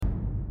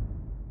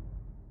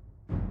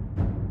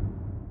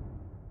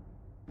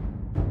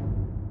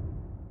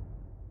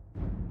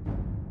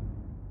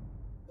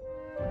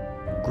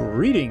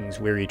Greetings,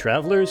 weary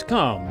travelers.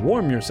 Come,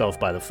 warm yourself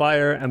by the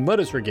fire, and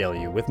let us regale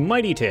you with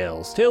mighty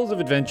tales, tales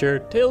of adventure,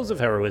 tales of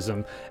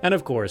heroism, and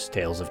of course,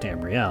 tales of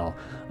Tamriel.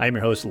 I am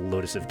your host,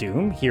 Lotus of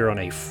Doom, here on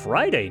a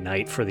Friday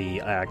night for the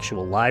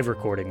actual live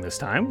recording this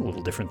time, a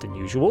little different than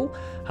usual.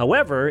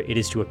 However, it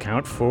is to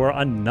account for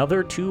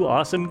another two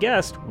awesome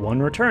guests,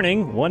 one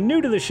returning, one new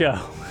to the show.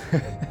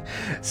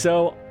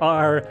 So,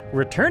 our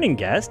returning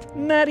guest,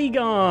 Matty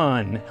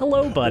Gone.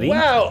 Hello, buddy.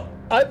 Wow!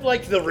 I'm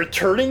like the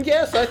returning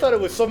guest? I thought it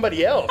was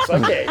somebody else.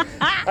 Okay.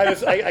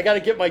 I got to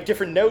get my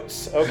different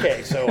notes.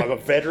 Okay, so I'm a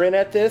veteran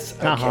at this.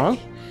 Okay. Uh-huh.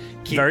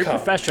 Keep Very calm.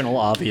 professional,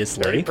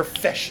 obviously. Very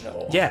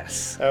professional.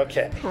 Yes.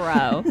 Okay.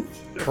 Pro.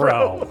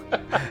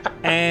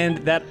 And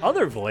that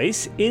other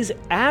voice is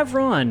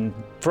Avron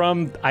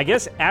from, I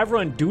guess,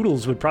 Avron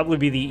Doodles would probably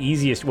be the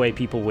easiest way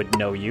people would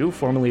know you.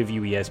 Formerly of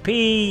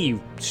UESP,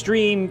 you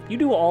stream, you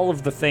do all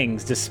of the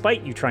things,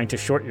 despite you trying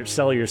to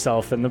sell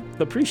yourself in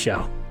the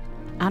pre-show.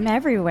 I'm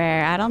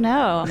everywhere. I don't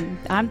know.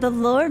 I'm the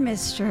lore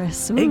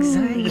mistress. Ooh.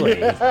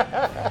 Exactly.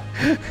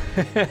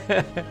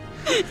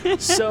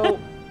 So,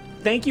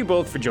 thank you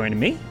both for joining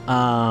me.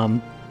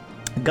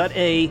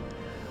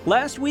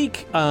 Last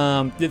week,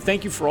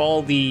 thank you for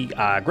all the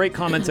great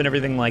comments and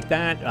everything like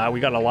that. We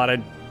got a lot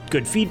of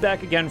good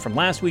feedback again from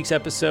last week's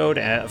episode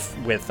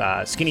with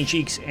Skinny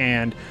Cheeks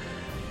and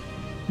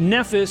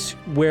Nephis,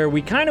 where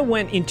we kind of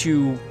went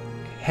into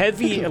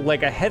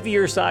like a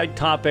heavier side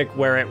topic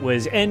where it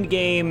was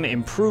endgame,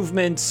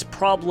 improvements,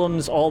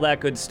 problems, all that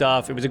good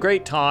stuff. It was a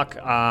great talk.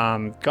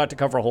 Got to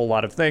cover a whole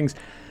lot of things.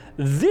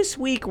 This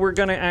week, we're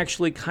going to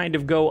actually kind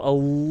of go a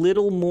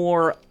little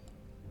more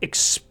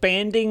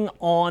expanding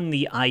on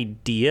the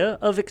idea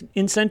of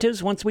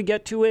incentives once we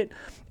get to it,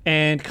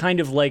 and kind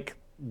of like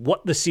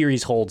what the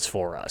series holds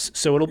for us.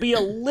 So it'll be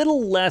a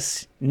little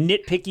less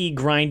nitpicky,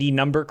 grindy,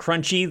 number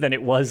crunchy than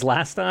it was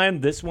last time.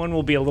 This one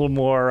will be a little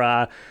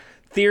more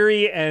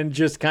theory and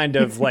just kind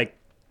of like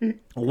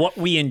what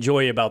we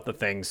enjoy about the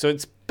thing. So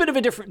it's a bit of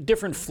a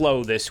different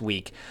flow this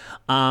week.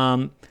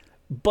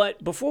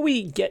 But before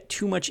we get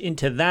too much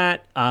into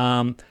that,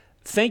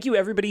 thank you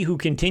everybody who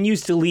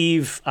continues to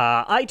leave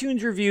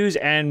iTunes reviews,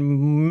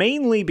 and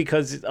mainly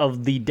because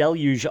of the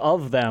deluge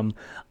of them,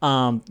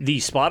 the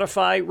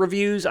Spotify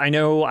reviews. I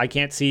know I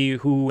can't see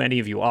who any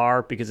of you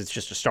are because it's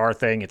just a star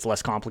thing. It's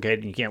less complicated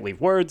and you can't leave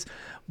words.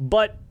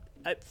 But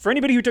for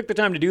anybody who took the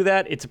time to do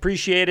that, it's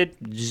appreciated.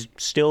 Just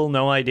still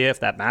no idea if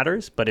that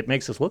matters, but it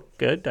makes us look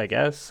good, I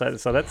guess.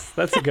 So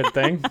that's a good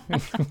thing.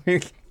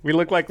 We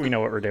look like we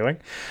know what we're doing.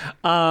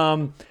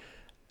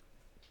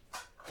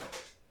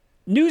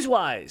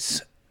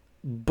 News-wise,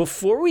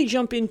 before we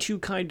jump into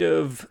kind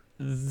of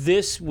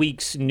this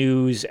week's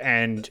news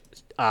and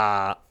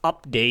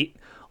update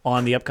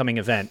on the upcoming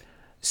event,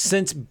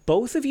 since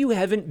both of you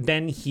haven't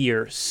been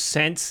here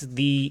since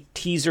the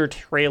teaser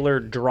trailer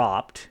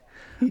dropped,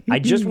 I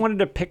just wanted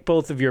to pick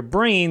both of your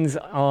brains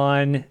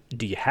on,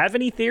 do you have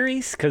any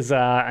theories? Because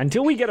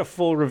until we get a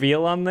full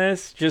reveal on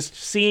this, just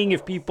seeing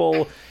if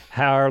people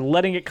are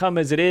letting it come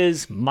as it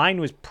is,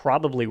 mine was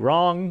probably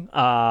wrong.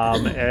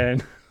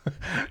 And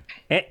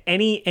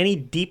any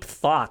deep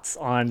thoughts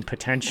on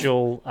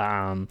potential,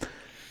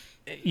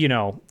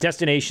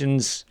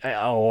 destinations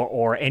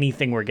or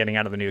anything we're getting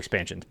out of the new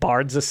expansions?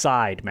 Bards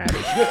aside,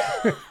 Maddie.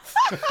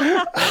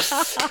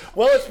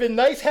 Well, it's been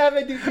nice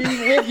having to be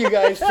with you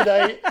guys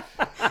tonight.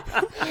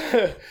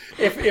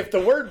 If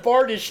the word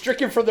bard is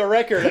stricken from the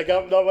record, I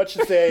got not much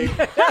to say.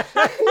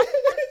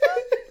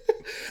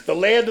 The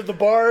land of the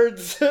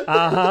bards.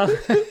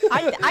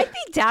 I'd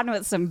be down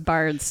with some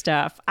bard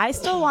stuff. I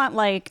still want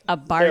like a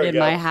bard in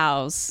my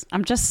house.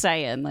 I'm just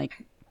saying, like,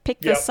 pick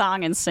the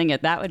song and sing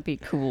it. That would be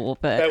cool.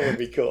 But that would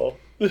be cool.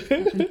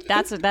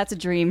 that's a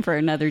dream for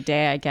another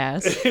day, I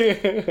guess.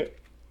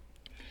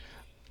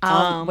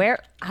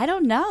 Where I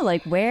don't know,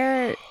 like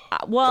where.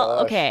 Well,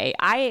 gosh. Okay,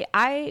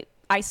 I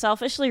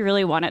selfishly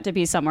really want it to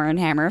be somewhere in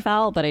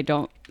Hammerfell, but I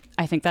don't.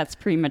 I think that's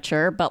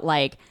premature. But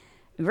like,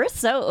 we're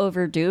so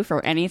overdue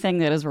for anything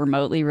that is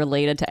remotely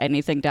related to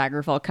anything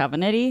Daggerfall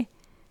Covenant-y,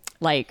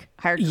 like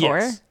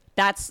hardcore.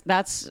 Yes.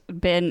 That's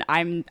been.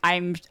 I'm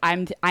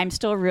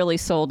still really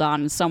sold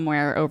on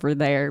somewhere over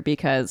there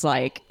because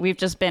like we've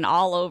just been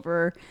all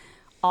over.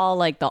 All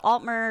like the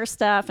Altmer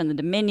stuff and the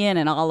Dominion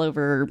and all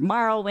over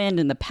Morrowind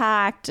and the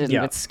Pact and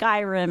with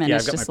Skyrim, and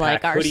it's just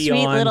like our sweet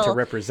little to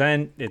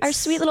represent. Our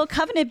sweet little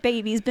Covenant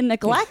baby's been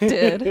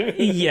neglected.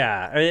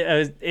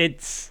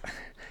 It's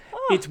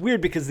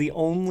weird because the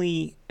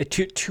only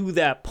to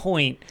that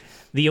point,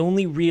 the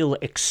only real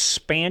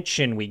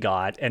expansion we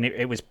got, and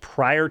it was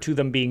prior to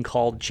them being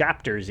called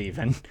chapters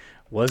even,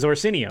 was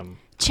Orsinium.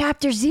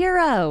 Chapter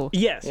 0.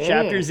 Yes,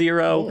 Chapter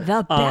 0.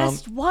 The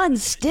best one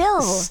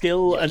still.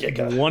 Still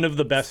one of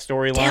the best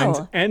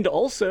storylines. And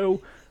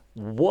also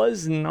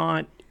was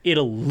not... It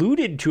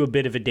alluded to a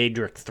bit of a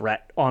Daedric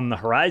threat on the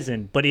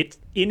horizon, but it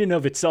in and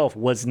of itself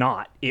was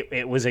not.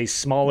 It was a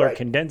smaller,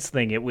 condensed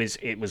thing. It was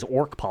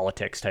orc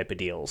politics type of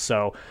deal.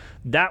 So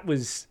that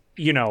was,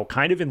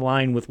 kind of in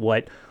line with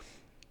what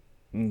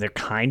they're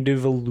kind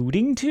of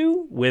alluding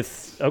to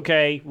with,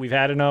 okay, we've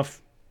had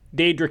enough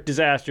Daedric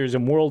disasters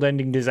and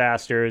world-ending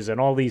disasters and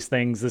all these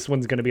things. This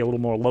one's going to be a little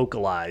more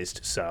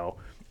localized. So,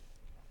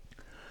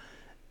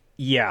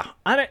 yeah,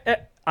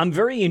 I'm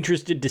very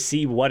interested to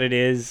see what it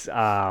is.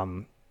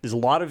 There's a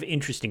lot of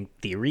interesting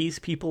theories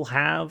people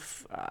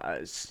have.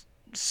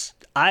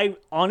 I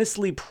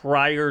honestly,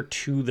 prior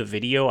to the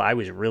video, I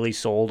was really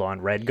sold on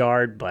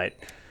Redguard, but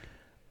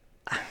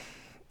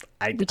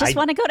we just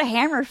want to go to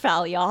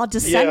Hammerfell, y'all.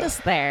 Just send us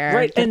there.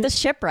 Right, Get the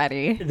ship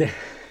ready.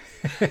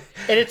 And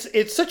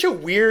it's such a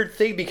weird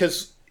thing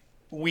because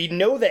we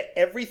know that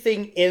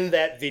everything in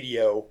that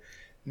video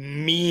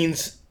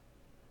means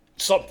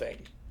something,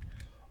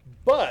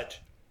 but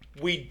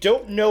we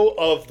don't know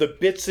of the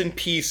bits and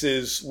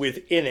pieces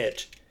within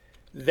it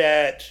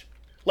that,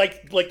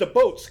 like the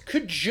boats,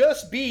 could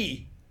just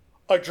be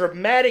a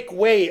dramatic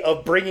way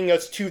of bringing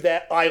us to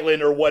that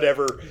island or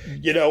whatever,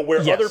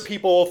 where other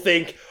people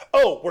think,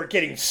 oh, we're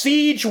getting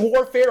siege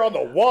warfare on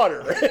the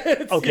water.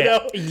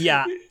 Okay.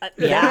 Yeah.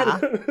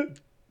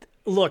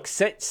 Look,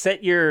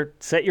 set your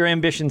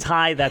ambitions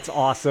high. That's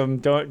awesome.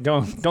 Don't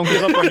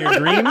give up on your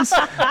dreams,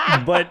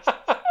 but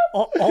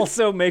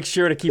also make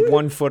sure to keep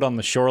one foot on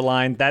the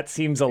shoreline. That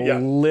seems a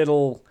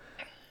little.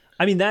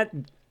 I mean, that,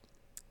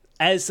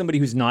 as somebody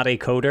who's not a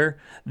coder,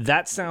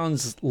 that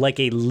sounds like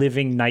a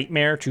living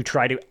nightmare to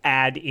try to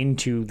add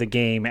into the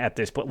game at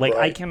this point. Like,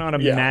 I cannot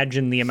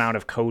imagine the amount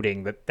of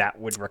coding that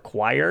would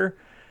require.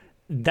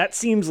 That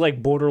seems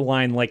like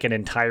borderline like an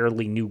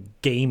entirely new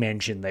game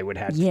engine they would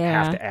have to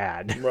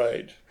add.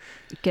 Right.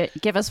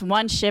 Give us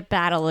one ship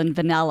battle in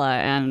vanilla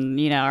and,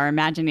 our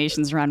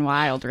imaginations run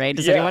wild, right?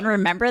 Does anyone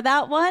remember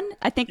that one?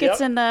 I think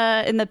it's in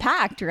the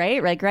Pact,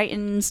 right? Like right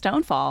in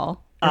Stonefall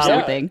or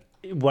something.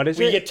 What is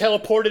it? We get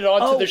teleported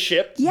onto the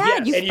ship. Yeah,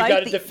 and you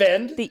got to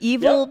defend. The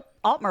evil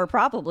Altmer,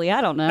 probably.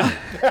 I don't know.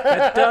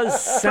 That does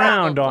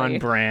sound on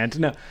brand.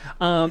 No,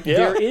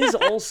 there is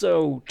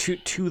also,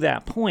 to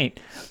that point,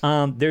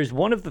 there's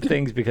one of the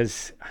things,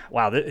 because,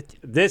 wow,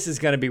 this is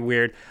going to be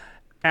weird.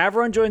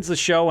 Avron joins the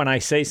show and I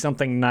say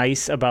something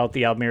nice about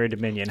the Aldmeri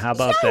Dominion. How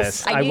about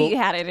this? I knew you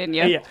had it in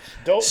you. Yeah.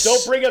 Don't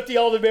bring up the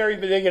Aldmeri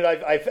Dominion.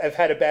 I've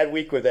had a bad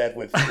week with that.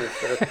 With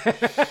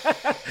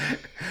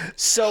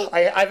So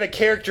I have a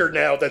character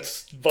now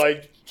that's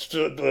like,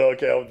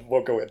 okay, I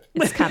won't go in.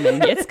 It's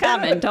coming. It's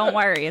coming. Don't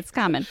worry. It's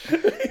coming.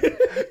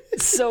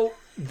 So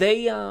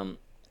they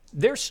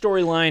their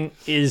storyline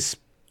is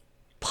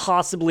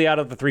possibly, out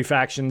of the three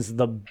factions,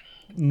 the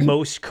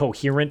most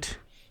coherent.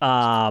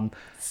 And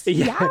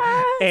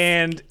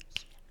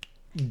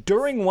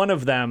during one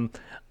of them,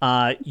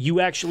 you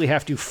actually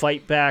have to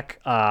fight back.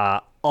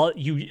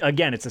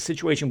 Again, it's a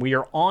situation where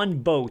you're on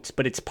boats,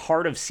 but it's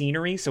part of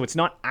scenery, so it's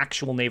not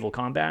actual naval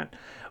combat.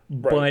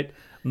 Right. But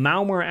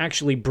Malmör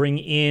actually bring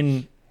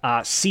in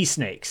sea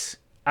snakes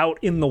out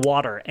in the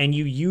water, and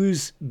you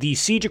use the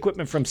siege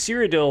equipment from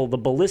Cyrodiil, the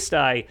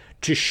ballistae,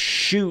 to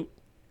shoot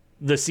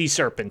the sea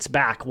serpents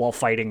back while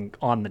fighting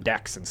on the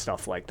decks and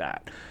stuff like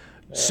that.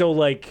 Yeah. So,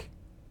 like,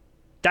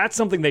 that's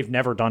something they've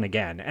never done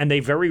again. And they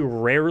very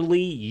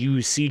rarely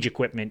use siege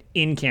equipment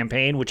in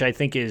campaign, which I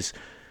think is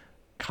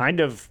kind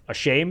of a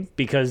shame,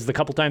 because the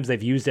couple times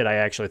they've used it, I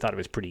actually thought it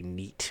was pretty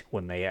neat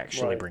when they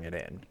actually bring it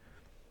in.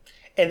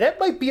 And that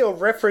might be a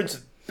reference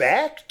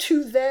back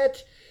to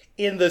that,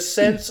 in the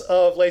sense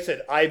of, like I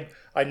said,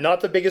 I'm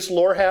not the biggest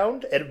lore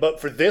hound,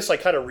 but for this I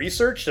kind of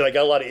researched and I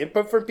got a lot of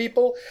input from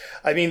people.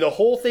 I mean, the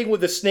whole thing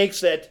with the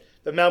snakes, that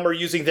the Malmö are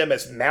using them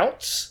as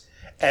mounts,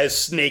 as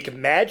snake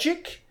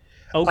magic.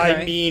 Okay.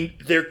 I mean,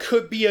 there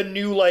could be a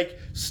new, like,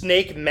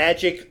 snake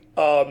magic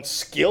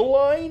skill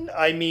line.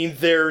 I mean,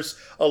 there's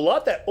a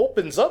lot that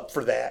opens up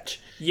for that.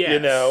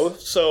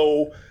 Yes.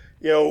 So,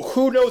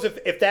 who knows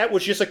if that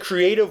was just a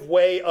creative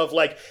way of,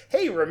 like,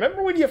 hey,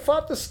 remember when you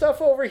fought the stuff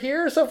over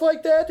here, stuff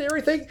like that,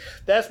 everything?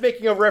 That's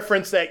making a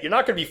reference that you're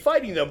not going to be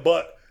fighting them,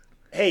 but,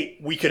 hey,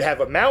 we could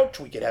have a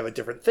mount, we could have a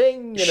different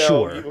thing,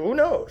 Sure. Who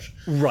knows?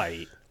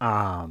 Right.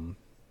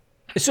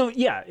 So,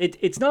 yeah,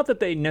 it's not that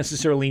they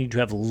necessarily need to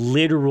have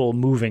literal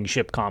moving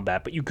ship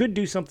combat, but you could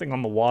do something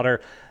on the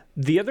water.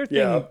 The other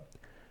thing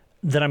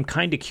that I'm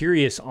kind of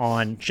curious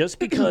on, just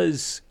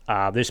because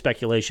there's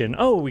speculation,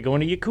 we go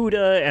into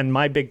Yakuta, and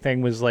my big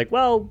thing was like,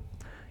 well,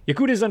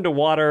 Yakuta's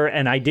underwater,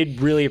 and I did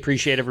really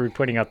appreciate everyone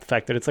pointing out the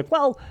fact that it's like,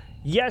 well,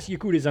 yes,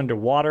 Yakuta's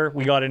underwater.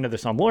 We got into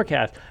this on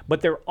Lorecast,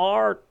 but there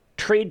are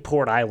trade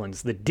port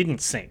islands that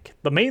didn't sink.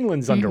 The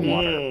mainland's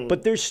underwater,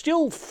 but there's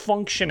still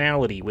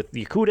functionality with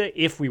Yakuta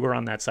if we were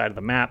on that side of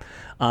the map.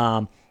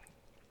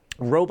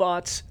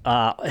 Robots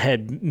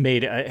had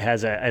made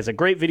has a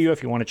great video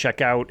if you want to check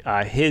out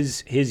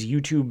his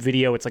YouTube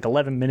video. It's like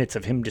 11 minutes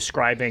of him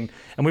describing,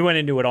 and we went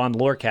into it on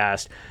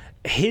Lorecast,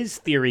 his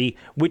theory,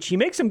 which he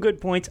makes some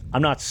good points.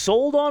 I'm not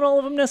sold on all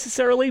of them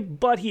necessarily,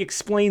 but he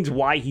explains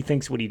why he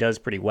thinks what he does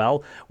pretty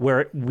well,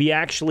 where we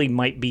actually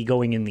might be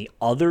going in the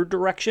other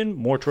direction,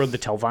 more toward the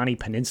Telvanni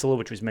Peninsula,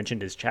 which was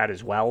mentioned as chat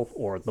as well,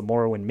 or the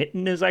Morrowind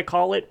Mitten, as I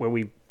call it, where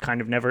we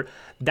kind of never...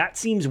 That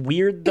seems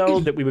weird, though,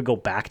 that we would go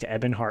back to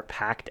Ebonheart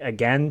Pact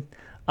again,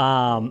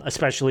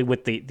 especially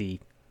with the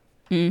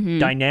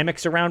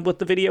dynamics around what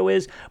the video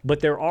is, but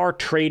there are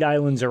trade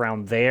islands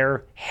around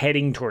there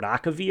heading toward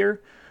Akavir,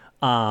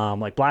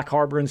 like Black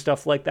Harbor and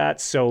stuff like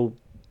that. So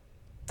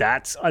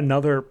that's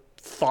another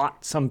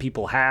thought some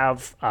people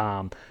have.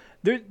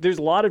 There's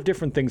a lot of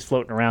different things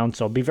floating around,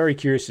 so I'll be very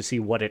curious to see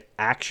what it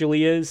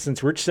actually is.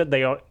 Since Rich said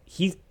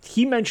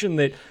he mentioned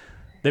that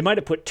they might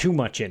have put too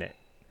much in it,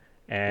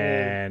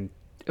 and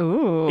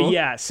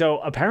yeah, so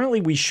apparently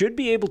we should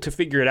be able to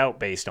figure it out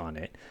based on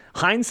it.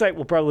 Hindsight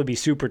will probably be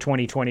super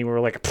 2020, where we're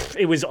like,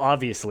 it was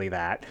obviously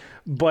that,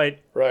 but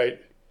Right.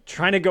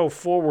 trying to go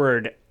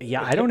forward,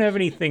 yeah, I don't have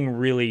anything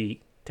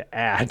really to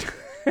add,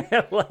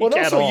 like Well,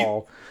 at also,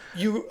 all.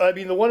 I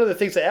mean, one of the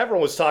things that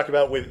everyone was talking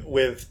about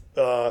with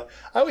I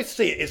always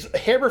say, is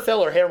Hammerfell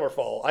or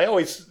Hammerfall? I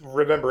always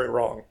remember it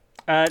wrong.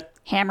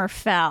 Hammer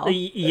fell.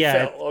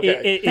 Yeah, fell, okay.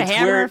 The it's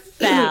hammer where,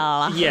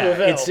 fell. yeah,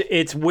 Fell.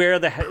 it's where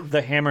the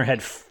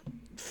hammerhead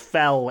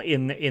fell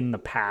in the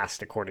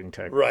past, according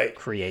to Right.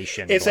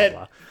 creation. It's blah, that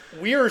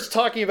blah. we were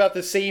talking about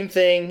the same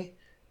thing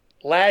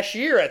last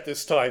year at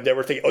this time. That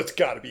we're thinking, it's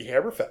got to be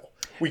Hammerfell.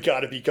 We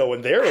got to be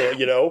going there,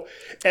 you know.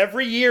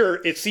 Every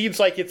year, it seems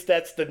like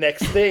that's the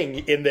next thing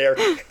in there,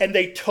 and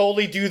they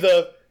totally do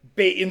the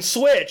bait and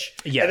switch,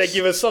 Yes. and they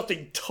give us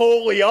something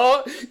totally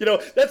off. You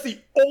know, that's the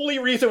only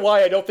reason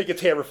why I don't think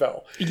it's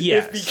Hammerfell.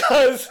 Yes. is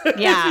because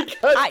Yeah,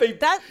 because I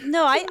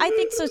they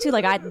think so too.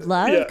 Like, I'd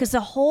love, Yeah. because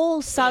the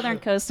whole southern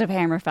coast of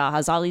Hammerfell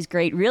has all these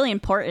great, really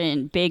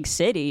important big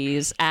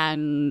cities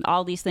and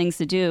all these things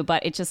to do,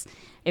 but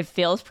it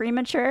feels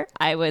premature.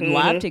 I would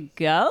love to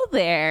go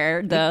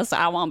there, though, so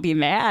I won't be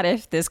mad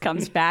if this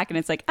comes back and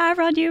it's like,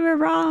 Aaron, you were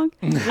wrong.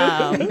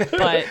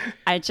 But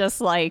I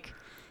just like,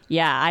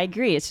 yeah, I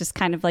agree. It's just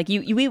kind of like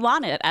we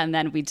want it, and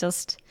then we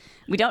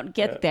don't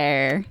get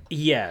there.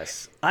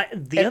 Yes,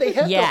 and they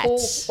have Yet. the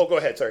whole. Oh, go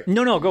ahead. Sorry.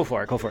 no, go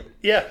for it.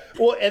 Yeah.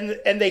 Well,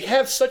 and they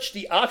have such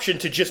the option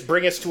to just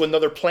bring us to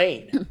another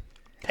plane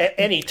at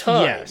any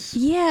time. Yes,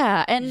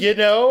 Yeah, and You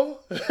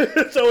know?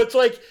 So it's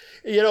like,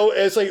 you know,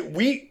 it's like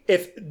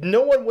if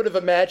no one would have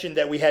imagined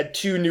that we had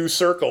two new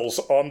circles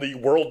on the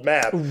world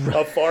map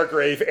of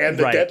Fargrave and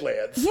the Right.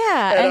 Deadlands.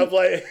 Yeah, And and- I'm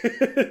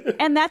like,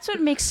 And that's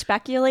what makes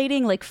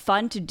speculating like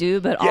fun to do,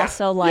 but Yeah,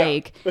 also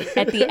like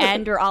at the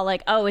end we're all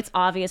like, oh, it's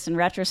obvious in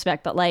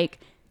retrospect. But like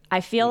I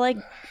feel like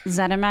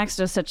ZeniMax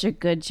does such a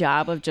good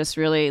job of just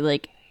really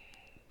like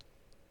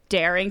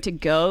daring to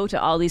go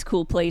to all these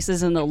cool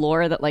places in the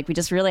lore that like we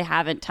just really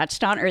haven't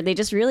touched on, or they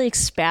just really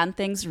expand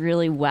things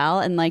really well.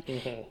 And like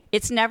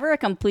it's never a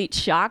complete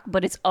shock,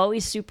 but it's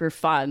always super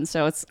fun.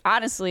 So it's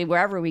honestly,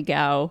 wherever we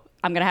go,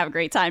 I'm gonna have a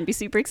great time, be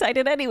super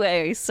excited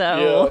anyway.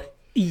 So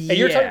And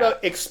you're talking Yeah.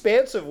 about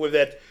expansive with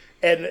it,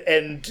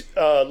 and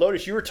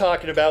Lotus, you were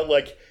talking about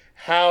like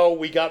how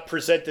we got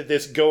presented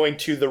this going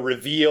to the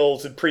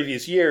reveals in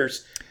previous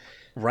years.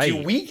 right.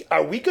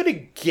 Are we going to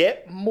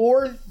get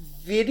more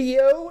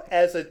video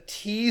as a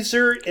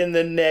teaser in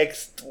the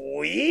next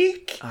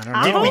week? I don't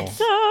I know. hope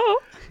so.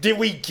 Did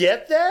we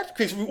get that?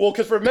 Because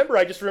remember,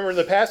 I just remember in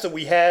the past that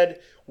we had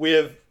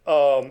with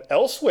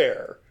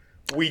Elsewhere,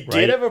 we Right.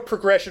 did have a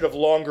progression of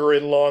longer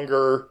and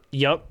longer,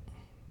 Yep.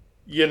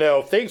 you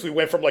know, things. We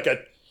went from like a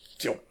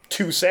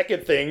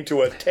 2-second thing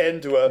to a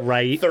 10 to a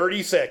Right.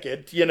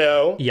 30-second, you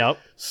know? Yep.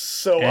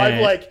 So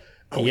I'm like,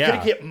 are we yeah. going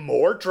to get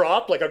more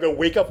dropped? Like, I'm going to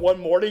wake up one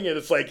morning and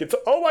it's like,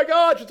 oh my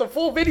gosh, it's a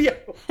full video.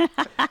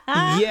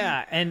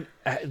 Yeah, and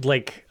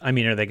like, I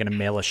mean, are they going to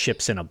mail us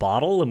ships in a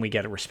bottle and we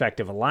get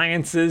respective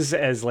alliances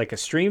as like a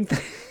stream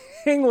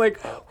thing? Like,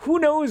 who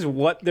knows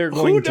what they're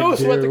going Who to knows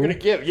do? what they're going to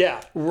give?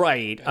 Yeah.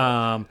 Right.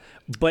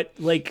 But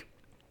like,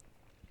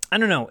 I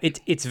don't know.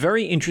 It's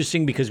very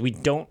interesting because we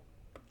don't.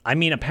 I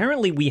mean,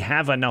 apparently we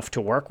have enough to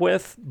work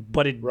with,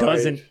 but it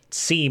doesn't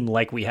seem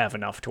like we have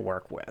enough to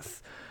work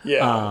with.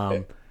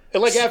 Yeah.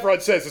 And like Avron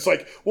says, it's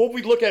like, well,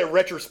 we look at it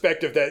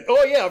retrospective that,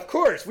 oh yeah, of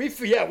course, we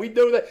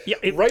know that. Yeah,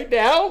 right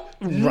now,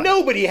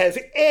 nobody has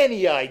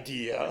any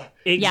idea.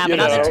 Yeah, You but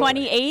on know. the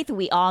 28th,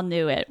 we all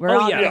knew it. We're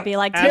Oh, all yeah. going to be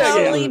like,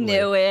 Absolutely. totally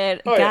knew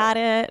it. Oh, yeah. Got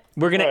it.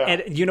 We're gonna Yeah.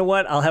 edit. You know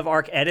what? I'll have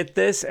Ark edit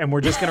this, and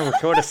we're just gonna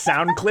record a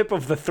sound clip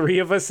of the three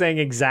of us saying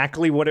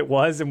exactly what it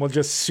was, and we'll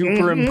just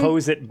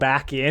superimpose it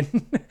back in,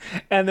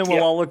 and then we'll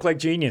Yeah. all look like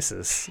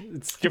geniuses.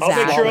 It's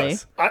Exactly.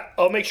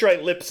 I'll make sure I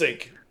lip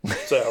sync.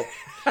 So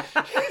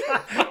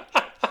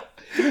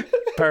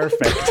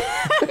perfect.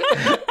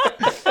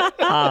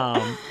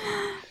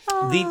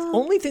 The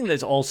only thing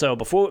that's also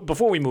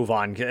before we move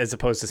on, as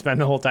opposed to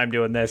spend the whole time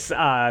doing this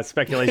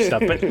speculation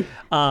stuff, but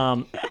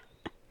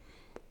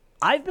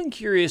I've been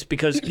curious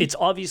because it's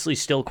obviously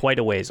still quite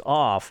a ways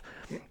off.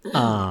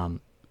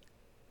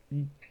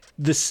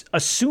 This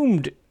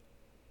assumed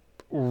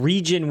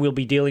region we'll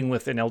be dealing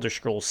with in Elder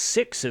Scrolls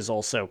 6 is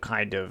also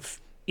kind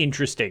of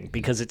interesting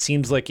because it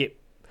seems like it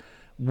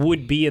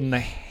would be in the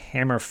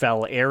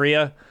Hammerfell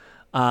area.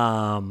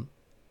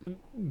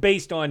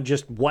 Based on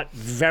just what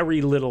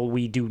very little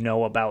we do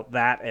know about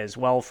that as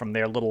well from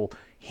their little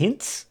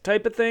hints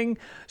type of thing.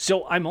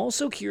 So I'm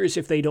also curious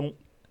if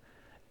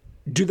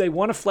do they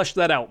want to flesh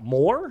that out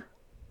more?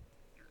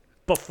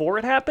 before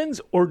it happens,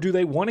 or do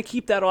they want to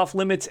keep that off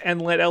limits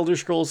and let Elder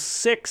Scrolls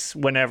 6,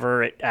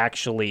 whenever it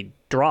actually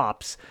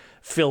drops,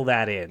 fill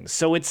that in?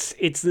 So it's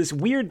this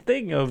weird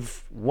thing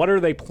of what are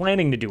they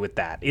planning to do with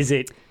that? Is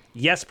it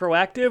yes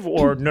proactive,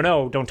 or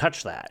no, don't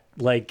touch that?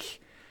 Like,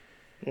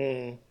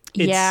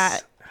 yeah.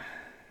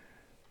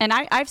 And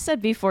I've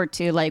said before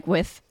too, like,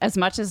 with as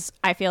much as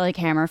I feel like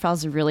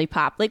Hammerfell's really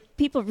pop, like,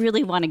 people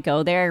really want to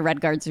go there.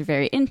 Redguards are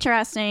very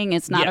interesting.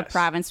 It's not a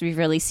province we've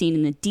really seen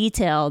in the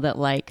detail that,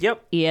 like,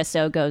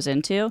 ESO goes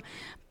into.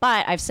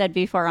 But I've said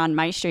before on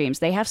my streams,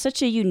 they have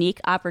such a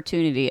unique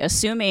opportunity,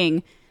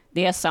 assuming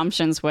the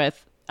assumptions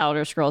with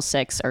Elder Scrolls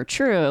 6 are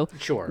true,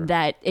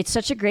 that it's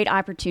such a great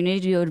opportunity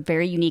to do a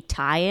very unique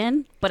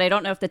tie-in, but I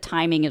don't know if the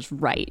timing is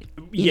right.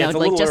 You know,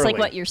 like, just early. Like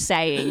what you're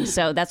saying.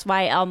 So that's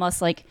why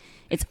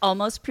it's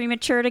almost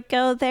premature to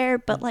go there,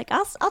 but like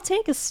I'll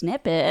take a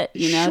snippet,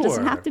 you know. It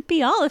doesn't have to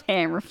be all of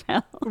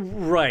Hammerfell.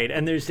 Right,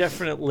 and there's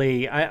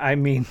definitely, I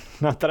mean,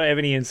 not that I have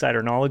any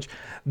insider knowledge,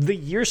 the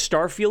year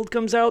Starfield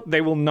comes out,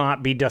 they will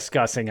not be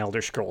discussing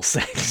Elder Scrolls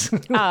 6.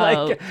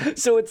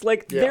 So it's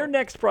like their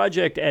next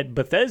project at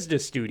Bethesda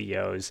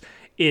Studios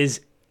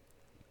is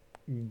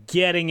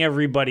getting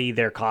everybody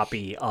their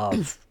copy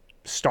of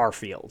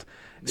Starfield.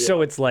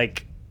 So it's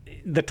like,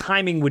 the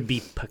timing would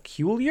be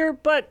peculiar,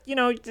 but, you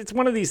know, it's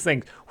one of these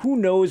things. Who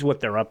knows what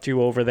they're up to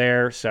over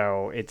there?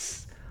 So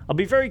I'll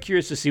be very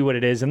curious to see what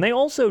it is. And they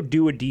also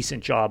do a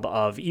decent job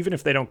of, even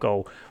if they don't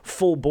go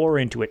full bore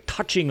into it,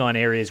 touching on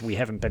areas we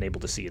haven't been able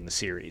to see in the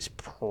series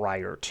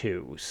prior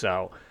to.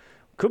 So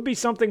could be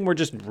something we're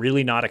just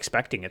really not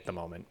expecting at the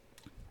moment.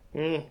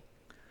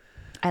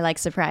 I like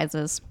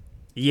surprises.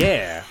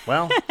 Yeah,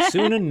 well,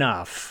 soon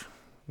enough.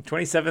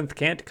 27th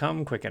can't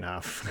come quick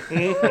enough.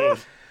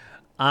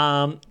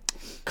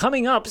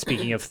 Coming up,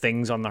 speaking of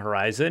things on the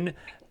horizon,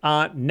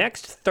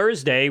 next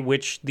Thursday,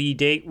 which the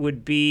date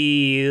would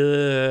be,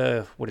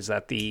 what is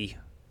that, the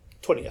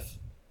 20th.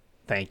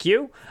 Thank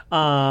you.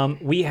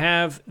 We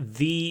have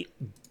the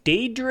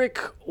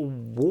Daedric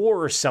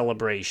War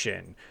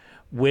Celebration,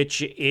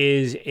 which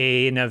is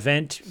an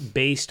event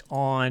based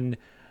on,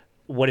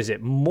 what is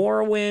it,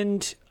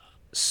 Morrowind,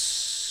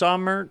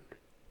 Somerset,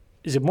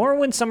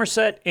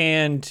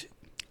 and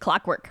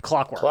Clockwork.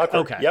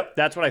 Okay. Yep.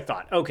 That's what I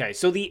thought. Okay.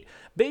 So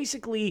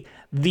basically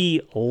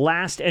the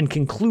last and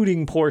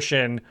concluding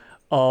portion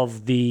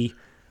of the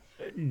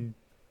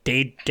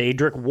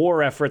Daedric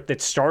War effort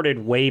that started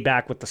way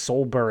back with the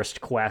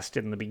Soulburst quest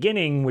in the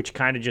beginning, which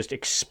kind of just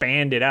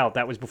expanded out.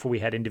 That was before we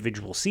had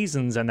individual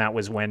seasons, and that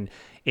was when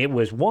it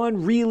was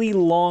one really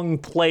long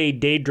play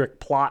Daedric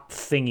plot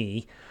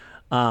thingy,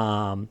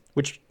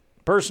 which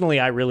personally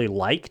I really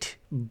liked,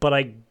 but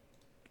I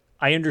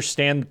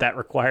understand that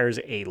requires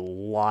a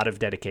lot of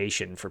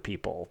dedication for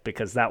people,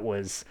 because that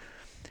was,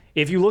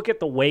 if you look at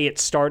the way it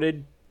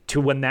started to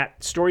when that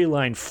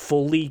storyline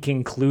fully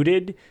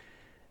concluded,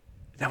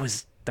 that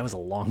was a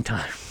long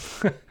time.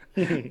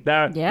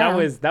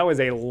 That was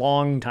a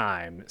long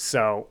time.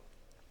 So,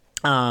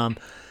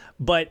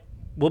 but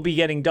we'll be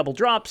getting double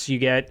drops. You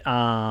get,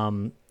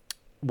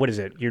 what is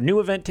it? Your new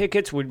event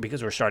tickets,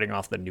 because we're starting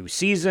off the new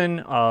season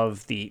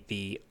of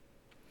the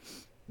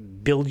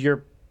build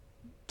your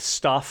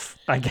stuff,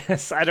 I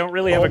guess. I don't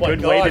really have a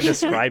good way to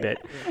describe it.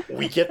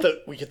 We get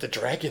the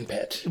dragon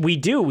pet. We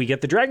do. We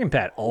get the dragon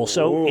pet.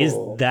 Also, is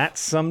that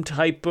some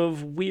type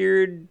of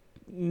weird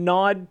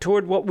nod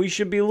toward what we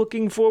should be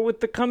looking for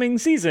with the coming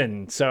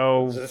season?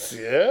 So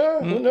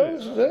who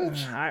knows?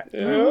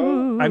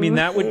 I mean,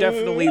 that would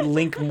definitely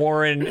link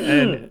more in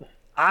an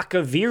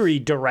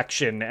Akaviri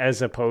direction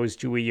as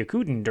opposed to a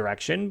Yakuden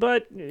direction,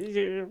 but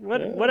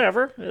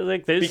whatever.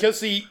 Like this, because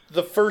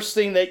the first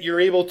thing that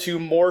you're able to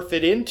morph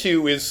it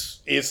into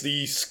is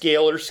the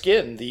scalar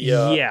skin.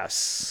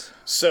 Yes.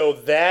 So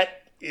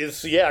that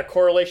is a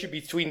correlation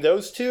between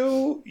those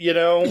two. You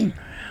know.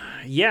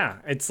 Yeah,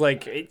 it's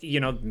like, you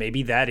know,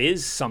 maybe that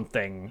is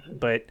something,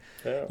 but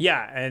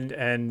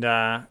and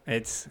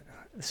it's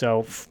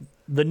so.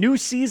 The new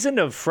season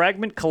of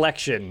Fragment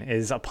Collection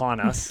is upon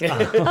us.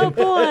 Oh,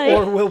 boy.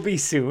 Or will be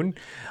soon.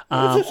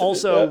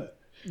 Also,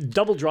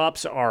 double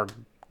drops are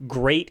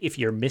great if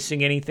you're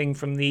missing anything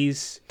from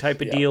these type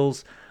of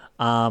deals.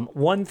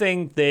 One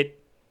thing that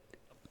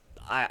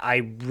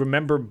I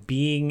remember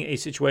being a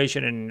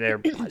situation, and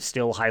they're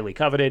still highly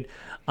coveted,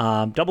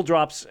 double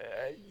drops...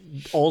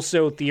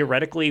 Also,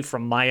 theoretically,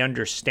 from my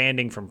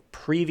understanding from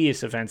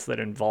previous events that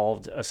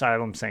involved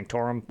Asylum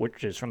Sanctorum,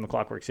 which is from the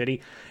Clockwork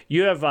City,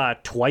 you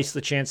have twice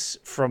the chance,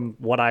 from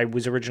what I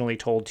was originally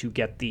told, to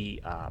get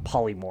the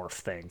polymorph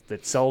thing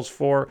that sells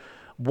for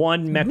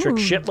one metric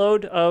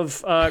shitload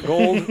of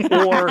gold,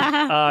 or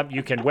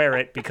you can wear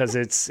it because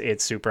it's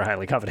super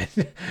highly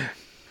coveted.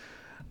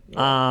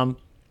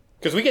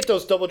 Because we get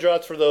those double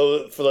drops for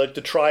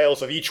the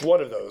trials of each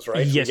one of those,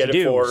 right? Yes, you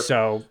do.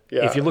 So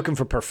if you're looking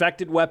for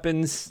perfected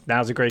weapons,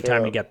 now's a great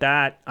time to get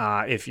that.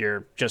 If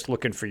you're just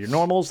looking for your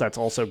normals, that's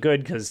also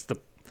good, because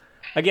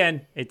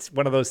again, it's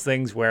one of those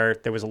things where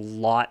there was a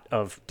lot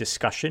of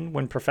discussion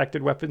when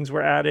perfected weapons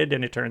were added,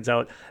 and it turns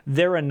out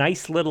they're a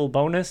nice little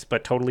bonus,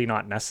 but totally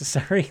not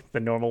necessary. The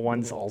normal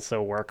ones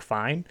also work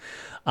fine.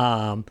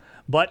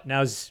 But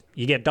now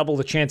you get double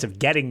the chance of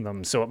getting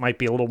them, so it might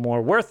be a little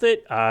more worth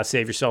it.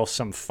 Save yourself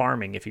some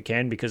farming if you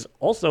can, because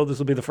also this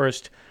will be the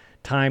first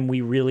time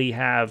we really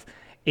have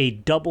a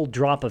double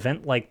drop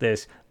event like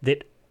this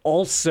that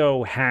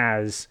also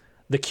has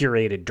the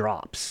curated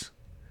drops.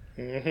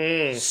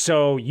 Mm-hmm.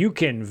 So you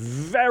can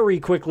very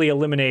quickly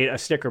eliminate a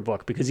sticker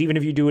book, because even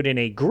if you do it in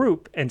a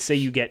group and say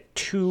you get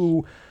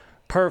 2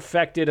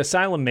 perfected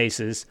Asylum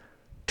Maces,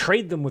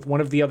 trade them with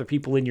one of the other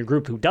people in your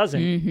group who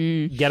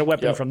doesn't, get a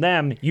weapon from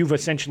them, you've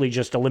essentially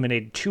just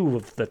eliminated 2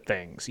 of the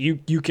things.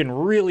 You can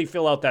really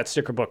fill out that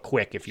sticker book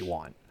quick if you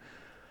want.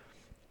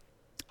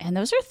 And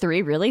those are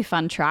 3 really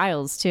fun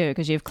trials, too,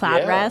 because you have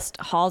Cloud Rest,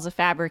 Halls of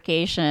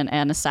Fabrication,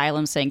 and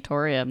Asylum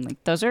Sanctorium.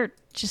 Like, those are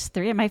just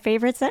 3 of my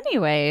favorites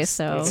anyway,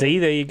 so... See,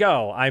 there you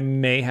go. I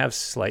may have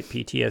slight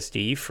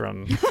PTSD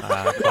from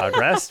Cloud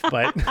Rest,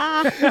 but... You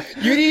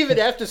didn't even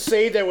have to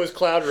say there was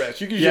Cloud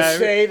Rest. You could just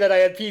say that I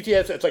had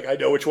PTSD. It's like, I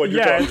know which one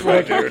you're talking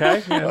about, dude.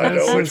 Okay. Yeah, I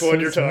know which one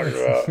you're talking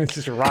about.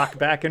 Just rock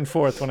back and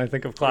forth when I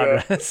think of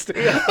Cloud Rest.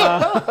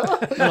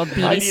 Little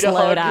beady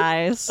slowed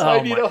eyes. I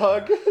need a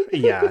hug.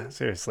 Yeah,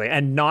 seriously.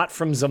 And not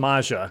from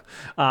Zamaja.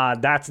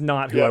 That's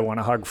not who I want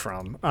to hug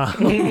from.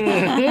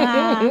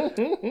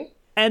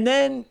 And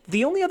then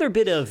the only other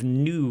bit of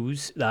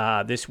news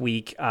this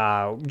week,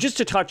 just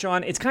to touch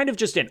on, it's kind of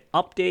just an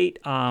update.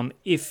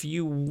 If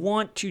you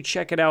want to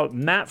check it out,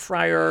 Matt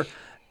Fryer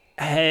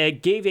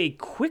gave a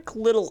quick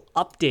little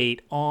update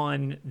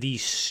on the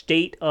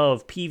state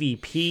of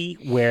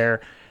PvP,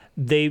 where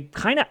they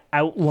kind of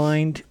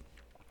outlined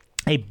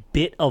a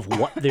bit of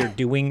what they're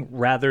doing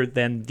rather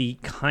than the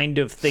kind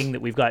of thing that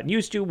we've gotten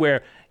used to,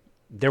 where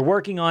they're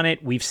working on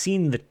it. We've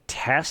seen the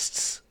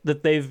tests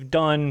that they've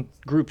done,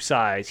 group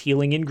size,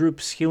 healing in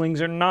groups.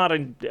 Healings are not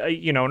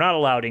not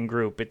allowed in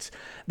group. It's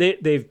they've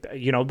the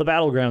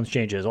battlegrounds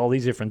changes, all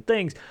these different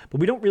things,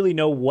 but we don't really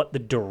know what the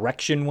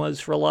direction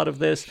was for a lot of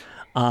this.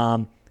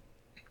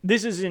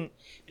 This isn't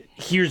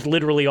here's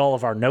literally all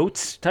of our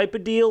notes type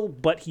of deal,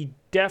 but he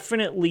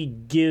definitely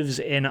gives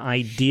an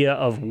idea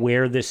of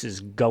where this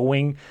is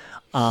going.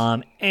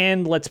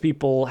 And lets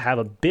people have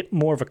a bit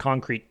more of a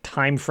concrete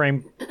time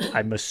frame.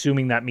 I'm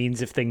assuming that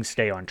means if things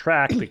stay on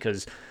track,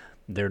 because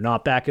they're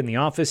not back in the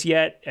office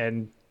yet,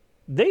 and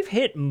they've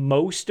hit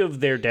most of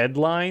their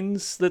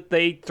deadlines that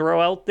they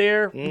throw out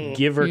there,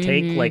 give or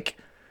take, like,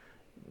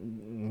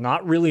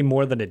 not really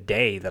more than a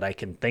day that I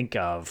can think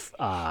of.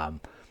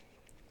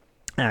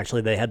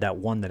 Actually, they had that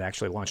one that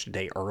actually launched a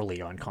day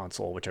early on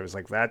console, which I was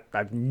like, that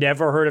I've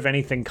never heard of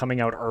anything coming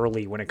out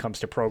early when it comes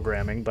to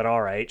programming, but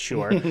all right,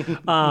 sure.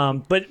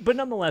 But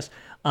nonetheless,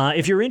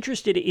 if you're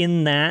interested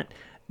in that,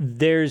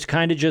 there's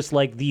kind of just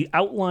like the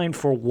outline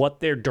for what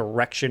their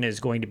direction is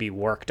going to be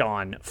worked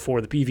on for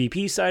the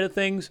PvP side of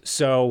things.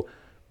 So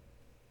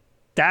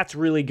that's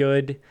really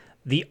good.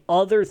 The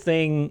other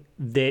thing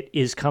that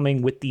is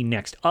coming with the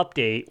next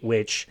update,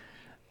 which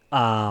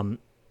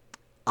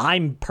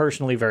I'm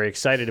personally very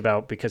excited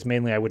about, because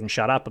mainly I wouldn't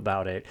shut up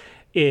about it,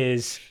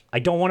 is I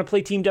don't want to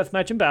play Team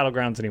Deathmatch in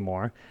Battlegrounds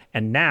anymore.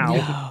 And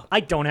now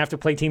I don't have to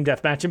play Team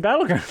Deathmatch in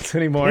Battlegrounds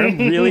anymore. I'm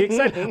really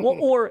excited. Well,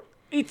 or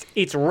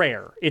it's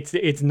rare.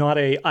 It's not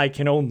I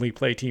can only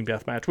play Team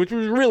Deathmatch, which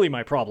was really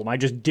my problem. I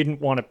just didn't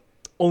want to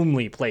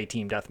only play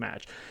Team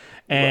Deathmatch.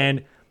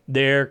 And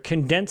they're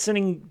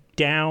condensing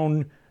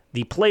down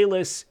the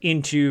playlists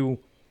into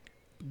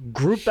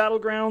group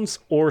battlegrounds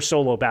or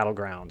solo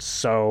battlegrounds.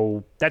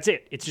 So that's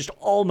it. It's just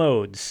all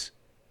modes.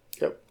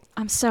 Yep.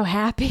 I'm so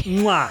happy.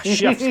 Mwah,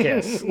 chef's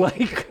kiss.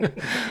 Like,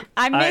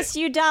 I miss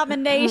you,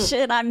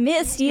 Domination. I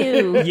miss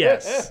you.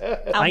 Yes.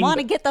 I want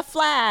to get the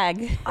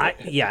flag.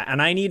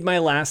 And I need my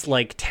last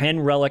 10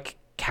 relic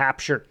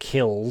capture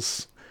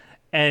kills,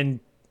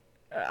 and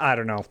I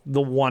don't know,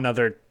 the one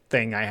other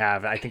thing I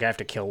have, I think I have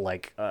to kill a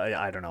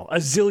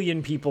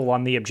zillion people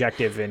on the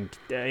objective in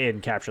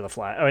capture the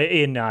flag,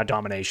 in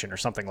domination or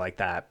something like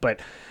that. But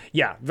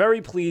yeah,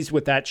 very pleased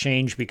with that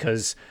change,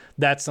 because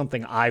that's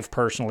something I've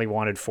personally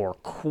wanted for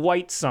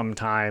quite some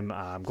time.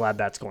 I'm glad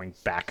that's going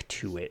back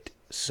to it.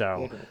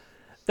 So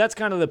that's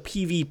kind of the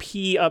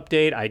PvP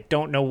update. I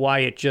don't know why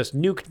it just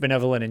nuked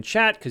Benevolent in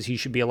chat, because he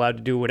should be allowed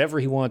to do whatever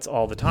he wants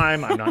all the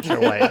time. I'm not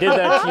sure why I did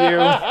that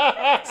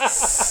to you.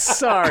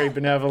 Sorry,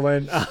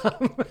 Benevolent.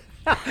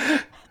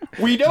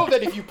 We know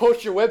that if you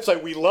post your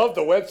website, we love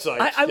the website.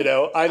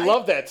 I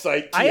love that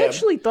site, TM. I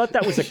actually thought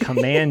that was a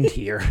command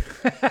here.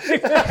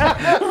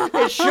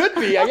 It should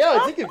be. Yeah,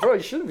 I think it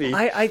probably should be.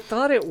 I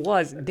thought it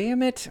was.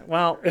 Damn it.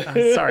 Well,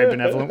 sorry,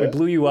 Benevolent. We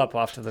blew you up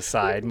off to the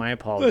side. My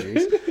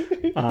apologies.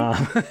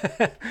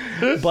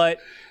 But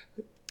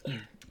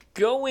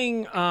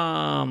going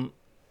on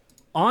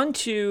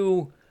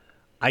to,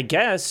 I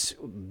guess,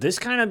 this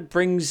kind of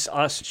brings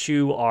us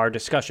to our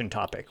discussion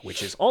topic,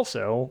 which is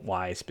also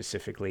why I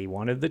specifically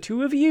wanted the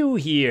two of you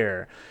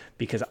here,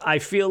 because I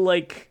feel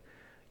like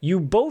you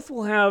both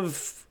will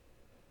have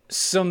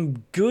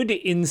some good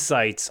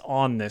insights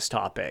on this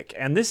topic,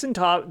 and this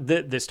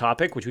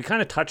topic, which we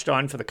kind of touched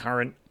on for the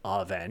current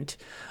event,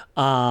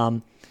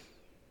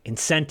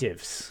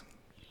 incentives.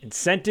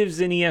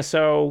 Incentives in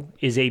ESO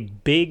is a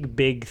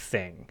big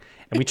thing,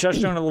 and we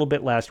touched on it a little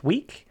bit last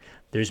week.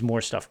 There's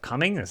more stuff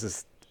coming. This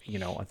is,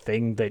 a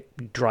thing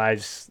that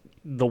drives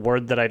the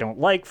word that I don't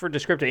like for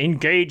descriptive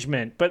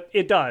engagement, but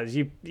it does.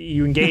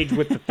 You engage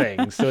with the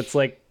thing, so it's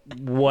like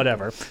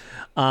whatever.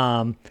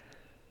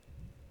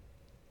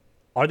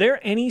 Are there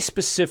any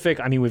specific,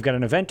 we've got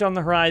an event on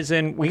the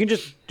horizon. We can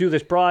just do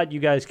this broad. You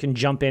guys can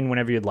jump in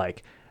whenever you'd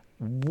like.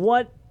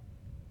 What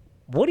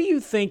do you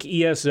think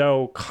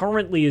ESO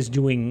currently is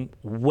doing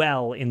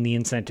well in the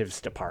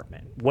incentives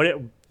department?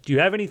 Do you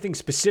have anything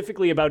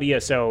specifically about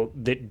ESO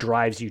that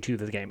drives you to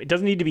the game? It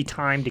doesn't need to be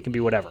timed. It can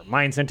be whatever.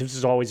 My incentives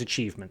is always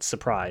achievements.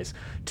 Surprise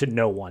to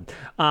no one.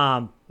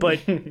 But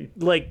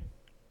like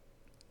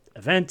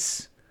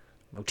events,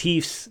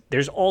 motifs,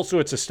 there's all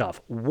sorts of stuff.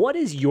 What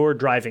is your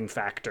driving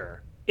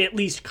factor, at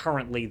least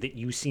currently, that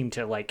you seem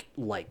to like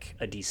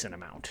a decent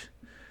amount?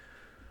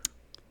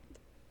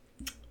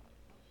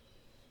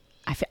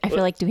 I feel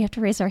like, do we have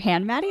to raise our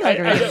hand, Maddie? Like,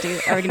 are we going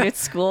to do it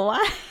school-wise?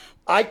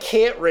 I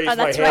can't raise my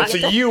hand, right.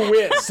 So you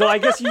win. So I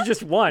guess you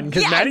just won,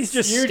 because Yes! Maddie's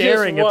just You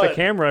staring just at the won.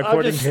 camera I'm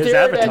according just to his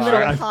staring at avatar.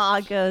 Little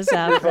paw goes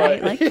up,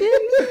 right? Like,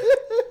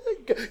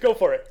 Go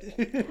for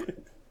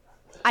it.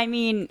 I'm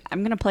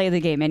going to play the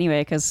game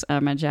anyway because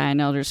I'm a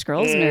giant Elder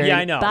Scrolls nerd. Yeah,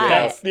 I know.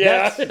 But,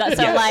 Yeah.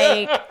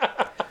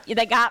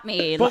 they got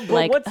me But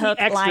like what's hook,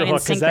 the extra line, hook? and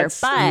 'Cause sinker. that's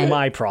But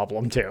my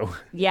problem too.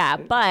 yeah,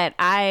 but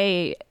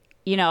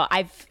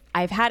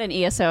I've had an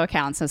ESO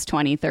account since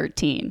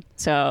 2013.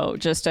 So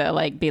just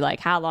to be like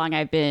how long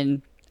I've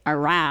been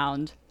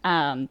around.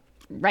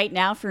 Right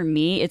now for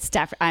me, it's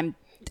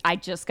I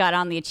just got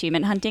on the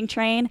achievement hunting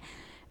train,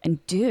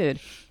 and dude,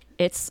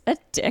 it's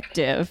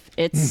addictive.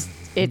 It's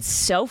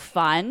so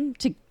fun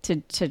to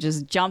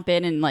just jump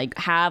in and like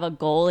have a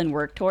goal and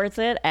work towards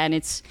it. And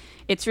it's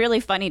really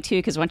funny too,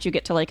 because once you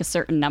get to like a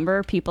certain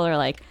number, people are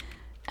like,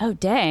 oh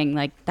dang,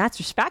 like that's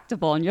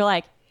respectable, and you're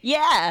like,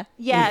 yeah,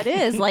 it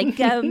is. Like,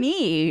 go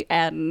me.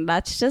 And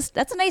that's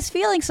a nice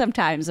feeling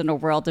sometimes in a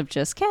world of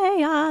just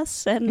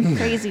chaos and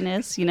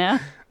craziness,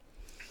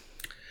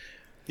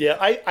 Yeah,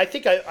 I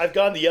think I've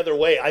gone the other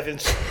way. I've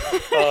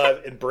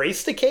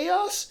embraced the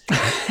chaos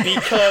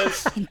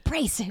because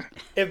Embrace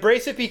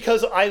it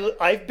because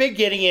I've been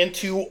getting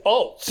into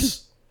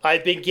alts.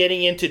 I've been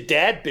getting into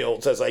dad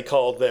builds, as I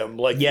call them,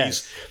 like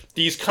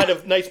these kind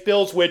of nice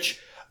builds. Which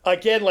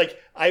again, like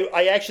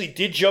I actually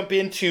did jump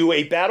into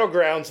a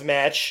Battlegrounds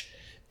match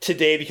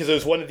today because it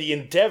was one of the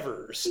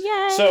endeavors.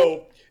 Yay.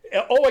 So.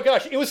 Oh my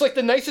gosh, it was like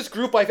the nicest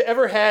group I've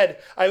ever had.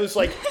 I was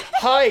like,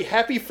 hi,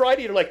 happy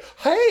Friday. They're like,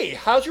 hey,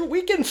 how's your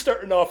weekend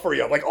starting off for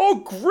you? I'm like, oh,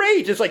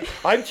 great. It's like,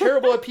 I'm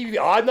terrible at PvP.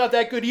 I'm not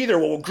that good either.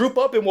 We'll group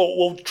up and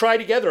we'll try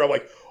together. I'm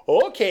like,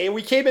 okay. And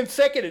we came in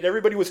second and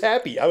everybody was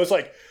happy. I was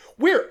like,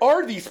 where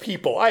are these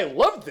people? I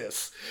love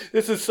this.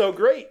 This is so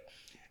great.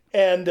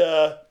 And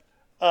so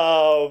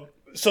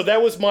that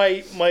was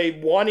my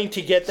wanting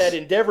to get that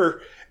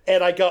endeavor.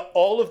 And I got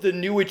all of the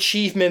new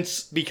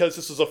achievements because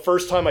this was the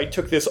first time I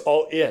took this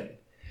all in.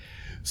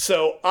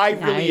 So I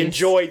really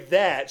enjoyed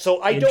that.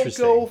 So I don't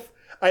go...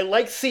 I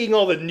like seeing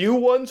all the new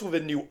ones with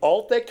a new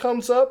alt that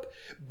comes up,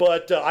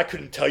 but I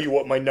couldn't tell you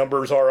what my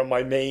numbers are on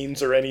my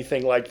mains or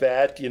anything like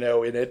that, in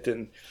it.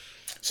 And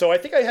so I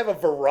think I have a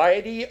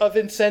variety of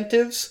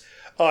incentives,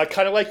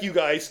 kind of like you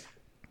guys.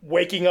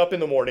 Waking up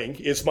in the morning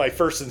is my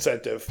first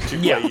incentive to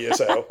play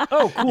ESO.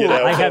 Oh, cool.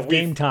 I have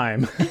game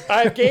time.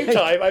 I have game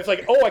time. I was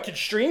like, I can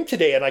stream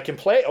today and I can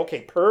play.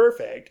 Okay,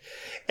 perfect.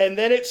 And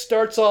then it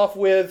starts off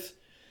with,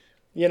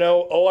 I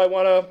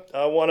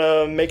want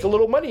to make a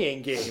little money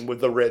in game with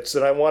the Ritz,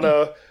 and I want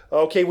to.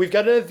 Okay, we've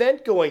got an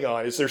event going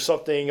on. Is there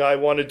something I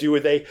want to do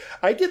with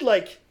I did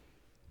like,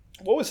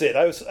 what was it?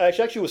 I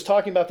actually was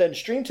talking about that in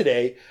stream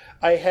today.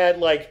 I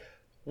had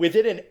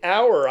within an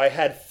hour, I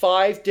had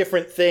 5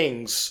 different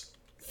things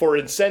for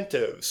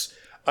incentives.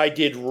 I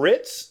did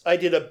Ritz, I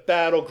did a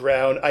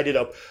Battleground, I did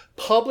a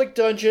public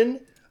dungeon,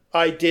 so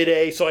I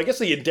guess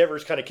the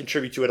endeavors kind of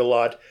contribute to it a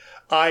lot.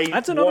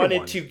 That's another wanted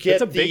one. to get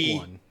That's a big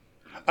one.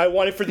 I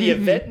wanted for the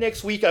event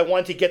next week, I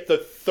wanted to get the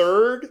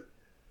 3rd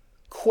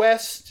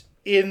quest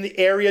in the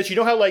areas. You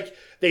know how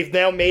they've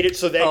now made it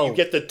so that you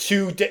get the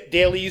 2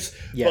 dailies,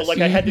 yes.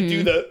 But I had to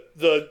do the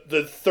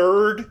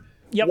 3rd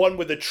one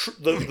with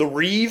the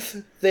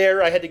Reeve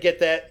there. I had to get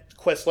that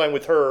quest line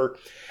with her.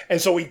 And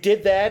so we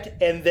did that,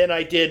 and then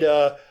I did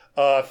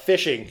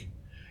fishing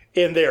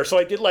in there. So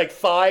I did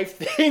 5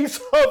 things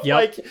of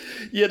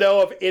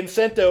of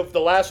incentive. The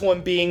last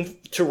one being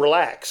to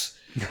relax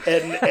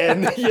and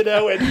and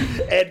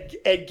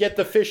get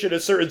the fish in a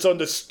certain zone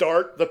to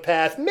start the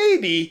path,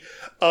 maybe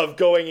of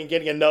going and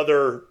getting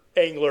another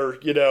angler,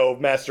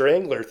 master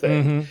angler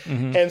thing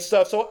and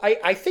stuff. So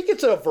I think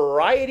it's a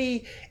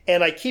variety,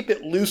 and I keep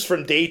it loose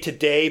from day to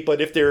day. But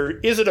if there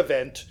is an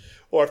event,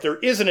 or if there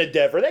is an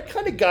endeavor, that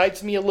kind of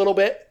guides me a little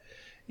bit,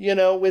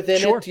 within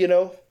it,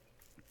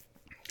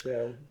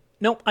 So.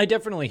 No, I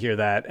definitely hear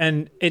that.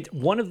 And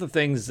one of the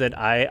things that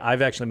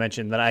I've actually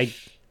mentioned that I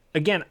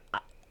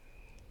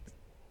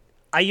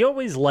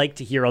always like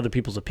to hear other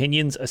people's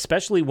opinions,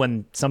 especially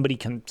when somebody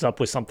comes up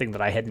with something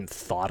that I hadn't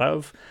thought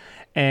of.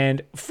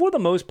 And for the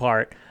most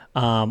part,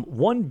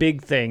 one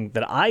big thing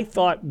that I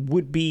thought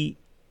would be,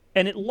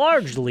 and it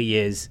largely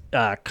is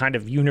kind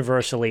of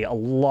universally, a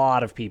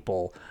lot of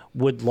people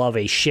would love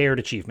a shared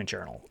achievement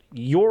journal.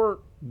 Your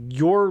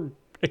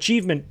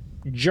achievement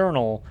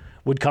journal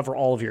would cover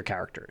all of your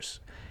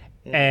characters.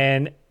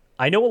 And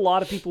I know a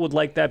lot of people would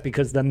like that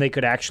because then they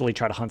could actually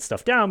try to hunt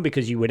stuff down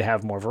because you would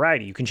have more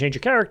variety. You can change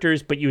your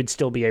characters, but you would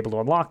still be able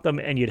to unlock them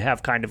and you'd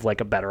have kind of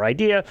like a better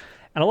idea.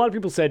 And a lot of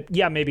people said,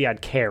 yeah, maybe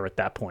I'd care at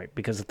that point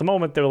because at the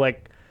moment they're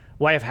like,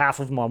 well, I have half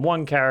of them on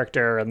one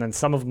character and then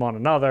some of them on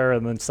another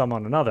and then some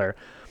on another,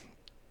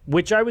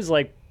 which I was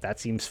like, that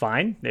seems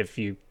fine. If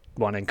you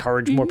want to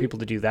encourage more people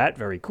to do that,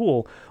 very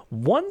cool.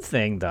 One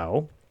thing,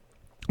 though,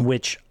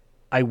 which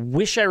I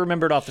wish I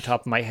remembered off the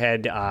top of my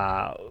head.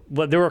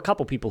 Well, there were a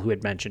couple people who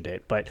had mentioned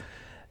it, but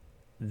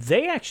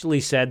they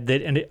actually said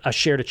that a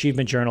shared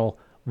achievement journal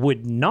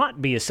would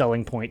not be a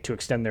selling point to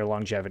extend their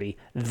longevity.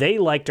 They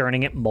liked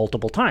earning it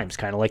multiple times,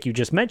 kind of like you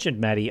just mentioned,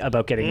 Maddie,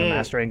 about getting the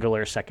Master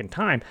Angler a second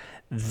time.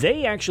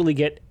 They actually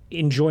get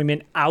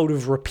enjoyment out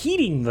of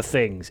repeating the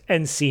things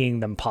and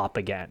seeing them pop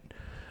again.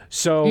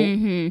 So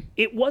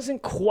it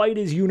wasn't quite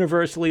as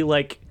universally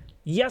like,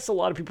 yes, a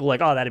lot of people were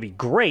like, oh, that'd be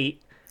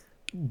great.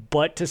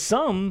 But to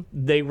some,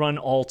 they run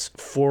alts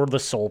for the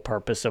sole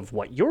purpose of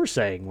what you're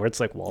saying, where it's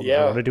like, well,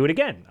 I want to do it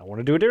again. I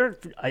want to do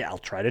it. I'll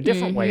try it a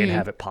different way and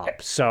have it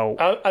pop. So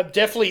I'm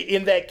definitely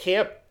in that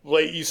camp.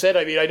 Like you said,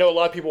 I mean, I know a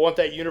lot of people want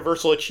that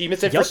universal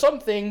achievements. And for some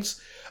things,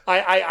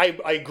 I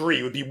agree.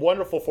 It would be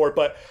wonderful for it.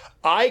 But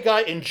I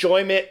got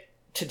enjoyment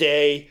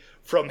today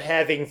from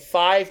having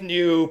 5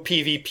 new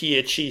PvP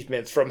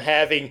achievements, from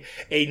having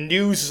a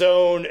new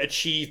zone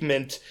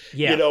achievement,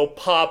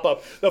 pop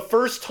up. The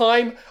first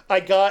time I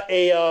got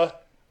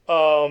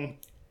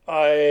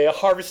I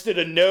harvested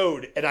a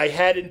node, and I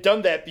hadn't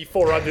done that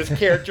before on this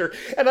character,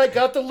 and I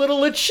got the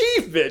little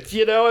achievement,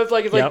 It's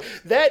like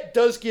that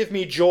does give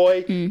me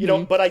joy,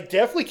 but I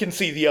definitely can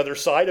see the other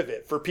side of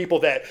it for people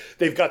that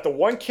they've got the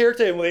one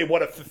character and they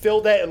want to fulfill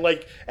that, and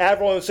like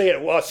Avril was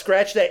saying, well, I'll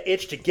scratch that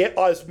itch to get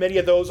as many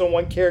of those on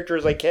one character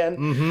as I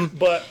can,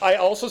 but I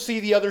also see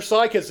the other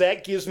side because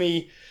that gives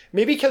me,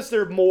 maybe because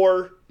they're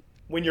more,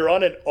 when you're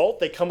on an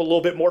alt, they come a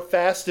little bit more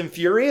fast and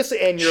furious,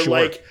 and you're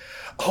like,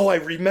 oh, I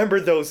remember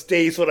those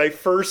days when I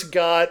first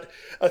got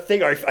a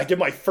thing. I did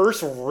my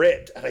first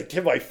writ, and I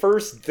did my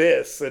first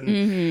this,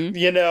 and,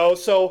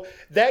 so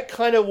that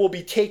kind of will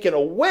be taken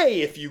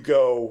away if you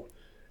go,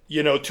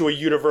 to a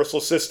universal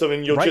system,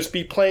 and you'll just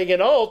be playing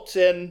an alt,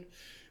 and,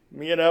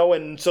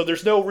 and so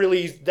there's no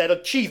really that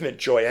achievement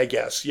joy, I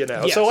guess,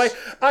 Yes. So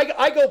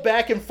I go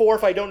back and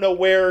forth. I don't know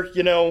where,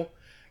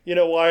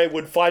 I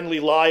would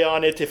finally lie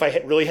on it if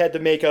I really had to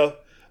make a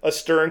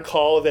stern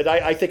call of it.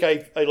 I think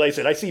like I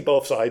said, I see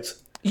both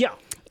sides. Yeah.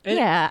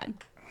 And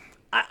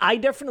I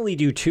definitely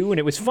do too. And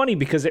it was funny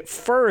because at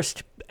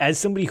first, as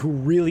somebody who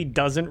really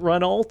doesn't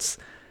run alts,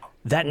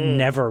 that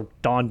never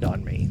dawned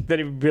on me. That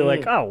it would be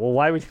like, oh,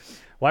 well,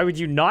 why would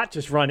you not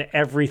just run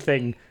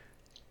everything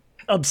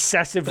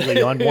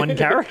obsessively on one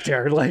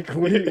character? Like,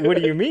 what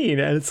do you mean?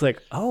 And it's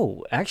like,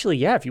 oh, actually,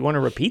 yeah, if you want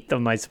to repeat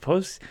them, I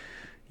suppose.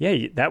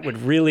 Yeah, that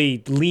would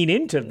really lean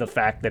into the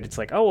fact that it's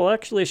like, oh, well,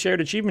 actually, a shared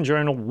achievement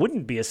journal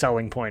wouldn't be a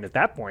selling point at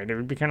that point. It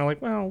would be kind of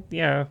like, well,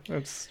 yeah,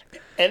 that's...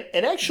 And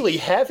actually,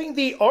 having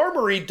the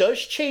armory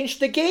does change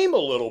the game a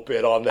little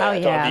bit on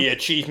that, on the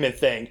achievement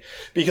thing.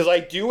 Because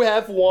I do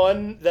have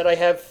one that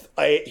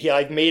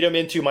I've made him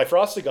into, my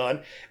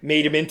Frostagon,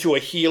 made him into a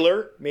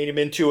healer, made him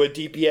into a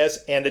DPS,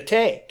 and a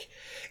tank.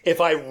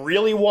 If I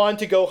really want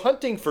to go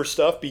hunting for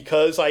stuff,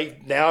 because I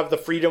now have the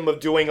freedom of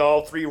doing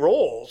all 3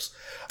 roles,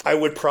 I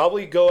would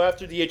probably go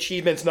after the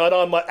achievements, not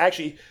on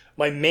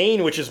my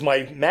main, which is my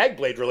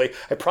Magblade really.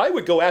 I probably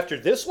would go after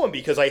this one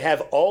because I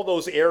have all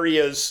those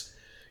areas,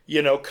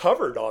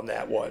 covered on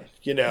that one,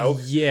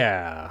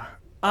 Yeah.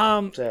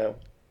 So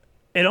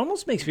it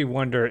almost makes me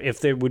wonder if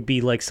there would be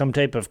like some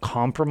type of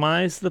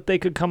compromise that they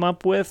could come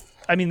up with.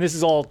 I mean, this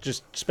is all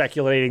just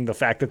speculating the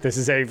fact that this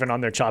is even on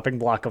their chopping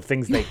block of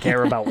things they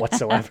care about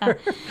whatsoever.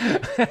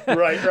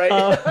 Right.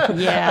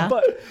 Yeah.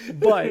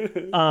 But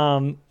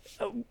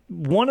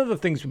one of the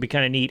things would be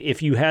kind of neat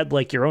if you had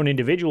like your own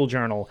individual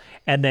journal,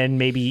 and then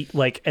maybe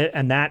like,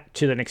 and that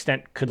to an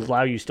extent could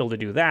allow you still to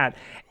do that.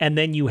 And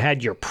then you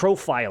had your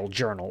profile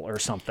journal or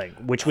something,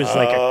 which was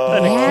like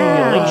an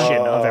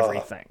accumulation of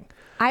everything.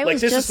 I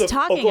was just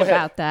talking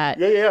about that.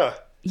 Yeah.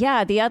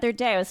 Yeah, the other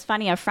day, it was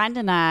funny, a friend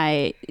and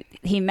I,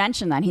 he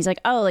mentioned that. He's like,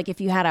 oh, like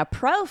if you had a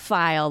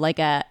profile, like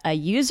a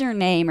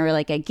username or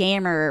like a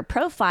gamer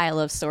profile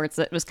of sorts,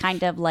 that was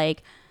kind of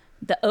like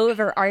the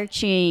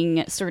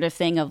overarching sort of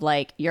thing of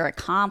like your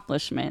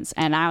accomplishments.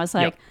 And I was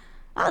like,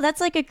 oh,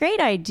 that's like a great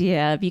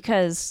idea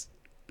because,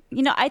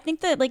 I think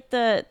that like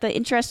the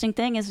interesting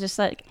thing is just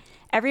like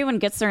everyone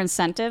gets their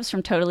incentives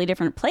from totally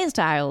different play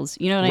styles.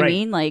 You know what I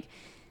mean? Like,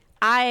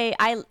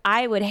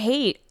 I would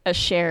hate a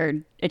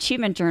shared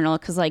achievement journal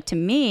because, like, to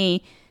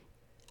me,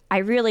 I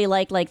really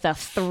like the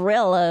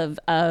thrill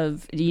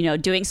of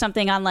doing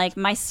something on like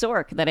my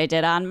Sork that I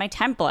did on my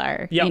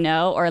Templar,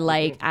 or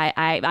like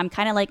I'm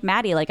kind of like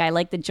Maddie, like I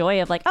like the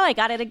joy of like, oh, I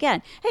got it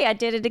again. Hey, I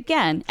did it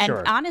again. And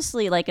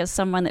honestly, like as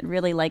someone that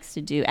really likes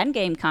to do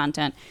endgame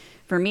content,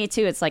 for me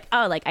too, it's like,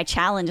 oh, like I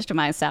challenged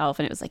myself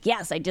and it was like,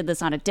 yes, I did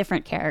this on a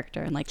different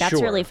character, and like that's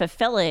really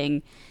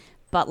fulfilling.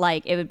 But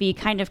like it would be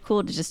kind of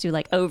cool to just do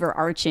like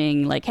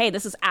overarching, like, hey,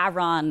 this is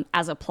Avron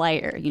as a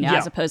player,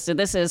 as opposed to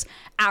this is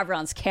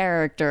Avron's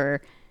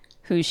character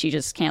who she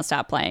just can't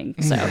stop playing.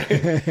 So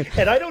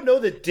and I don't know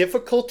the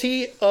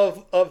difficulty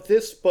of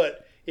this,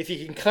 but if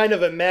you can kind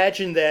of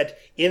imagine that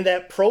in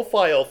that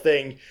profile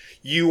thing,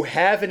 you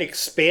have an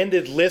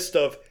expanded list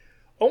of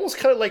almost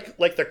kind of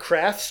like the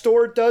craft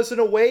store does in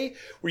a way,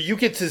 where you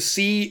get to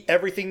see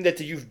everything that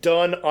you've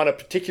done on a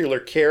particular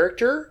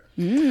character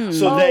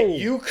so that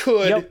you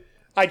could... Yep.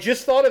 I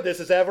just thought of this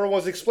as everyone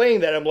was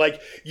explaining that. I'm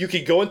like, you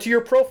could go into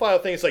your profile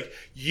thing. It's like,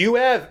 you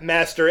have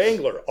Master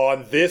Angler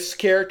on this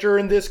character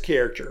and this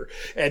character,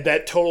 and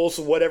that totals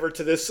whatever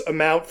to this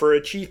amount for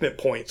achievement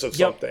points of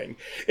something.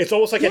 It's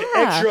almost like an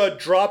extra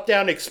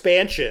drop-down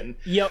expansion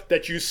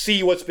that you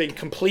see what's been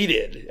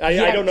completed.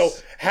 I don't know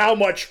how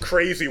much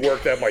crazy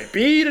work that might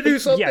be to do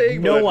something. Yeah,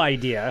 no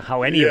idea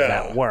how any of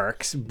that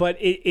works, but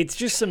it's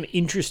just some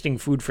interesting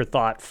food for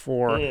thought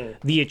for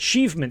the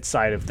achievement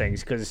side of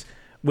things, because...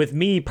 with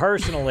me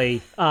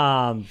personally,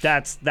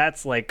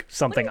 that's like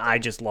something I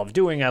just love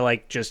doing. I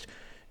like just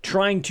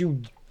trying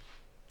to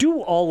do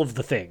all of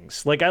the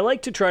things. Like I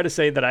like to try to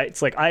say that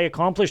it's like I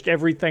accomplished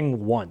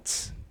everything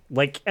once.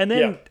 Like, and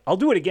then I'll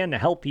do it again to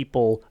help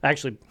people.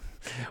 Actually,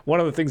 one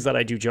of the things that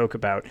I do joke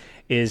about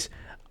is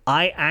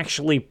I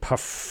actually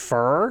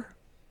prefer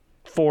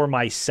for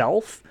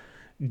myself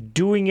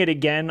doing it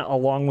again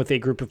along with a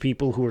group of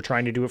people who are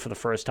trying to do it for the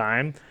first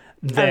time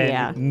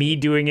than me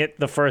doing it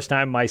the first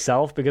time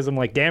myself, because I'm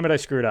like, damn it, I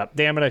screwed up.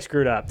 Damn it, I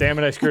screwed up. Damn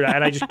it, I screwed up.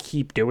 And I just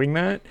keep doing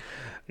that.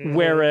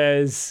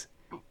 Whereas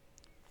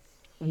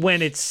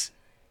when it's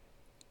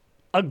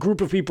a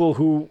group of people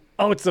who,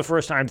 it's the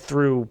first time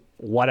through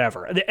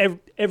whatever.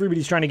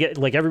 Everybody's trying to get,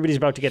 like, everybody's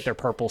about to get their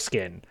purple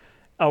skin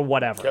or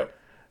whatever. Yep.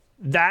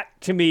 That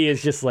to me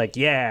is just like,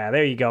 yeah,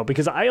 there you go.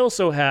 Because I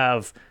also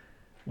have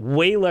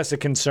way less a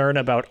concern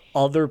about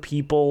other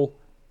people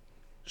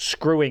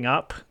screwing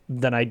up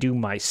than I do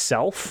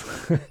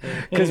myself.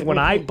 Because when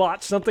I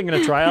botch something in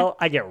a trial,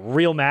 I get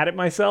real mad at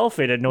myself.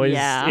 It annoys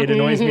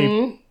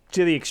me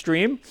to the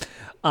extreme.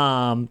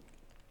 But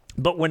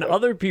when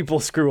other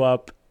people screw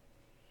up,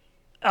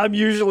 I'm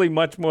usually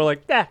much more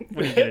like, what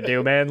are you gonna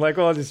do, man? Like,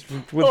 well, just...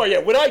 Oh, yeah,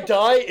 when I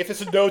die, if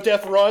it's a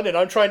no-death run and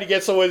I'm trying to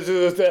get someone to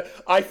do that,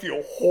 I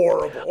feel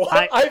horrible.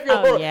 I feel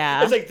horrible.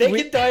 Yeah. It's like, they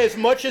can die as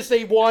much as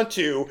they want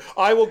to.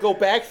 I will go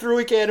back through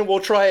again and we'll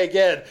try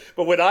again.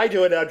 But when I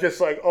do it, I'm just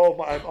like,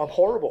 I'm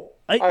horrible.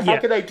 How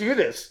can I do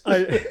this?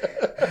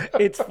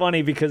 It's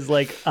funny because,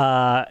 like,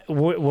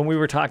 when we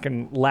were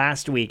talking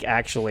last week,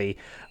 actually,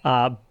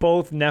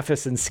 both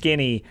Nephis and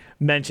Skinny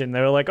mentioned,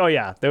 they were like,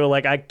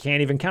 I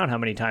can't even count how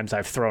many times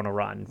I've thrown a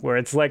run, where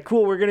it's like,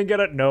 cool, we're going to get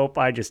it. Nope,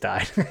 I just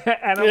died.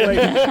 And I'm like,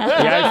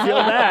 I feel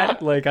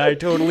that. Like, I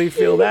totally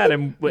feel that.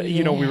 And,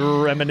 we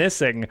were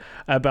reminiscing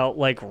about,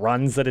 like,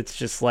 runs that it's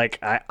just like,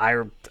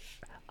 I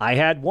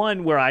had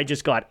one where I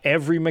just got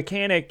every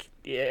mechanic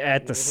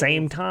at the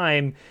same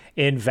time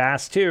in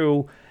Vast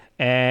 2,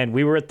 and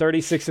we were at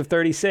 36 of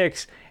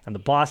 36, and the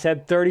boss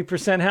had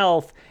 30%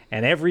 health,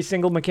 and every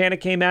single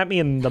mechanic came at me,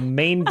 and the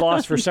main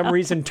boss for some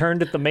reason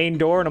turned at the main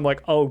door, and I'm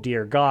like, oh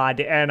dear God,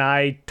 and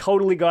I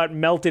totally got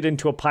melted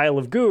into a pile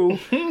of goo,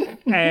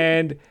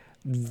 and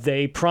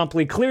they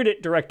promptly cleared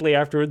it directly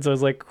afterwards. I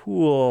was like,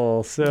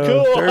 cool, so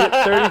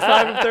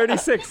 35 of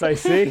 36, I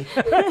see.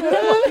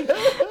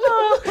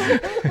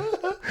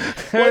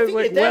 I was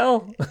like,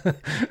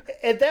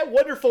 and that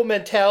wonderful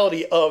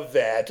mentality of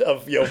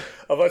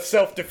us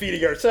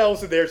self-defeating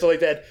ourselves and there, so like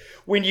that.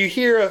 When you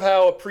hear of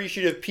how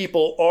appreciative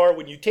people are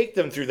when you take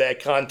them through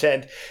that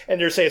content,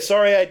 and they're saying,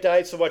 "Sorry, I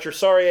died so much," or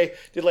 "Sorry, I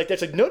did like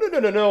that," it's like,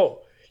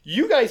 no.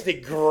 You guys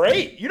did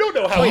great. You don't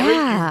know how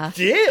great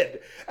you did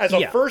as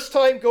a first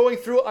time going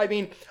through. I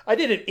mean, I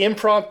did an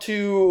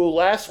impromptu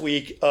last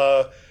week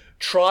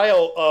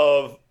trial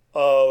of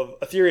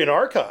Aetherian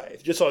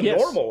Archive, just on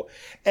normal.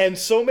 And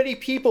so many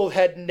people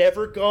had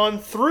never gone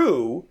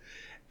through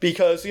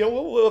because,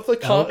 of the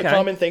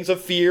common things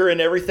of fear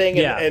and everything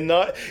and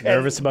not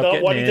nervous about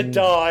not wanting to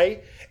die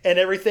and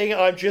everything.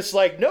 I'm just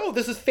like, no,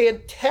 this is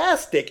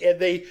fantastic. And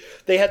they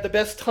had the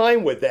best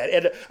time with that.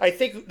 And I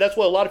think that's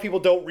what a lot of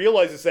people don't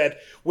realize is that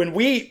when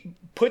we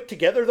put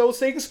together those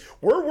things,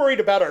 we're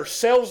worried about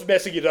ourselves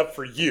messing it up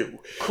for you.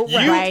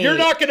 You're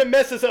not going to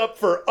mess this up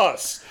for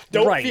us.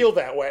 Don't feel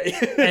that way.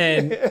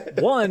 And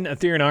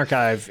Aetherian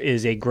Archive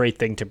is a great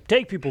thing to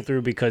take people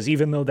through, because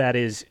even though that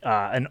is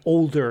an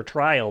older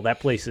trial, that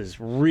place is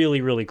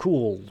really, really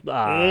cool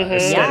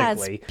aesthetically. Yeah,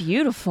 it's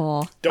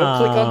beautiful. Don't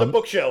click on the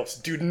bookshelves.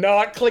 Do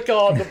not click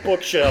on the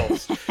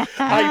bookshelves.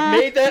 I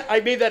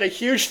made that a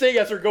huge thing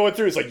as we're going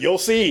through. It's like, you'll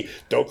see,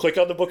 don't click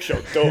on the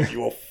bookshelf. Don't, you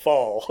will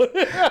fall.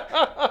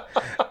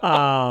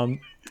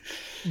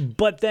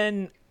 But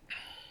then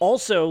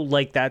also,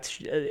 like,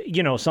 that's,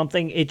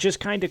 something, it just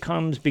kind of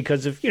comes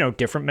because of,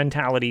 different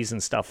mentalities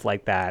and stuff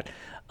like that.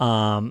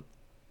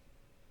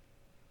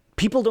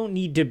 People don't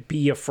need to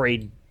be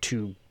afraid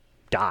to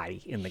die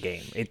in the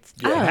game. It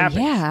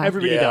happens. Yeah.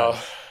 Everybody does.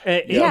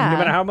 No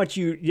matter how much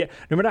no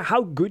matter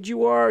how good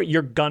you are,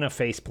 you're gonna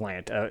face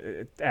plant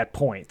at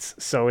points.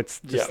 So it's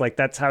just like,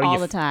 that's how all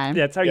the time.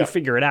 That's how you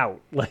figure it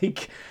out.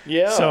 Like,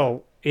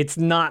 so it's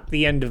not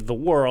the end of the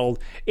world.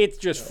 It's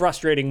just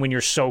frustrating when you're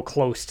so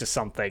close to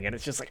something, and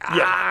it's just like,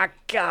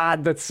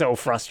 God, that's so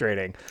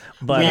frustrating.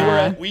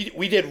 But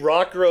we did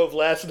Rock Grove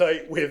last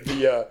night with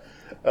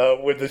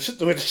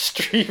the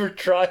streamer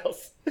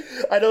trials.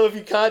 I don't know if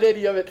you caught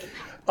any of it.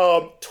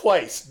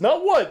 Twice,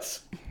 not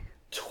once,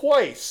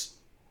 twice.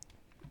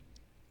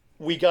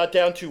 We got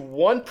down to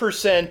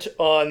 1%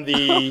 on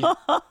the,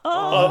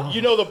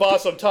 the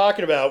boss I'm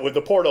talking about with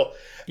the portal.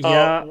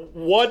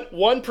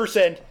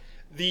 1%.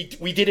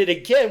 We did it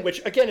again,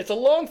 which again, it's a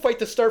long fight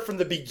to start from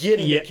the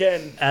beginning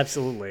again.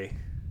 Absolutely.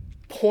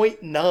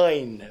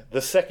 0.9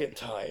 the second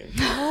time.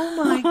 Oh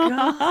my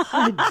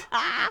God.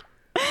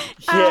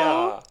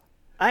 Yeah.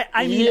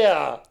 I mean,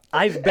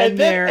 I've been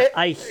there.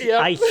 I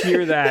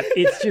hear that.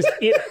 It's just,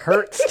 it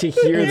hurts to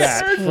hear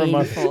that from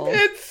a.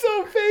 It's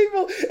so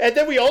painful. And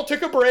then we all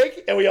took a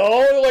break and we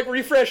all like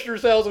refreshed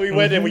ourselves and we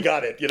went and we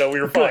got it.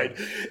 We were fine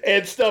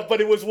and stuff.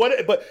 But it was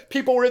but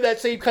people were in that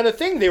same kind of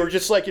thing. They were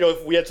just like,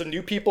 if we had some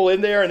new people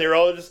in there and they were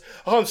all just,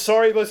 oh, I'm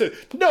sorry. Listen,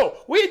 no,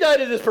 we died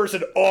to this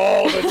person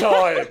all the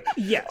time.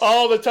 Yes.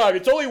 All the time.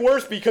 It's only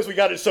worse because we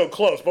got it so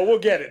close, but we'll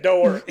get it.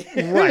 Don't worry.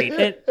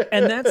 Right.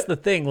 And that's the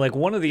thing. Like,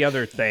 one of the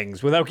other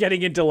things, without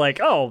getting into like,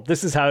 oh,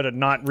 this is how to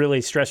not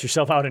really stress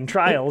yourself out in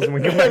trials, and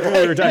we go back to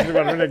what we were talking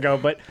about a minute ago,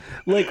 but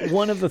like,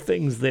 one of the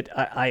things that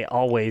I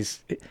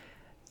always,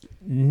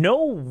 no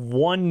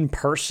one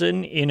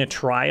person in a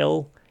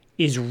trial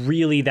is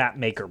really that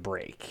make or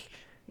break.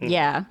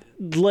 Yeah.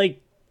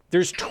 Like,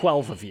 there's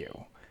 12 of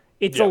you.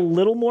 It's a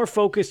little more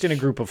focused in a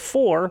group of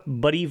 4,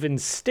 but even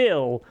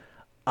still,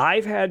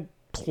 I've had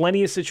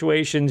plenty of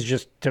situations,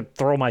 just to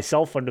throw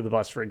myself under the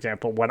bus, for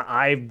example, when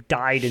I've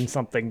died in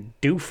something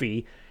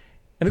doofy,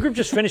 and the group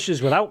just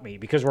finishes without me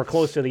because we're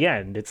close to the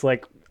end. It's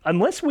like,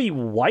 unless we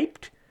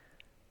wiped,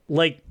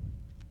 like,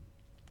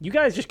 you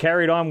guys just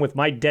carried on with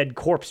my dead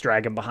corpse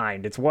dragging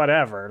behind. It's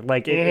whatever.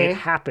 Like, it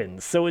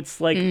happens. So it's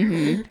like,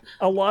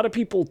 a lot of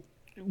people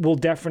will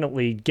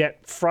definitely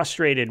get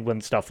frustrated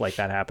when stuff like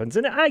that happens.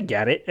 And I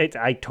get it.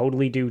 I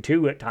totally do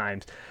too at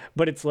times.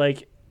 But it's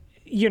like,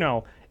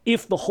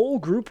 if the whole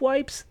group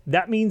wipes,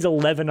 that means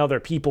 11 other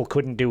people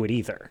couldn't do it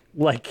either.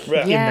 Like,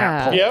 in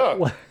that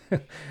poll. Yeah.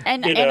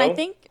 And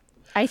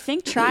I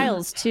think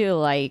trials too,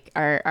 like,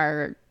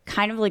 are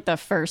kind of like the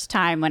first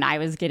time when I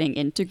was getting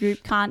into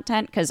group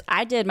content, because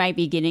I did my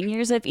beginning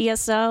years of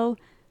ESO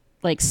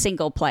like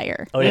single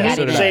player. Oh yeah,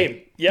 so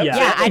same. Yep.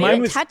 Yeah, I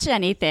didn't touch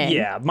anything.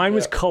 Yeah, mine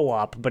was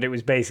co-op, but it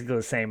was basically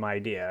the same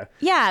idea.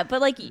 Yeah,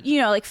 but like,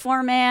 like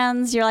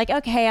 4-mans, you're like,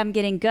 okay, I'm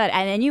getting good.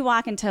 And then you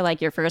walk into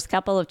like your first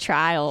couple of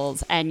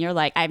trials and you're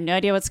like, I have no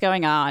idea what's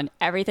going on.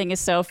 Everything is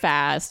so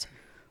fast.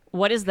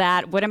 What is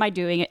that? What am I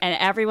doing? And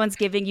everyone's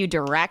giving you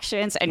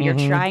directions and you're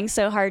trying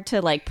so hard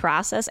to like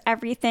process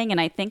everything. And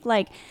I think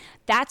like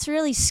that's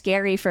really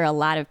scary for a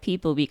lot of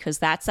people, because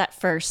that's that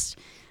first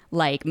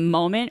like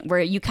moment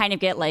where you kind of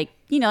get like,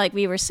 like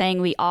we were saying,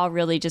 we all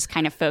really just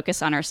kind of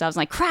focus on ourselves,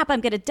 like, crap, I'm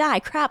going to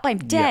die. Crap, I'm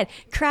dead.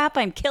 Crap,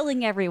 I'm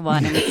killing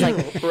everyone. And it's like,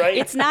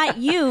 it's not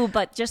you,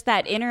 but just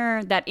that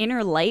inner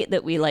light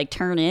that we like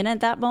turn in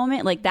at that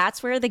moment. Like,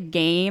 that's where the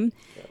game,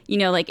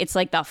 like, it's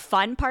like the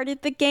fun part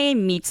of the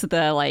game meets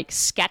the like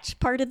sketch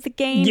part of the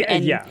game.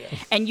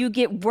 And you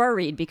get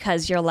worried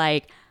because you're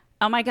like,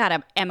 oh my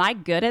God, am I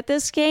good at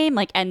this game?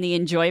 Like, and the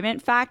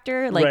enjoyment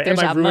factor, like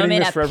there's a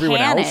moment of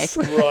panic.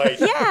 Right.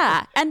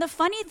 Yeah. And the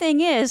funny thing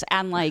is,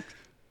 and like,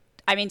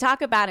 I mean,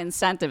 talk about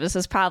incentive. This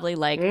is probably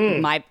like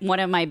one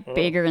of my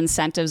bigger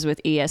incentives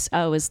with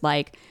ESO is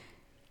like,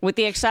 with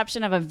the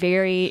exception of a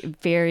very,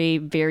 very,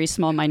 very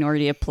small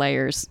minority of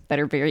players that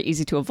are very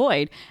easy to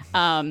avoid,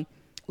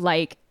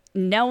 like,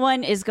 no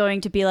one is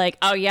going to be like,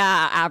 oh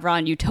yeah,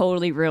 Avron, you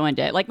totally ruined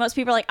it. Like, most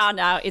people are like, oh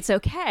no, it's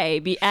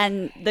okay.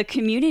 And the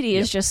community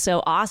is just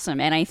so awesome.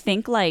 And I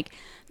think like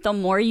the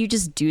more you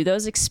just do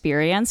those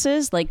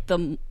experiences, like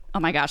oh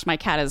my gosh, my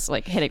cat is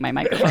like hitting my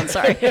microphone.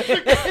 Sorry.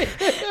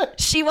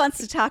 She wants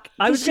to talk.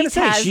 I was going to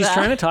say, she's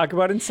trying to talk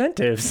about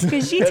incentives.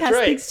 Because she has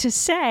things to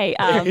say.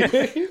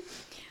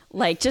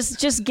 Like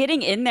just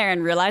getting in there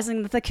and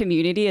realizing that the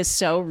community is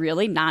so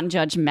really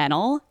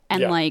non-judgmental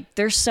and like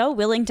they're so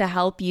willing to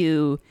help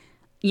you.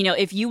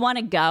 If you want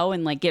to go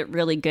and like get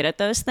really good at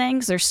those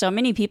things, there's so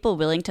many people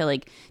willing to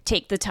like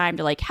take the time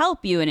to like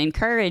help you and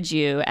encourage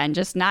you and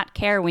just not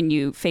care when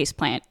you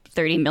faceplant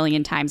 30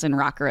 million times in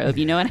Rock Grove.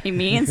 You know what I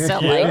mean? So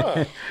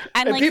like,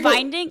 and like people,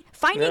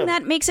 finding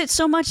that makes it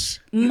so much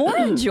more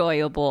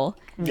enjoyable.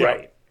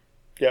 Right.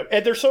 Yeah,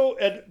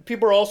 and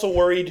people are also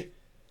worried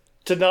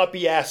to not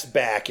be asked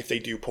back if they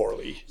do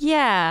poorly.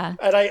 Yeah.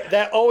 And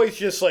that always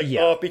just like,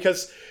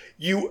 because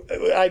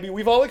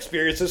we've all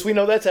experienced this. We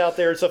know that's out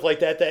there and stuff like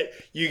that, that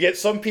you get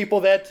some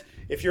people that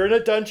if you're in a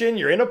dungeon,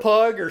 you're in a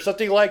pug or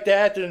something like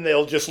that, and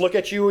they'll just look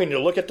at you and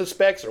you'll look at the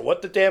specs or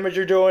what the damage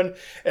you're doing,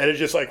 and it's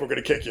just like, we're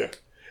going to kick you.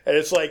 And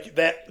it's like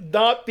that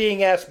not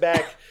being asked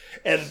back.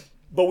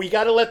 But we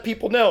got to let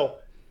people know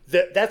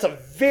that that's a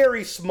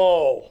very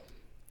small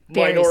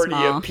minority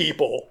of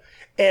people.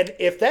 And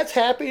if that's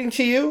happening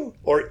to you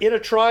or in a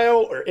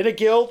trial or in a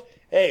guild,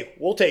 hey,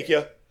 we'll take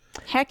you.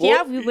 Heck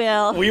yeah, we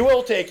will. We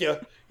will take you,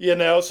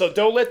 so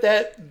don't let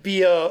that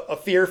be a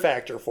fear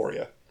factor for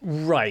you.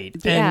 Right.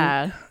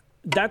 Yeah. And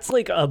that's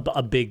like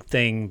a big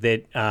thing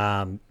that,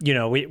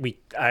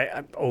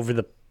 I over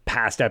the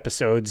past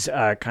episodes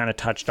kind of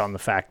touched on the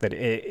fact that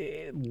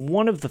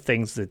one of the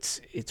things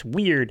it's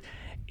weird,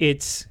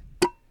 it's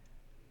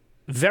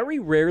very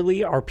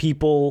rarely are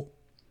people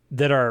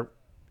that are,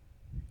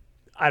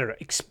 I don't know,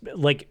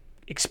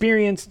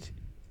 experienced,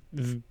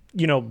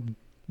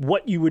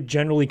 what you would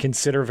generally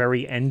consider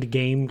very end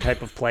game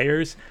type of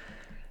players.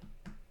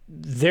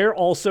 They're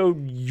also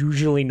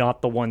usually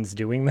not the ones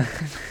doing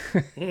that.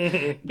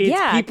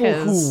 It's people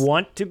who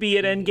want to be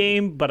at end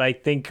game, but I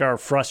think are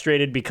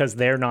frustrated because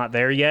they're not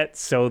there yet,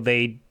 so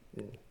they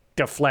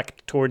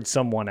deflect towards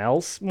someone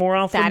else more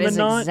often than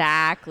not. That is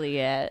exactly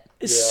it.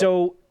 Yeah.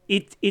 So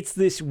it's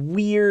this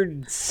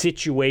weird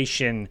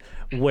situation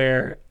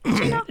where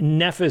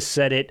Nephis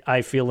said it,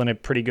 I feel, in a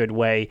pretty good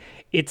way.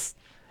 It's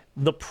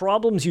the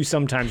problems you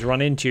sometimes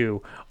run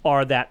into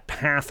are that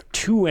path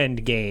to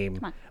end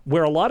game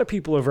where a lot of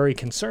people are very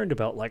concerned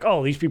about, like,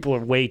 oh, these people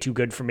are way too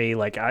good for me.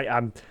 Like,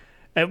 I'm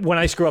when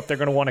I screw up, they're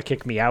going to want to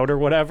kick me out or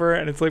whatever.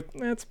 And it's like,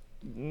 that's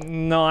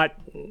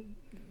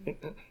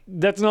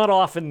not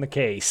often the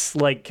case,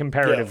 like,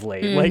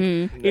 comparatively. Yeah. Like,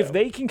 if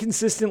they can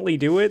consistently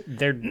do it,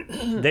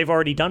 they've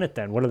already done it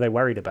then. What are they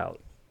worried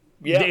about?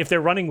 Yeah. If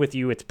they're running with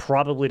you, it's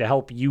probably to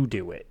help you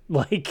do it.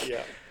 Like,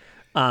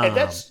 and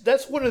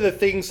that's one of the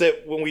things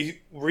that when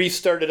we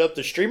restarted up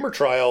the streamer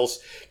trials,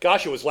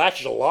 gosh, it was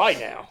last July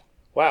now.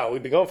 Wow,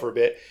 we've been going for a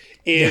bit.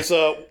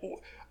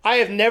 I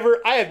have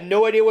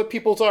no idea what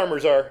people's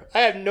armors are.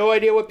 I have no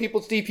idea what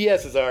people's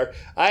DPSs are.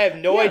 I have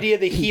no idea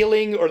the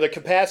healing or the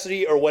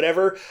capacity or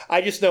whatever.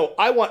 I just know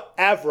I want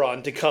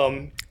Avron to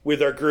come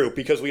with our group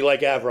because we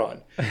like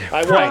Avron.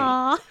 I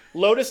want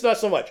Lotus, not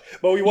so much,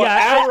 but we want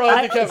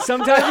Avron to come.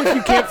 Sometimes if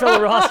you can't fill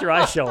a roster,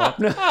 I show up.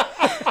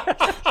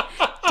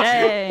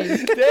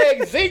 Dang.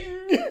 Dang, zing!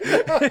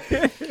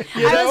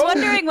 I was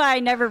wondering why I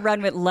never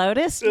run with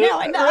Lotus. Now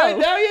I know. Right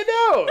now you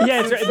know.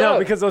 Yeah, no,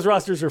 because those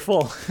rosters are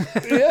full.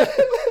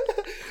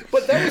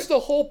 But that was the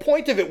whole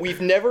point of it.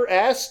 We've never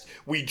asked.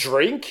 We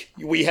drink.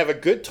 We have a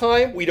good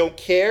time. We don't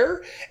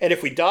care. And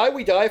if we die,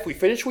 we die. If we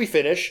finish, we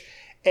finish.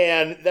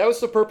 And that was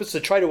the purpose, to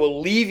try to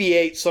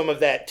alleviate some of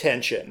that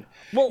tension,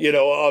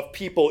 of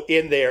people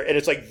in there. And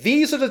it's like,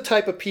 these are the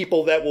type of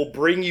people that will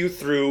bring you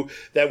through,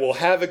 that will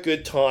have a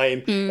good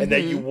time, and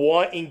that you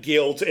want in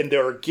guilds. And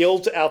there are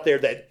guilds out there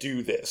that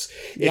do this.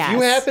 If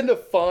you happen to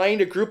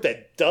find a group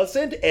that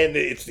doesn't, and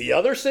it's the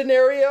other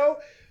scenario,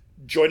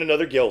 join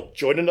another guild,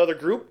 join another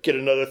group, get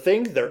another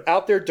thing. They're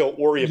out there. Don't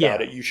worry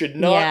about it. You should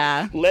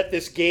not let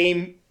this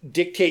game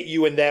dictate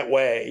you in that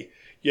way.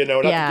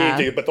 Not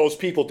the game, but those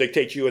people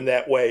dictate you in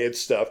that way and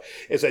stuff.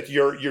 Is that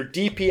your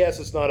DPS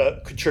is not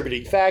a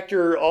contributing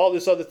factor. All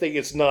this other thing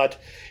is not,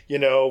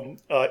 in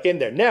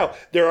there. Now,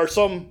 there are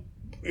some,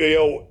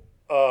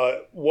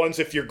 ones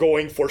if you're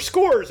going for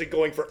scores and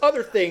going for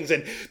other things,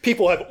 and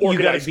people have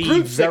organized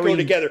groups that go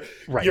together.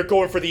 Right. You're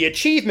going for the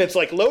achievements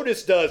like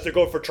Lotus does. They're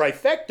going for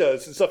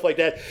trifectas and stuff like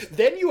that.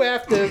 Then you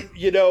have to,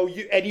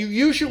 you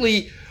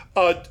usually,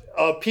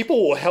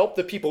 people will help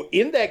the people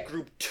in that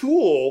group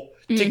tool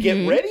to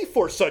get ready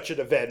for such an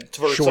event,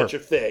 for such a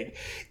thing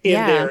in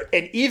there.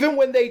 And even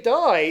when they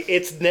die,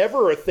 it's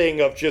never a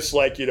thing of just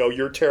like,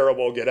 you're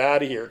terrible, get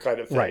out of here kind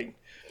of thing. Right.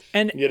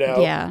 And,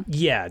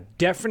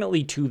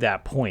 definitely to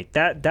that point.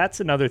 That's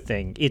another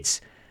thing.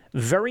 It's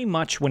very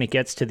much when it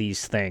gets to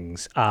these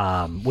things,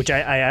 which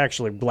I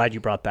actually glad you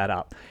brought that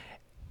up.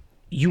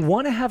 You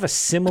want to have a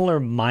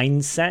similar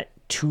mindset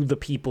to the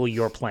people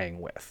you're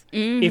playing with.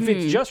 If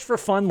it's just for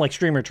fun, like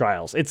streamer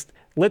trials, it's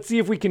let's see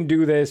if we can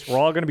do this. We're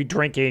all going to be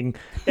drinking.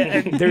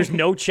 There's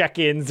no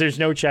check-ins. There's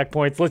no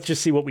checkpoints. Let's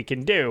just see what we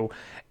can do.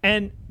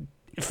 And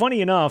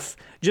funny enough,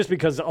 just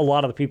because a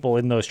lot of the people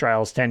in those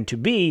trials tend to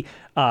be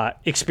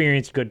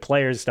experienced good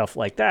players, stuff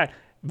like that,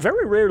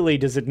 very rarely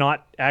does it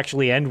not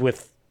actually end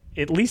with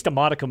at least a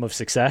modicum of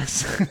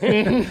success.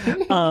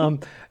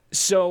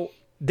 So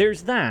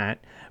there's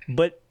that.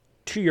 But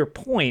to your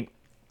point,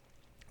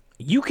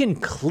 you can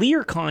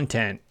clear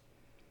content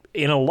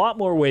in a lot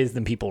more ways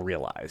than people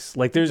realize.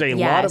 Like, there's a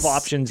lot of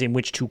options in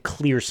which to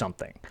clear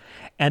something.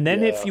 And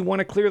then if you want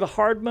to clear the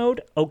hard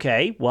mode,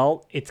 okay,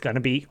 well, it's going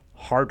to be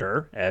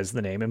harder, as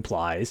the name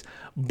implies.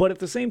 But at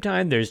the same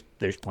time, there's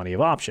plenty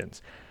of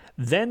options.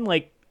 Then,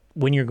 like,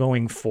 when you're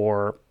going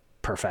for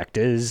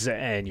perfectas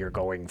and you're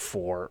going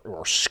for,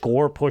 or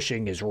score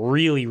pushing is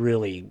really,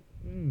 really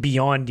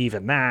beyond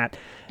even that,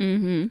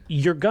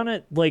 you're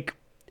gonna, like,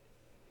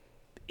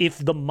 if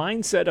the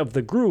mindset of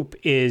the group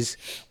is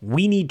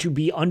we need to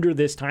be under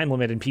this time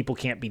limit and people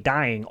can't be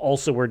dying,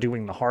 also we're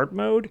doing the hard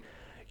mode,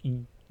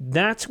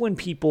 that's when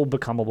people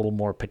become a little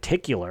more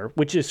particular,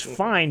 which is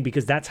fine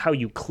because that's how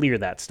you clear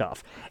that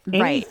stuff.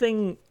 Right.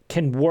 Anything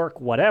can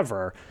work,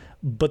 whatever,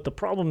 but the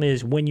problem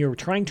is when you're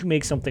trying to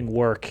make something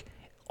work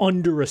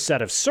under a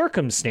set of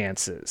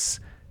circumstances,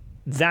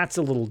 that's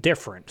a little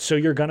different. So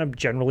you're going to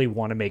generally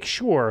want to make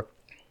sure,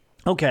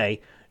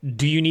 okay,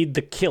 do you need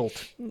the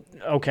kilt?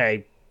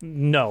 Okay,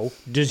 no.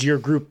 Does your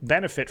group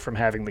benefit from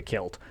having the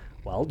kilt?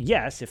 Well,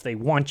 yes, if they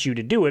want you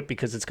to do it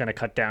because it's going to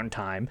cut down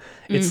time.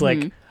 It's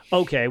like,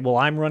 okay, well,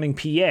 I'm running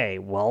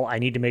PA. Well, I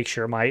need to make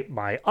sure my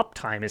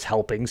uptime is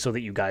helping so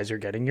that you guys are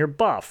getting your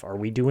buff. Are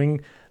we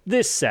doing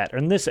this set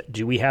and this set?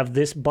 Do we have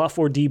this buff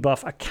or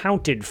debuff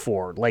accounted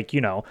for? Like,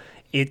 you know,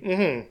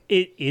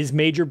 it is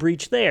major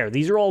breach there.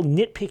 These are all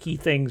nitpicky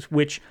things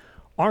which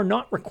are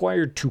not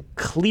required to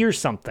clear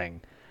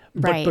something,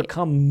 but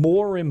become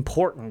more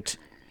important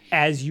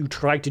as you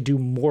try to do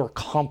more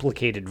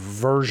complicated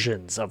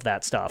versions of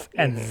that stuff.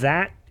 And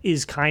that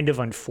is kind of,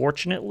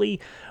 unfortunately,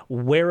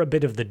 where a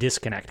bit of the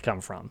disconnect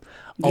come from.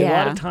 A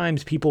lot of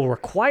times people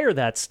require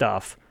that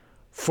stuff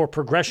for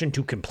progression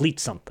to complete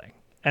something.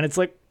 And it's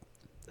like,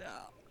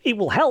 it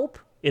will help.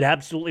 It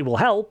absolutely will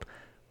help.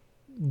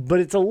 But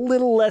it's a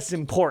little less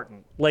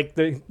important. Like,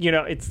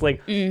 it's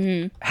like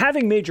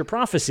having Major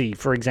Prophecy,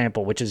 for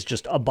example, which is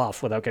just a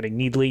buff without getting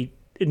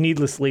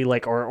needlessly,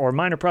 like, or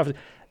Minor Prophecy.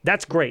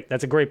 That's great.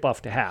 That's a great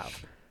buff to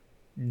have.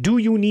 Do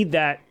you need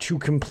that to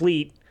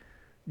complete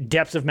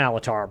Depths of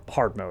Malatar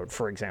hard mode,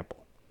 for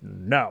example?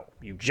 No,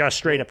 you just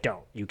straight up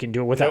don't. You can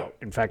do it without. Nope.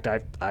 In fact,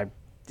 I've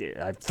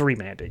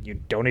 3-manned it. You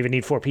don't even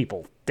need 4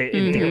 people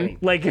in theory.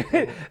 Like,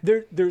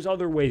 there's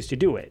other ways to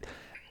do it.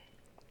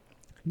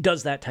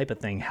 Does that type of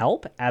thing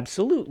help?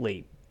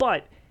 Absolutely.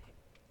 But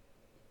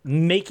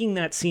making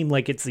that seem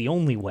like it's the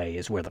only way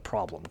is where the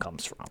problem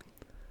comes from.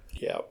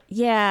 Yeah.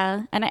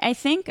 Yeah, and I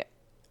think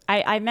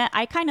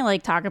I kind of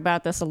like talk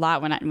about this a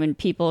lot when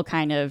people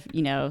kind of,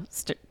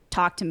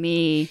 talk to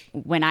me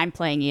when I'm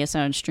playing ESO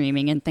and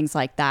streaming and things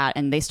like that,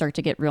 and they start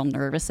to get real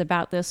nervous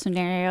about those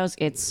scenarios.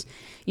 It's,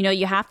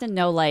 you have to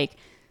know, like,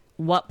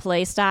 what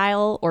play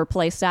style or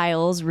play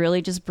styles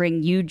really just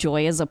bring you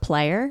joy as a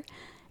player.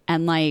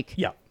 And, like,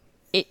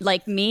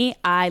 like me,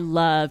 I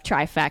love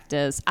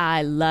trifectas.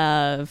 I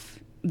love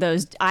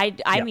those.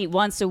 I meet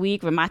once a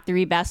week with my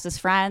 3 bestest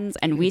friends,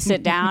 and we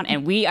sit down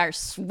and we are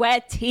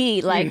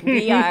sweaty. Like,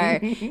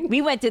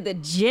 we went to the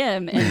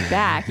gym and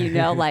back,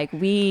 like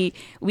we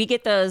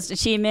get those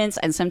achievements,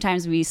 and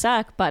sometimes we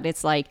suck, but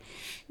it's like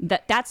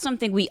that's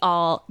something we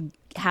all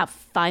have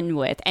fun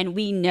with. And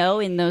we know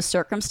in those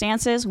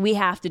circumstances we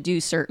have to do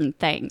certain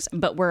things,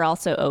 but we're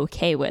also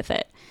okay with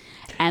it.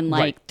 And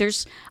like,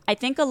 I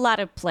think a lot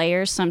of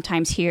players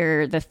sometimes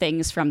hear the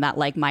things from that,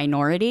 like,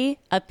 minority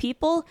of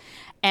people,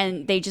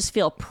 and they just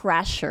feel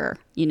pressure,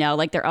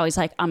 like they're always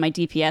like, oh, my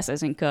DPS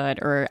isn't good,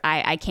 or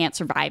I can't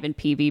survive in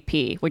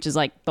PvP, which is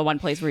like the one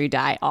place where you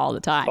die all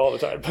the time. All the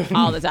time.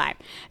 All the time.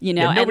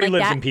 Nobody and,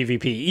 like, lives in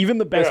PvP. Even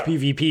the best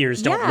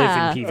PvPers don't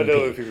live in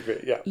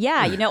PvP.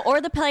 Yeah, or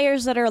the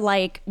players that are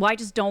like, well, I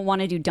just don't want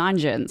to do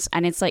dungeons.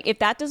 And it's like, if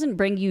that doesn't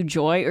bring you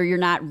joy or you're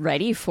not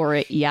ready for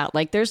it yet,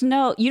 like,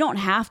 you don't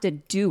have to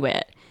do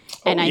it.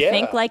 And I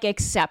think, like,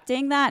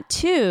 accepting that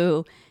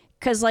too,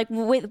 because, like,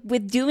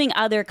 with doing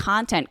other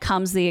content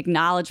comes the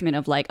acknowledgement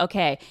of, like,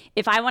 okay,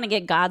 if I want to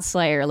get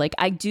Godslayer, like,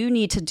 I do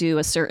need to do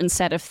a certain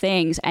set of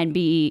things and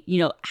be,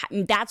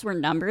 that's where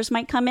numbers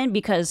might come in,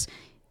 because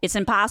it's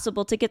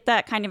impossible to get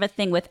that kind of a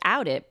thing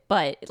without it.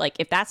 But, like,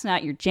 if that's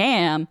not your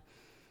jam,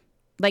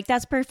 like,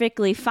 that's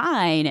perfectly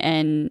fine.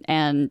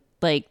 And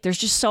like, there's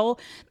so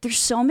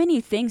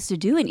many things to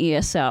do in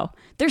ESO.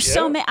 There's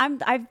so many.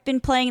 I've been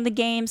playing the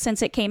game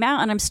since it came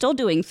out, and I'm still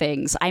doing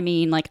things. I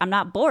mean, like, I'm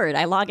not bored.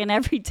 I log in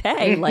every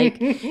day. Like,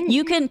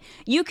 you can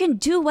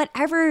do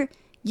whatever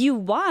you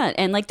want,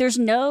 and, like, there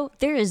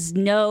is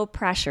no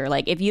pressure.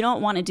 Like, if you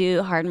don't want to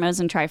do hard modes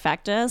and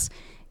trifectas,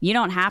 you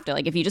don't have to.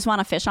 Like, if you just want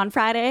to fish on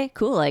Friday,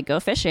 cool, like, go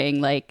fishing.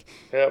 Like,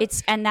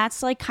 and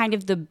that's, like, kind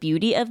of the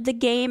beauty of the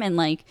game. And,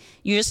 like,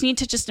 you just need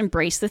to just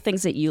embrace the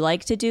things that you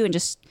like to do, and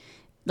just,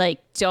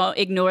 like, don't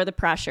ignore the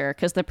pressure,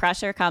 because the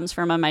pressure comes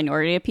from a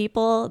minority of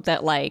people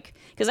that, like,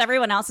 because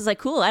everyone else is like,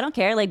 cool, I don't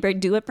care, like,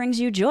 do what brings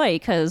you joy,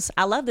 because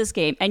I love this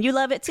game and you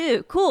love it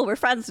too. Cool, we're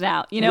friends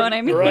now. You know what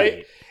I mean?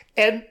 Right.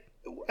 And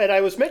I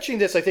was mentioning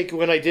this, I think,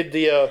 when I did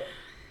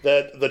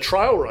the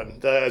trial run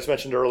that I was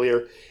mentioned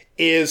earlier,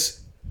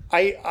 is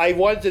I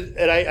wanted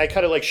to, and I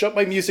kind of, like, shut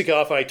my music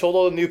off, and I told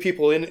all the new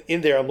people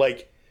in there, I'm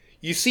like,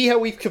 you see how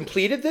we've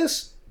completed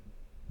this?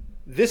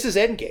 This is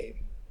endgame.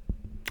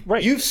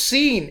 Right. You've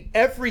seen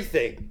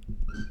everything.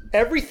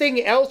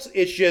 Everything else,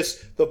 it's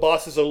just the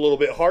bosses are a little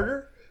bit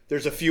harder.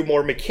 There's a few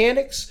more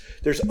mechanics.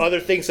 There's other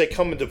things that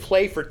come into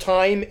play for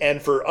time and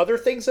for other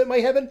things that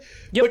might happen.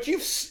 But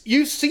you've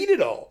seen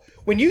it all.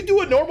 when you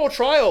do a normal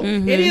trial,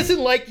 it isn't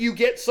like you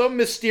get some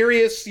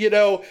mysterious,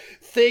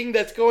 thing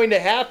that's going to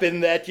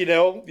happen that,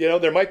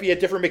 there might be a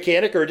different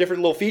mechanic or a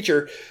different little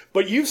feature,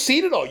 but you've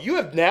seen it all. You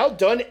have now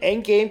done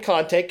endgame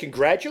content.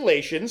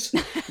 Congratulations,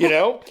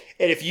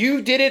 And if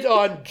you did it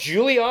on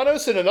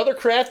Julianos and another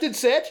crafted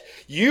set,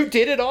 you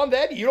did it on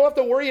that. You don't have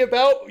to worry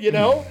about,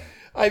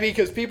 I mean,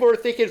 because people are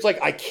thinking it's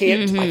like, I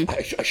can't,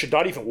 I should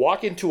not even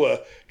walk into a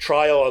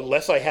trial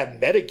unless I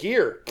have meta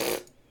gear.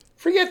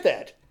 Forget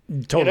that.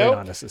 Totally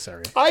not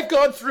necessary. I've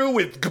gone through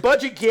with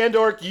budget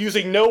Gandork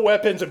using no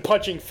weapons and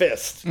punching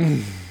fists.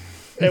 And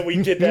we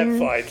did that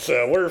fine,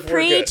 so we're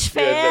Preach,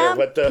 good. Fam.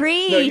 But,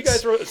 Preach. No, you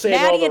guys are saying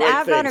Maddie all the and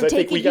right Avron things. are I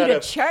think taking you to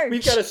church.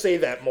 We've got to say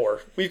that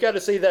more. We've got to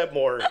say that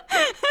more.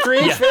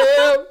 Preach,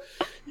 fam.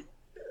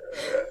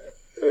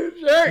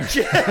 Church.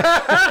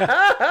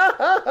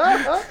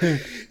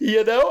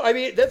 I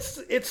mean, that's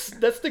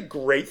the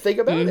great thing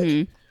about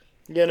it.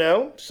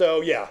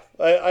 So yeah,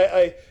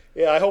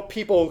 I hope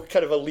people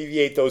kind of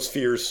alleviate those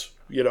fears,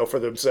 for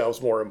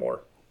themselves more and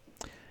more.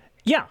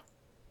 Yeah,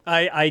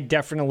 I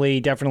definitely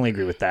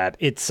agree with that.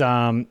 It's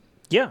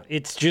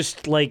it's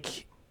just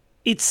like,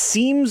 it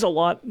seems a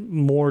lot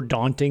more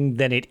daunting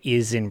than it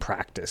is in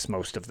practice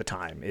most of the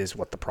time, is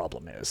what the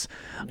problem is.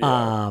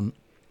 Yeah.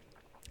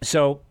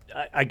 So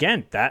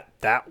again, that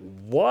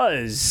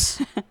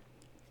was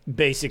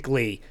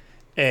basically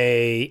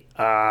a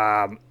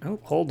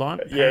hold on.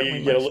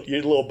 Apparently you're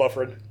a little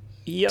buffering.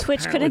 Yep,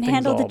 Twitch couldn't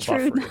handle the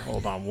truth. Buffering.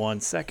 Hold on 1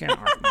 second.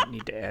 I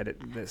need to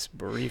edit this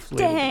briefly.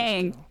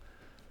 Dang.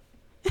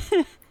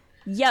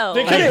 Yo.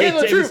 They couldn't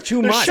handle the truth. It was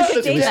too much. It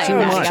was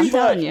too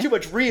much. Too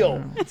much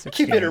real.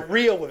 Keeping it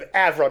real with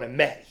Avron and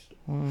Matt.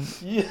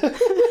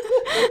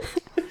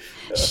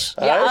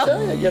 I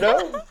tell you,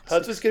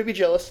 Hudson's going to be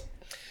jealous.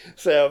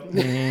 So,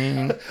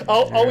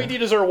 all we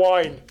need is our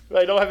wine.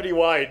 I don't have any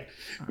wine.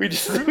 I'm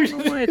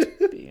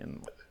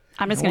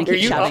just going to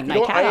keep shoving my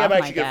cat I am off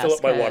actually going to fill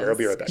up my water. I'll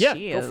be right back. Yeah,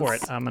 go for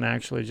it. I'm going to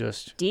actually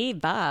just...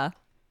 Diva.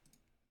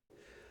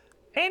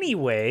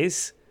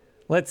 Anyways,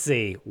 let's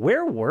see.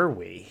 Where were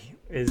we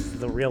is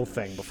the real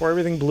thing. Before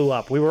everything blew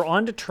up, we were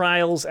on to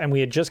trials, and we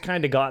had just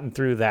kind of gotten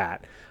through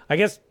that. I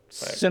guess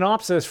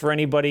synopsis for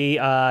anybody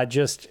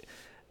just...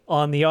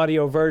 On the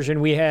audio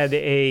version, we had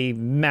a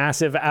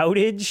massive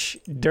outage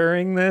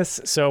during this,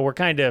 so we're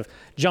kind of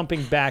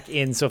jumping back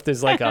in. So if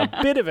there's like a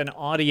bit of an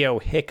audio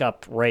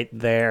hiccup right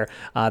there,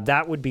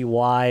 that would be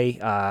why,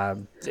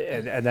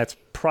 and that's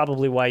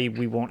probably why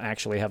we won't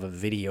actually have a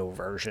video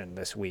version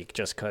this week,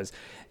 just because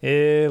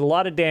a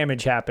lot of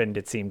damage happened,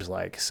 it seems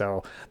like.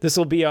 So this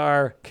will be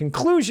our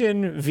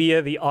conclusion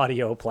via the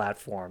audio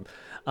platform,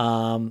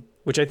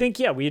 which I think,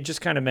 we had just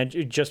kind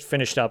of just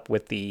finished up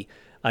with the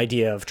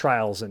idea of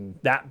trials and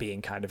that being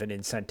kind of an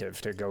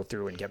incentive to go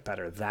through and get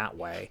better that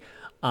way,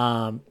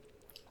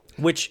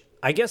 which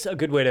I guess a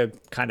good way to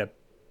kind of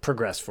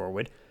progress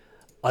forward.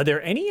 Are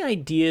there any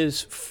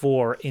ideas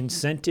for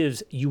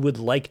incentives you would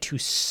like to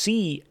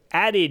see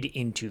added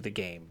into the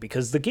game?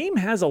 Because the game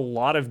has a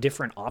lot of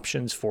different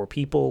options for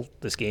people.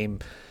 This game,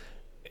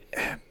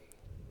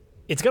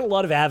 it's got a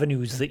lot of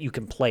avenues that you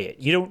can play it.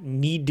 You don't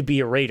need to be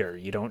a raider.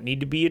 You don't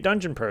need to be a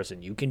dungeon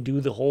person. You can do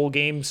the whole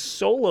game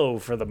solo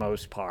for the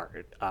most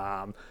part.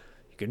 You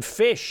can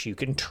fish. You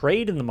can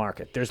trade in the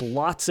market. There's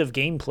lots of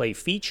gameplay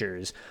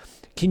features.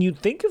 Can you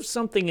think of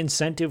something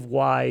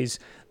incentive-wise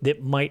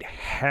that might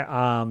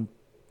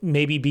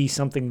maybe be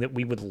something that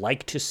we would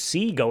like to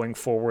see going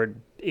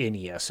forward in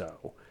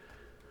ESO?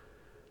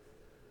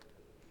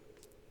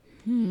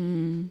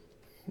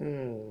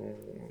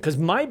 Because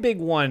my big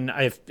one,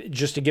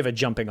 just to give a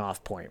jumping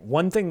off point,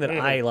 one thing that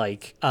I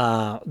like,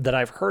 that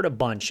I've heard a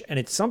bunch, and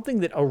it's something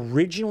that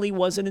originally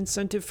was an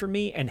incentive for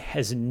me and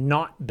has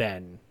not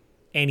been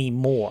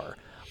anymore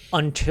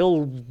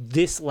until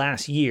this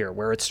last year,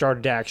 where it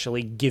started to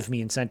actually give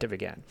me incentive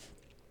again.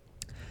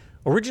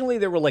 Originally,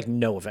 there were like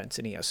no events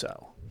in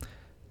ESO.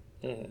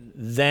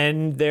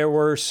 Then they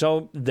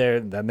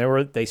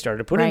started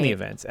to put in the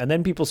events, and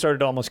then people started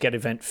to almost get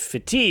event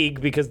fatigue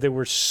because there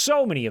were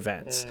so many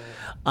events,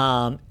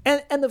 and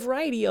the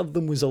variety of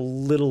them was a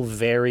little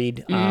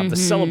varied. The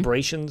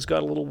celebrations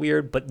got a little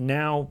weird, but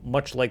now,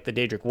 much like the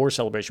Daedric War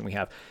celebration we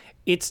have,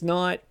 it's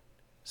not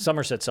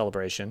Somerset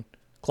celebration,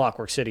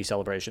 Clockwork City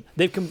celebration.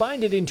 They've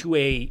combined it into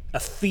a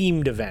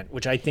themed event,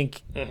 which I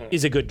think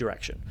is a good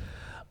direction.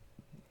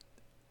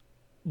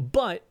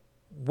 But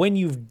when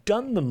you've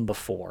done them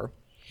before,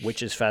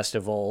 Witches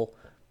Festival,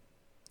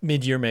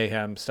 Mid-Year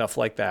Mayhem, stuff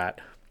like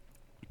that,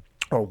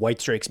 or White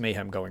Strakes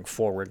Mayhem going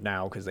forward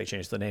now because they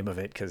changed the name of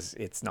it because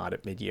it's not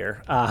at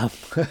mid-year.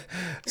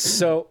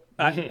 So,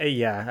 well,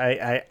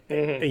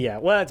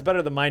 it's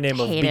better than my name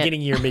of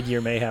Beginning Year,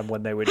 Mid-Year Mayhem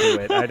when they would do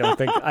it. I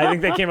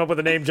think they came up with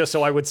a name just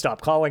so I would stop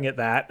calling it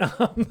that.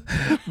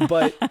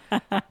 But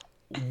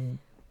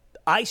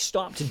I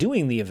stopped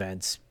doing the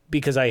events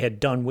because I had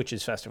done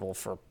Witches Festival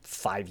for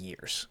 5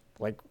 years.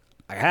 Like,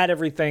 I had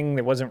everything.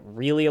 There wasn't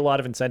really a lot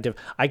of incentive.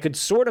 I could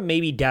sort of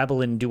maybe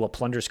dabble and do a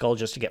Plunder Skull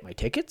just to get my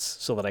tickets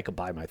so that I could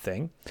buy my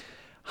thing.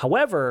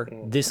 However,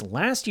 this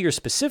last year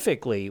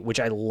specifically, which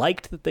I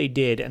liked that they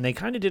did, and they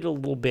kind of did a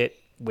little bit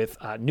with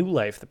New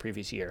Life the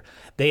previous year,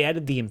 they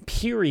added the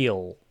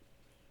Imperial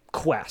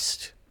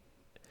quest,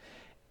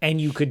 and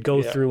you could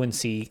go through and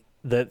see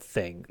the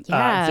thing,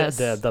 Yes.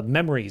 the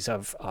memories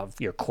of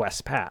your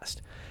quests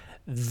past.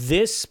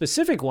 This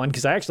specific one,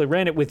 because I actually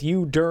ran it with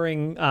you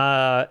during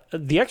the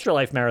Extra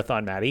Life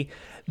Marathon, Maddie,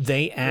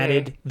 they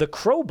added the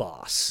Crow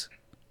Boss.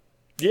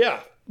 Yeah.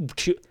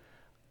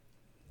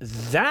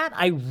 That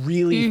I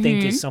really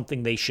think is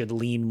something they should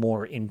lean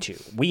more into.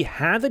 We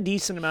have a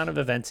decent amount of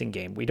events in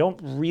game. We don't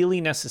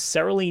really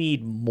necessarily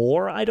need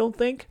more, I don't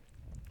think.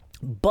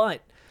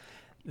 But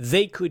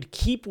they could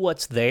keep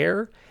what's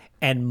there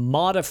and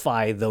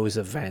modify those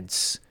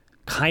events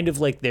kind of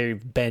like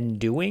they've been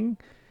doing,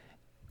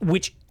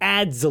 which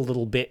adds a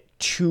little bit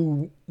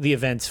to the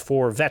events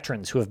for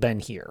veterans who have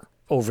been here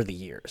over the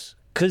years.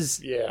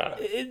 Because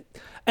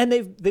and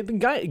they've been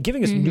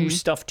giving us new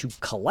stuff to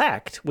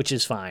collect, which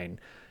is fine.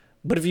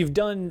 But if you've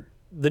done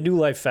the New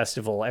Life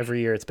Festival every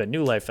year, it's been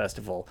New Life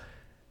Festival,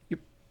 you're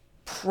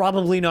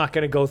probably not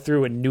going to go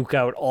through and nuke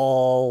out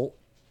all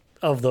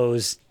of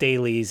those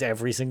dailies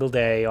every single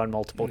day on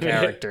multiple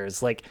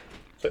characters. Like,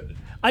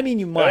 I mean,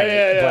 you might,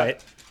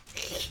 but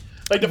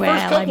like the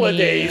first couple of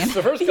days,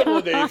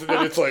 and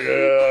then it's like,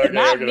 okay,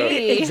 Not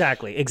me.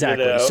 Exactly. You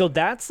know? So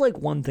that's like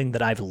one thing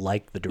that I've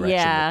liked the direction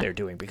that they're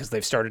doing, because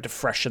they've started to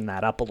freshen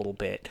that up a little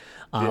bit.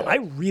 I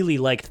really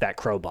liked that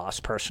Crow Boss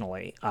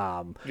personally.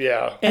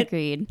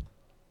 Agreed.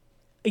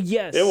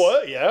 Yes. It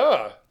was,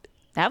 yeah.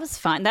 That was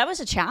fun. That was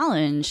a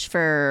challenge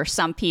for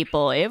some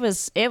people. It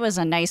was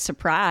a nice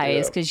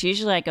surprise, because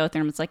usually I go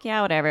through and it's like,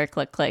 yeah, whatever,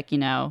 click,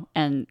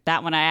 and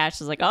that one I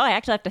actually was like, oh, I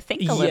actually have to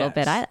think a little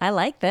bit. I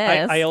like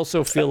this. I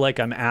also feel like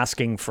I'm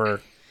asking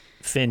for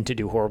Finn to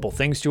do horrible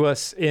things to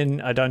us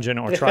in a dungeon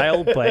or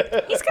trial,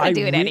 but He's gonna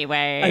do it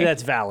anyway.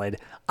 That's valid.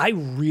 I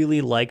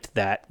really liked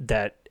that.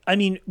 I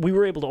mean, we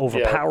were able to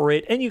overpower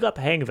it, and you got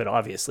the hang of it,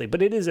 obviously,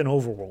 but it is an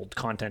overworld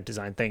content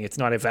design thing. It's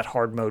not a vet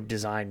hard mode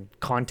design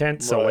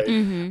content. So,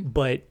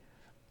 but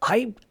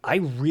I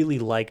really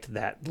liked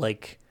that,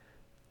 like,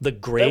 the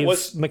grave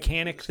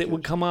mechanic that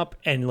would come up,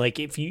 and like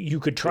if you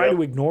could try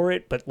to ignore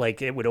it, but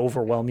like it would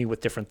overwhelm you with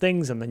different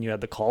things, and then you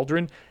had the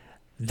cauldron.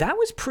 That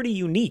was pretty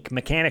unique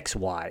mechanics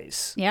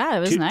wise. Yeah,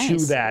 it was nice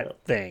to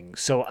that thing.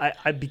 So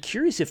I'd be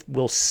curious if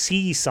we'll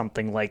see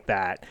something like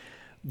that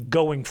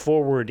going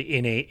forward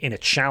in a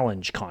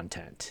challenge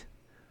content.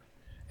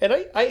 And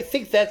I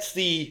think that's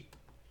I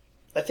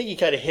think you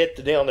kind of hit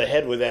the nail on the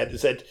head with that,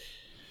 is that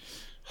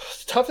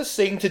the toughest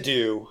thing to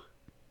do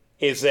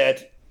is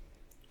that,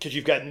 because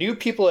you've got new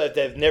people that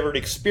have never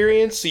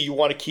experienced, so you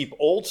want to keep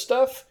old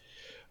stuff,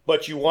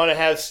 but you want to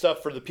have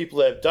stuff for the people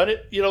that have done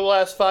it, the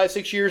last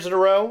 5-6 years in a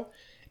row,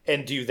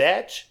 and do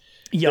that.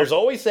 Yep. There's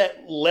always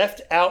that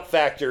left out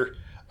factor.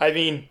 I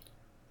mean,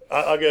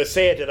 I'm going to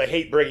say it, and I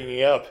hate bringing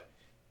it up.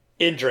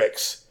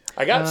 Indrix.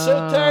 I got so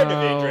tired of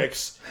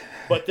Indrix,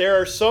 but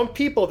there are some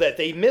people that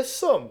they miss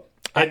some,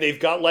 and they've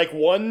got like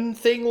one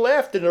thing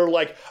left, and they're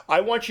like, I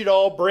want you to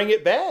all bring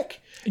it back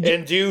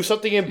and do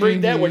something and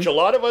bring that, which a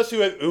lot of us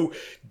who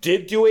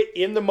did do it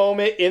in the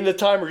moment, in the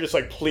time, are just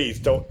like, please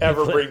don't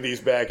ever bring these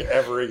back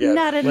ever again.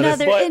 Not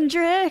another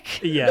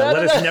Indrix. Yeah,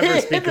 let us never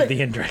speak of the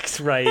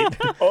Indrix, right?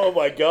 Oh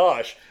my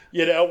gosh.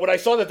 When I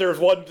saw that there was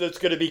one that's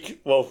going to be,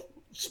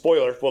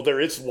 spoiler. Well, there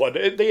is one.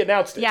 They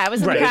announced it. Yeah, it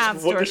was in the Crown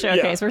Store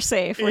showcase. We're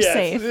safe. We're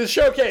safe. The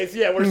showcase.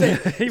 Yeah, we're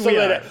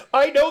safe.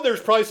 I know there's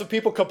probably some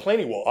people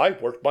complaining. Well, I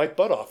worked my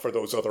butt off for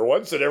those other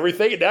ones and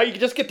everything, and now you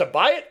just get to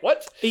buy it.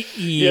 What?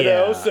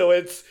 Yeah. So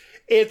it's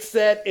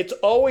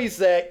always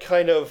that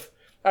kind of.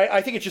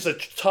 I think it's just a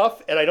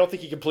tough, and I don't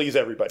think you can please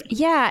everybody.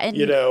 Yeah, and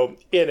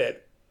in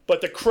it.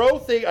 But the crow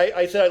thing,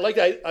 I said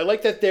I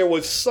like that there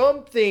was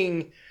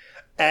something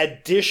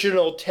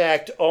additional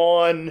tacked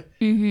on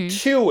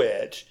to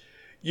it.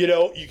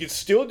 You can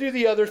still do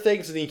the other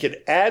things, and then you can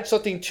add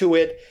something to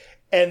it,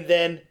 and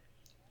then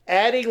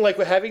adding, like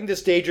having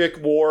this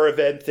Daedric War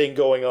event thing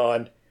going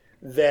on,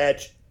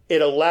 that it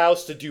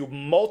allows to do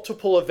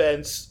multiple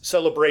events,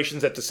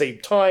 celebrations at the same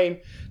time,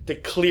 to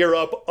clear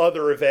up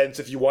other events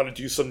if you want to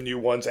do some new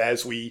ones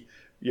as we,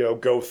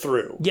 go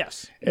through.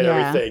 Yes. And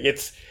everything.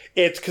 It's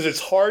because it's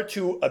hard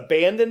to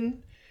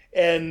abandon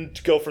and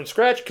go from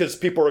scratch, because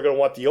people are going to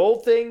want the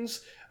old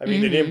things. I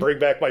mean, they didn't bring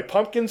back my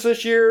pumpkins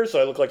this year, so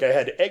I look like I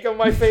had egg on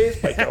my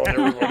face by telling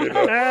everybody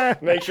to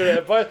make sure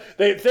that. But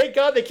thank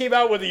God they came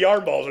out with the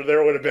yarn balls, or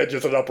there would have been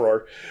just an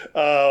uproar.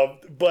 I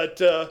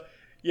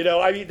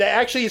mean, that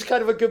actually is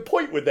kind of a good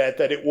point with that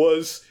it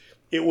was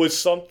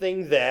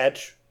something that,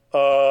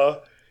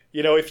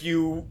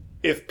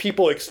 if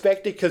people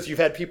expect it because you've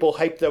had people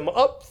hype them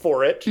up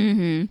for it,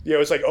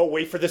 it's like, oh,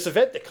 wait for this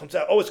event that comes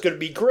out. Oh, it's going to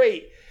be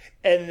great.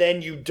 And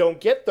then you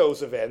don't get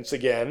those events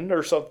again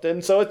or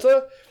something. So it's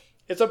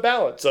a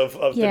balance of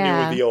the new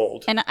and the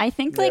old. And I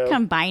think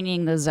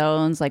combining the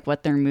zones, like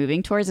what they're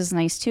moving towards, is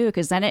nice too,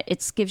 because then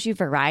it gives you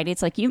variety.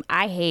 It's like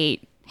I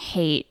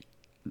hate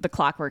the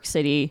Clockwork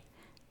City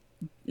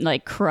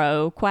like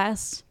crow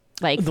quest.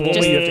 Like The one just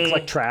where you have to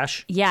collect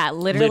trash. yeah,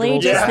 literally Literal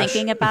just trash.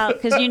 thinking about,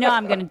 because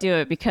I'm going to do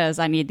it because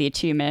I need the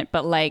achievement,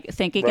 but like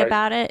thinking Right.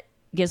 about it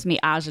gives me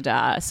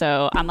agita.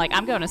 So I'm like,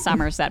 I'm going to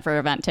Somerset for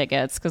event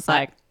tickets because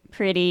like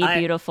pretty,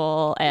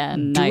 beautiful,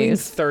 and Doing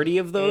nice. 30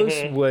 of those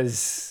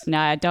was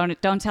No,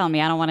 don't tell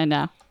me. I don't want to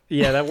know.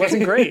 yeah, that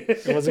wasn't great.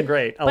 It wasn't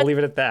great. I'll leave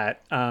it at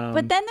that.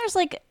 But then there's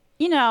like,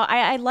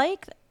 I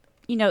like,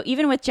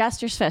 even with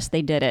Jester's Fest,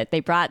 they did it.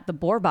 They brought the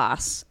boar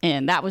boss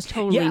in. That was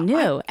totally new.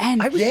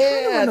 I was Yeah, trying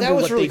to remember that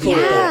was what really they did.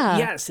 cool. Yeah.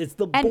 Yes, it's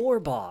the And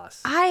boar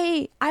boss.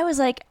 I was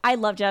like, I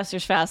love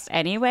Jester's Fest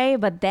anyway,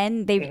 but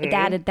then they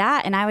added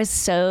that, and I was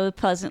so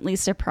pleasantly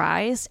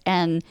surprised.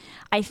 And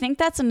I think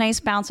that's a nice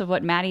bounce of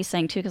what Maddie's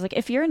saying too, because like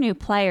if you're a new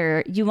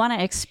player, you want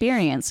to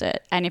experience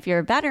it, and if you're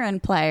a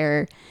veteran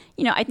player,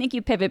 I think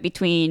you pivot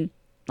between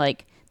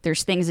like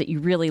there's things that you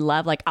really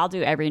love. Like I'll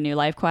do every new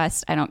life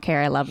quest. I don't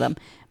care. I love them.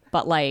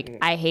 But like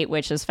I hate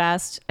Witches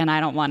Fest and I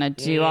don't want to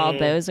do all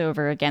those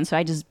over again.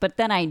 So but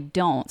then I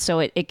don't. So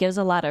it gives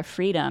a lot of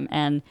freedom.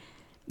 And,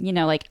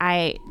 like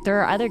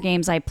there are other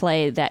games I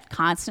play that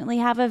constantly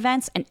have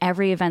events, and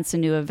every event's a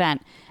new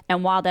event.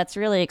 And while that's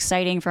really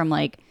exciting from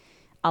like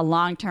a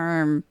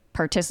long-term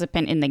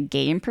participant in the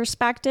game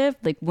perspective,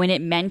 like when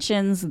it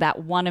mentions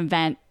that one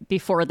event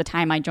before the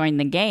time I joined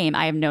the game,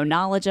 I have no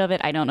knowledge of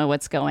it. I don't know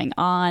what's going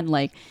on.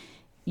 Like,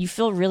 you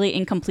feel really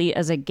incomplete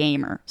as a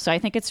gamer. So I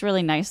think it's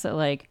really nice that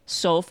like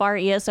so far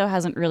ESO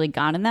hasn't really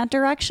gone in that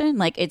direction.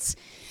 Like it's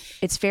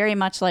very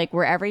much like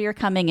wherever you're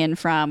coming in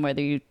from,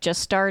 whether you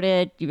just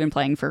started, you've been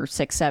playing for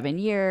 6-7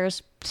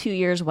 years, 2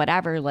 years,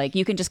 whatever, like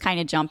you can just kind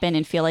of jump in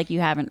and feel like you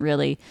haven't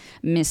really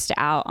missed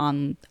out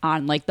on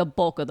like the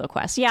bulk of the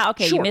quest. Yeah,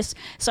 okay, Sure.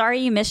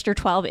 you missed your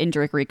 12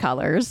 Indrik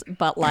recolors,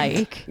 but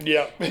like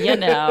Yeah.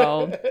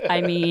 I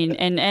mean,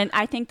 and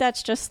I think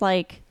that's just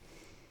like,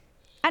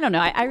 I don't know.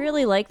 I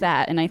really like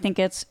that, and I think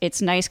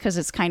it's nice because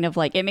it's kind of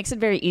like it makes it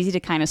very easy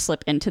to kind of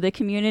slip into the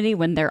community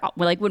when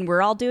when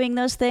we're all doing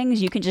those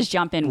things. You can just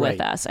jump in with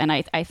Right. us, and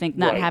I think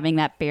not Right. having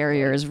that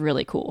barrier is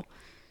really cool.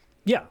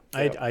 Yeah,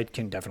 I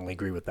can definitely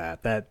agree with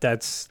that.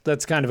 That's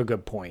kind of a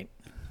good point.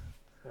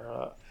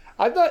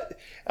 I'm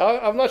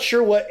not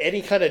sure what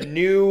any kind of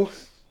new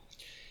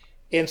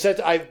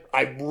incentive. I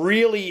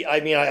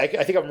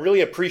think I'm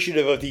really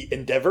appreciative of the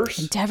Endeavors.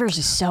 Endeavors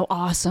is so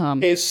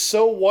awesome. It's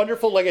so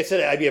wonderful. Like I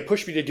said, it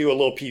pushed me to do a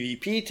little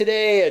PvP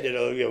today. I did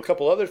a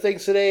couple other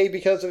things today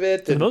because of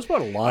it. For the And most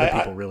part, a lot of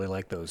people really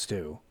like those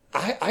too.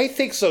 I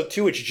think so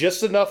too. It's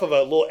just enough of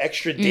a little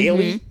extra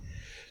daily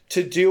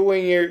to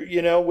doing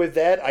your, with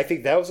that. I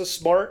think that was a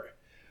smart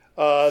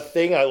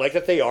thing. I like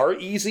that they are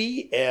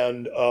easy,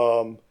 and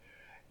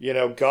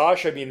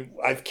gosh, I mean,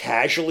 I've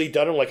casually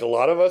done them like a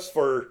lot of us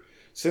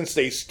since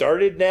they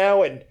started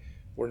now, and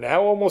we're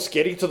now almost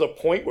getting to the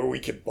point where we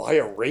can buy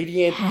a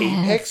Radiant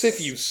Apex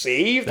if you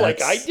saved,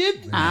 like I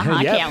did.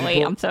 I Yeah, can't wait.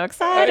 people- I'm so I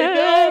excited.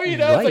 know, it's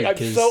Right, like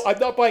 'cause- I'm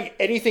not buying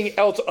anything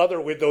else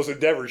other with those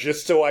Endeavors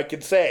just so I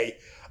can say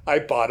I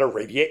bought a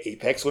Radiant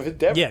Apex with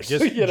Endeavors. Yeah,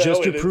 just you know,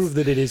 just to and prove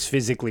that it is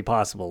physically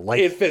possible. Like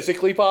it's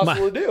physically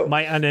possible to do.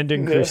 my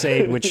unending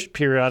crusade, which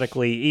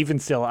periodically, even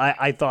still,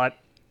 I thought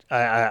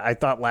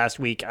last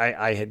week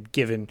I had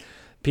given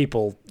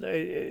people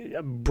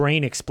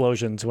brain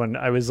explosions when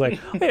I was like,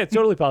 oh, yeah, it's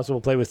totally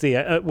possible to play with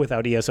the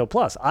without ESO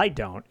Plus. I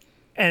don't,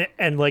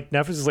 and like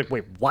Nefis is like,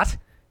 wait, what?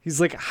 He's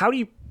like, how do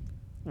you?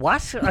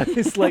 What? I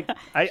was like,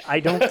 I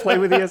don't play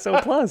with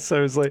ESO Plus. So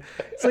I was like,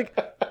 it's like,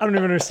 I don't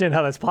even understand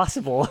how that's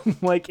possible.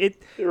 Like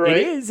it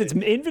is. It's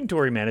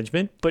inventory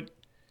management, but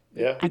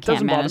Yeah. I can't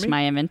doesn't bother manage me.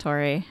 my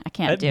inventory. I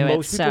can't do it.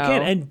 most people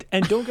can.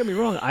 And don't get me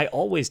wrong, I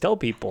always tell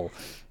people,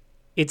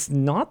 it's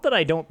not that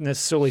I don't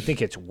necessarily think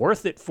it's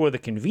worth it for the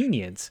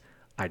convenience.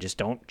 I just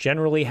don't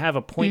generally have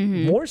a point.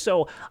 More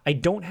so, I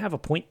don't have a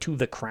point to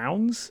the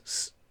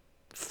crowns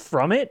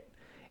from it,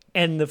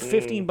 and the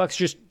 $15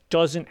 just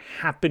doesn't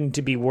happen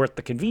to be worth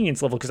the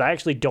convenience level because I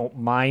actually don't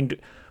mind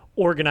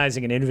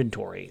organizing an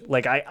inventory.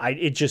 Like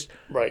it just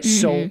Right.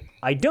 So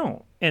I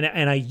don't, and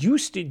I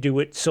used to do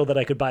it so that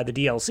I could buy the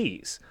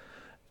DLCs.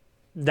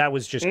 That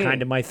was just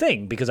kind of my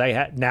thing because I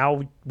had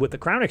now with the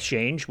Crown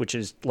Exchange, which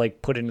is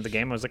like put into the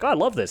game. I was like, oh, I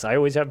love this. I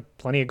always have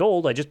plenty of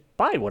gold. I just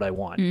buy what I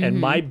want. And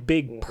my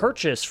big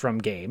purchase from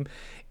game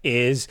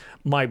is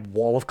my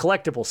wall of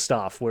collectible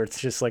stuff, where it's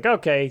just like,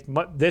 okay,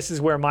 this is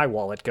where my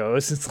wallet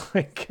goes. It's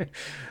like,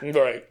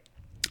 Right.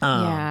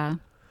 Yeah.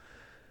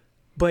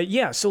 but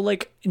yeah, so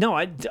like, no,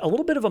 a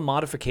little bit of a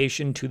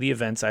modification to the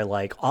events I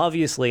like.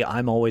 Obviously,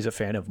 I'm always a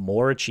fan of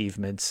more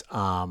achievements.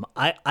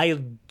 I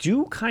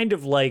do kind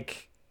of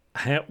like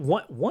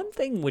one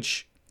thing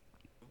which,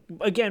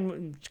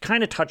 again,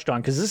 kind of touched on,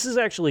 because this is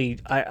actually,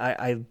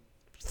 I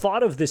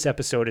thought of this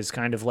episode as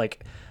kind of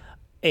like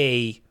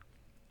a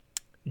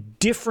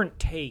different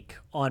take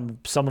on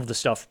some of the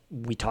stuff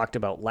we talked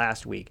about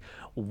last week.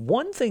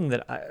 One thing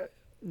that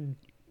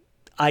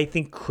I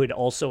think could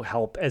also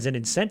help as an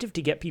incentive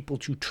to get people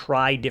to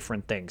try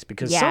different things,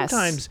 because Yes.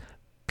 sometimes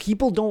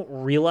people don't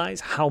realize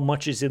how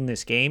much is in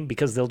this game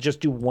because they'll just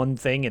do one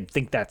thing and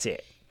think that's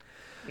it.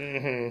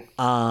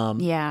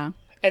 Yeah.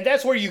 And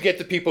that's where you get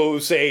the people who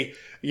say,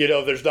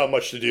 there's not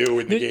much to do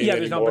in the game Yeah,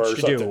 there's not anymore much or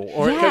to something. do.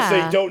 Or Because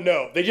they don't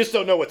know. They just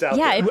don't know what's out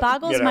there. Yeah, it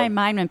boggles you know? my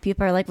mind when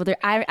people are like, well,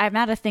 I'm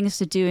out of things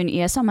to do in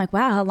ESO. I'm like,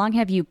 wow, how long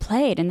have you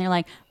played? And they're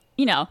like,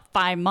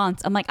 5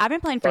 months. I'm like, I've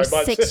been playing for 5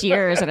 months. 6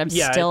 years and I'm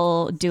Yeah,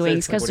 still doing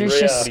it's like, because what are there's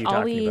you- just what are you talking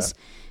always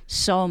about?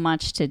 so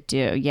much to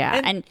do.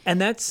 Yeah.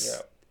 And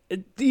that's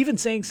even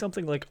saying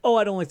something like, "Oh,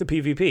 I don't like the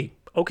PvP."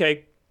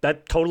 Okay, that's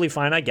totally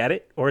fine. I get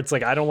it. Or it's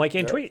like, I don't like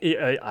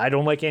I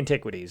don't like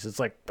antiquities. It's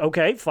like,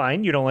 okay,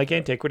 fine. You don't like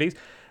antiquities.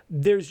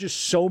 There's just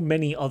so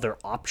many other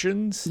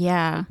options.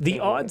 yeah. The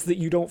odds that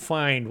you don't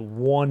find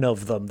one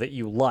of them that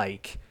you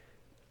like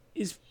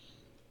is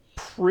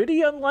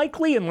pretty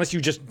unlikely, unless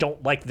you just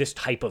don't like this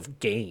type of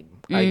game.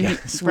 I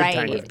guess would right.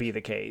 kind of be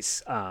the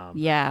case.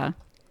 Yeah.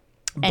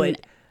 But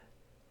And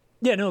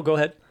yeah, no, go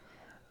ahead.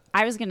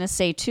 I was going to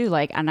say too,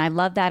 like, and I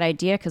love that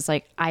idea because,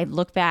 like, I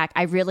look back,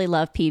 I really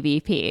love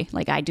PvP.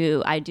 Like, I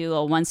do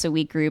a once a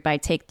week group I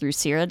take through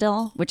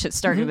Cyrodiil, which it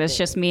started as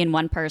just me and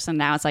one person.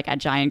 Now it's like a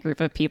giant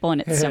group of people,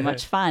 and it's so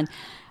much fun.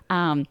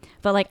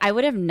 But like, I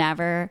would have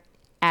never,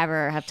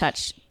 ever have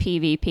touched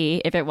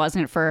PvP if it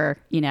wasn't for,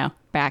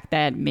 back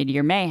then,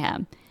 Mid-Year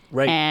Mayhem.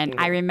 Right. And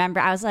I remember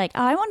I was like,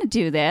 oh, I want to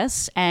do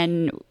this.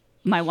 And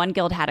my one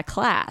guild had a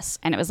class,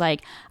 and it was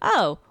like,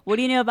 oh, what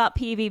do you know about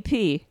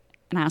PvP?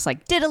 And I was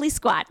like, diddly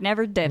squat,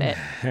 never did it,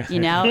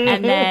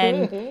 And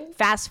then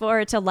fast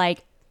forward to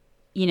like,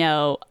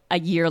 a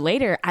year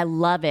later, I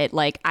love it.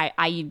 Like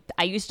I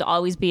used to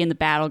always be in the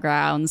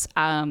battlegrounds,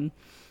 and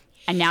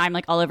now I'm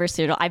like all over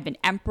Cyrodiil. I've been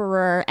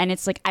Emperor, and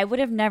it's like I would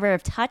have never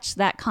have touched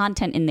that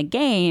content in the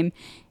game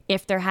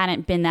if there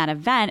hadn't been that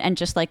event and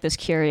just like this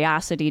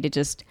curiosity to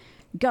just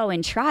go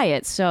and try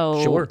it.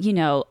 So Sure.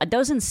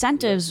 Those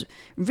incentives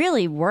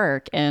really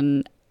work,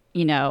 and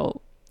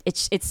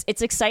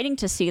it's exciting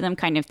to see them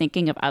kind of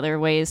thinking of other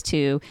ways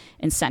to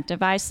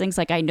incentivize things.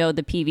 Like I know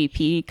the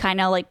PvP kind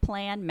of like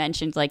plan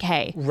mentioned like,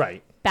 hey,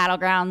 Right.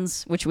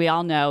 battlegrounds, which we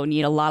all know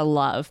need a lot of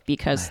love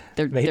because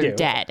they're do.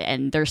 dead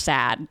and they're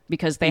sad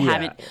because they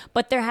haven't.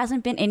 But there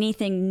hasn't been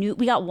anything new.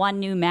 We got one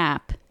new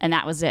map and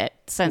that was it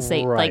since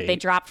they Right. they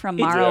dropped from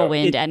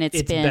Morrowind, and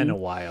it's been a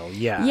while.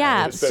 Yeah.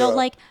 yeah. It's been So a-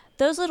 like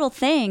those little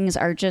things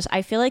are just.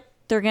 I feel like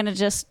they're gonna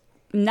just.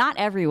 Not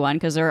everyone,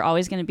 because there are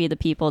always going to be the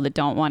people that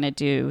don't want to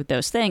do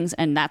those things,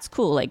 and that's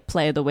cool. Like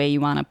play the way you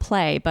want to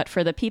play. But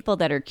for the people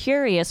that are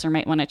curious or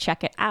might want to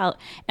check it out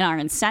and are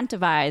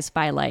incentivized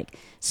by like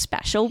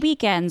special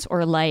weekends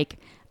or like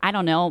I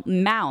don't know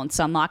mounts,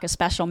 unlock a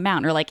special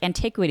mount, or like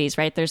antiquities.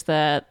 Right? There's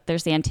the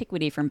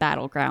antiquity from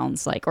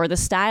Battlegrounds, like or the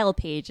style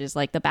pages,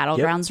 like the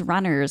Battlegrounds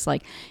runners.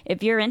 Like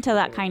if you're into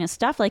that kind of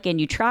stuff, like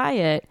and you try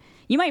it.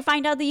 You might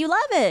find out that you love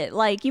it.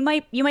 Like you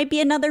might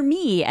be another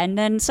me, and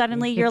then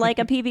suddenly you're like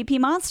a PvP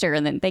monster,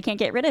 and then they can't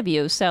get rid of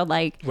you. So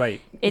like, Right.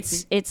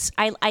 It's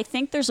I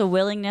think there's a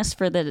willingness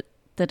for the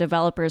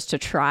developers to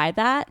try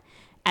that,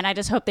 and I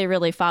just hope they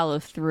really follow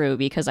through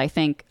because I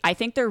think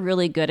they're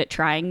really good at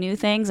trying new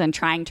things and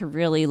trying to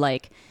really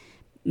like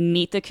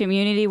meet the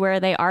community where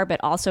they are, but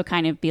also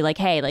kind of be like,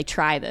 hey, like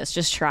try this,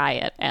 just try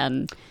it,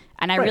 and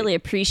I Right. really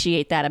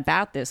appreciate that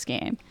about this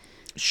game.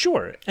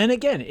 Sure. And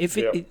again, if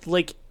Yeah. it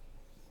like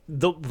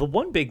the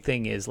one big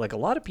thing is like a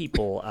lot of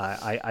people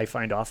I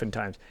find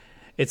oftentimes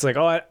it's like,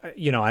 oh,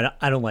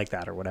 I don't like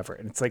that or whatever.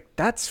 And it's like,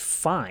 that's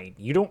fine.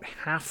 You don't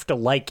have to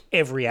like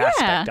every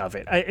aspect of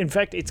it. In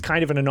fact, it's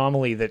kind of an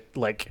anomaly that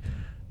like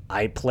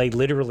I play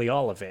literally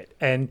all of it.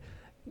 And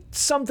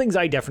some things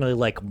I definitely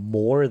like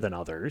more than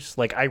others.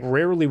 Like I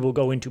rarely will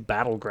go into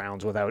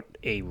Battlegrounds without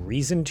a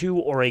reason to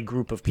or a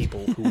group of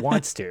people who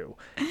wants to.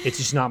 It's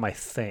just not my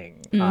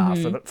thing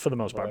for the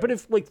most part. But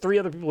if like 3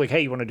 other people are like,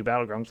 hey, you want to do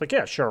Battlegrounds? Like,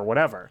 yeah, sure,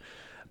 whatever.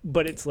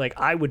 But it's like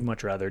I would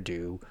much rather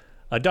do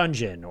a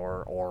dungeon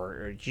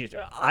or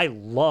I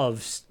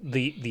love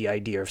the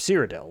idea of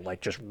Cyrodiil, like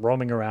just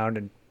roaming around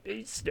and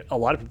a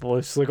lot of people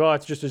are just like, oh,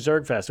 it's just a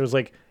Zerg fest. It was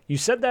like, you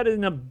said that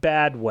in a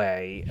bad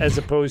way, as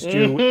opposed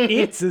to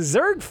it's a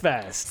Zerg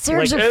fest.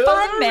 Zergs Like, are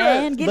fun,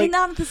 man. Getting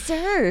like, on the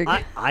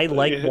Zerg. I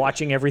like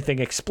watching everything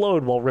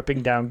explode while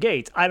ripping down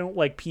gates. I don't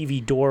like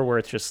PV door where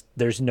it's just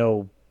there's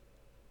no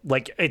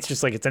like it's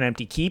just like it's an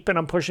empty keep and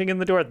I'm pushing in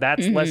the door.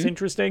 That's less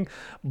interesting.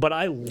 But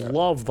I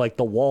love like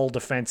the wall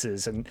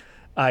defenses and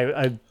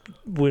I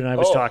when I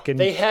was talking.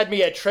 They had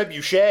me at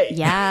Trebuchet.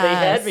 Yes. They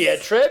had me at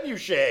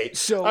Trebuchet.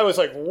 So- I was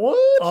like, what?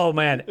 Oh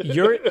man,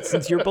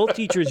 since you're both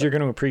teachers, you're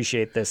going to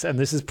appreciate this, and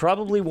this is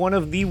probably one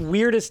of the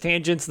weirdest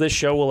tangents this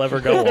show will ever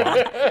go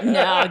on.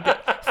 No,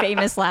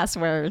 famous last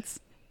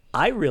words.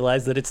 I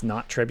realized that it's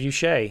not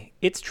trebuchet;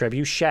 it's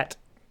trebuchet.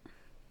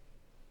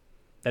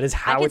 That is I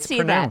how can it's see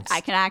pronounced. that.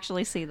 I can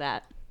actually see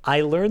that.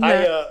 I learned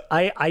that.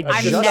 I I'm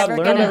just never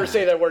learned Don't gonna- ever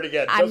say that word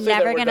again. I'm Don't say that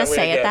never word going to that way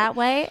say it again. that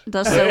way,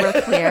 just so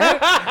we're clear.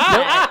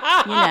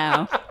 But, you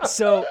know.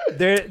 So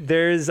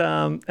there's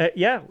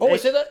yeah. Oh,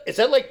 is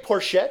that like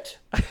porchette?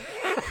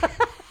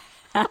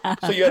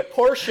 So you have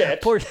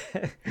porchette.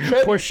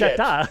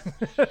 Porchetta.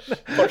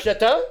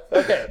 Porchetta?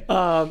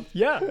 Okay.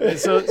 Yeah.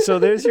 So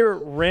there's your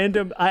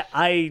random.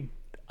 I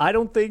I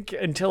don't think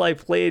until I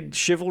played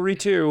Chivalry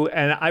 2,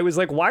 and I was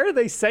like, why are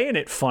they saying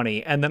it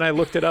funny? And then I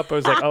looked it up. I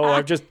was like,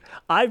 oh,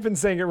 I've been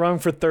saying it wrong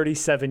for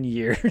 37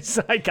 years.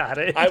 I got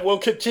it. I will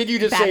continue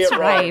to say it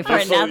That's wrong. right, for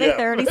another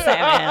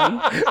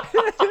 37.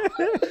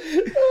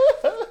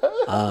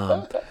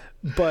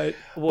 But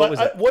what was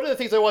it? One of the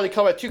things I wanted to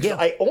comment too, because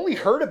I only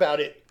heard about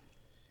it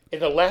in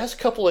the last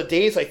couple of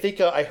days. I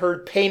think I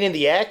heard Pain in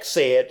the Axe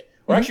say it,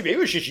 or actually maybe it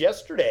was just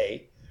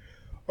yesterday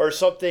or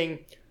something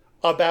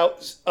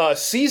about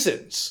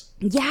seasons.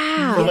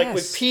 Yeah. So, like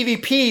with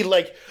PvP,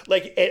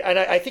 and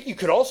I think you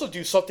could also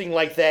do something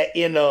like that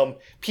in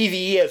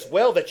PvE as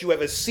well. That you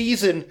have a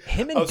season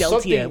Him and of Deltia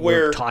something were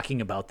where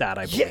talking about that,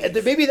 I believe.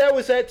 yeah, maybe that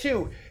was that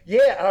too.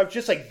 Yeah, I was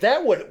just like,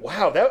 that would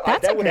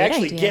That's that a would great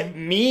actually idea. get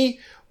me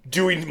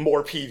doing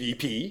more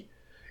PvP.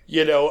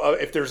 You know,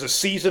 if there's a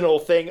seasonal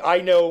thing, I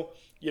know.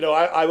 You know,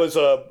 I was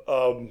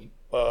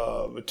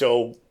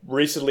until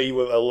recently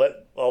with let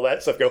all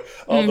that stuff go,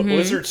 all the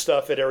Blizzard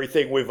stuff and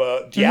everything with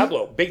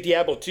Diablo, big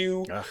Diablo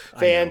 2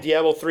 fan,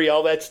 Diablo 3,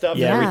 all that stuff.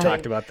 Yeah, Yeah. we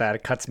talked about that.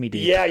 It cuts me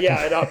deep. Yeah,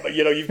 and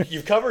you know,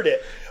 you've covered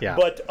it. Yeah.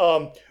 But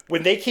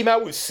when they came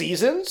out with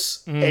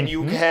seasons, and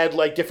you had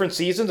like different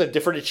seasons and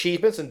different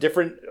achievements and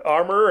different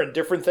armor and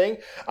different thing,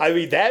 I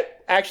mean,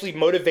 that actually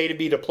motivated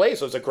me to play.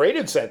 So it's a great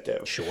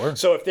incentive. Sure.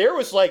 So if there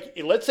was like,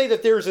 let's say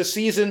that there's a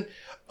season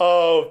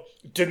of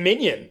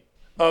Dominion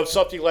of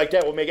something like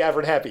that, will make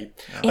Avern happy.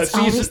 It's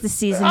always the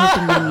season of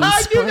Dominion.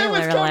 I knew that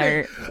was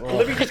Spoiler coming. alert.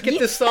 Let me just get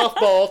this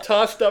softball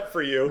tossed up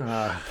for you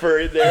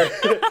for there.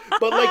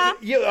 But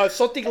like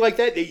something like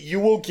that, you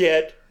will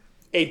get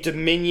a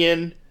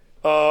Dominion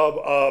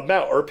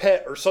mount or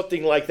pet or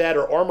something like that,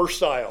 or armor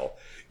style,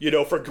 you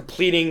know, for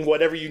completing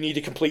whatever you need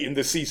to complete in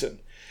this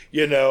season,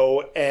 you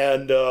know,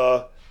 and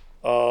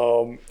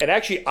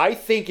actually, I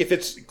think if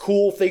it's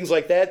cool things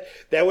like that,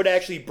 that would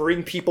actually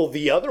bring people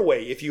the other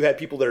way. If you had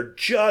people that are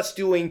just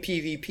doing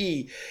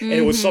PvP and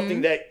it was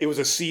something that it was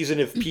a season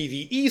of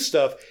PvE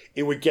stuff,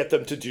 it would get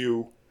them to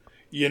do,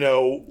 you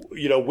know,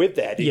 with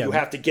that. Yeah. You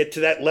have to get to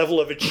that level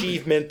of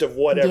achievement of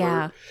whatever.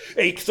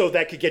 Yeah. So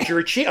that could get your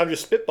achievement. I'm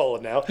just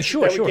spitballing now.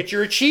 Sure, that sure. would get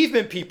your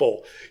achievement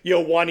people, you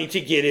know, wanting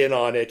to get in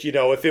on it. You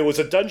know, if it was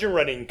a dungeon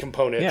running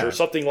component or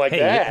something like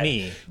that. Hey,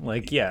 me.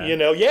 Like, yeah. You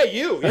know,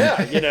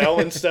 you know,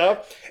 and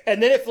stuff.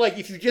 And then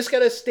if you just got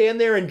to stand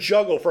there and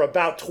juggle for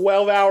about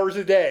 12 hours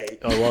a day,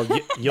 Oh, well,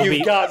 you'll you've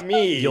be got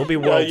me. You'll be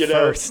world you know.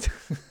 first.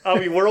 I'll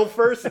be world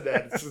first in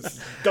that. It's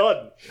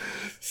done.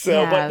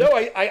 So, Yeah. but no,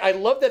 I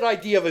love that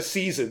idea of a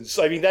seasons.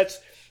 I mean, that's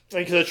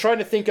because I'm trying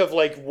to think of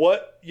like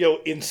what, you know,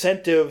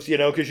 incentives, you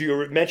know, because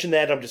you mentioned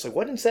that. I'm just like,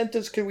 what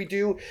incentives could we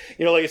do?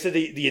 You know, like I said,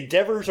 the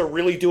Endeavors are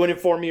really doing it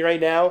for me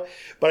right now.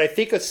 But I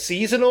think a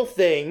seasonal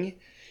thing,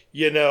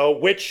 you know,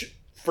 which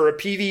for a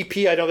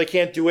PvP, I know they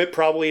can't do it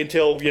probably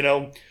until, you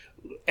know,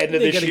 end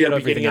of They this gotta year, get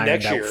beginning of everything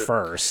next ironed out year.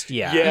 first.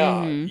 Yeah.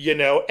 Yeah, you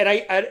know,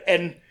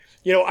 and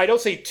you know, I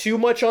don't say too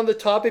much on the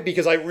topic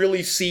because I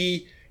really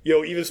see, you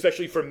know, even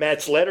especially from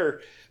Matt's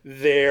letter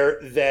there,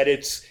 that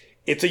it's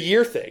a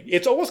year thing.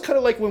 It's almost kind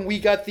of like when we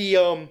got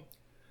the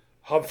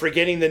I'm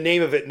forgetting the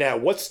name of it now.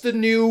 What's the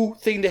new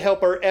thing to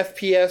help our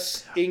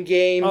FPS in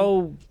game?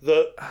 Oh.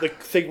 the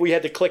thing we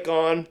had to click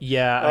on.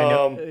 Yeah, I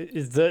know.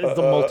 Is the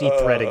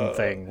multi-threading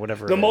thing,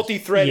 whatever. The it is.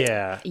 multi-threading.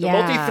 Yeah. The Yeah.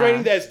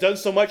 multi-threading that has done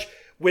so much.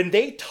 When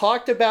they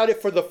talked about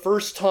it for the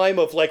first time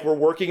of like we're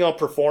working on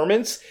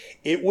performance,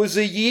 it was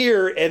a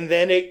year, and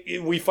then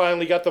we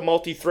finally got the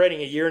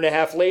multi-threading a year and a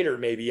half later,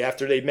 maybe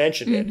after they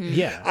mentioned it.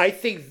 Yeah. I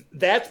think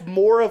that's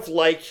more of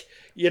like,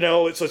 you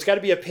know, so it's got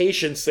to be a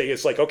patience thing.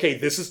 It's like, okay,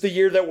 this is the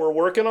year that we're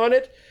working on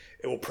it.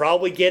 It will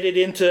probably get it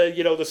into,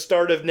 you know, the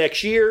start of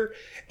next year.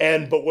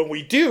 But when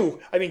we do,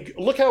 I mean,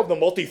 look how the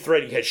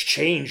multi-threading has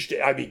changed.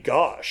 I mean,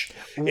 gosh,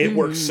 it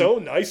works so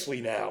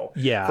nicely now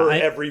for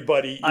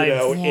everybody, you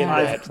know, in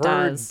yeah, that. it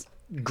does.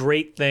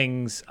 Great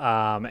things,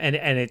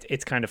 and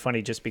it's kind of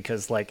funny just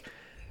because, like,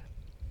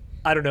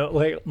 I don't know,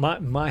 like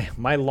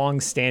my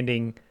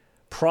long-standing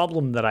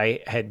problem that I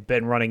had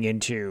been running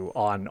into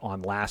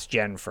on last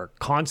gen for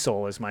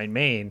console as my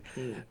main,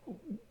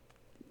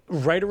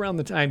 right around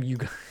the time you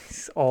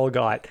guys all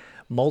got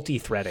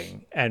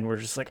multi-threading and we're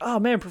just like, oh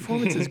man,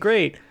 performance is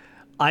great.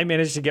 I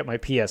managed to get my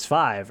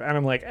PS5 and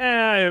I'm like,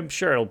 I'm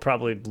sure it'll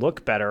probably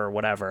look better or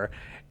whatever.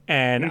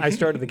 And I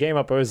started the game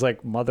up. I was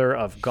like, mother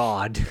of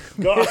God.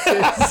 Welcome to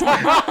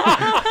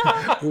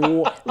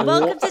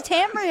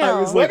Tamriel. I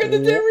was Welcome to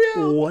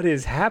Tamriel. What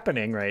is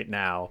happening right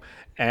now?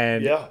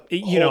 And Yeah,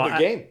 you know,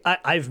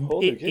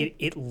 whole new game.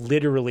 It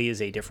literally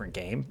is a different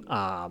game.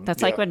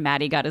 That's like when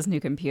Maddie got his new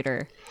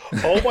computer.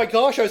 Oh my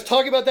gosh, I was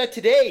talking about that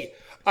today.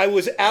 I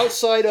was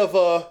outside of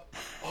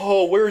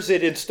where is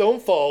it, in Stone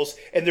Falls,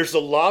 and there's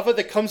the lava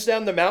that comes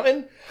down the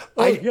mountain.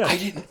 I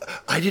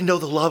didn't know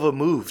the lava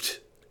moved.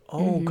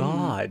 Oh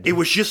God! It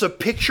was just a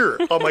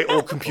picture on my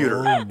old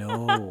computer. Oh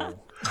no!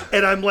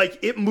 And I'm like,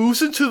 it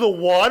moves into the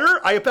water?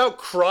 I about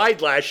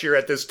cried last year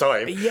at this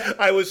time. Yeah.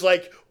 I was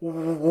like,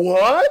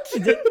 what?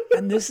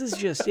 And this is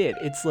just it.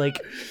 It's like,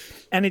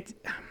 and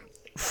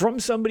from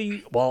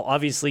somebody, well,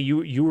 obviously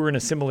you were in a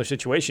similar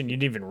situation. You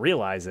didn't even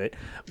realize it,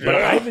 but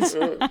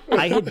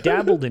I had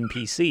dabbled in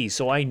PC,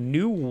 so I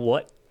knew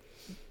what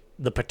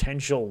the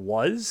potential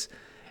was,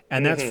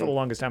 and that's for the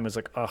longest time. I was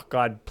like, oh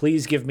God,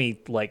 please give me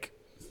like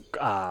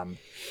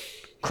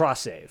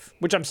cross save,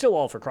 which I'm still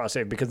all for cross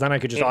save because then I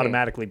could just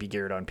automatically be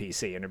geared on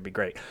PC and it'd be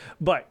great.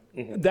 But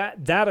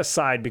that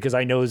aside, because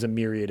I know there's a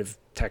myriad of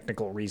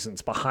technical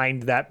reasons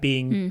behind that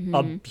being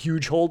a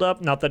huge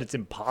holdup. Not that it's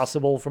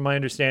impossible from my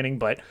understanding,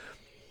 but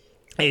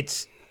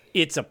it's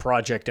a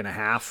project and a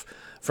half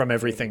from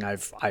everything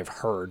I've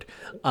heard.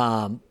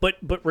 But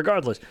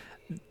regardless,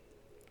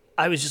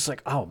 I was just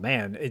like, oh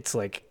man, it's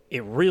like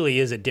it really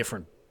is a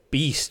different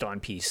beast on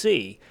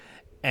PC,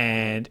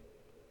 and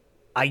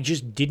I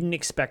just didn't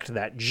expect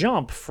that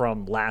jump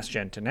from last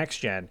gen to next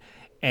gen,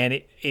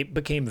 and it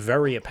became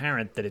very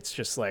apparent that it's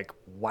just like,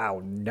 wow,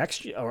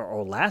 next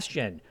or last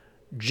gen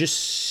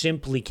just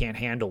simply can't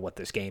handle what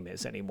this game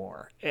is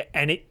anymore.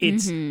 And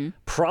it's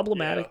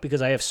problematic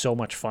because I have so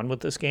much fun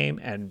with this game,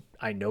 and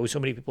I know so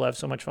many people have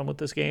so much fun with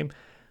this game.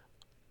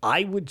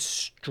 I would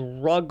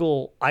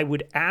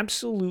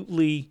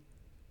absolutely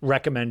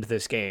recommend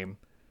this game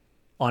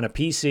on a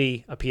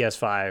PC, a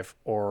PS5,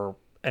 or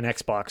an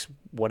Xbox,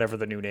 whatever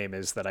the new name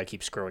is that I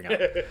keep screwing up.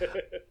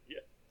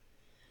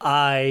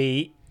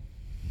 I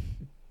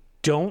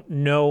don't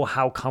know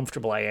how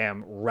comfortable I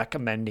am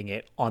recommending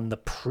it on the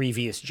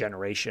previous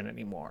generation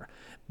anymore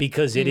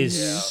because it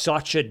is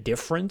such a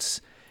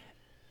difference.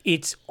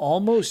 It's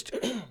almost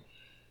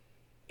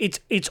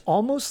it's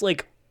almost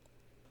like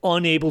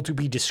unable to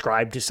be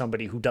described to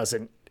somebody who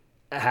doesn't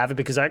have it,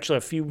 because actually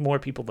a few more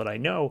people that I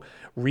know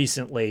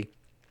recently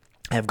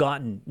have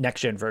gotten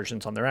next gen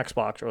versions on their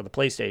Xbox or the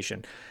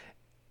PlayStation.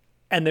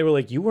 And they were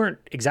like, you weren't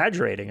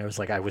exaggerating. I was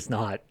like, I was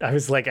not. I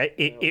was like,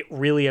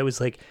 I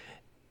was like,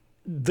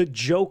 the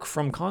joke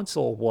from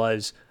console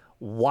was,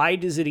 why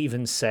does it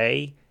even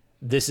say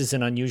this is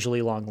an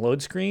unusually long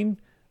load screen?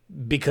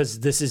 Because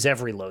this is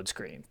every load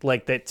screen.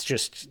 Like, that's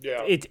just,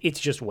 it's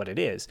just what it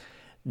is.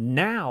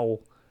 Now,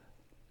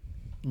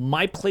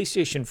 my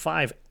PlayStation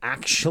 5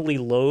 actually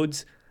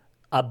loads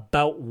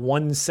about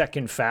 1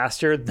 second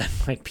faster than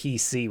my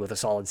PC with a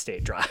solid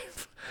state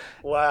drive.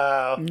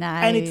 Wow.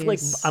 Nice. And it's like,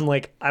 I'm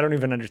like, I don't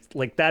even understand.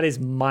 Like, that is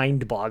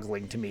mind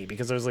boggling to me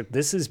because I was like,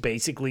 this is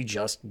basically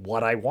just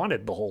what I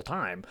wanted the whole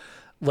time.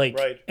 Like,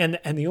 and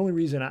the only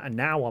reason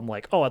now I'm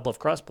like, oh, I'd love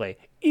crossplay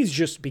is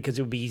just because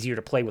it would be easier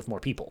to play with more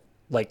people.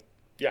 Like,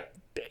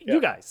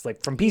 you guys,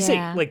 like from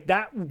PC, like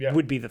that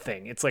would be the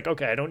thing. It's like,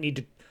 okay, I don't need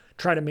to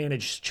try to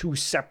manage 2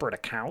 separate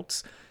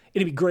accounts.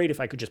 It'd be great if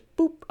I could just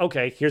boop,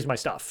 okay, here's my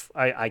stuff.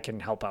 I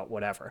can help out,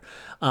 whatever.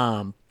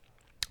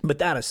 But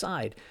that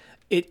aside,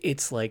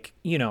 it's like,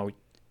 you know,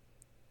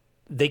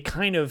 they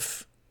kind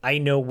of, I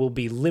know, will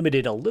be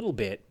limited a little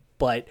bit,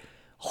 but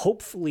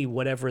hopefully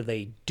whatever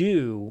they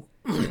do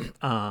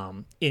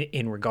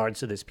in regards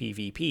to this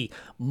PvP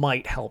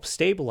might help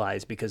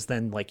stabilize, because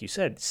then, like you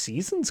said,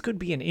 seasons could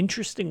be an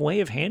interesting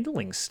way of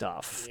handling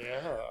stuff.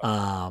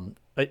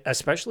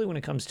 Especially when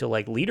it comes to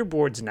like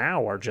leaderboards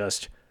now are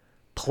just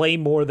play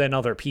more than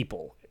other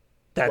people.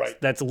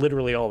 That's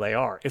literally all they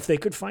are. If they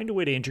could find a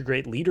way to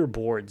integrate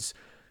leaderboards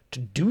to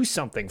do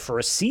something for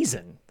a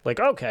season, like,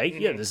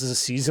 okay, this is a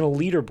seasonal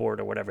leaderboard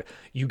or whatever,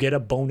 you get a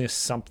bonus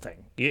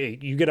something.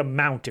 You get a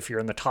mount if you're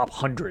in the top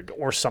 100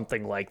 or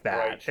something like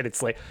that. And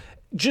it's like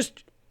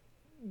just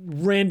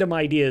random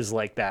ideas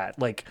like that.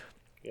 Like,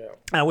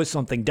 that was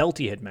something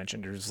Delty had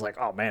mentioned. It was like,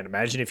 oh man,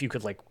 imagine if you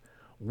could like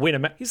win a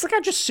match. He's like,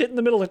 I just sit in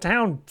the middle of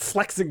town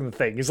flexing the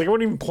thing. He's like, I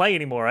wouldn't even play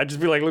anymore. I'd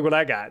just be like, look what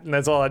I got. And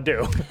that's all I'd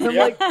do. I'm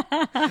like,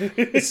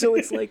 so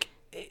it's like,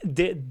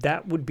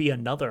 that would be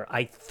another,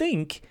 I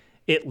think,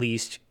 at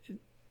least,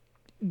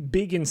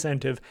 big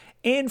incentive,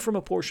 and from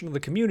a portion of the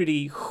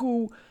community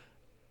who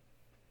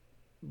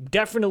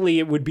definitely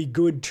it would be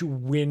good to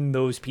win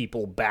those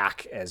people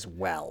back as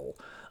well.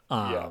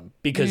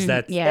 Because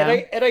that's...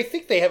 And I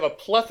think they have a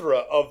plethora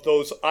of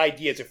those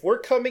ideas. If we're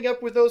coming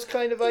up with those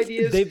kind of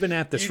ideas... They've been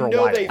at this for a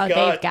while. They've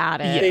got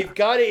it. They've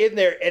got it in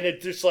there, and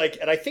it's just like...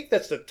 And I think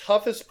that's the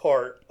toughest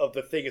part of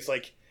the thing. It's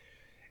like...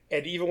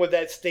 And even with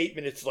that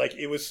statement, it's like,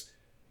 it was...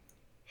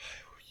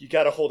 You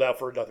got to hold out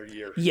for another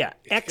year. Yeah,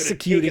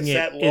 executing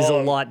it is a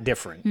lot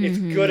different. It's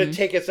going to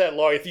take us that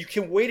long. If you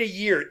can wait a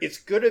year, it's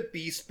going to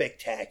be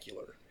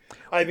spectacular.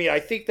 I mean, I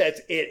think that's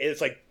it. It's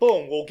like,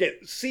 boom, we'll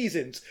get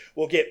seasons.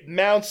 We'll get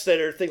mounts that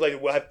are things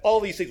like, we'll have all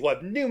these things. We'll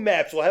have new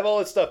maps. We'll have all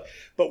this stuff.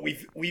 But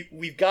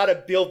we've got to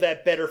build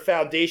that better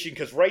foundation,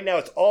 because right now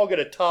it's all going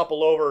to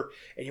topple over,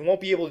 and you won't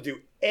be able to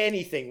do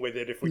anything with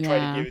it if we try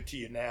to give it to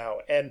you now.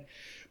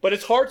 But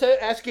it's hard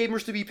to ask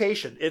gamers to be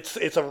patient. It's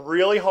a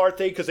really hard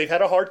thing because they've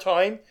had a hard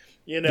time,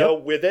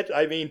 with it.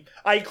 I mean,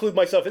 I include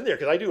myself in there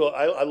because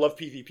I love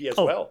PvP as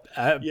well.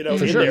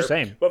 For sure,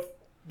 same.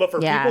 But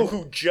for people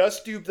who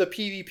just do the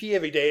PvP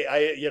every day,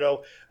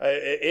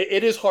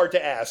 it is hard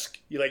to ask.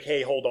 You're like,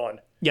 hey, hold on.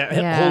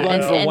 Hold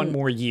on for one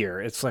more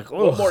year. It's like,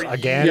 oh,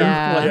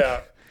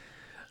 again.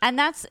 And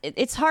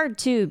it's hard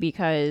too,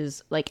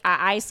 because like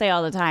I say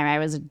all the time, I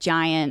was a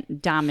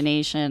giant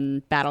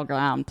domination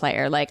battleground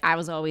player. Like I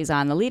was always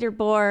on the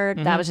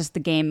leaderboard. That was just the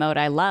game mode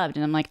I loved.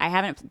 And I'm like, I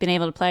haven't been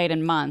able to play it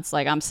in months.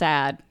 Like I'm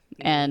sad.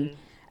 And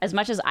as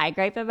much as I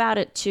gripe about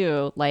it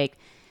too, like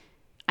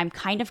I'm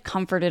kind of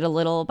comforted a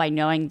little by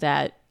knowing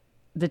that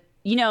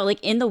like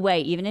in the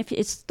way, even if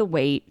it's the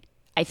wait,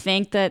 I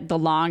think that the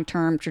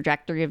long-term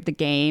trajectory of the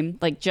game,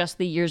 like just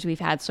the years we've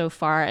had so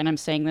far, and I'm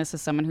saying this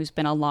as someone who's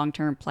been a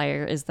long-term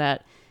player, is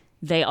that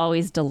they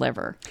always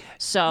deliver.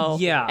 So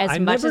as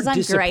I'm much never as I'm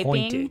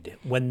disappointed griping,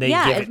 when they give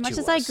it to us. as much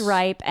as I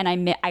gripe and I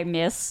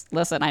miss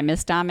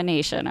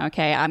domination.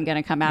 Okay, I'm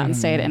gonna come out and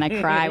say it, and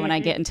I cry when I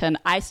get into.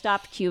 I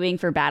stopped queuing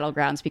for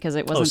Battlegrounds because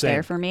it wasn't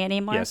there for me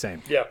anymore. Yeah,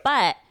 same. Yeah,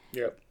 but.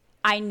 Yeah.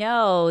 I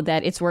know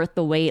that it's worth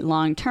the wait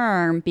long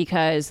term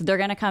because they're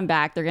going to come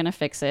back. They're going to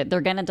fix it. They're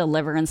going to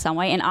deliver in some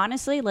way. And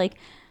honestly, like,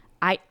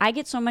 I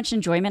get so much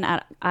enjoyment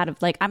out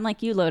of, like, I'm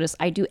like you, Lotus.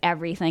 I do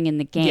everything in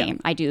the game.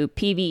 Yeah. I do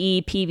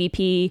PvE,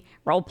 PvP,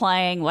 role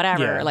playing,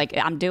 whatever. Yeah. Like,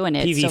 I'm doing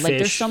it. PV so, like, fish.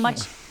 there's so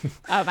much.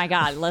 Oh, my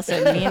God.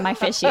 Listen, me and my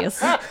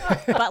fishies.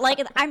 But, like,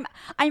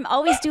 I'm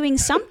always doing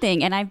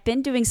something. And I've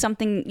been doing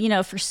something,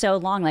 for so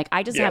long. Like,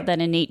 I just have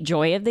that innate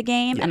joy of the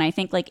game. Yeah. And I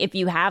think, like, if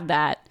you have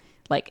that,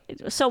 like,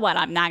 so what?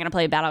 I'm not going to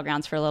play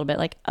Battlegrounds for a little bit.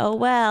 Like, oh,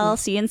 well,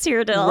 see you in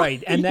Cyrodiil.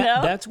 Right. And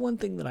that's one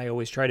thing that I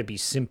always try to be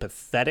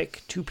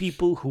sympathetic to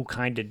people who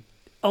kind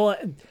of,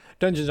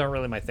 dungeons aren't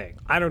really my thing.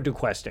 I don't do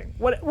questing.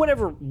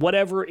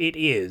 Whatever it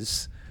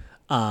is,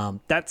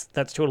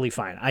 that's totally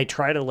fine. I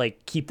try to,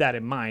 like, keep that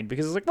in mind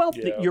because it's like, well,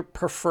 your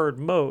preferred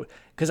mode.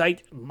 Because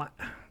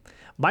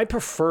my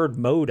preferred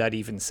mode, I'd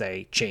even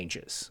say,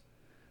 changes.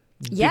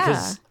 Yeah.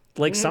 Because,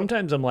 like,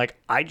 sometimes I'm like,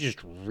 I just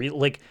really,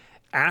 like,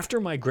 after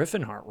my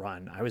Griffinheart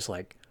run, I was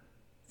like,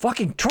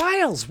 fucking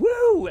trials,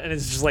 woo! And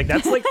it's just like,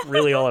 that's like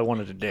really all I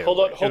wanted to do. Hold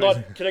on.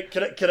 Can I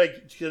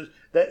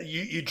that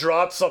you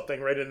dropped something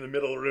right in the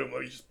middle of the room.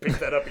 Let me just pick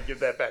that up and give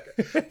that back.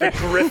 The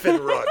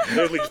Griffin run.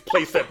 Literally just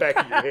place that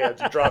back in your hands.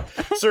 You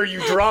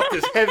dropped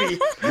this heavy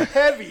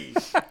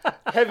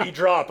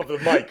drop of the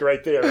mic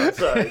right there. I'm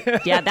sorry.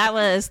 Yeah, that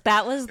was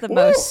the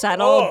most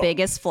subtle,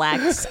 biggest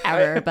flex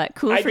ever, but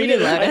cool for you,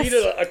 Lotus. I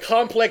needed a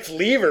complex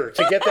lever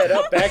to get that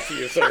up back to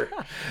you, sir.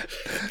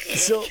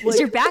 So, is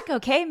your back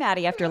okay,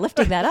 Maddie, after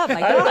lifting that up?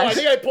 My I don't know. I gosh.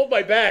 think I pulled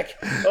my back.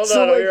 Hold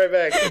on, I'll be right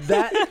back.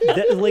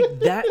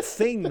 That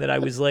thing that I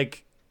was like,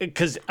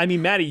 because, I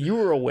mean, Maddie, you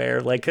were aware,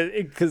 like,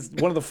 because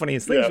one of the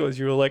funniest things was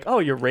you were like, oh,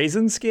 you're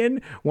raisin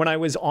skin, when I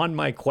was on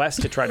my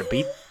quest to try to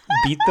beat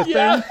the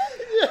thing.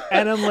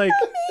 And I'm like,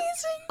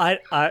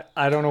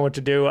 I don't know what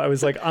to do. I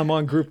was like, I'm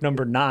on group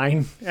number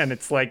 9, and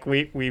it's like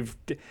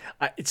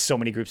it's so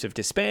many groups have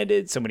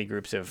disbanded, so many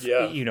groups have,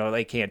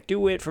 they can't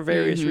do it for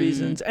various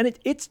reasons, and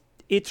it's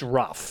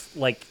rough.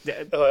 Like,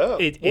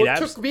 it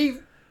took me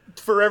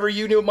forever.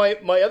 You knew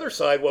my other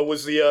side. What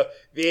was the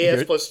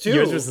AS plus 2?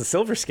 Yours was the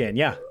silver skin,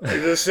 yeah.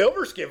 The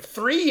silver skin.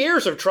 3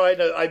 years of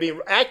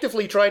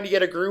actively trying to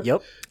get a group.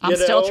 Yep. I'm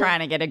still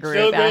trying to get a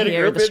group out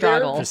here. The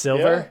struggle for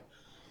silver.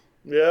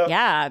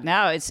 Yeah,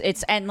 no,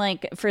 it's and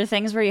like for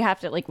things where you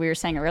have to, like we were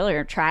saying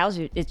earlier, trials,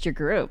 it's your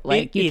group.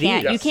 Like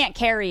you can't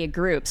carry a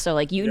group, so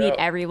like you need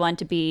everyone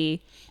to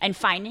be, and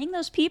finding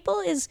those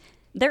people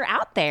they're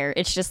out there.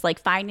 It's just like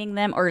finding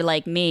them, or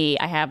like me,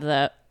 I have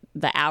the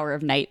hour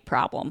of night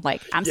problem.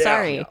 Like, I'm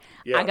sorry,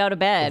 I go to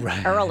bed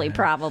early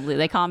probably.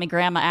 They call me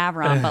Grandma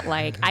Avron, but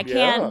like I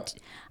can't.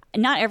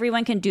 Not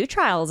everyone can do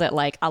trials at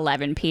like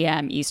 11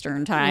 p.m.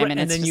 Eastern time,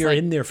 and then you're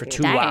in there for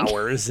 2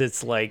 hours.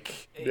 It's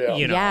like,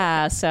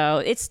 Yeah,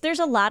 so there's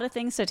a lot of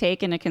things to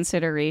take into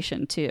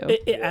consideration too.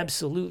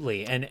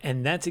 Absolutely,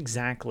 and that's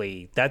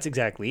exactly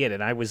it.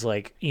 And I was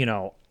like,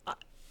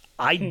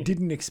 I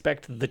didn't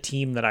expect the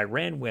team that I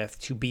ran with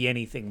to be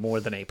anything more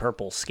than a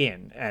purple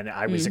skin, and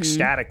I was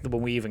ecstatic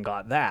when we even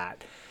got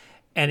that.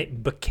 And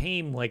it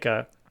became like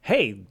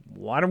hey,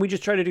 why don't we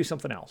just try to do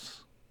something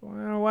else?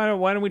 Why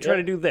don't we try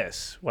to do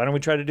this? Why don't we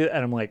try to do that?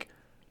 And I'm like,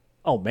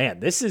 oh man,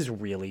 this is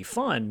really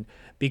fun,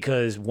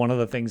 because one of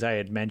the things I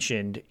had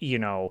mentioned,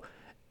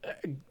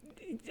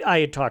 I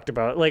had talked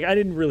about, like, I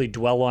didn't really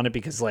dwell on it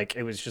because, like,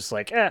 it was just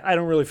like, I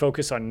don't really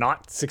focus on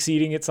not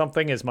succeeding at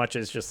something as much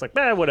as just like,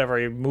 whatever,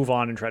 you move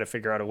on and try to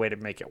figure out a way to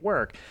make it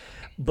work.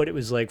 But it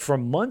was like, for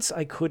months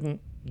I couldn't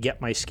get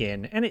my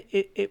skin, and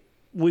it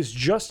was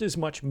just as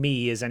much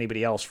me as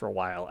anybody else for a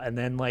while. And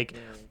then, like,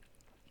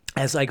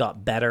 as I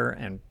got better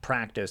and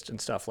practiced and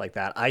stuff like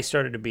that, I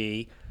started to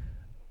be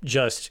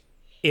just,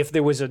 if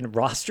there was a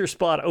roster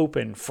spot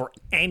open for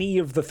any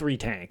of the 3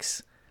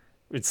 tanks,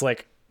 it's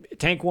like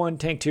tank 1,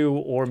 tank 2,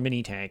 or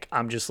mini tank.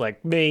 I'm just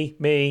like,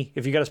 me.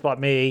 If you got to spot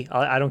me,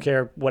 I don't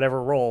care,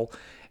 whatever role.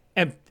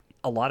 And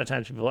a lot of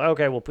times people are like,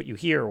 okay, we'll put you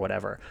here or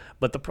whatever.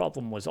 But the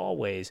problem was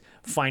always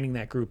finding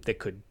that group that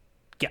could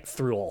get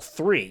through all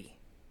 3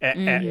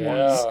 at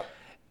once.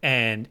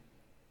 And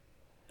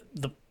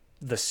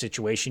the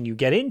situation you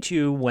get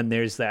into when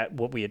there's that,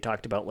 what we had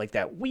talked about, like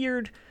that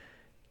weird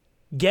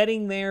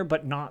getting there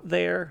but not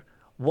there.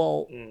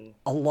 Well,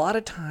 a lot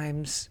of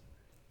times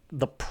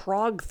the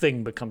prog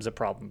thing becomes a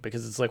problem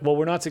because it's like, well,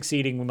 we're not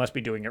succeeding. We must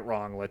be doing it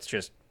wrong. Let's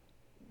just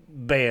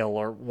bail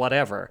or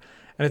whatever.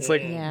 And it's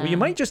like, well, you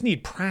might just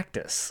need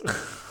practice.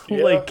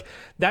 Like,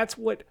 that's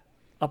what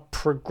a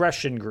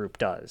progression group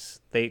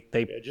does. They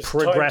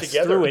progress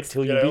through it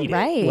till you beat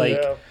it.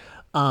 Like,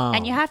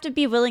 and you have to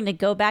be willing to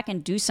go back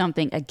and do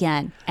something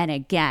again and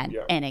again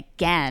and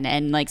again.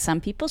 And like some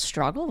people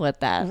struggle with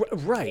that.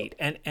 Right.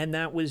 And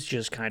that was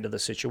just kind of the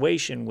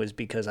situation, was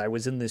because I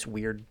was in this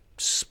weird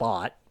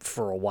spot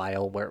for a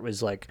while where it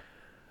was like,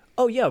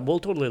 oh yeah, we'll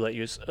totally let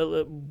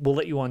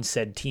you on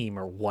said team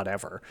or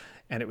whatever.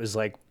 And it was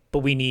like, but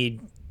we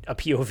need a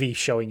POV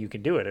showing you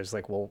can do it. I was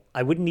like, well,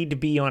 I wouldn't need to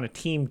be on a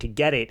team to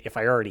get it if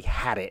I already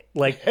had it.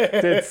 Like,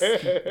 that's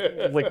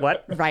like,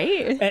 what?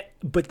 Right.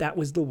 But that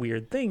was the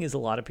weird thing, is a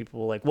lot of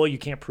people were like, well, you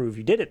can't prove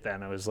you did it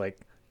then. I was like,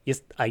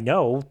 yes, I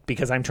know,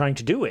 because I'm trying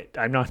to do it.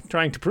 I'm not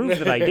trying to prove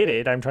that I did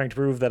it. I'm trying to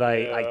prove that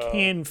I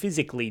can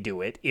physically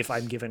do it if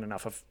I'm given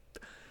enough of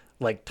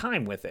like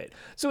time with it.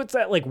 So it's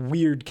that like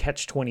weird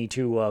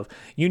catch-22 of,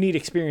 you need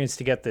experience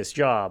to get this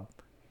job.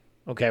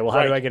 Okay, well,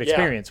 how do I get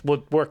experience? Yeah.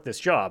 We'll work this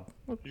job.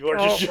 You work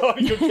this job,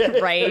 you get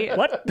it. Right.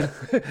 What?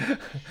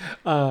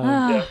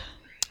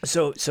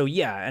 So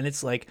yeah, and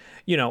it's like,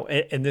 you know,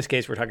 in this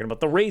case, we're talking about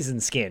the raisin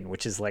skin,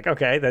 which is like,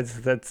 okay,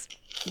 that's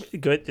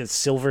good. The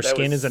silver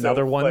skin is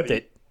another one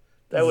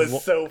that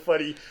was so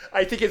funny.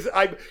 I think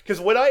because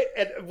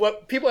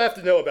what people have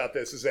to know about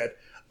this is that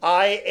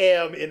I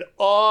am in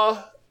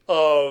awe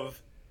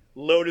of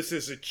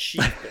Lotus's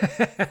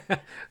achievement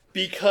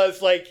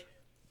because, like,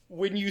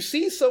 when you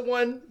see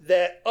someone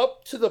that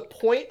up to the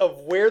point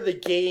of where the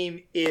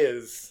game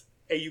is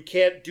and you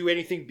can't do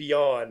anything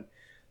beyond,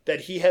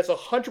 that he has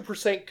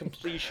 100%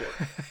 completion,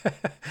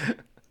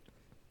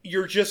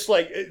 you're just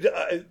like,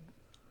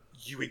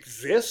 you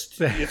exist?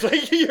 It's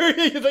like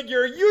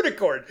you're a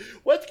unicorn.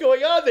 What's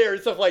going on there?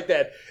 And stuff like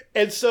that.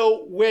 And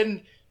so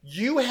when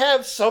you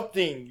have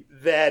something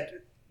that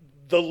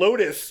the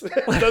Lotus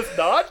does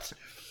not,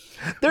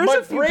 there's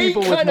a few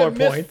people with more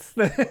points.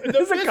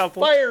 There's a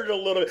couple. Fired a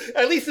little bit.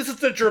 At least this is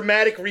the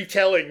dramatic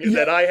retelling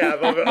that I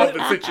have of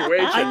the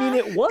situation. I mean,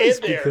 it was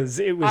because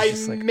it was.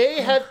 Just like, I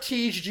may have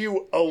teased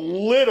you a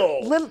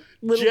little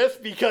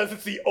just because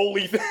it's the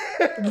only thing.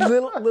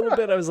 little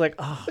bit. I was like,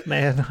 oh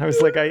man. I was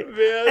like,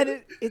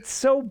 and it's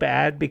so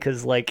bad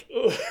because, like,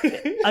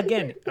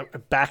 again,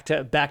 back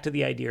to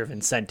the idea of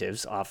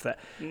incentives off that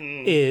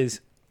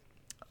is.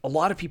 A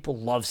lot of people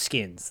love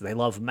skins. They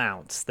love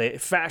mounts.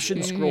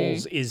 Fashion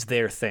scrolls is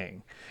their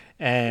thing.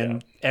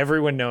 And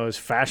everyone knows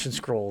fashion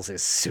scrolls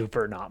is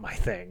super not my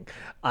thing.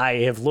 I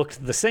have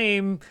looked the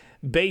same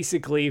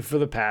basically for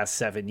the past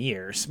 7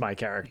 years, my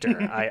character.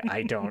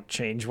 I don't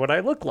change what I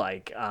look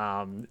like,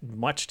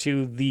 much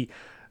to the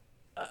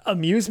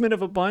amusement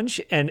of a bunch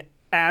and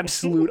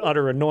absolute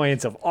utter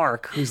annoyance of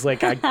Ark, who's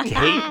like, I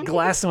hate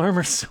glass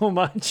armor so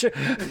much.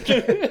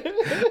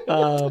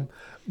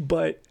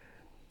 But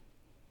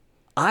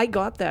I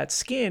got that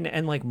skin,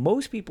 and like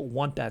most people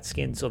want that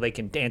skin so they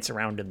can dance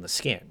around in the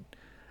skin.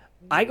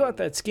 I got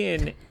that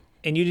skin,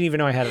 and you didn't even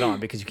know I had it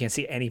on because you can't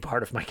see any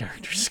part of my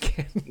character's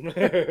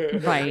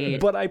skin. Right.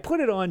 But I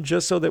put it on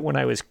just so that when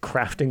I was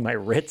crafting my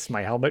writs,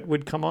 my helmet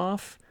would come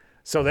off.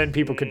 So then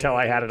people could tell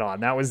I had it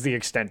on. That was the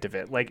extent of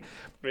it. Like,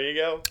 there you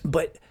go.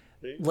 But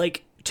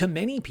like to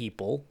many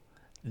people,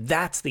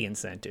 that's the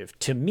incentive.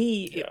 To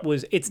me,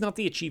 it's not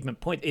the achievement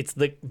point. It's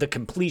the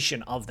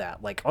completion of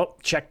that. Like, oh,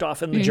 checked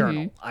off in the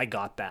journal. I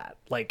got that.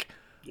 Like,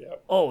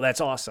 oh, that's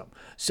awesome.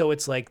 So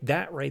it's like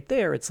that right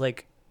there. It's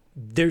like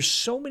there's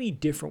so many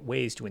different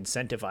ways to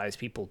incentivize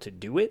people to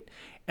do it.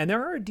 And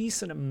there are a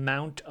decent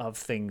amount of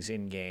things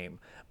in game.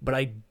 But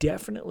I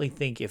definitely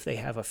think if they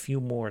have a few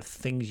more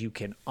things you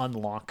can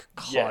unlock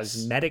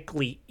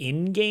cosmetically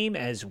in game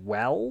as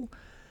well.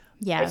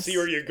 Yes. I see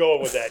where you're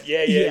going with that.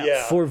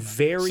 Yeah. For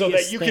various so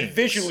that you things. can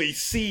visually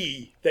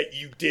see that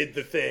you did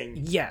the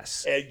thing.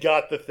 Yes. And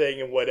got the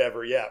thing and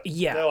whatever. Yeah.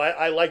 Yeah. No,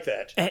 I like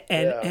that.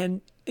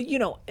 And you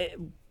know,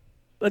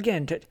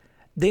 again,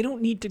 they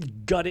don't need to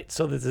gut it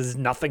so that there's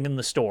nothing in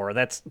the store.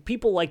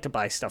 People like to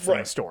buy stuff from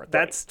the store.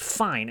 That's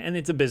fine, and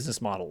it's a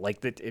business model.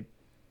 Like that.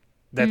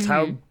 That's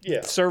how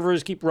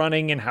servers keep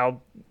running and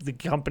how the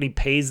company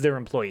pays their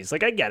employees.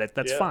 Like, I get it.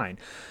 That's fine.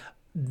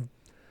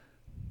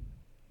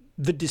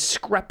 The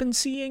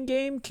discrepancy in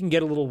game can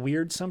get a little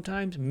weird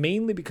sometimes,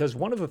 mainly because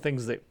one of the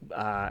things that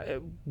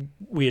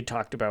we had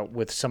talked about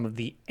with some of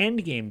the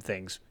end game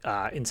things,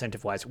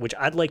 incentive-wise, which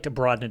I'd like to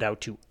broaden it out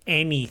to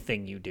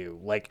anything you do,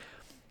 like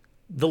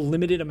the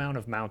limited amount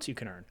of mounts you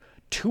can earn.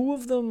 2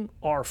 of them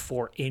are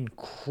for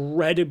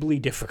incredibly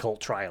difficult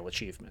trial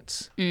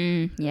achievements.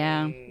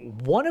 Yeah.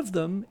 One of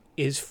them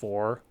is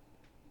for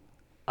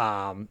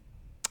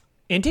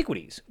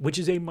antiquities, which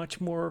is a much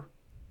more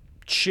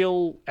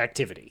chill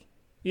activity.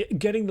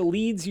 Getting the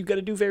leads, you've got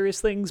to do various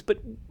things, but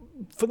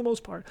for the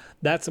most part,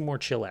 that's a more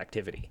chill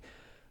activity.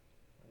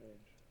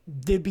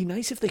 It'd be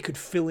nice if they could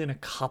fill in a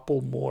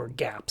couple more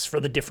gaps for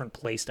the different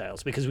play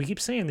styles, because we keep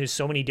saying there's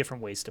so many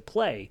different ways to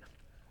play.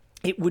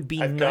 It would be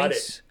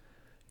nice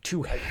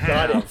to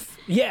have.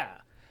 Yeah.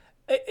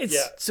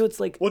 So it's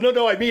like, Well,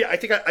 no. I mean, I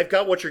think I've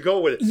got what you're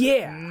going with.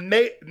 Yeah.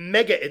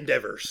 Mega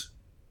endeavors.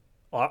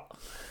 uh,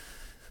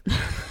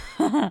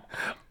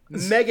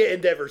 Mega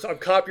endeavors. I'm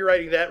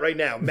copywriting that right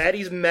now.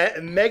 Maddie's mega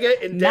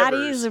endeavors.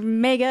 Maddie's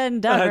mega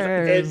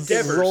endeavors.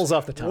 Endeavors. Rolls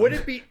off the tongue. Would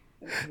it be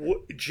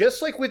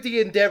just like with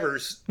the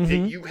endeavors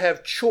that you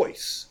have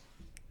choice?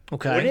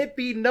 okay. Wouldn't it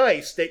be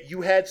nice that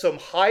you had some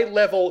high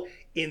level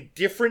in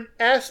different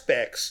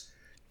aspects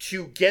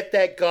to get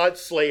that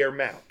Godslayer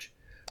mount?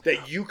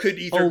 That you could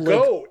either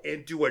go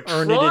and do a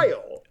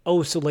trial.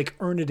 So like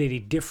earn it in a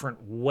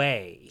different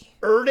way.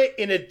 Earn it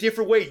in a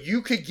different way.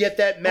 You could get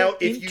that mount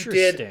if you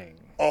did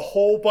a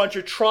whole bunch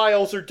of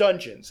trials or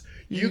dungeons.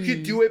 You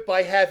could do it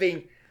by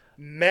having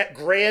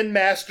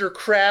Grandmaster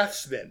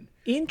Craftsman.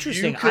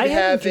 Interesting. I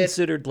hadn't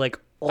considered like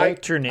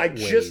alternate I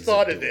ways just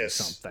thought of doing this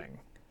something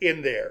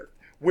in there,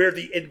 where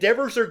the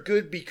endeavors are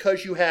good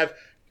because you have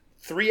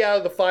 3 out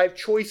of the 5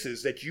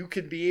 choices that you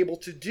can be able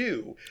to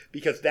do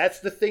because that's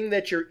the thing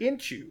that you're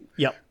into.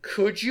 Yep.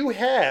 Could you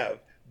have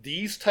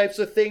these types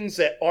of things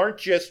that aren't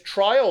just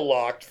trial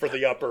locked for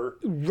the upper?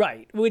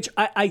 Right. Which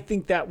I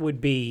think that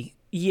would be,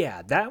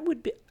 that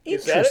would be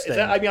interesting. Is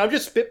that, I mean, I'm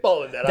just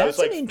spitballing that. That's I was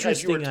like, an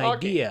interesting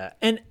idea.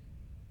 And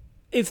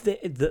if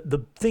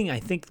the thing I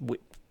think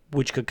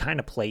which could kind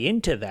of play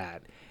into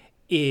that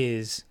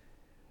is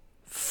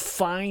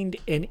find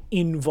an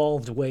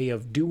involved way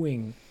of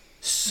doing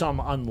some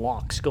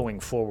unlocks going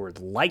forward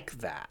like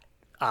that.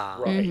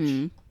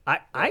 Right.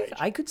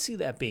 I could see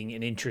that being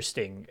an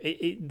interesting,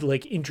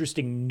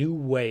 interesting new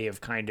way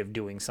of kind of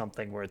doing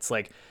something where it's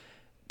like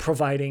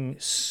providing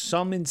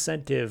some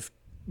incentive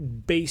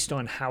based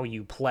on how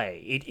you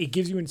play. It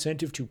gives you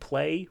incentive to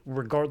play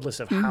regardless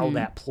of how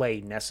that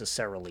play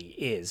necessarily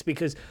is.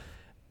 Because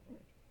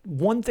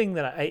one thing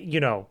that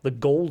the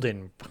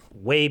Golden,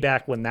 way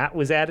back when that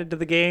was added to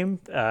the game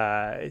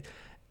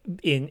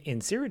in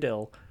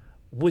Cyrodiil,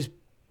 was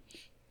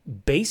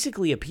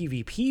basically a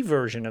PvP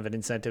version of an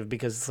incentive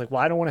because it's like,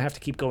 well, I don't want to have to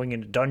keep going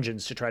into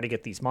dungeons to try to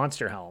get these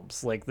monster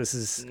helms. Like this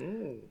is,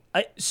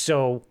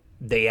 so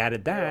they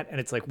added that, and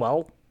it's like,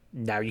 well,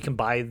 now you can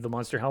buy the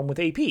monster helm with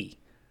AP,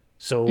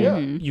 so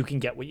you can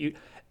get what you.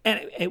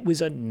 And it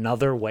was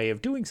another way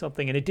of doing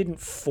something, and it didn't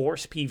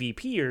force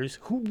PvPers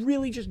who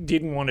really just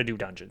didn't want to do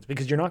dungeons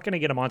because you're not going to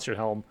get a monster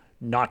helm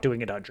not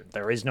doing a dungeon.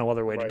 There is no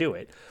other way to do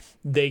it.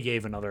 They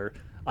gave another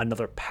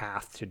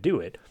path to do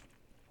it.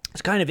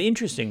 It's kind of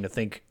interesting to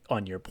think,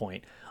 on your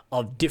point,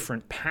 of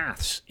different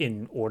paths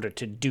in order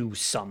to do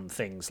some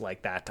things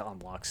like that to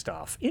unlock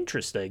stuff.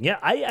 Interesting. Yeah,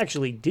 I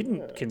actually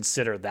didn't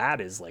consider that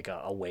as like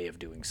a way of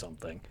doing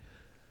something.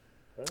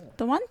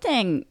 The one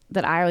thing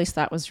that I always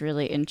thought was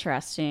really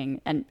interesting,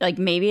 and like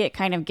maybe it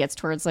kind of gets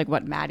towards like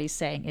what Maddie's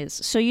saying is,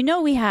 so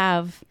we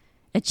have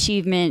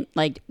achievement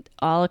like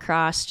all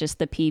across just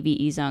the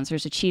PvE zones.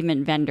 There's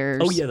achievement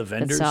vendors. Oh yeah, the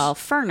vendors that sell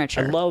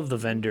furniture. I love the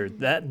vendor.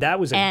 That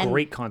was a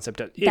great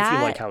concept if you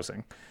like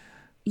housing.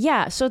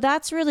 Yeah, so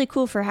that's really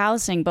cool for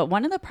housing. But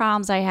one of the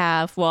problems I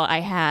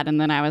had,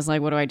 and then I was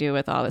like, what do I do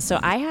with all this? So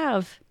I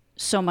have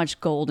so much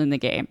gold in the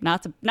game.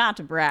 Not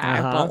to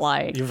brag, but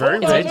like you're very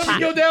Let rich. me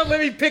go down. Let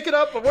me pick it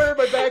up. I'm wearing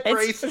my back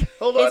brace.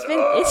 Hold on.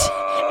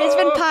 It's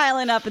been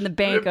piling up in the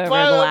bank over the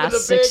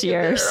last 6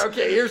 years.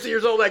 Okay,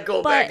 here's all that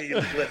gold back to you.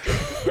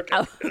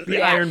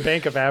 The Iron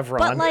Bank of Avron.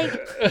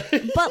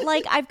 But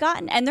like I've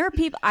gotten, and there are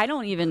people, I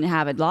don't even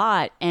have a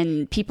lot,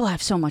 and people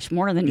have so much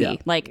more than me.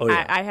 Like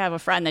I have a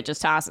friend that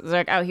just tosses,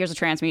 like, oh, here's a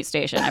transmute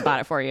station. I bought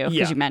it for you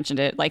because you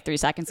mentioned it like 3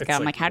 seconds ago.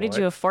 I'm like, how did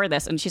you afford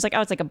this? And she's like,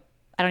 oh, it's like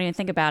I don't even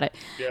think about it.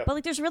 Yeah. But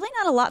like there's really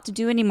not a lot to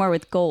do anymore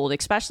with gold,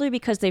 especially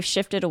because they've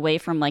shifted away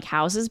from like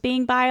houses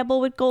being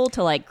buyable with gold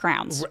to like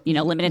crowns,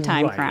 limited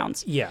time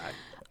crowns. Yeah.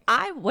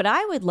 What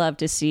I would love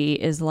to see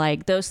is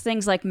like those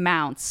things like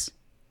mounts,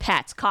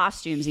 pets,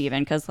 costumes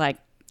even, because like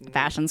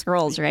fashion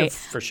scrolls, right?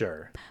 For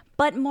sure.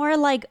 But more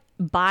like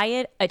buy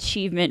it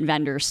achievement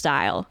vendor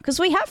style, because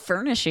we have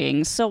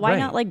furnishings, so why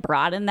not like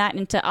broaden that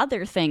into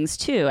other things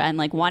too? And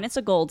like one, it's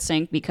a gold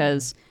sink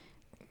because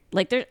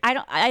like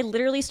I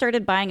literally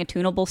started buying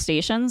attunable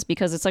stations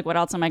because it's like, what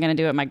else am I going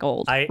to do with my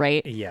gold,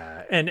 right?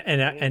 Yeah,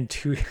 and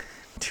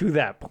to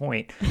that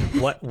point,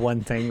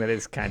 one thing that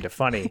is kind of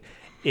funny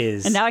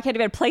is, and now I can't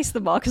even place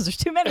them all because there's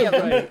too many of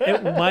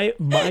them.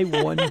 My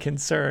one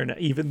concern,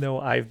 even though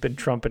I've been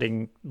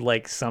trumpeting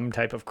like some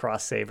type of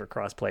cross save or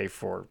cross play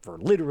for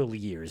literally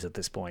years at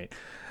this point,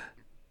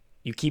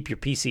 you keep your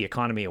PC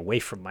economy away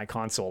from my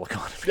console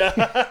economy.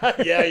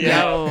 Yeah.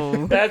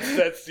 No.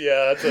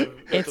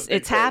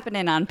 It's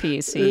happening on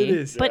PC. It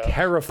is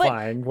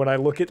terrifying when I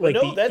look at like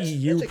the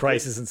EU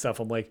prices and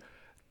stuff. I'm like,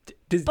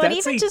 does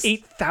that say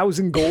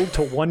 8,000 gold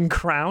to 1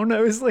 crown?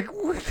 I was like,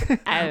 what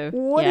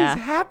is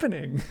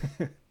happening?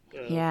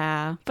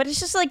 Yeah, but it's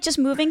just like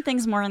moving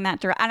things more in that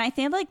direction, and I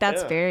think like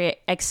that's very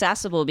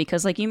accessible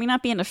because like you may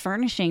not be into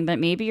furnishing, but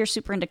maybe you're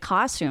super into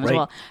costumes. Right.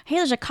 Well, hey,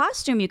 there's a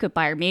costume you could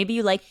buy, or maybe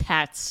you like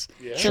pets,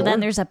 so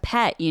then there's a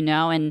pet,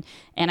 and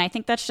I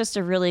think that's just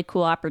a really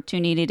cool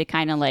opportunity to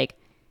kind of like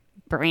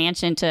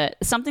branch into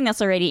something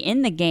that's already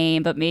in the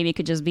game, but maybe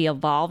could just be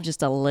evolved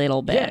just a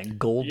little bit. Yeah, and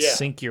gold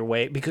sink your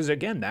way, because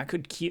again, that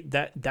could keep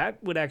that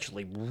would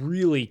actually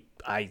really,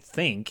 I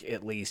think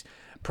at least,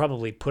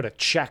 probably put a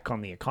check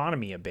on the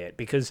economy a bit,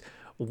 because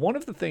one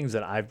of the things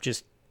that I've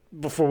just,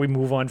 before we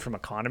move on from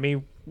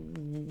economy,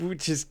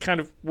 which is kind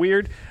of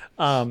weird,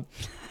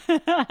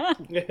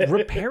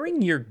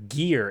 repairing your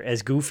gear,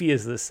 as goofy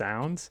as this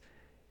sounds,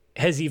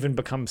 has even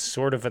become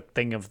sort of a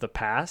thing of the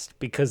past,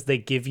 because they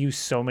give you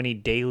so many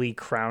daily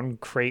Crown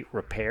Crate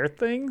repair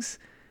things.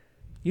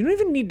 You don't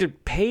even need to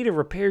pay to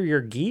repair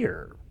your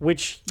gear,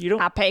 which you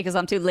don't. I pay because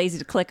I'm too lazy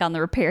to click on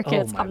the repair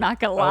kits. I'm not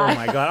gonna lie. Oh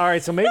my god! All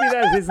right, so maybe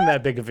that isn't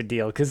that big of a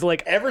deal, because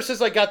like ever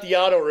since I got the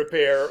auto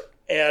repair,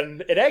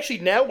 and actually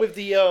now with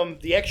the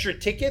extra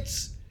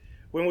tickets.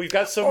 When we've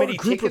got so many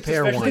group tickets,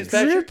 repair especially ones.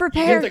 Group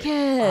repair kits.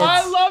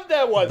 I love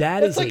that one.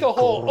 That's like a a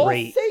whole.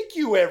 great- Oh, thank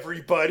you,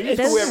 everybody.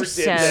 Those Whoever are did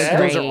so that.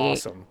 those are great.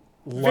 awesome.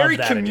 Love Very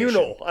that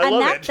communal. edition. I And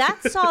love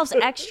that solves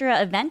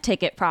extra event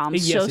ticket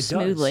problems Yes, so it does.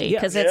 smoothly, Yeah.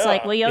 because it's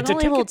like, well, you It's a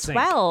only hold ticket sync.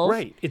 12.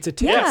 Right. It's a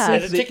ticket Yeah.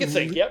 sync. It's a ticket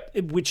sync, yep.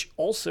 Which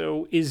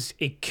also is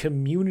a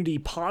community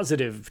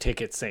positive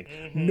ticket sync.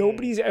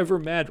 Nobody's ever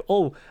mad,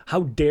 oh,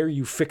 how dare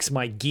you fix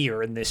my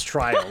gear in this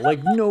trial.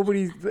 Like,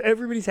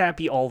 everybody's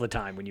happy all the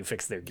time when you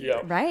fix their gear.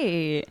 Yep.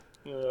 Right.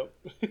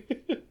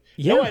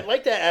 Yeah. No, I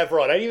like that,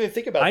 Avron. I didn't even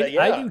think about that.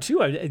 Yeah. I do too.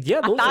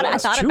 Those thought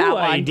last two about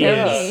one,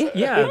 ideas. too.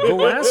 Yeah, the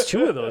last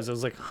two of those, I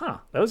was like, huh,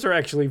 those are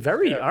actually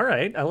very, all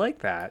right, I like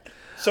that.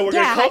 So we're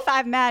Yeah, gonna high call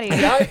five, Maddie.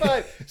 high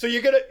five. So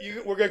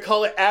we're gonna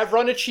call it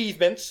Avron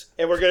Achievements,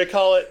 and we're gonna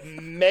call it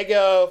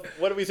Mega.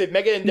 What do we say?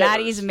 Mega Endeavors.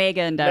 Maddie's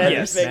mega endeavors.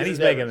 Yes, Mega's Maddie's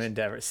Endeavors. Mega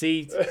Endeavor.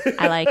 See,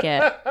 I like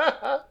it.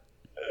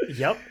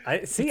 yep. I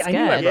knew I good.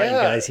 brought you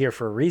Yeah. guys here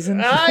for a reason.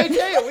 I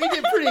tell you, we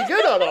did pretty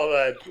good on all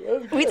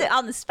that. We did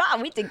on the spot.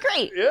 We did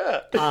great.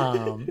 Yeah.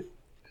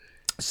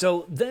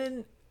 So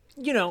then,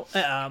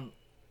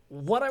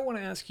 what I want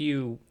to ask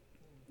you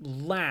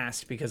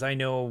last, because I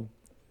know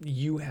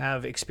you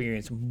have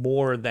experienced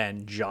more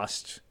than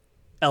just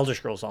Elder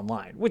Scrolls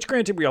Online, which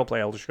granted we all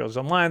play Elder Scrolls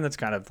Online. That's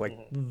kind of like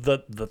the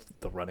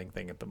running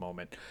thing at the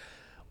moment.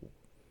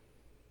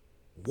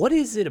 What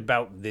is it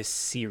about this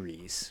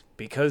series?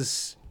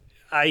 Because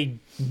I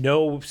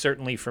know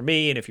certainly for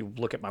me, and if you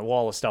look at my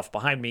wall of stuff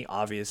behind me,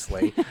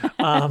 obviously,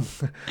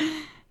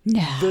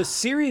 the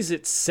series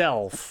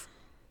itself,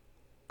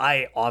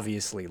 I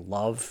obviously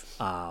love,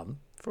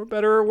 for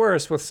better or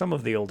worse with some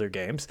of the older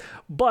games,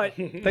 but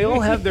they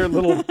all have their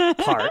little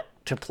part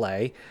to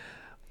play.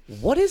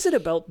 What is it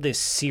about this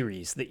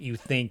series that you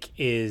think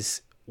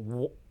is,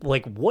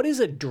 what is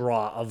a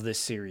draw of this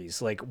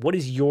series? Like, what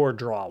is your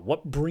draw?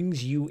 What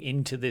brings you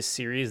into this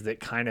series that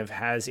kind of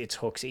has its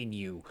hooks in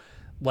you?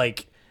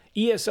 Like,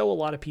 ESO, a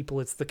lot of people,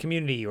 it's the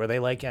community or they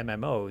like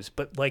MMOs,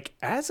 but like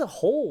as a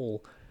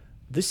whole,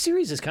 this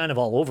series is kind of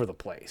all over the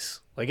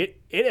place. Like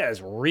it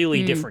has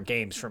really different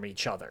games from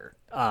each other.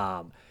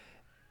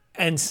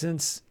 And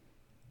since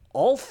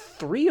all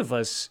three of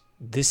us,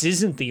 this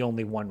isn't the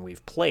only one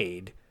we've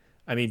played.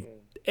 I mean,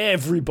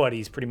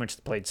 everybody's pretty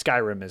much played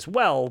Skyrim as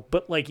well,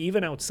 but like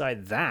even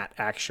outside that,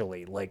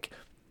 actually, like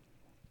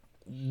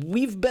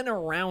we've been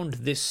around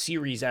this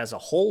series as a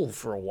whole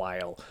for a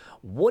while.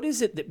 What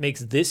is it that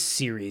makes this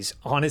series,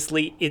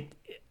 honestly,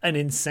 an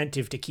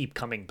incentive to keep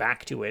coming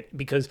back to it?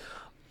 Because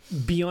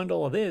beyond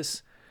all of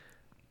this,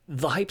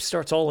 the hype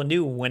starts all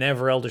anew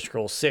whenever Elder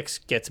Scrolls 6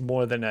 gets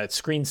more than a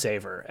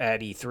screensaver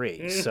at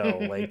E3. So,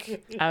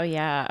 like, Oh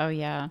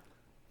yeah.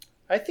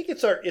 I think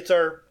it's our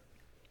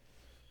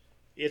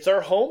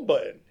home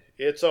button.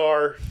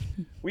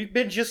 We've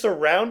been just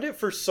around it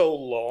for so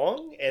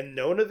long and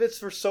known of it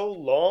for so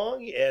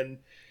long, and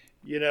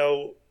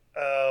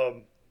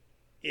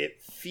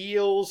it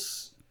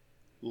feels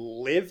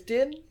lived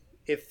in.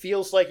 It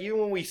feels like even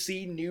when we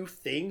see new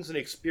things and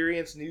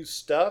experience new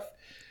stuff,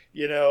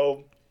 and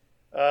I'm,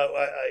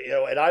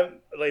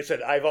 like I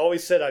said, I've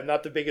always said I'm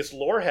not the biggest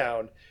lore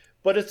hound,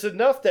 but it's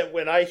enough that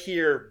when I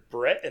hear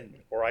Breton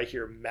or I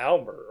hear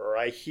Malmer or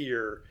I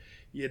hear,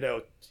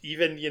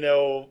 even,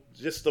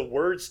 just the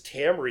words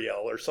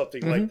Tamriel or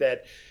something like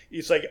that,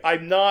 it's like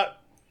I'm not.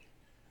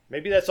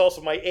 Maybe that's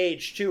also my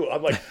age too.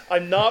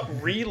 I'm not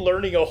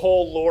relearning a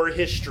whole lore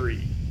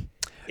history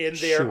in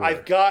there. Sure.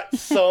 I've got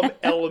some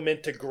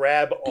element to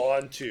grab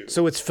onto.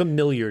 so it's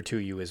familiar to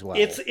you as well.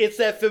 It's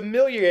that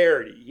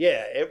familiarity.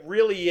 Yeah, it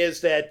really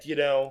is that,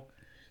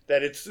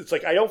 that it's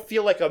like I don't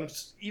feel like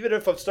even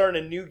if I'm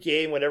starting a new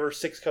game whenever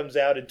 6 comes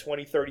out in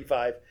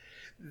 2035,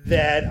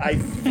 that I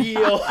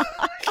feel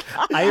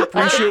I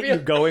appreciate you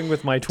going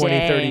with my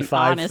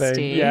 2035 Dang, thing.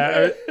 honesty.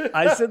 Yeah,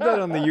 I said that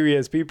on the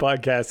UESP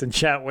podcast and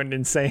chat went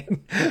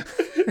insane.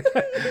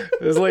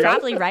 It was like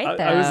Probably right,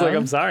 I was like, though.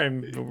 I'm sorry.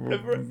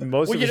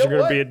 Most Well, of you us are know going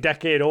to what? be a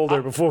decade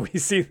older before we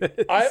see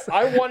this.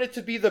 I want it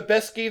to be the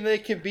best game that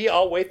it can be.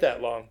 I'll wait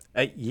that long.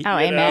 Oh,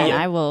 amen. know?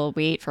 I will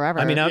wait forever.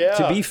 I mean, to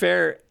Yeah. be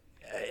fair,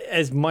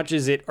 as much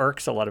as it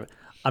irks a lot of it,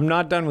 I'm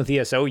not done with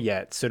ESO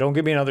yet, so don't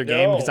give me another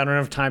game No. because I don't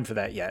have time for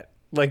that yet.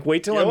 Like,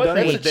 wait till You know I'm what? done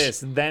That's with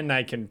this, then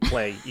I can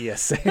play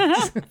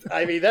ES6.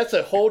 I mean, that's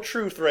a whole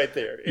truth right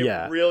there. It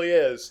Yeah. really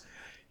is.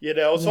 You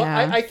know, so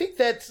Yeah. I think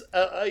that's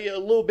a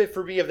little bit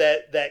for me of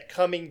that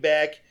coming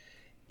back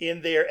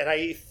in there, and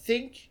I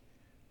think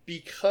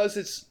because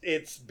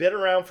it's been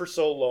around for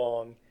so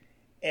long,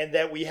 and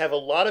that we have a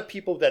lot of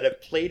people that have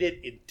played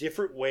it in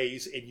different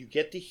ways, and you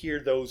get to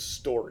hear those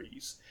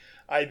stories.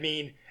 I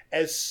mean,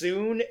 as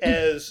soon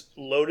as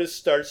Lotus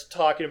starts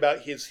talking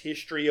about his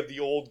history of the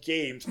old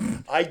games,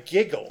 I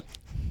giggle.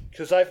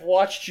 Because I've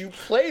watched you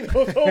play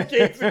those old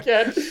games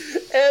again.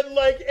 And,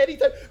 like,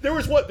 anytime... There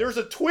was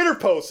a Twitter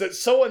post that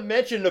someone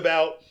mentioned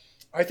about...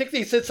 I think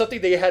they said something,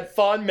 they had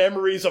fond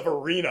memories of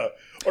Arena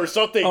or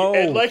something. Oh.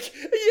 And, like,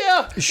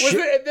 yeah.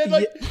 And then,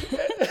 like...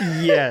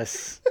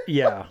 Yes.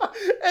 Yeah.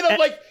 And I'm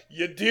like,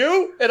 you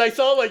do? And I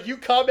saw, like, you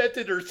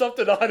commented or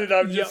something on it.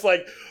 I'm just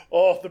like,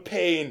 oh, the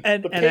pain.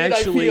 The pain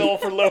actually, I feel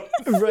for Lotus.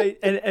 Right.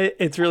 And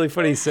it's really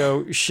funny.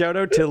 So shout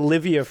out to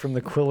Livia from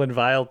the Quill and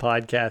Vile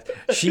podcast.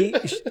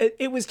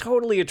 It was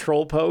totally a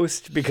troll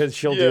post because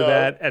she'll do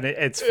that. And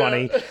it's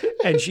funny.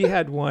 And she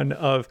had one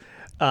of,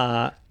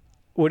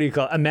 what do you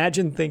call it?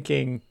 Imagine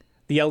thinking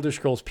the Elder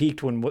Scrolls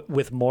peaked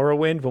with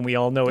Morrowind, when we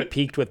all know it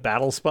peaked with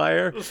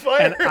Battlespire.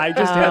 And I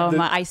just had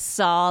I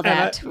saw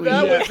that tweet.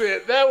 That was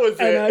it. That was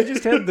and it. I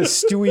just had the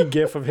Stewie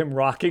gif of him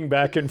rocking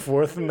back and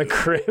forth in the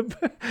crib.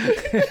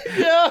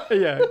 Yeah.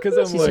 Yeah, because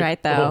I'm She's like,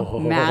 right, though. oh.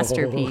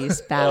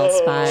 Masterpiece,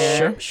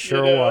 Battlespire.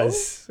 Sure You know?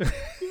 was.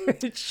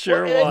 It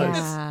sure Well, was.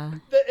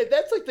 and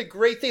that's like the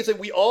great thing is that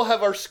we all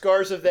have our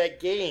scars of that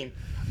game.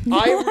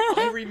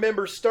 I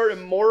remember starting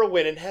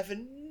Morrowind and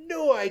having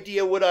no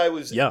idea what I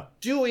was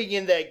doing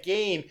in that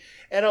game,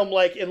 and I'm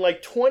like, in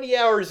like 20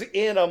 hours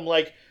in, I'm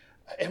like,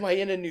 am I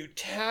in a new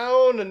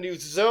town, a new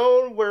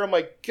zone? Where am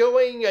I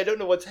going? I don't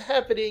know what's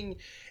happening,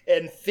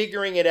 and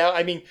figuring it out.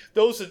 I mean,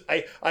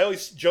 I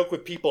always joke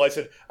with people. I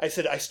said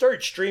I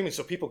started streaming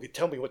so people could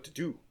tell me what to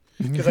do.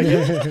 Because I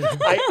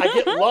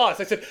get lost.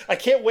 I said I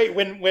can't wait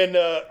when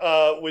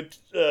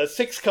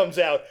 6 comes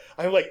out.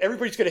 I'm like,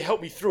 everybody's going to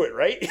help me through it,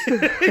 right?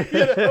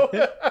 You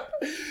know,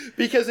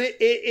 because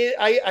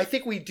I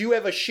think we do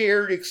have a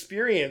shared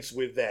experience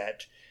with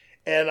that,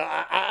 and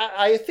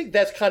I think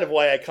that's kind of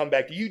why I come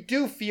back. You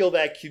do feel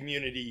that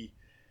community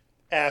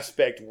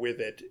aspect with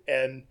it,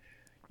 and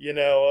you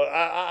know,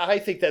 I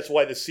think that's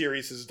why the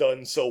series has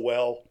done so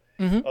well.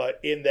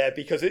 In that,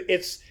 because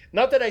it's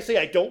not that I say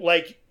I don't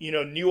like, you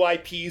know, new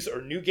IPs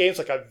or new games.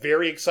 Like, I'm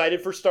very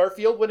excited for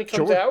Starfield when it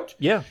comes out.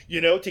 Yeah.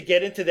 You know, to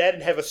get into that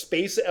and have a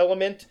space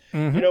element,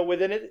 you know,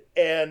 within it.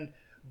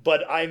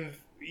 But I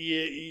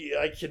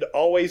could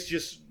always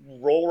just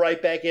roll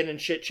right back in and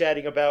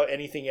chit-chatting about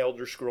anything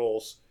Elder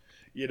Scrolls,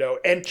 you know.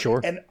 And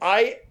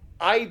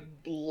I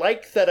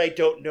like that I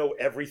don't know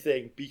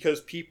everything,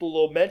 because people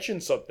will mention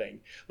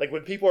something. Like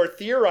when people are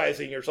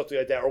theorizing or something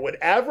like that, or when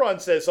Avron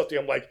says something,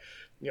 I'm like,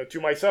 you know,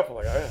 to myself, I'm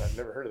like, I've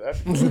never heard of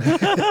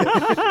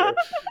that.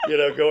 you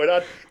know, going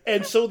on.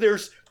 And so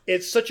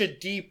it's such a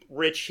deep,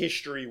 rich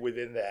history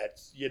within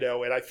that, you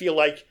know, and I feel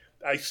like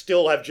I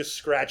still have just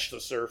scratched the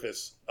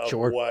surface of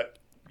what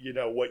you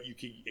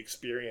can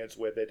experience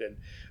with it and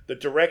the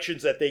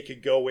directions that they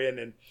could go in.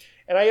 And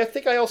I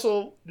think I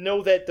also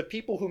know that the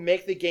people who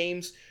make the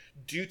games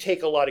do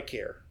take a lot of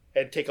care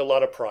and take a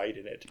lot of pride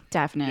in it.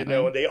 Definitely. You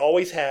know, and they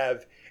always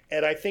have.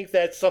 And I think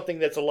that's something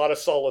that's a lot of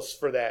solace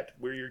for that,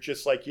 where you're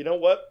just like, you know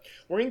what?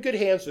 We're in good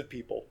hands with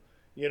people.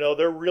 You know,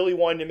 they're really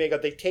wanting to make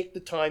it. They take the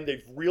time.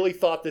 They've really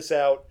thought this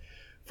out,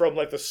 from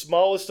like the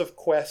smallest of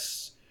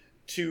quests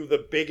to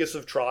the biggest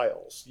of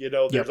trials. You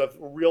know, there's a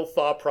real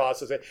thought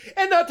process.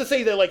 And not to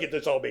say that like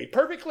it's all made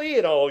perfectly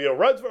and all, you know,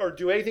 runs or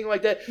do anything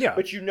like that. Yeah.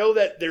 But you know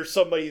that there's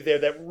somebody there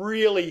that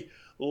really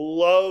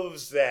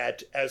loves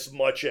that as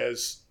much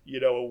as, you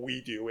know, we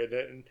do.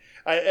 And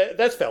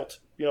that's felt.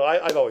 You know,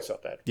 I've always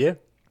felt that. Yeah.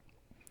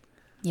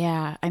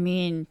 Yeah, I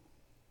mean,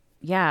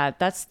 yeah,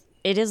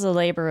 it is a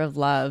labor of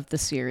love, the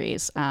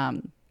series.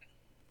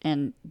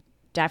 And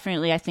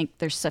definitely I think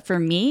for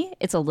me,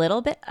 it's a little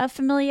bit of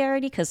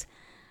familiarity, because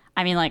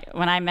I mean, like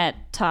when I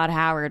met Todd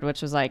Howard,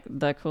 which was like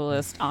the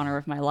coolest honor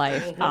of my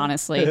life,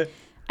 honestly,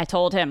 I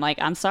told him, like,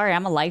 I'm sorry,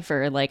 I'm a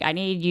lifer. Like, I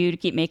need you to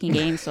keep making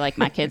games so like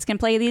my kids can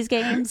play these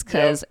games,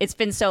 because it's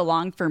been so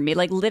long for me.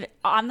 Like,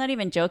 I'm not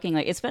even joking.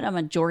 Like, it's been a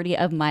majority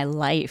of my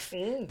life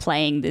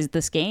playing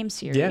this game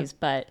series. Yeah.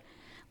 But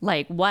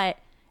like what?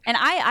 And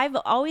I've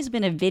always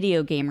been a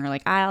video gamer.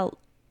 Like I'll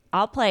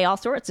play all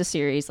sorts of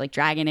series like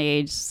Dragon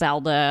Age,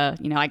 Zelda.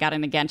 You know, I got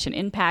into Genshin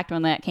Impact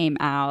when that came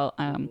out.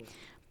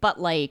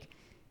 But like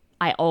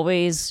I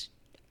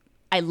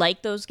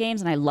like those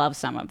games and I love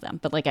some of them.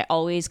 But like I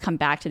always come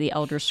back to the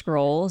Elder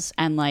Scrolls,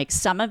 and like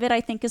some of it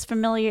I think is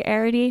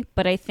familiarity.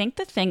 But I think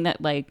the thing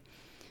that like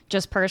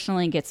just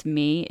personally gets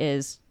me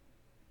is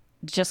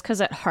just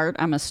because at heart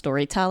I'm a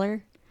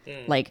storyteller.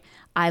 Like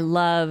I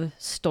love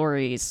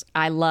stories.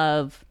 I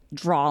love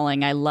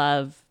drawing. I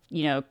love,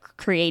 you know,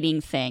 creating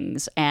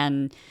things.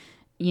 And,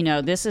 you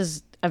know, this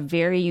is a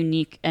very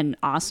unique and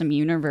awesome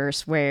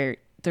universe where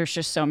there's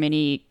just so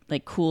many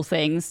like cool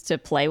things to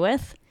play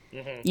with.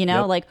 You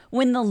know, like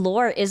when the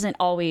lore isn't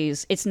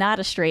always, it's not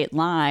a straight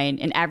line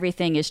and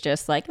everything is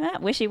just like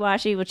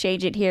wishy-washy. We'll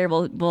change it here.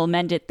 We'll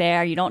amend it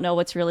there. You don't know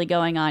what's really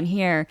going on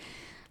here.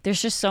 There's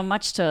just so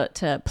much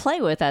to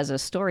play with as a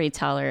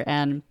storyteller.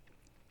 And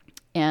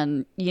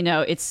you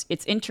know, it's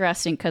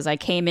interesting because I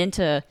came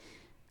into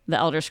the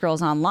Elder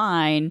Scrolls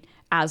Online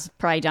as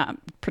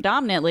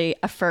predominantly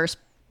a first,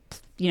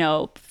 you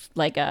know,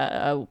 like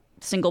a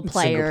single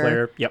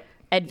player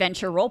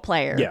adventure role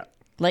player. Yeah.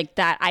 Like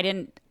that, I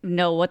didn't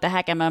know what the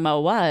heck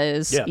MMO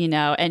was, you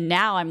know, and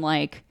now I'm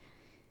like,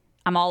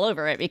 I'm all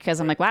over it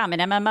because I'm like, wow, I'm an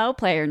MMO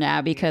player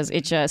now because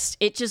it just,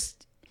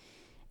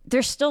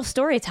 there's still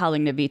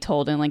storytelling to be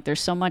told and like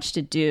there's so much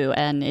to do.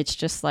 And it's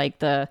just like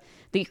the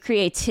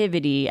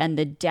creativity and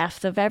the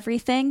depth of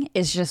everything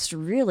is just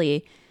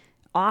really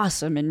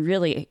awesome and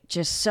really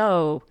just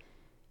so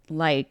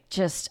like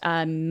just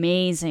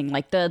amazing,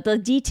 like the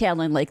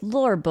detail in like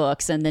lore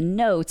books and the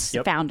notes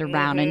found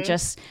around and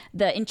just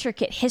the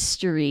intricate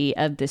history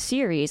of the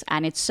series.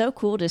 And it's so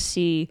cool to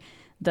see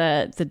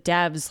the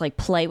devs like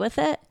play with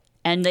it,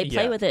 and they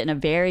play with it in a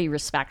very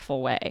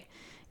respectful way,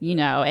 you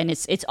know. And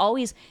it's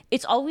always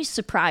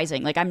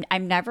surprising. Like I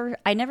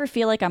never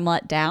feel like I'm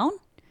let down,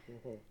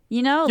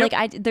 you know.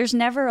 Like there's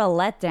never a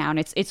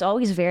letdown. It's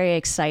always very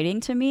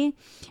exciting to me,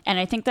 and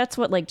I think that's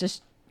what like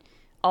just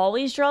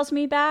always draws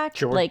me back.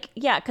 Sure. Like,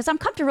 yeah, because I'm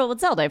comfortable with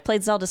Zelda. I've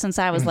played Zelda since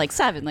I was like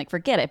 7. Like,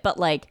 forget it. But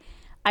like,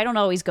 I don't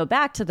always go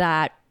back to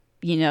that.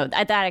 You know,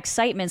 that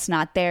excitement's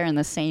not there in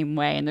the same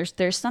way. And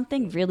there's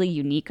something really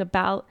unique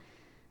about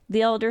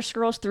the Elder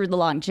Scrolls through the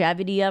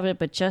longevity of it,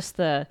 but just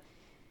I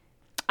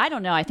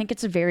don't know. I think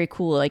it's a very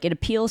cool, like it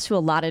appeals to a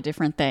lot of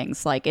different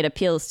things. Like it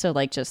appeals to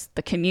like just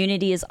the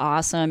community is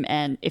awesome.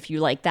 And if you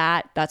like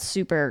that, that's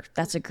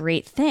a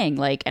great thing.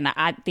 Like, and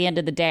at the end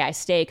of the day, I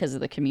stay because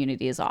the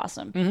community is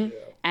awesome. Mm-hmm. Yeah.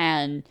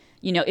 And,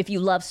 you know, if you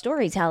love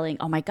storytelling,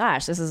 oh my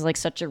gosh, this is like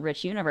such a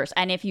rich universe.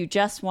 And if you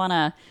just want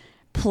to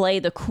play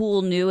the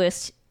cool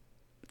newest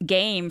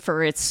game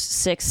for its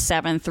 6,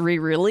 7, 3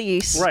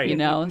 release, you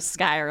know,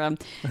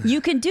 Skyrim,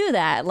 you can do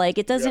that. Like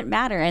it doesn't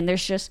matter. And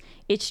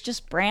it's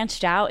just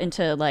branched out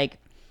into like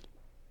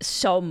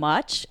so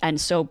much and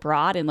so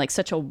broad and like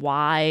such a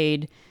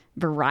wide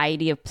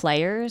variety of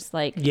players.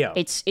 Like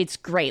it's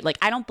great. Like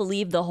I don't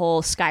believe the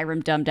whole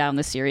Skyrim dumbed down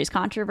the series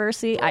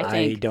controversy.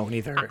 I don't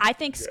either. I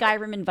think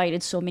Skyrim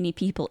invited so many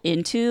people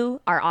into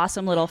our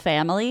awesome little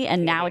family,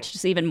 and now it's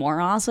just even more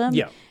awesome.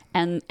 Yeah.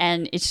 And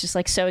it's just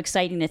like so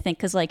exciting to think,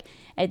 because like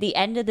at the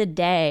end of the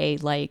day,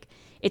 like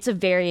it's a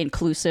very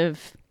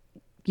inclusive,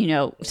 you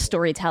know,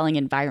 storytelling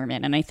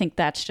environment, and I think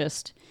it's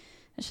just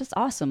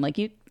awesome. Like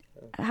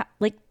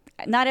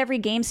not every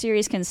game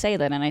series can say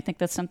that, and I think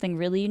that's something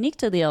really unique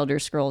to the Elder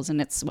Scrolls, and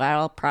it's why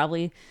I'll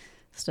probably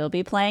still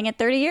be playing it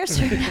 30 years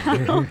from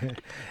now.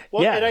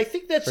 Well, and I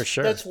think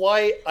that's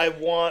why I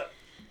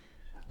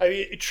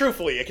mean,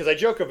 truthfully, because I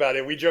joke about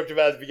it, we joked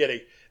about it at the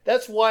beginning,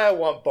 that's why I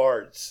want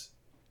bards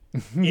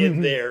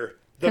in there.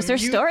 Because they're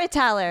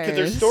storytellers.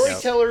 Because they're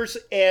storytellers,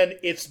 and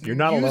it's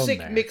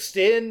music mixed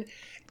in,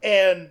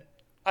 and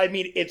I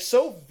mean, it's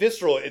so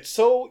visceral. It's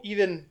so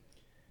even.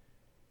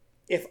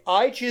 If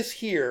I just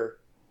hear,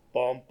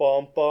 bum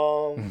bum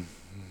bum,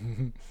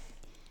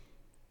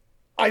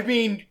 I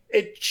mean,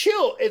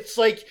 it's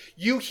like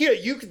you hear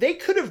They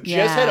could have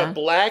just had a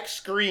black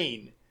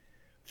screen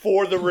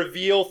for the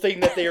reveal thing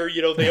that they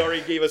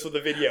already gave us with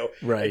the video,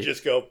 right? And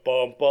just go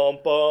bum bum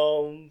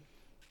bum.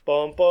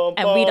 Bum, bum,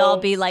 and we'd all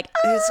be like,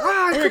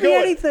 it could be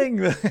anything.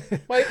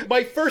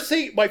 my first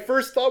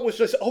thought was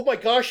just, oh my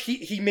gosh,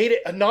 he made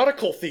it a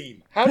nautical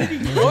theme. How did he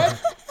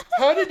what?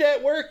 How did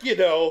that work? You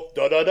know,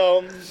 da da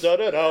dum, da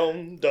da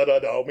dum, da da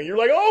dum, and you're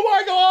like, oh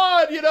my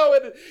god, you know,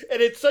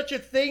 and it's such a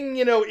thing,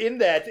 you know, in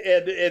that,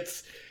 and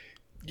it's,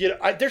 you know,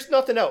 there's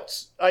nothing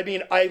else. I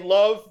mean, I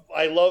love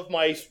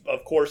my,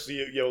 of course,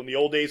 in the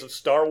old days of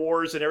Star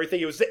Wars and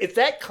everything. It's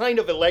that kind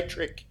of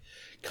electric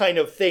kind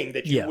of thing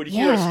that you would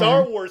hear a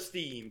Star Wars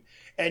theme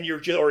and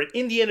or an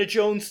Indiana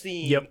Jones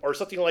theme or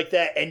something like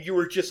that, and you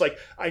were just like,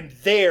 I'm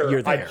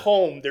there. I'm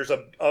home. There's a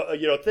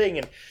thing,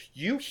 and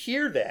you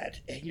hear that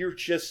and you're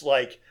just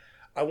like,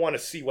 I want to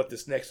see what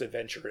this next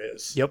adventure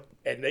is. Yep.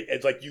 And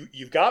it's like,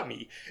 you've got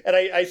me. And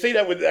I say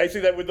that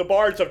with the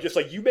bards. I'm just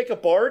like, you make a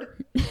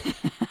bard,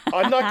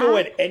 I'm not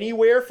going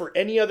anywhere for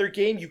any other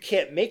game. You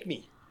can't make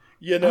me.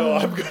 You know,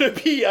 I'm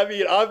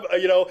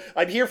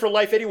here for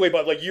life anyway,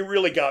 but like, you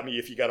really got me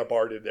if you got a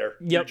bard in there.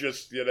 Yep. You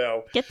just, you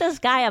know. Get this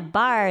guy a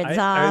bard,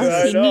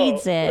 Zoss. He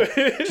needs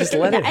it. Just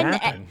let it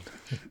happen.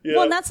 Yeah.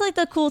 Well, and that's like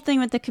the cool thing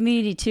with the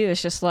community too.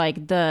 It's just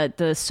like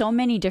the so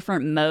many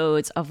different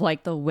modes of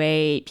like the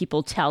way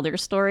people tell their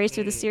stories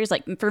through the series.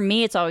 Like for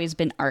me, it's always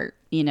been art.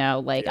 You know,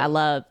 like I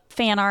love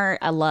fan art.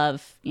 I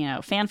love, you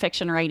know, fan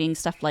fiction writing,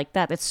 stuff like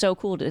that. That's so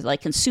cool to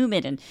like consume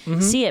it and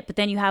see it. But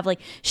then you have like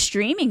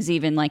streaming's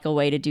even like a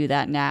way to do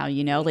that now.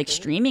 You know, like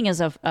streaming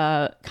is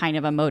a kind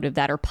of a mode of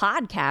that, or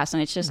podcast,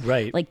 and it's just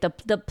like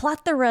the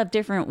plethora of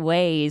different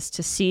ways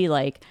to see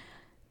like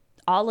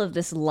all of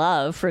this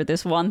love for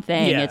this one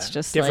thing. Yeah, It's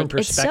just different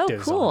like, it's so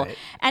perspectives cool. on it.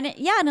 And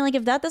and like,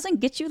 if that doesn't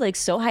get you like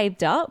so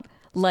hyped up,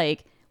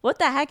 like, what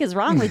the heck is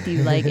wrong with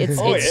you? Like, it's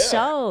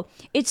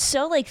it's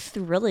so like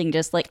thrilling.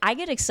 Just like, I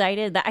get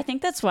excited. That I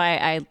think that's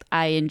why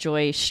I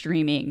enjoy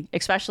streaming,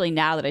 especially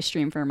now that I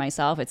stream for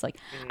myself. It's like,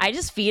 I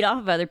just feed off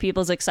of other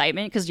people's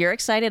excitement, because you're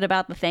excited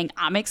about the thing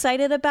I'm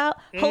excited about.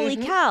 Holy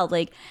cow.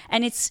 Like,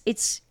 and it's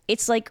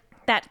like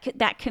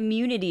that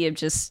community of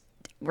just,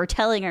 we're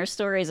telling our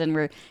stories and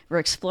we're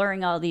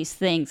exploring all these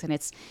things, and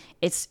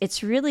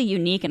it's really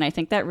unique, and I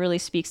think that really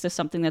speaks to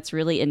something that's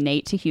really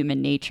innate to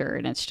human nature,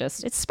 and it's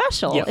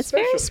special. Yeah. It's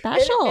very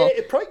special. And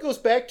it probably goes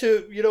back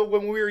to,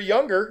 when we were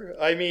younger.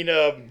 I mean,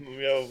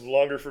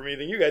 longer for me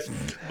than you guys,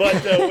 but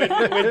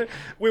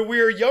when we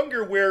were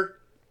younger, where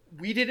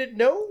we didn't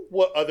know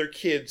what other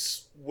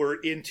kids were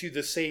into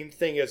the same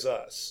thing as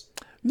us.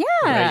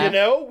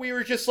 Yeah. We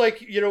were just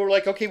like, we're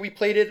like, okay, we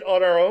played it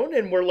on our own,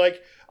 and we're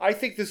like, I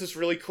think this is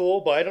really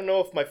cool, but I don't know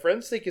if my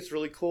friends think it's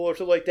really cool or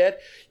something like that.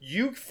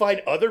 You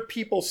find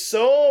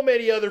so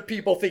many other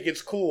people think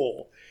it's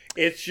cool.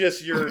 It's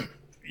just, you're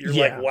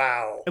like,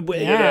 wow.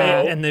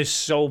 And there's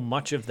so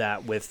much of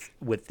that with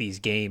these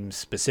games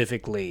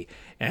specifically.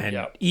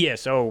 And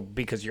ESO,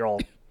 because you're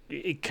all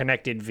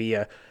connected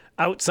via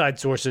outside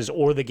sources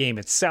or the game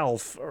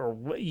itself, or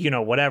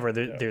whatever.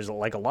 There's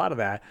like a lot of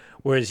that.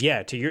 Whereas,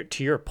 to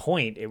your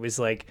point, it was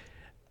like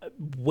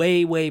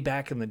way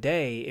back in the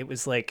day. It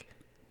was like,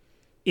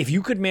 if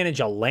you could manage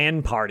a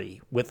LAN party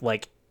with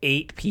like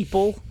 8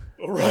 people,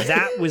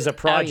 that was a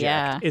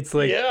project. It's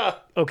like,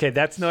 okay,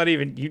 that's not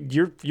even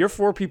you're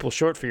 4 people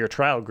short for your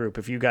trial group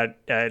if you got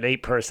an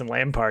 8-person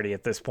LAN party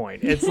at this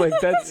point. It's like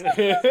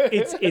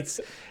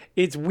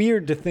it's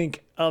weird to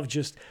think of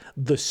just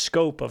the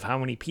scope of how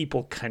many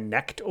people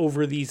connect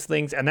over these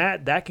things, and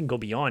that can go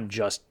beyond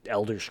just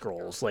Elder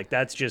Scrolls. Like,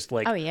 that's just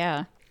like,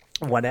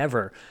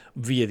 whatever,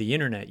 via the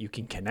internet you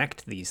can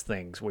connect these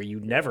things where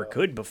you never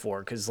could before,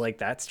 because like,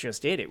 that's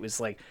just it was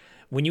like,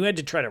 when you had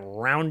to try to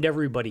round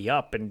everybody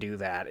up and do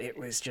that, it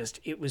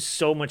was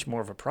so much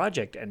more of a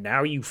project. And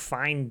now you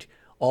find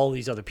all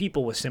these other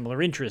people with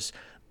similar interests,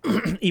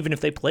 even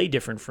if they play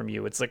different from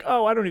you. It's like,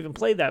 oh, I don't even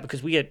play that,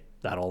 because we get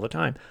that all the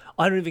time.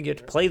 I don't even get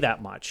to play that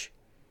much,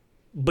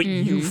 but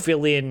you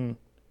fill in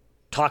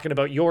talking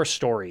about your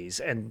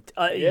stories and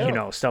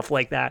stuff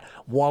like that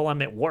while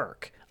I'm at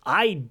work.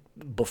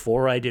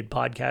 Before I did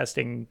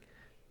podcasting,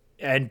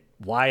 and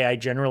why I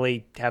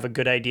generally have a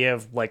good idea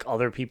of like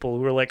other people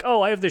who are like,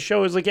 oh, I have this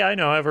show, is like, yeah, I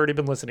know, I've already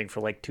been listening for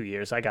like 2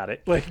 years, I got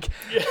it. Like,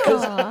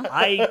 because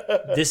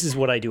this is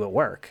what I do at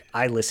work.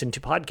 I listen to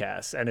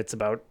podcasts, and it's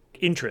about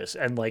interests,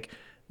 and like,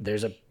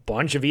 there's a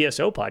bunch of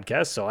ESO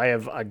podcasts, so I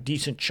have a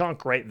decent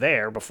chunk right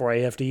there before I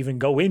have to even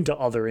go into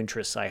other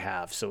interests I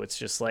have. So it's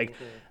just like,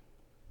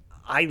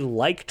 I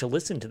like to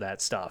listen to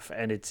that stuff,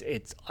 and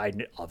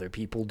other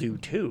people do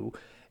too.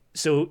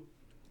 So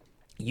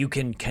you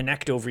can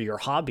connect over your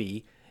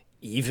hobby,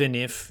 even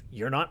if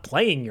you're not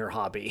playing your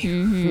hobby.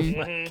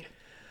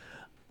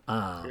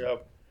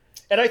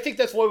 And I think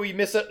that's why we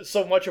miss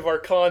so much of our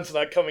cons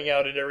not coming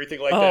out and everything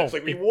like that. It's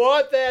like, we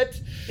want that.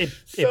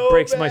 It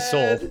breaks my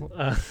soul.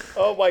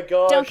 Oh my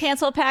gosh! Don't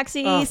cancel PAX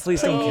East. Oh,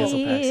 please don't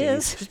cancel PAX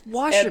East. Just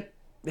wash your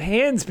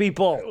hands,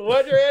 people.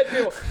 Wash your hands,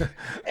 people.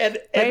 And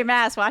wear your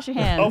mask. Wash your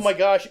hands. Oh my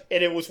gosh!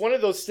 And it was one of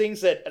those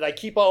things and I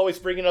keep always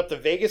bringing up the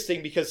Vegas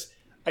thing, because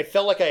I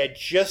felt like I had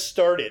just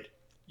started,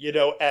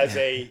 as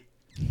a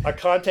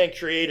content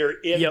creator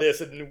in this,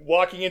 and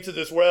walking into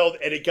this world,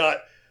 and it got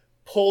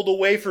pulled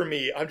away from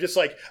me. I'm just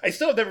like, I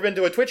still have never been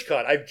to a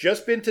TwitchCon. I've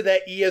just been to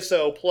that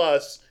ESO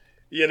Plus,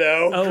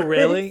 Oh, group,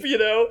 really?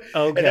 Okay.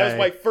 And that was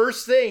my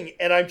first thing,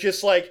 and I'm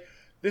just like,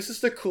 this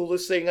is the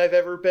coolest thing I've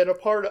ever been a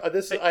part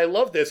of. I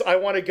love this. I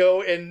want to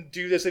go and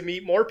do this and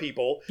meet more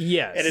people.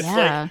 Yes. And it's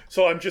like,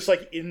 so I'm just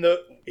like in the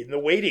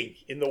waiting.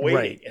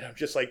 Right. And I'm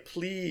just like,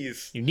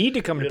 please. You need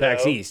to come to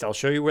PAX East. I'll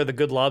show you where the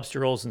good lobster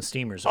rolls and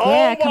steamers are.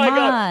 Yeah, oh my come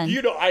God.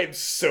 on. I am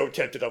so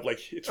tempted. I'm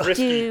like, it's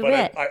risky,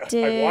 but I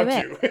want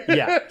to.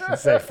 Yeah.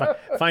 So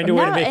find a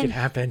way to make it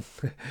happen.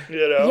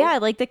 Yeah,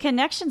 like the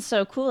connection's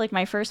so cool. Like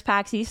my first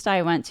PAX East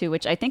I went to,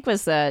 which I think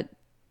was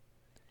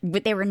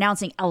they were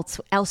announcing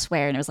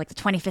elsewhere, and it was like the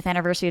 25th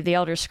anniversary of the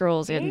Elder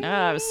Scrolls, and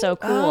it was so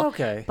cool. Oh,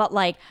 okay. But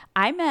like,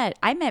 I met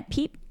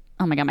people.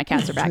 Oh my God, my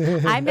cats are back.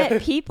 I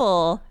met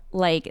people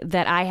like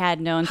that I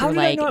had known through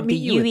like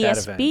the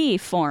USB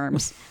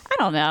forums. I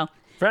don't know.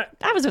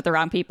 I was with the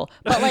wrong people,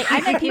 but like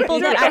I met people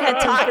that I had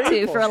talked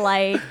to for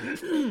like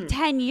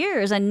 10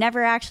 years and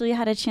never actually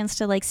had a chance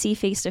to like see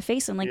face to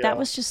face, and like that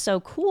was just so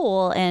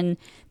cool. And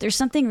there's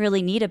something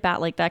really neat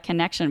about like that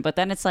connection. But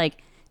then it's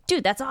like,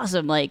 dude, that's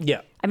awesome. Like,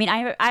 I mean,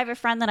 I have a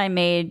friend that I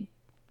made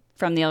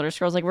from the Elder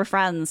Scrolls. Like, we're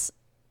friends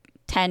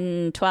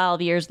 10,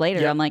 12 years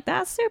later. I'm like,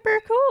 that's super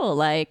cool.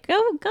 Like,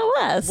 go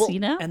us,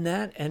 And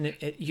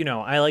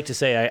I like to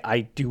say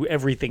I do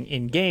everything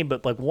in game,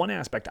 but like one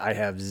aspect, I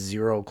have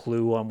zero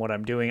clue on what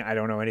I'm doing. I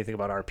don't know anything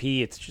about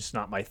RP. It's just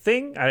not my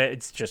thing.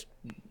 It's just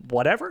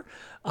whatever.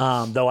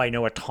 Though I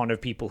know a ton of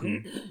people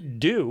who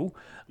do.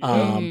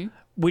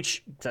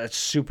 which that's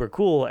super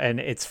cool. And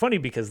it's funny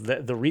because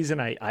the reason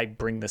I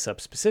bring this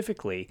up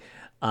specifically,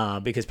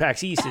 because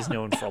PAX East is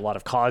known for a lot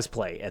of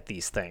cosplay at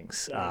these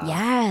things.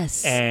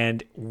 Yes.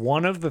 And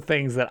one of the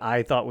things that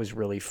I thought was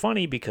really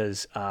funny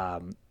because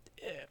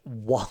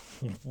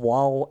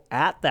while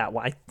at that,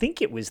 I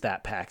think it was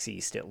that PAX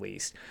East at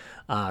least,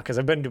 because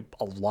I've been to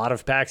a lot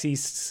of PAX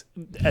Easts,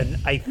 and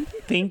I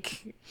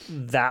think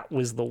that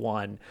was the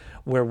one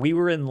where we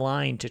were in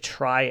line to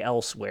try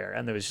Elsewhere,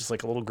 and there was just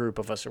like a little group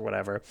of us or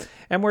whatever,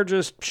 and we're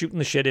just shooting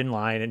the shit in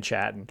line and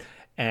chatting,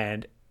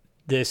 and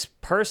this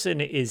person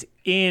is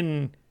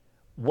in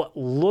what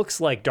looks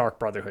like Dark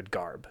Brotherhood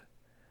garb,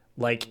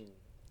 like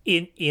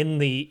in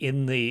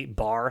the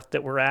bar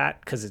that we're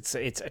at, because it's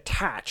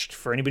attached.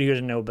 For anybody who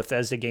doesn't know,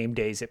 Bethesda Game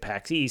Days at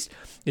PAX East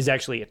is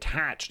actually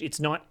attached. It's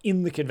not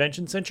in the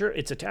convention center.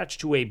 It's attached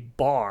to a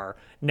bar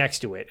next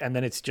to it, and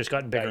then it's just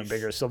gotten bigger and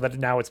bigger, so that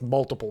now it's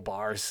multiple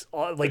bars.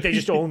 Like they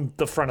just own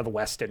the front of the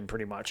Westin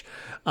pretty much.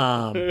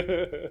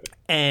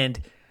 And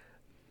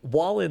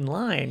while in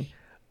line,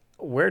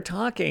 we're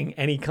talking,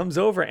 and he comes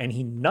over and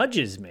he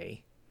nudges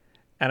me,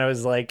 and I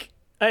was like,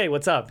 "Hey,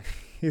 what's up?"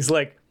 He's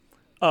like,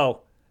 "Oh,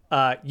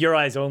 your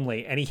eyes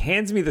only," and he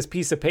hands me this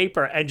piece of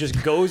paper and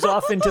just goes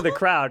off into the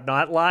crowd,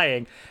 not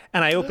lying.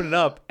 And I open it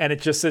up, and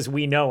it just says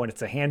 "We know," and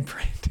it's a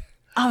handprint.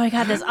 Oh my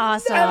God, that's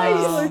awesome. And I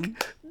was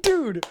like,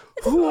 dude,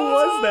 who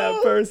was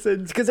that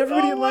person? Because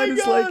everybody in line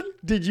is like,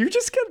 did you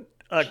just get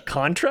a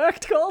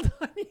contract called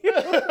on you?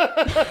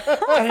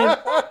 And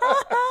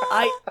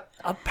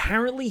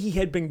apparently he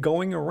had been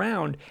going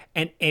around,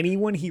 and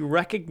anyone he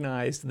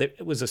recognized that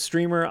it was a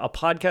streamer, a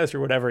podcast, or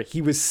whatever,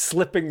 he was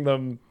slipping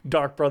them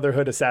Dark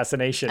Brotherhood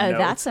assassination notes.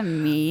 That's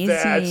amazing.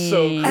 That's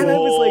so cool. And I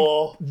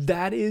was like,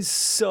 that is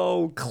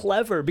so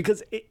clever,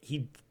 because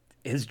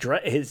his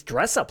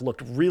dress up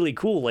looked really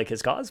cool, like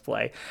his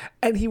cosplay,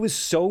 and he was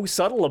so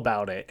subtle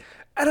about it.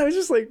 And I was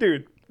just like,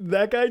 dude,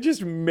 that guy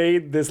just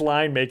made this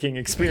line making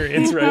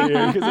experience right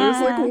here, because I was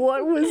like,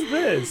 what was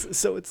this?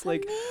 So it's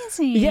like,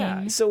 amazing.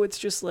 yeah. So it's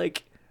just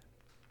like,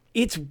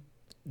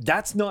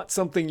 that's not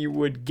something you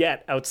would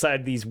get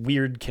outside these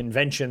weird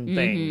convention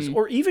things,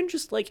 or even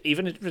just like,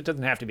 even if it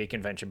doesn't have to be a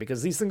convention,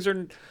 because these things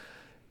are,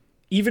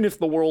 even if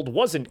the world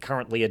wasn't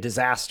currently a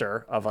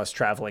disaster of us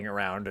traveling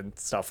around and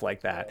stuff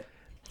like that,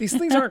 these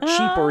things aren't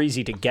cheap or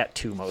easy to get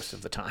to most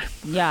of the time.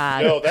 Yeah,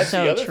 No, that's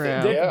so the other true.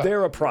 thing. Yeah.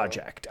 They're a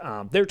project.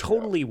 They're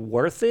totally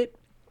worth it,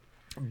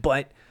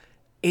 but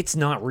it's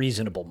not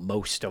reasonable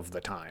most of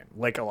the time.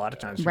 Like a lot of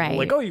times, people are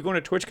like, "Oh, you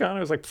going to TwitchCon?" I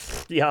was like,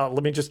 "Yeah,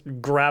 let me just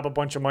grab a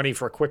bunch of money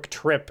for a quick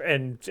trip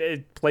and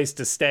a place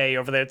to stay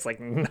over there." It's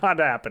like not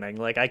happening.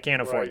 Like I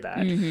can't afford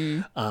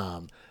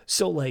that.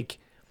 So like,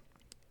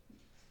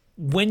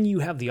 when you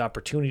have the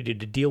opportunity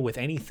to deal with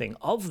anything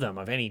of them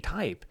of any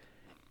type,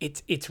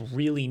 it's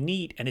really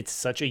neat, and it's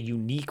such a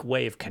unique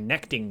way of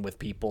connecting with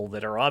people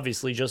that are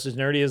obviously just as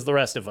nerdy as the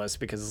rest of us,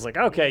 because it's like,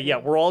 okay, yeah,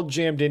 we're all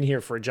jammed in here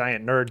for a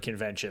giant nerd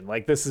convention.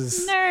 Like this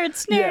is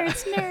Nerds.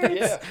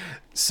 Yeah.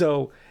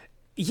 so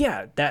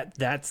yeah,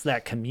 that's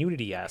that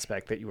community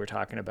aspect that you were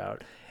talking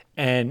about.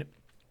 And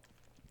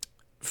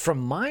from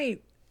my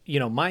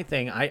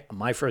thing,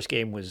 my first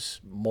game was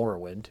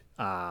Morrowind.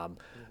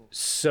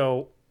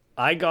 So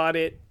I got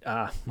it.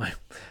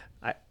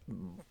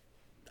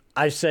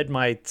 I said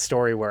my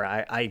story where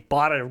I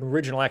bought an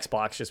original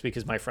Xbox just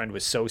because my friend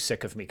was so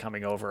sick of me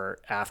coming over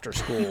after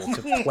school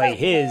to play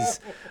his,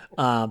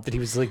 that he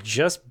was like,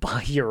 just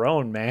buy your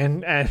own,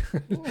 man.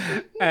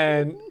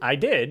 And I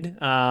did.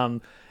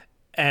 And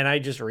I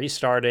just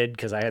restarted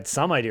because I had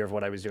some idea of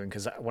what I was doing.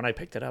 Because when I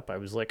picked it up, I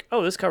was like,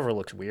 oh, this cover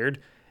looks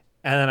weird.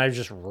 And then I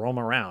just roam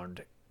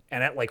around.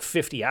 And at like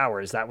 50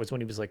 hours, that was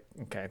when he was like,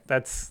 okay,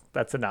 that's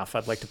enough.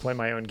 I'd like to play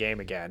my own game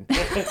again.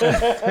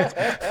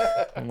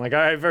 I'm like, all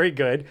right, very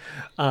good.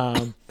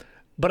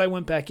 But I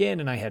went back in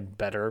and I had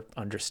better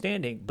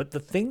understanding. But the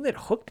thing that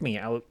hooked me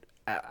out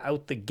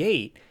the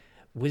gate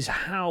was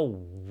how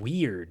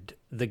weird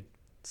the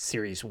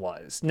series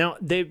was. Now,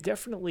 they've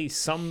definitely,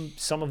 some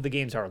of the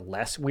games are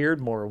less weird.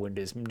 Morrowind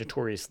is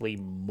notoriously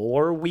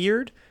more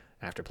weird.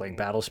 After playing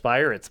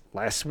Battlespire, it's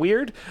less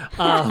weird.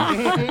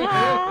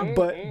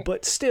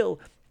 But still,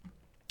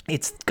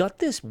 it's got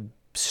this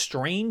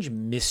strange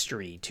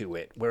mystery to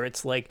it where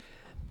it's like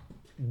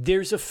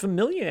there's a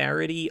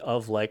familiarity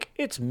of like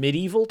it's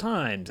medieval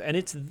times and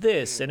it's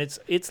this and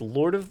it's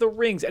Lord of the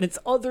Rings and it's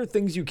other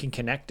things you can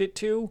connect it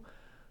to,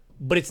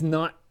 but it's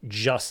not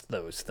just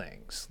those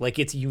things. Like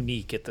it's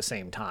unique at the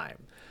same time.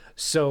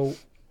 So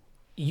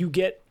you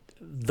get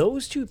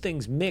those two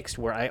things mixed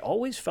where I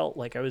always felt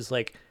like I was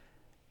like,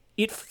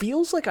 it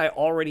feels like I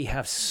already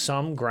have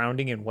some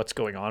grounding in what's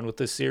going on with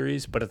this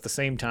series, but at the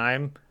same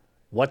time,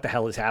 what the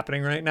hell is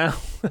happening right now?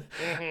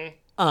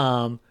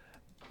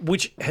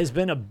 Which has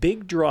been a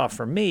big draw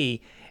for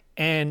me.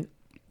 And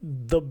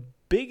the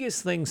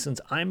biggest thing, since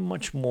I'm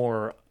much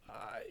more,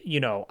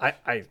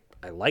 I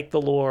like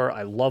the lore,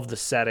 I love the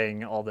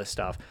setting, all this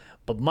stuff,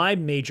 but my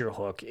major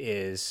hook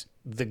is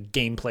the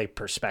gameplay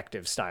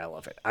perspective style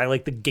of it. I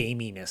like the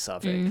gaminess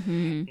of it.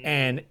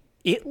 And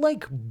it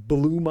like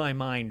blew my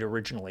mind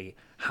originally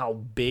how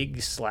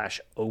big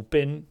 /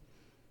 open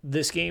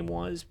this game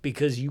was,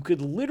 because you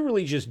could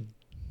literally just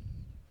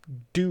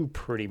do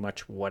pretty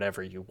much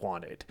whatever you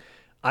wanted.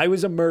 I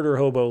was a murder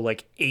hobo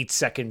like 8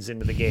 seconds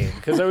into the game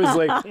because I was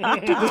like,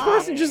 dude, this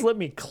person just let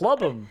me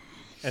club him,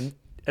 and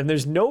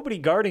there's nobody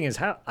guarding his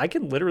house. I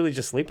can literally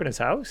just sleep in his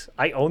house.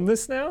 I own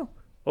this now.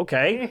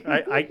 Okay,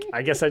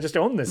 I guess I just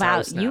own this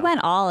house now. You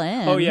went all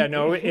in. Oh yeah,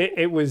 no,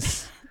 it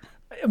was.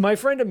 My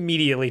friend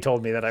immediately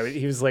told me that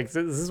he was like,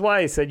 this is why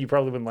I said you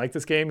probably wouldn't like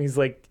this game. He's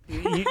like,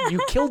 you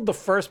killed the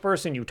first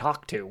person you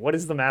talked to. What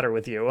is the matter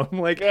with you? I'm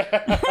like,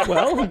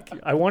 well,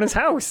 I want his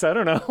house. I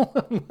don't know.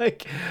 I'm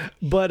like,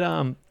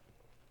 but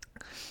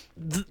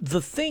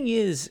the thing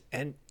is,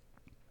 and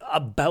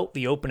about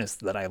the openness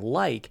that I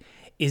like,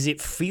 is it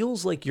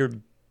feels like you're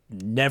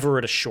never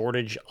at a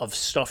shortage of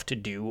stuff to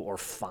do or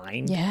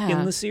find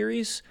in the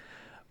series,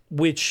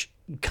 which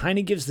kind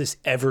of gives this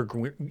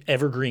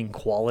evergreen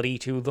quality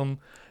to them.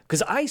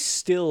 Because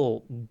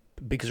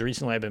because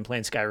recently I've been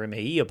playing Skyrim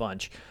AE a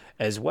bunch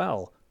as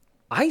well,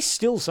 I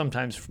still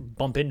sometimes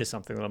bump into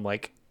something that I'm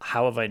like,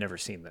 how have I never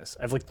seen this?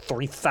 I have like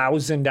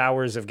 3,000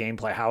 hours of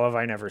gameplay. How have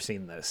I never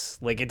seen this?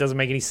 Like, it doesn't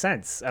make any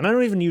sense. And I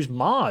don't even use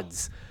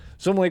mods.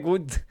 So I'm like,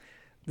 what?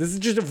 This is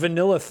just a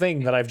vanilla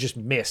thing that I've just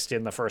missed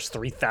in the first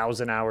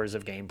 3,000 hours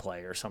of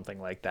gameplay or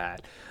something like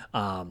that.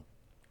 And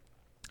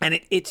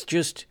it's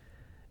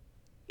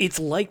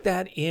like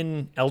that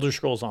in Elder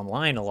Scrolls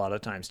Online a lot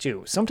of times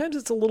too. Sometimes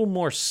it's a little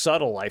more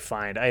subtle, I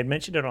find. I had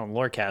mentioned it on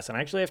Lorecast, and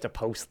I actually have to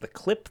post the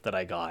clip that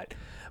I got.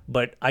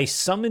 But I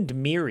summoned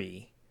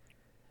Miri,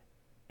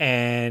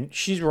 and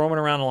she's roaming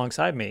around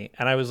alongside me,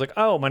 and I was like,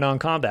 oh, my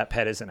non-combat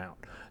pet isn't out.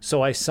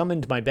 So I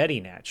summoned my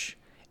Betty Netch,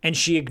 and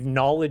she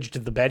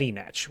acknowledged the Betty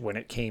Netch when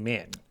it came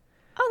in.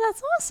 Oh,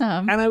 that's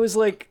awesome. And I was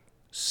like,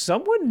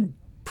 someone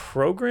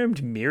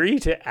programmed Miri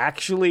to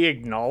actually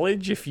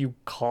acknowledge if you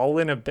call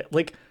in a bit.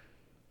 Like,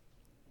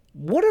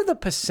 what are the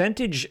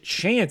percentage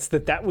chance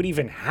that would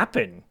even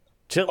happen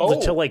to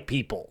like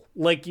people?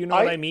 Like, you know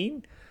what I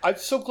mean? I'm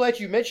so glad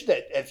you mentioned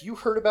that. Have you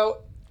heard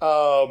about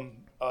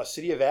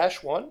City of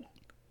Ash 1?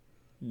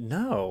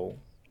 No.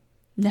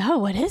 No,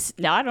 what is?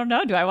 No, I don't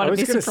know. Do I want to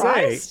be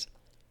surprised?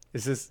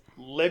 Is this?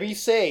 Let me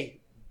say,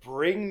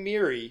 bring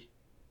Miri.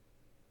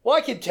 Well,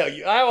 I can tell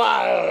you.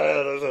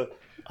 I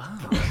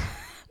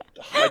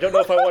don't know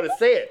if I want to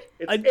say it.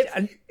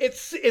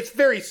 It's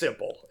very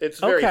simple. It's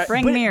very simple.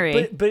 Bring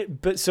Miri.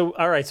 But so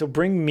all right. So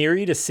bring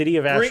Miri to City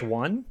of Ash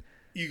 1.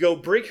 You go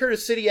bring her to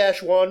City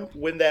Ash 1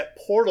 when that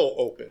portal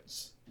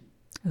opens.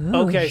 Ooh.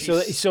 Okay,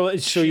 so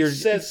she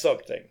says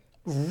something.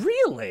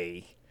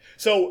 Really?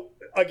 So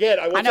again,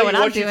 I know what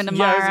I'm doing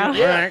tomorrow.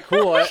 Yeah. All right,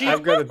 cool.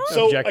 I've got an objective.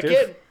 So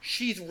again,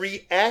 she's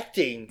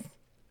reacting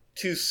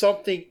to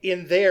something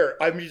in there.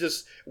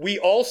 We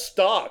all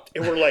stopped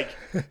and we're like,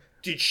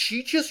 did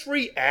she just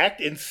react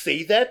and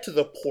say that to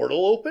the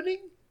portal opening?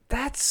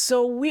 That's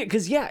so weird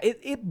because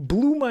it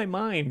blew my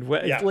mind.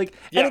 Yeah. Like,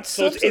 yeah. And it's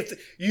so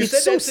you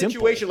said so that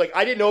situation simple. like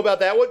I didn't know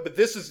about that one, but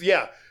this is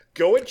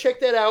Go and check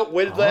that out.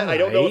 With that, I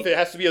don't know if it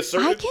has to be a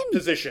certain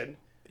position.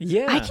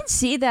 Yeah, I can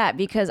see that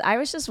because I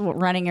was just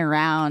running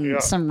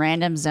around some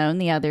random zone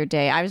the other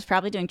day. I was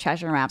probably doing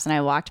treasure maps, and I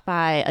walked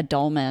by a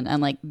dolmen,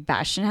 and like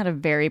Bastion had a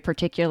very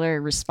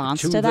particular response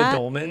to that. The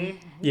dolmen,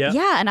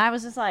 yeah, and I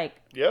was just like,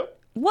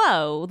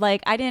 whoa,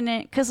 like I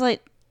didn't, because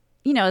like,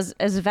 you know,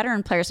 as a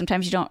veteran player,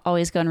 sometimes you don't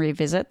always go and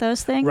revisit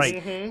those things.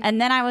 Right. Mm-hmm.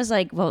 And then I was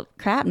like, well,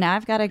 crap, now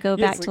I've got to go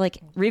back to like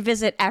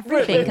revisit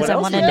everything because I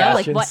want to know,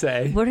 like,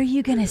 what are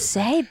you going to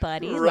say,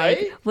 buddy?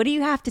 Right. Like, what do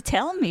you have to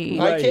tell me?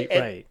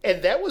 Right.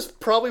 And that was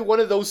probably one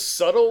of those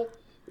subtle,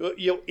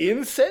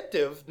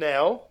 incentive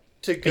now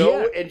to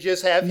go and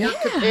just have your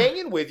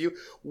companion with you.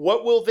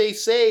 What will they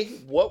say?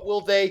 What will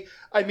they,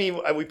 I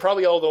mean, we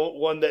probably all know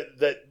one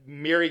that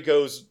Miri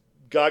goes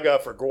gaga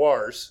for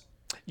guars.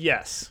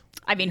 Yes.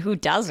 I mean, who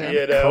doesn't?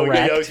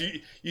 Correct.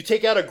 You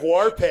take out a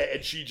guar pet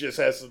and she just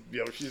has,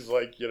 she's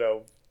like,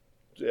 So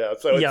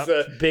it's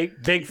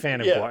big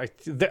fan of guar.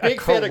 Big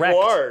fan of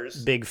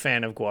guars. Big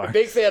fan of guar.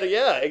 Big fan of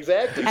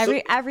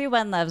exactly.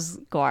 Everyone loves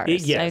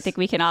guars. Yes. I think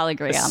we can all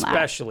agree on that.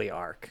 Especially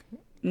Ark.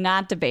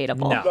 Not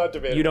debatable. No, not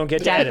debatable. You don't get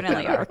to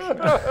definitely edit Ark.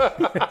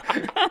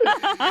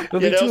 It'll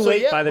be too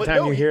late by the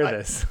time you hear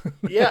this.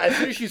 As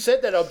soon as you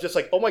said that, I'm just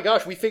like, oh my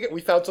gosh, we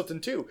found something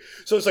too.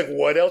 So it's like,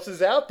 what else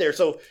is out there?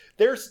 So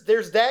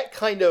there's that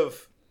kind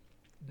of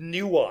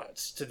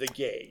nuance to the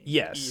game.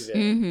 Yes.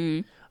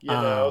 Even,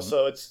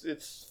 so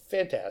it's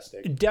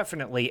fantastic.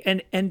 Definitely.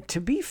 And to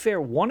be fair,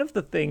 one of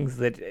the things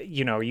that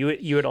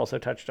you had also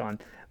touched on,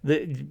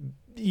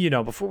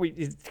 before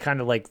it's kind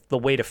of like the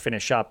way to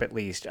finish up, at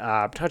least,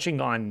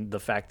 touching on the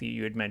fact that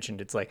you had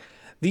mentioned, it's like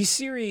these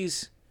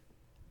series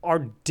are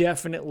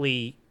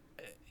definitely,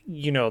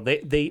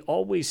 they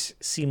always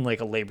seem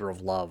like a labor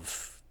of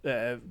love.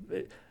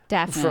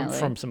 Definitely.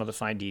 From some of the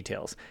fine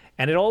details.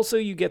 And it also,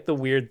 you get the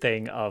weird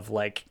thing of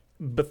like,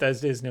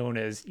 Bethesda is known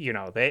as,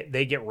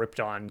 they get ripped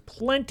on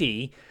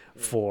plenty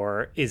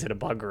for, is it a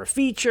bug or a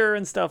feature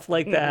and stuff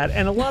like that.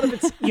 And a lot of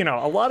it's,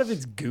 a lot of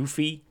it's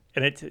goofy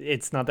and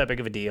it's not that big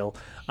of a deal.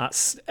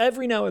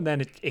 Every now and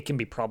then it can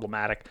be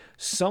problematic.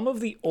 Some of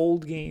the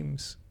old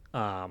games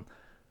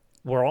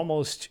were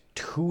almost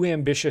too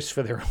ambitious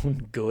for their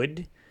own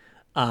good.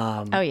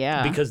 Oh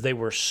yeah, because they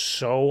were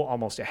so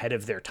almost ahead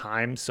of their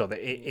time. So that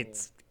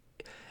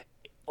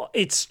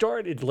it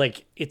started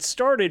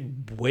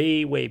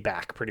way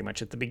back, pretty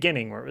much at the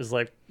beginning, where it was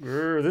like,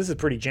 this is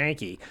pretty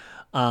janky.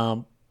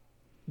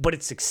 But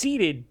it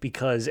succeeded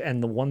because,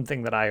 and the one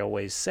thing that I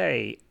always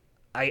say,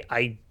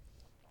 I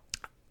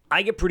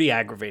get pretty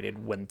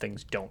aggravated when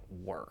things don't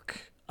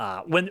work,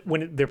 when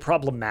they're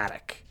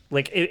problematic.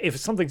 Like if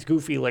something's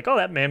goofy, like, oh,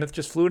 that mammoth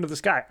just flew into the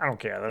sky. I don't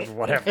care. That's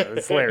whatever.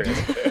 It's hilarious.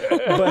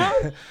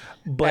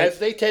 But as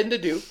they tend to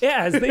do.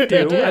 Yeah, as they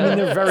do. I mean,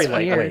 they're very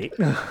lightweight.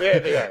 Yeah,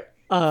 they are.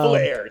 Full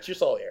of air. It's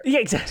just all air. Yeah,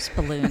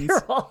 exactly. balloons.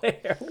 They're all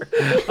air.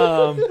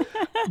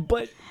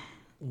 But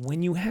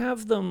when you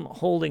have them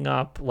holding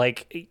up,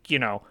 like,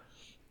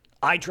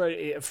 I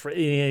try for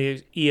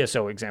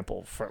ESO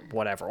example for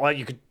whatever. Well,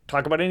 you could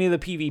talk about any of the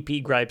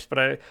PvP gripes,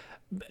 but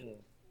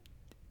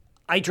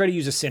I try to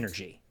use a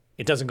synergy.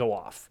 It doesn't go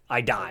off.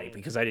 I die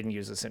because I didn't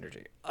use the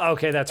synergy.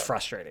 Okay, that's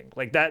frustrating.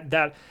 Like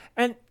that,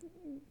 and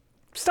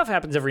stuff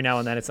happens every now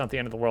and then. It's not the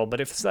end of the world.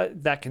 But if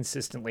that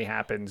consistently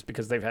happens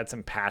because they've had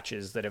some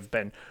patches that have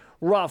been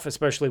rough,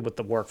 especially with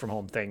the work from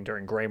home thing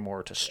during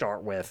Greymoor to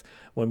start with,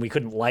 when we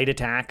couldn't light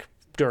attack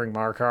during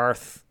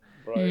Markarth.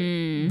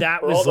 Right.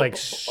 That was like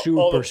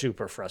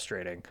super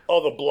frustrating.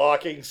 All the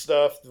blocking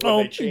stuff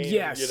when they change,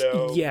 yes,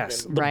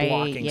 the Right,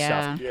 blocking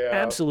yeah. stuff. Yeah.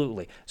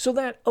 Absolutely.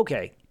 So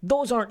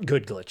those aren't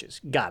good glitches.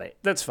 Got it.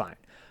 That's fine.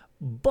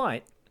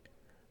 But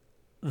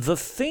the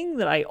thing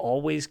that I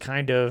always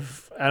kind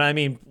of, and I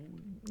mean,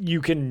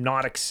 you can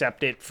not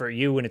accept it for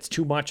you and it's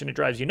too much and it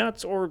drives you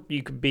nuts, or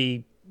you could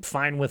be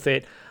fine with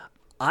it.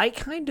 I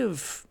kind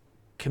of,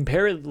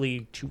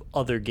 comparatively to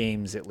other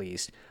games at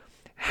least,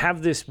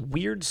 have this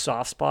weird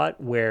soft spot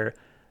where,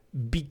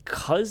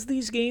 because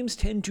these games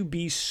tend to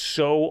be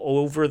so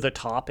over the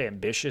top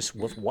ambitious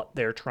with what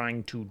they're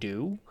trying to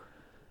do,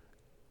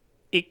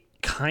 it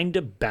kind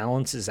of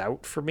balances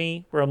out for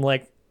me, where I'm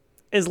like,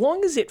 as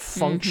long as it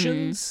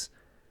functions,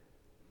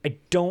 I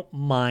don't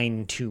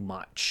mind too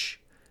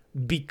much,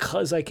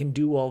 because I can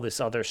do all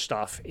this other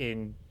stuff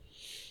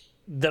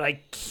that I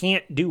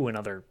can't do in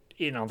other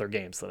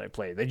games that I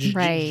play. That just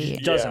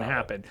doesn't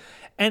happen.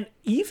 And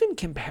even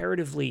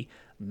comparatively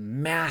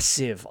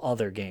massive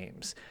other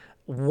games.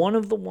 One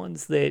of the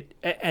ones that,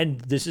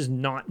 and this is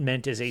not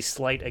meant as a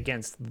slight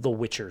against The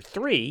Witcher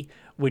 3,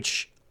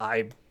 which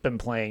I've been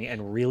playing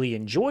and really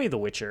enjoy The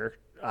Witcher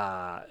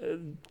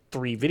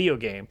 3 video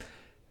game.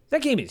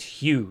 That game is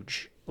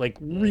huge, like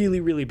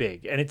really, really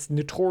big, and it's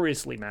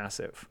notoriously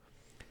massive.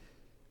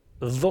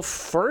 The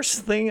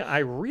first thing I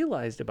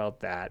realized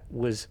about that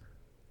was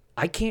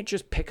I can't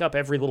just pick up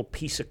every little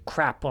piece of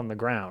crap on the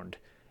ground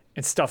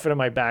and stuff it in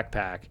my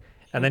backpack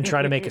and then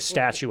try to make a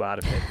statue out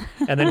of it,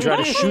 and then try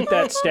to shoot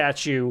that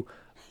statue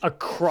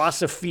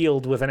across a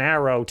field with an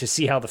arrow to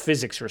see how the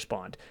physics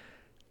respond.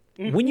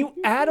 When you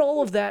add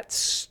all of that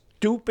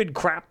stupid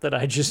crap that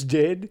I just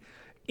did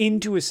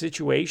into a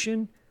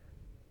situation,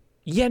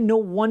 no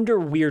wonder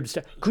weird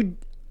stuff.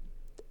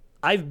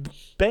 I've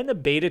been a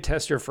beta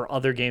tester for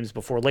other games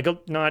before, like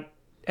not,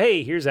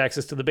 hey, here's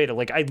access to the beta.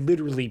 Like, I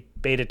literally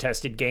beta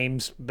tested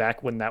games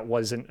back when that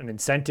wasn't an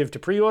incentive to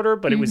pre-order,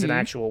 but it was an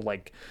actual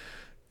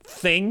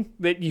thing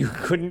that you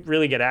couldn't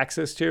really get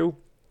access to.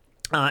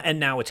 And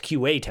now it's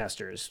QA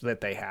testers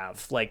that they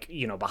have,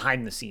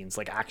 behind the scenes,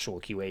 like actual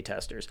QA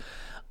testers.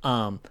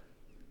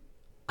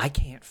 I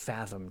can't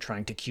fathom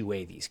trying to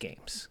QA these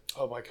games.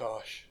 Oh my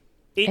gosh.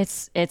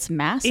 It's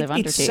massive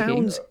undertaking. It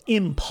sounds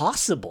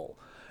impossible,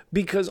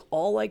 because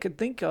all I could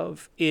think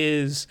of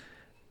is,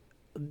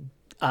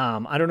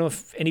 I don't know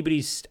if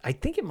I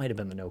think it might have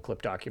been the No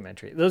Clip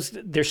documentary.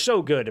 They're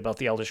so good about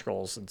the Elder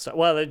Scrolls and stuff.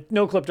 Well, the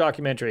No Clip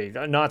documentary,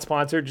 not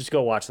sponsored, just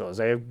go watch those.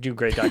 They do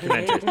great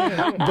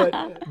documentaries.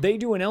 But they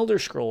do an Elder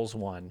Scrolls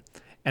one,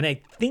 and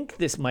I think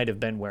this might have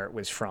been where it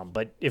was from.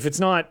 But if it's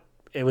not,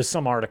 it was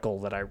some article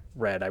that I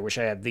read. I wish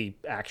I had the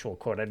actual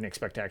quote. I didn't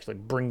expect to actually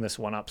bring this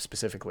one up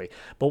specifically.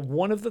 But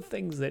one of the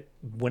things that,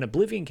 when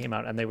Oblivion came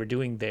out and they were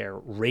doing their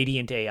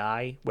Radiant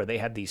AI, where they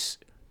had these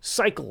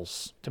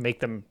cycles to make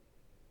them,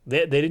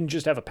 they didn't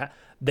just have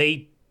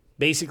they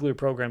basically were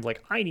programmed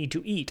like, I need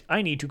to eat,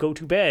 I need to go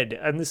to bed,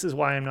 and this is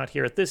why I'm not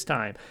here at this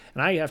time,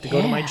 and I have to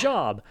go to my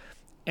job.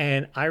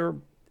 And I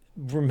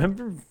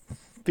remember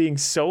being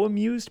so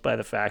amused by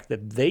the fact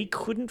that they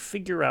couldn't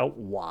figure out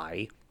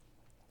why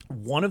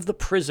one of the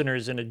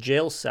prisoners in a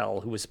jail cell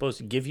who was supposed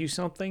to give you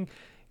something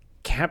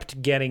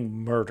kept getting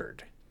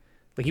murdered.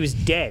 Like, he was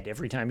dead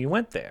every time you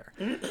went there.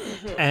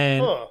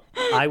 And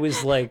I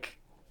was like,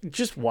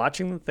 just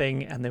watching the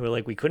thing, and they were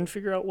like, we couldn't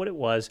figure out what it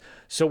was.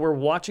 So we're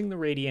watching the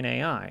Radiant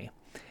AI.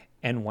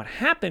 And what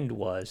happened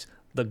was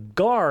the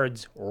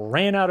guards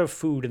ran out of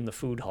food in the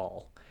food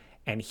hall,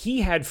 and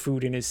he had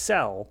food in his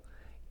cell.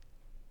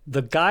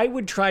 The guy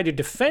would try to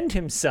defend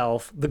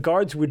himself. The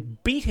guards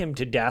would beat him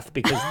to death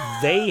because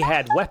they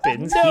had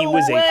weapons. No he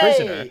was way. a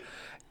prisoner.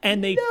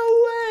 And they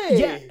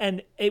Yeah,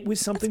 and it was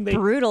something they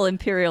Brutal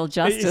imperial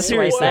justice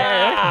seriously. right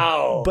there.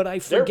 Wow. But I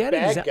They're forget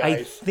bad exactly. I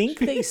guys. think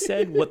they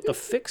said what the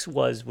fix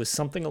was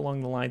something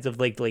along the lines of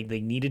like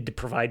they needed to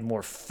provide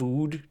more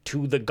food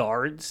to the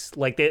guards.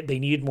 Like they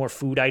needed more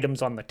food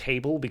items on the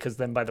table because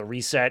then by the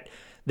reset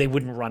they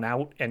wouldn't run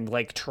out and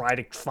like try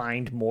to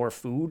find more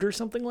food or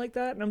something like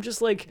that. And I'm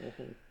just like,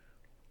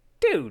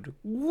 dude,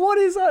 what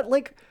is that?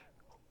 Like,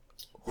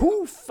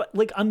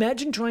 like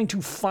imagine trying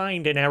to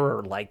find an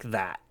error like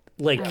that.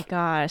 Like, Oh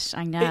gosh,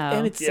 I know.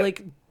 and it's Yep.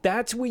 like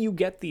that's where you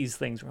get these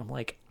things where I'm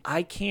like,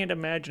 I can't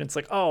imagine. It's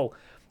like, oh,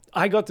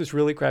 I got this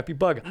really crappy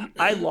bug.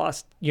 I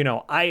lost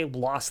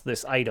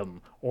this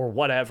item or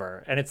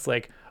whatever. And it's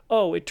like,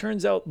 oh, it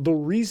turns out the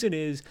reason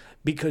is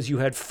because you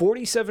had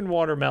 47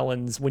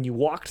 watermelons when you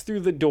walked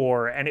through the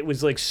door and it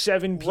was like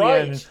 7 p.m.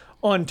 Right.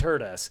 on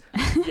Turtus.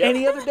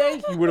 Any other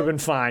day, you would have been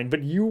fine.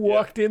 But you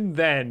walked in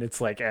then. It's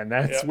like, and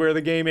that's where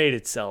the game ate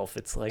itself.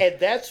 It's like, And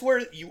that's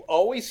where you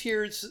always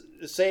hear it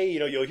say,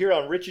 you'll hear it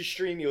on Rich's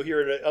stream, you'll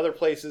hear it at other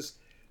places,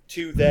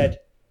 too,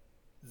 that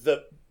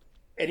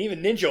and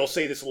even Ninja will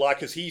say this a lot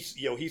because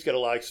he's got a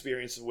lot of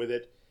experience with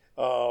it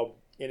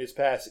in his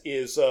past,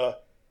 is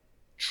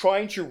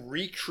trying to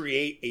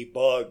recreate a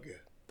bug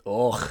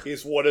ugh.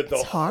 is one of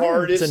the hard.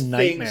 hardest It's a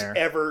things nightmare.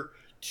 ever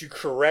to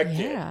correct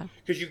Yeah. it.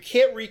 Because you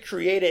can't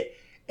recreate it.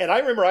 And I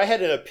remember I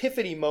had an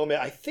epiphany moment,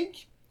 I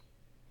think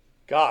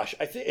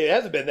it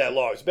hasn't been that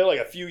long. It's been like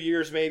a few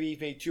years,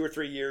 maybe 2 or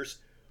 3 years,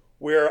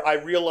 where I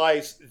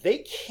realized they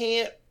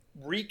can't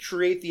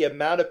recreate the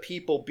amount of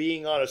people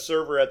being on a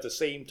server at the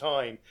same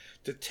time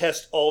to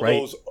test all Right.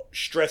 those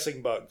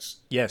stressing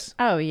bugs. Yes.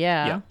 Oh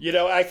yeah.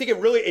 I think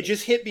it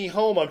just hit me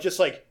home. I'm just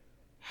like,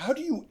 how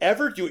do you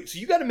ever do it? So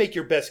you got to make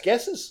your best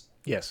guesses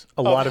Yes.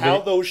 A lot of how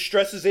it. those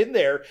stresses in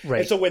there. Right.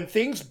 And so when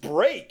things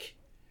break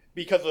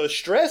because of a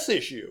stress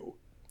issue,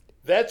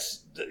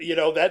 that's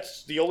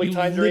the only You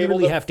time you're able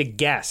literally to have to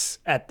guess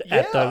at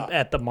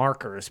Yeah. the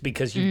markers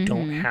because you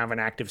don't have an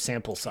active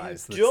sample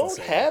size. That's the don't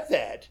same. have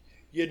that,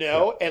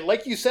 and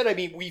like you said, I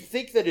mean, we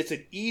think that it's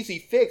an easy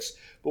fix,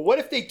 but what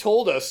if they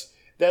told us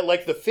that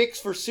like the fix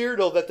for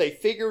Cyrodiil that they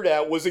figured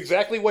out was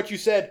exactly what you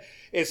said,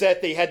 is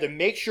that they had to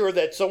make sure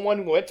that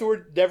someone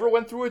never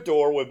went through a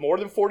door with more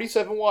than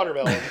 47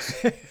 watermelons,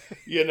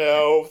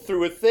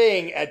 through a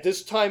thing at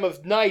this time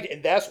of night,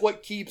 and that's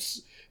what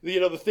keeps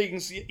the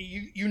things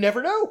you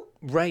never know.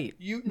 Right.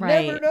 You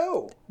Right. never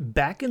know.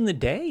 Back in the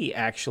day,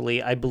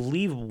 actually, I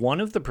believe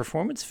one of the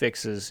performance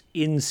fixes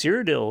in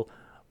Cyrodiil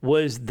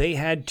was they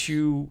had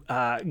to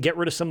get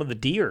rid of some of the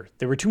deer.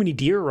 There were too many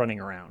deer running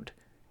around,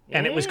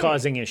 and it was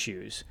causing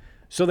issues.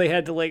 So they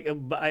had to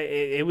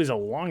it was a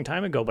long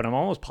time ago, but I'm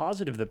almost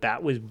positive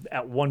that was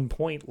at one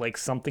point like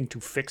something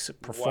to fix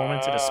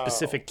performance at a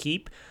specific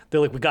keep.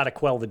 They're like, we got to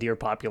quell the deer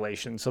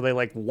population. So they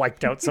like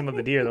wiped out some of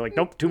the deer. They're like,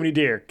 nope, too many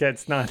deer.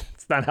 It's not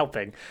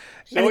helping.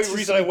 The only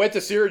reason I went to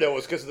Cyrodiil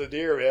was because of the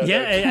deer, man.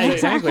 Yeah,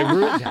 exactly. I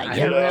really,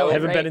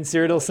 haven't right. been in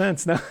Cyrodiil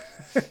since. No.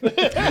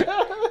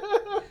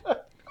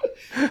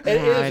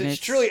 And it's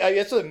truly,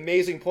 it's an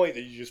amazing point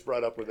that you just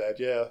brought up with that.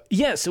 Yeah.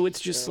 Yeah, so it's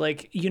just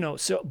like,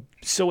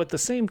 so at the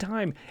same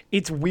time,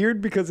 it's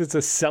weird because it's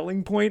a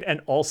selling point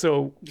and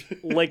also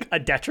like a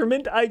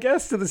detriment, I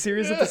guess, to the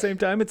series at the same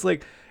time. It's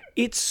like,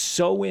 it's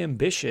so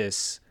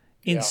ambitious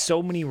in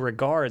so many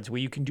regards where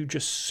you can do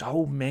just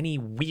so many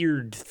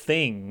weird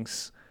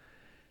things.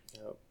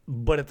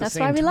 But at the That's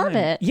same why time, we love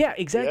it. Yeah,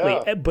 exactly.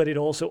 Yeah. But it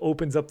also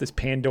opens up this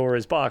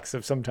Pandora's box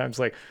of sometimes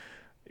like,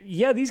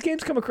 yeah, these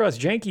games come across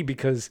janky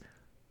because,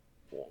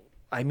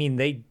 I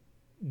mean,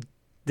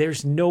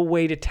 there's no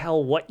way to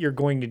tell what you're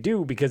going to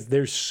do because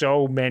there's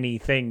so many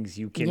things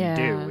you can Yeah.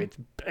 do. It's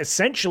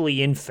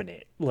essentially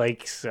infinite.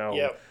 Like, so.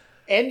 Yeah.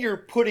 And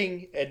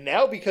and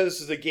now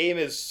because the game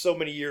is so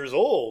many years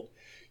old,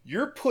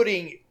 you're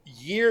putting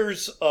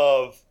years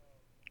of,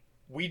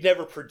 we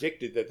never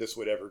predicted that this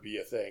would ever be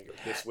a thing or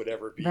this would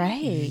ever be. Right.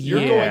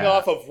 You're Yeah. going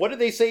off of, what did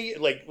they say?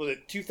 Like, was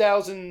it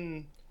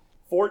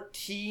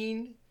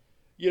 2014?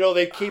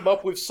 They came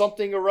up with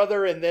something or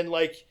other, and then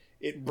like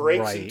it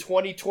breaks in Right.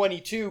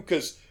 2022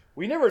 because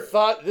we never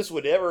thought this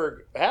would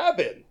ever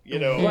happen.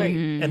 Right.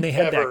 And they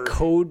had Ever. that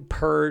code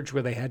purge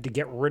where they had to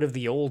get rid of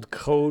the old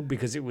code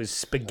because it was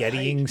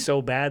spaghettiing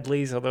so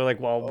badly. So they're like,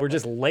 well, we're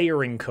just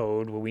layering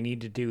code. Well, we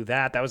need to do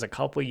that. That was a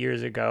couple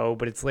years ago,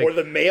 but it's like, Or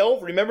the mail.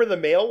 Remember the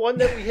mail one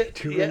that we hit?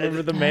 do you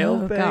remember the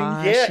mail Oh thing?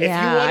 gosh. Yeah, if you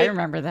I wanted-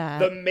 remember that.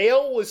 The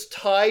mail was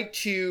tied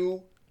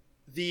to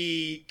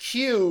the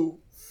queue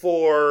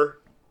for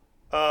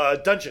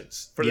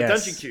dungeons, for the Yes.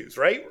 dungeon queues,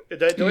 right? Am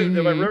I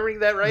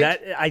remembering that right?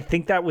 That I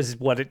think that was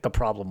what the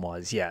problem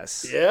was.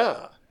 Yes.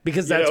 Yeah.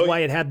 Because You that's know, why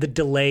it had the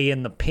delay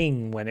and the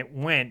ping when it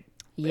went.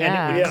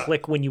 Yeah. And it would Yeah.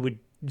 click when you would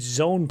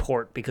zone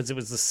port because it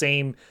was the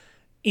same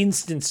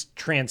instance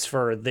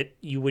transfer that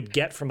you would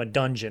get from a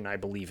dungeon, I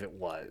believe it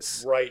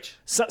was. Right.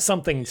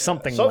 Something like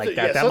Something- that.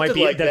 yeah, That might something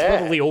be like that's that.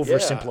 probably Yeah.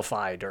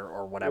 oversimplified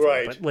or whatever.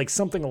 Right. But like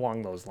something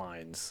along those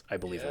lines, I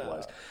believe it Yeah.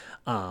 was.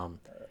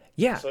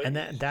 So- And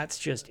that's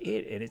just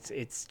it. And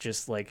it's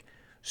just like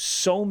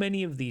so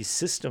many of these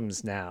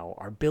systems now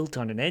are built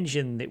on an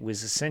engine that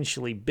was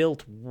essentially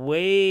built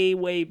way,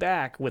 way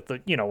back with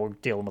the, we're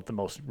dealing with the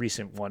most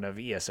recent one of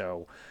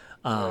ESO.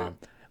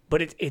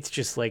 But it's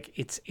just like,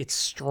 it's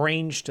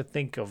strange to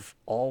think of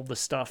all the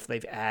stuff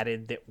they've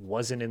added that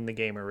wasn't in the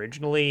game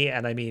originally.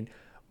 And I mean,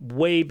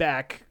 way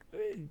back,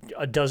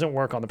 it doesn't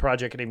work on the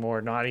project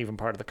anymore, not even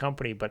part of the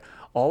company. But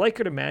all I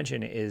could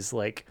imagine is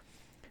like,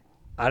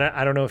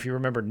 I don't know if you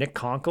remember Nick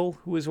Conkle,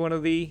 who was one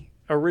of the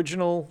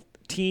original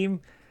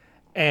team,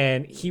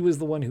 and he was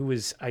the one who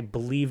was, I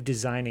believe,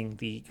 designing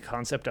the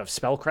concept of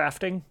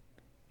spellcrafting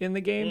in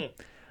the game.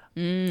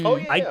 Oh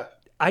yeah.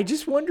 I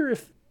just wonder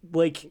if,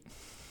 like,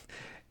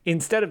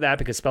 instead of that,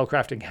 because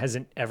spellcrafting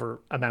hasn't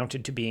ever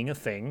amounted to being a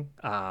thing,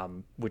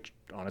 which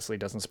honestly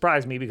doesn't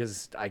surprise me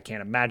because I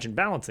can't imagine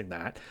balancing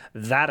that.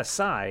 That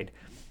aside,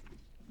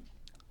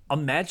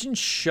 imagine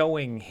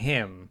showing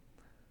him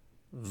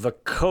the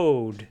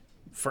code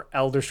for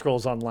Elder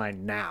Scrolls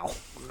Online now.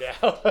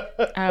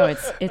 Oh,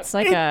 it's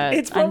like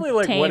it's probably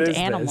like, what is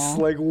animal. this?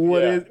 Like,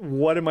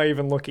 what am I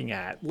even looking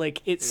at?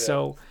 Like, it's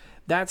so,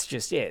 that's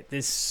just it.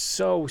 There's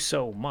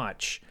so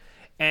much.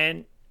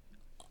 And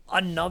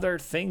another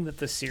thing that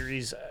the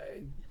series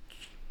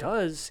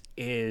does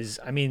is,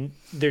 I mean,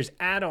 there's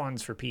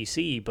add-ons for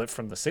PC, but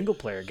from the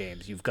single-player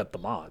games, you've got the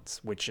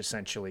mods, which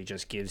essentially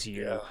just gives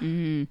you... I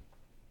mean,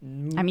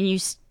 you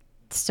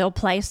still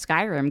play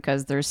Skyrim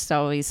because there's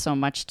always so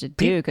much to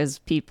do because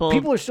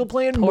people are still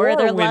playing pour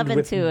their love Morrowind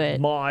with into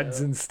it.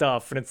 mods and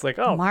stuff, and it's like,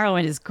 oh,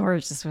 Morrowind is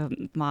gorgeous with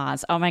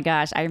mods. Oh my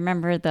gosh, I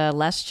remember the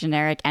less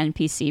generic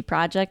NPC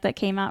project that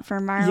came out for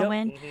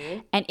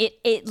Morrowind, and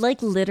it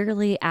like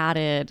literally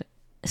added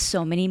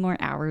so many more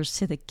hours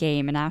to the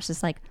game, and I was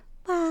just like,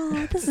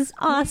 wow, this is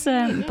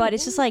awesome. But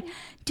it's just like,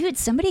 dude,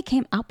 somebody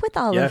came up with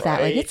all of that.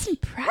 Right. Like, it's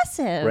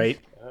impressive. right?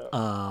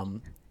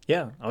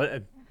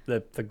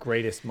 The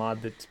greatest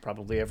mod that's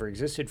probably ever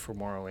existed for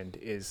Morrowind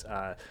is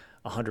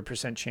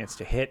 100% chance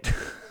to hit.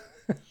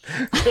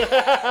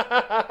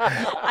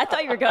 I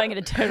thought you were going in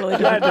a totally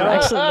different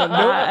direction than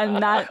that.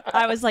 And that,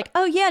 I was like,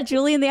 oh yeah,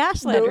 Julian the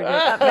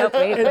Ashlander. Nope,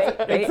 wait.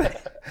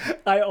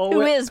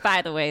 Who is,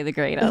 by the way, the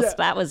greatest. Yeah.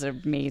 That was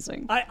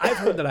amazing. I've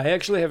heard that. I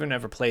actually haven't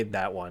ever played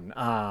that one.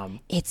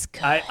 It's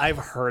good. I've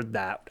heard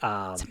that.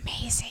 It's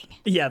amazing.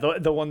 Yeah,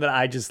 the one that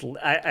I just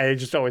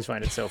always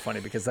find it so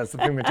funny because that's the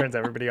thing that turns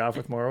everybody off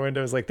with Morrowind.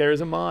 Is like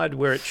there's a mod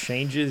where it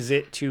changes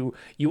it to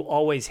you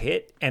always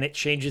hit, and it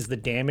changes the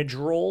damage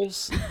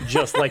rolls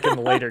just like in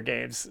the later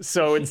games.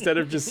 So instead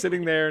of just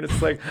sitting there and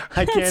it's like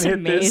I can't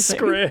hit this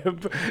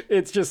scrib,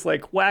 it's just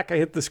like whack, I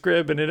hit the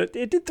scrib and it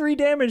did 3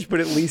 damage, but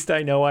at least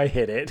I know I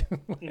hit it.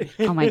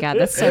 Oh my god,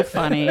 that's so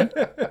funny.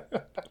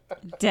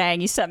 Dang,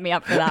 you set me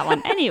up for that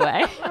one.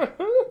 Anyway.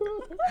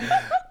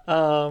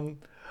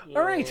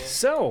 All right,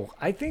 so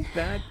I think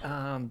that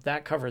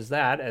that covers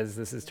that, as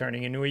this is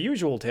turning into a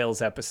Usual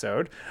Tales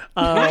episode.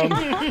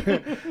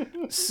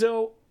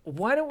 So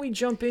why don't we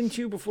jump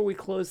into, before we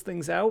close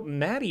things out,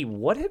 Maddie,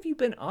 what have you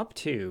been up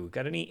to?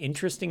 Got any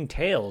interesting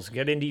tales?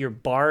 Get into your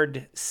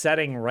bard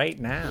setting right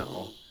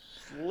now.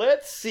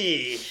 Let's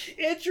see.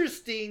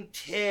 Interesting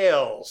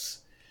tales.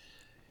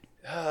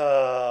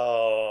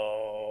 Oh,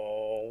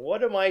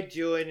 what am I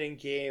doing in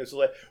games?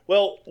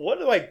 Well, one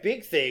of my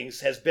big things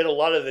has been a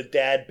lot of the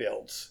dad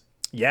builds.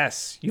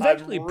 Yes, you've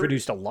actually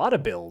produced a lot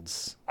of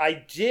builds. I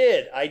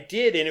did,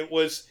 and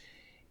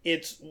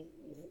it's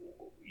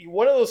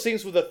one of those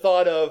things with the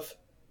thought of,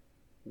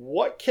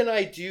 what can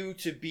I do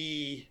to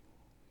be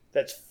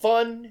that's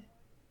fun,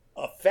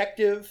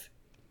 effective,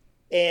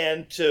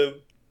 and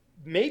to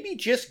maybe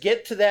just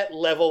get to that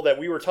level that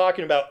we were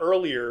talking about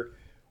earlier,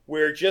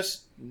 where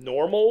just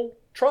normal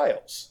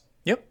trials.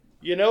 Yep.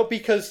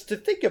 Because to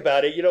think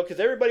about it, because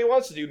everybody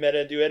wants to do meta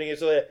and do anything,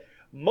 so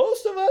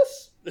most of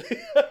us...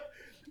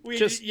 We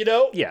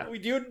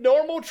do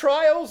normal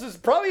trials is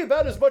probably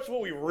about as much what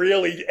we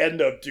really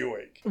end up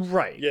doing.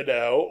 Right.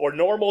 Or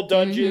normal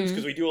dungeons,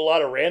 because we do a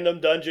lot of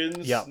random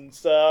dungeons and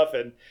stuff.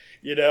 And,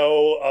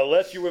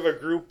 unless you're with a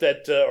group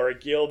that, or a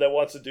guild that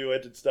wants to do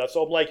it and stuff.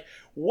 So I'm like,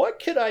 what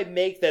can I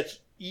make that's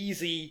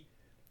easy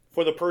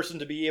for the person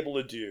to be able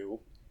to do?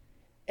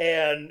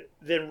 And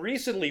then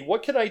recently,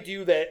 what can I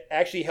do that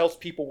actually helps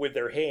people with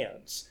their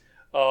hands?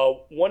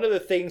 One of the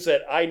things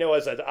that I know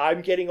as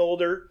I'm getting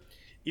older,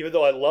 even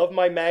though I love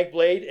my mag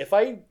blade, if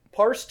I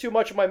parse too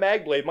much of my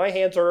mag blade, my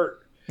hands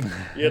hurt.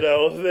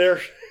 They're...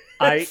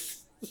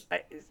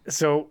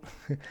 So,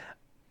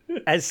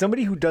 as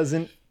somebody who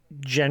doesn't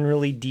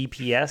generally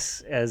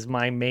DPS as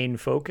my main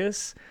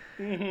focus,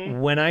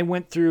 when I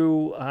went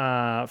through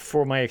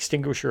for my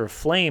Extinguisher of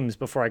Flames,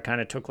 before I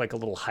kind of took like a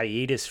little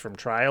hiatus from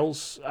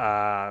Trials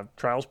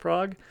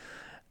Prog,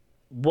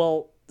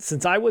 well,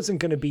 since I wasn't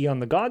going to be on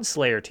the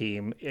Godslayer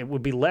team, it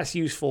would be less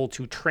useful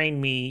to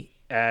train me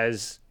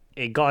as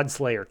a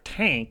Godslayer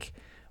tank,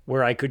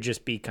 where I could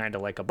just be kind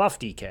of like a buff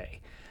DK.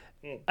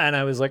 And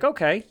I was like,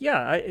 okay,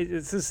 yeah,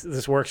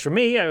 this works for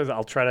me.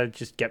 I'll try to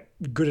just get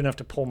good enough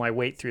to pull my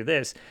weight through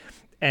this.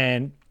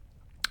 And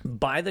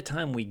by the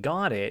time we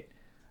got it,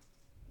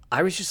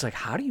 I was just like,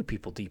 how do you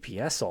people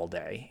DPS all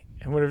day?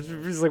 And when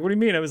it was like, what do you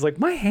mean? I was like,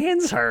 my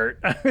hands hurt.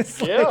 I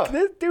was like,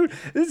 this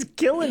is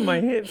killing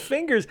my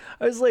fingers.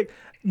 I was like,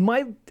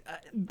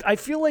 I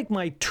feel like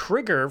my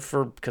trigger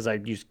because I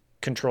use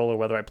controller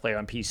whether I play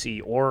on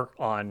PC or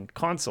on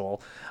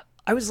console.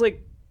 I was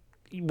like,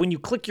 when you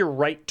click your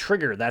right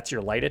trigger, that's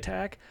your light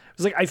attack. I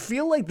was like, I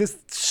feel like this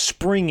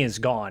spring is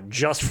gone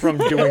just from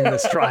doing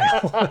this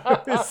trial.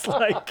 It's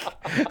like,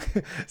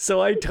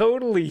 so I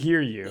totally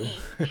hear you.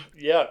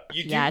 Yeah,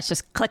 it's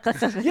just click, click,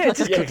 click, Yeah, click,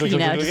 just click, click, you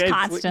click, know, click, just click.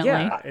 constantly.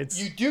 Yeah,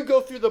 you do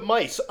go through the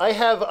mice. I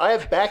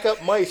have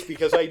backup mice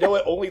because I know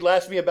it only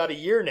lasts me about a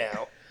year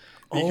now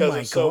because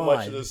of so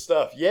much of this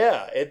stuff.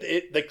 Yeah,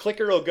 the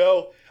clicker will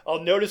go. I'll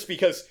notice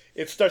because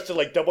it starts to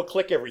like double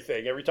click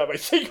everything every time I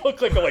single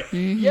click. I'm like,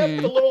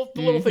 yep, the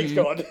little thing's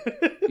gone.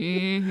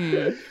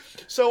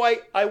 So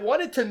I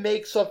wanted to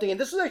make something, and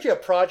this is actually a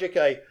project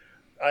I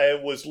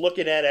was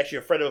looking at. Actually,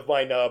 a friend of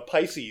mine,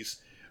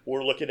 Pisces,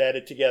 were looking at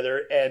it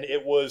together, and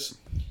it was,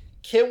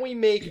 can we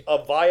make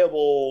a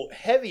viable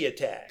heavy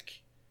attack?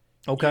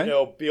 Okay.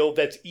 Build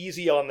that's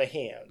easy on the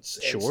hands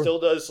and Sure. still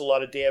does a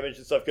lot of damage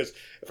and stuff. Because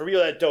for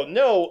people that don't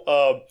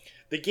know,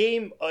 the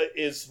game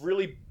is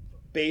really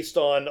based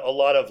on a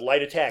lot of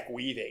light attack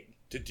weaving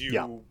to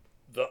do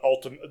the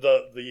ultimate,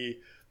 the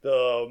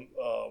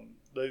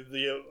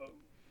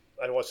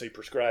I don't want to say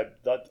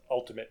prescribed, not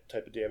ultimate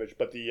type of damage,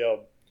 but the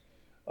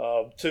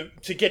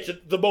to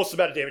get the most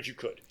amount of damage you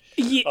could.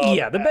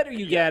 Yeah, the better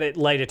you get at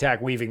light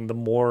attack weaving, the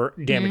more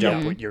damage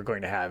output you're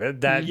going to have.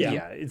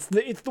 It's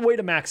the way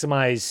to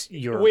maximize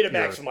your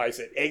maximize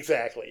it,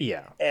 exactly.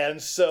 Yeah,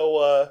 and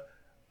so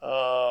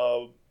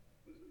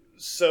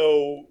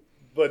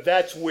but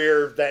that's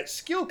where that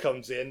skill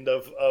comes in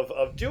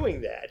of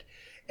doing that.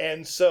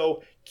 And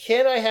so,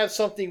 can I have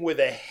something with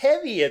a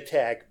heavy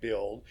attack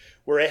build,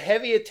 where a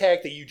heavy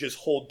attack that you just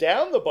hold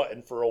down the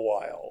button for a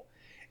while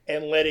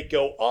and let it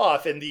go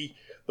off, and the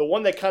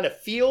one that kind of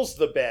feels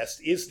the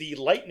best is the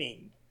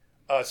lightning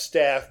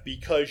staff,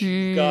 because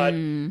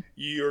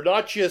you're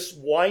not just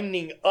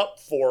winding up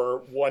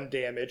for one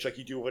damage like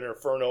you do with an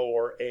Inferno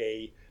or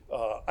a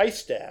ice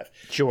staff.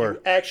 Sure.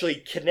 You actually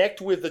connect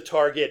with the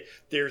target.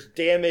 There's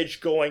damage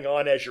going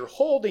on as you're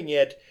holding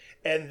it,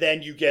 and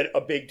then you get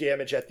a big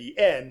damage at the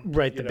end.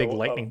 Right, the big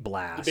lightning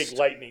blast. The big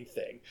lightning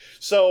thing.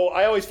 So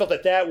I always felt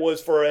that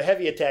was, for a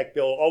heavy attack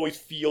build, always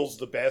feels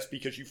the best,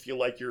 because you feel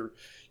like you're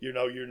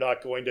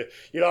not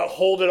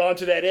holding on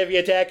to that heavy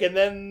attack and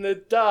then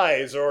it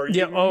dies, or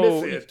you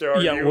miss it.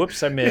 Or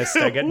whoops, I missed.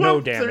 I got no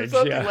damage. Or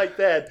something like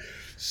that.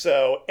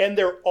 So, and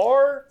there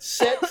are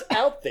sets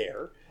out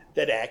there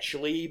that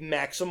actually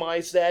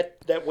maximize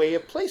that way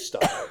of play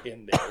style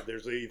in there.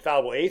 There's the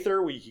Fallible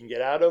Aether, where you can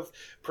get out of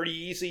pretty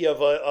easy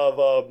of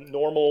a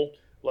normal,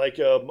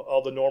 like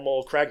all the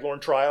normal Craglorn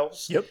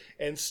trials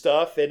and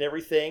stuff and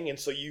everything. And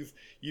so you've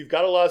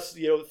got a lot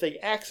of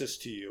access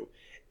to you.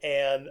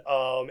 And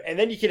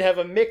then you can have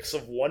a mix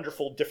of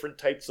wonderful different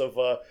types of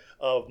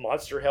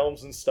monster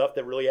helms and stuff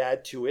that really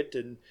add to it.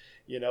 And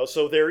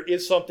so there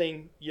is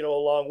something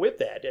along with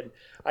that. And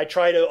I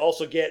try to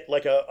also get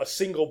like a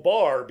single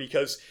bar,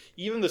 because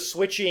even the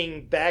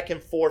switching back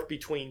and forth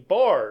between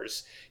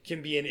bars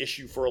can be an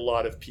issue for a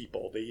lot of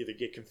people. They either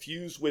get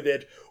confused with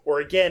it,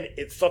 or again,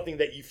 it's something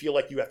that you feel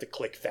like you have to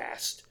click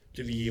fast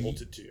to be able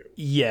to do.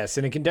 Yes,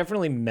 and it can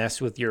definitely mess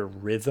with your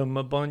rhythm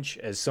a bunch.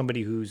 As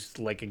somebody who's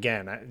like,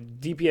 again,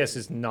 DPS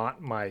is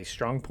not my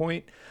strong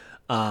point.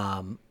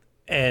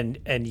 And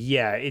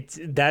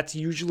that's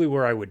usually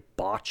where I would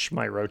botch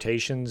my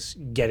rotations,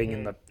 getting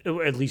in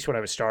at least when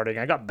I was starting.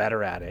 I got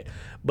better at it,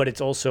 but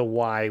it's also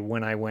why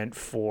when I went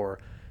for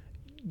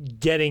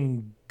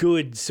getting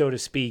good, so to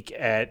speak,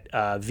 at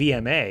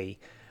VMA,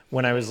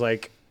 when I was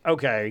like,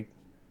 okay,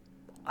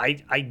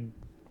 I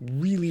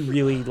really,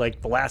 really,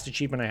 like, the last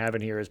achievement I have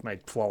in here is my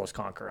Flawless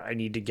Conqueror. I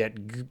need to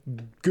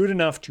get good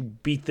enough to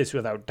beat this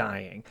without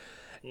dying.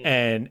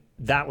 And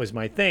that was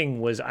my thing,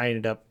 was I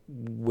ended up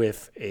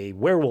with a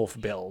werewolf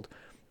build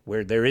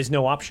where there is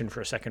no option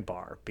for a second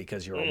bar,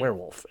 because you're a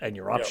werewolf and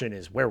your option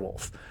is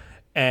werewolf.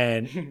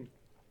 And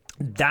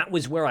that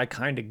was where I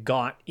kind of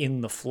got in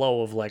the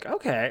flow of like,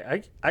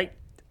 okay,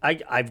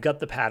 I've got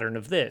the pattern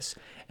of this.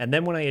 And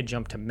then when I had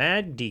jumped to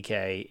Mad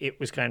DK, it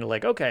was kind of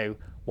like, okay,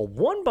 well,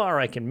 one bar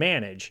I can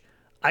manage.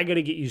 I got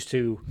to get used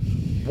to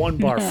one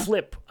bar,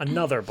 flip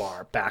another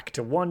bar, back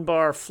to one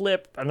bar,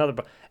 flip another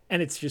bar.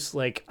 And it's just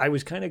like, I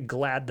was kind of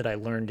glad that I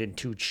learned in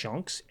 2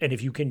 chunks. And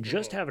if you can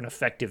just have an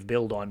effective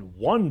build on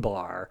one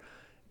bar,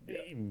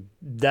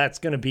 that's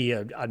going to be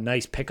a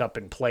nice pick up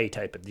and play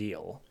type of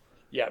deal.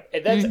 Yeah,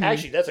 and that's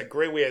actually, that's a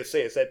great way to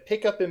say it. It's that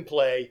pick up and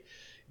play,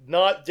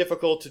 not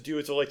difficult to do,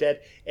 it's like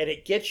that, and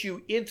it gets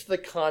you into the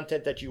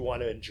content that you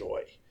want to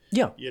enjoy.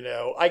 Yeah.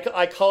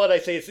 I call it, I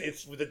say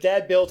it's with the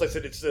dad builds, I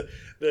said it's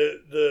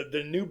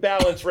the New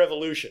Balance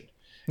revolution.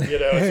 So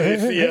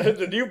it's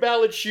the New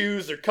Balance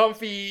shoes. They're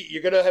comfy.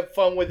 You're going to have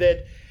fun with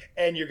it,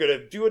 and you're going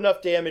to do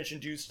enough damage and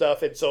do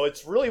stuff. And so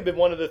it's really been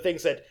one of the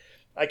things that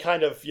I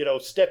kind of,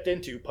 stepped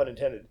into, pun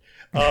intended,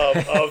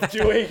 of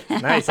doing.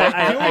 Nice.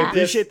 I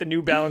appreciate the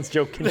New Balance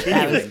joke continuing.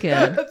 That was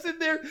good. That's in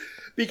there.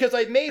 because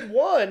I made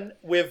one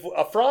with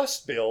a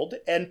Frost build,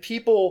 and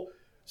people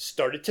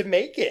started to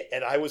make it,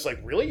 and I was like,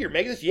 really, you're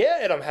making this? Yeah,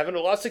 and I'm having a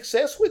lot of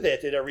success with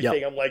it and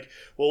everything. Yep. I'm like,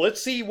 well,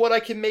 let's see what I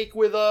can make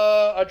with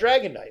a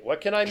Dragon Knight.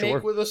 What can I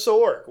make with a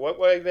Sork?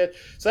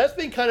 So that's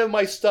been kind of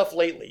my stuff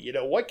lately.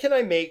 What can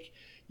I make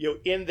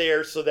in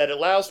there so that it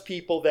allows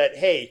people that,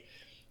 hey,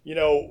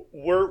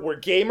 we're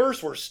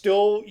gamers, we're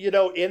still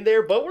in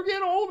there, but we're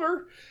getting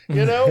older,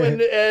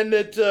 and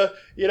it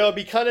it'd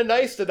be kind of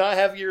nice to not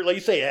have like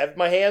you say, have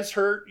my hands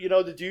hurt,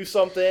 to do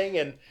something,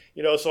 and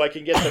so I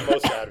can get the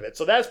most out of it.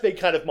 So that's been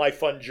kind of my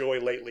fun joy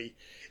lately,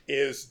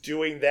 is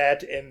doing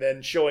that and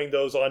then showing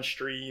those on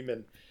stream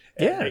and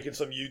making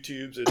some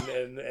YouTubes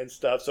and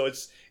stuff. So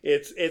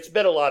it's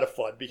been a lot of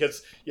fun,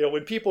 because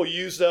when people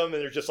use them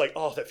and they're just like,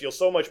 oh, that feels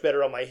so much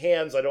better on my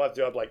hands, I don't have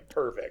to have like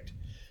perfect.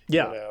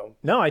 Yeah.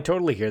 No, I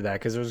totally hear that,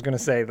 because I was going to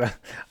say that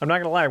I'm not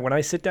going to lie. When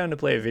I sit down to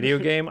play a video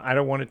game, I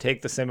don't want to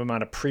take the same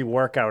amount of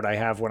pre-workout I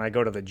have when I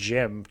go to the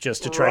gym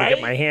just to try to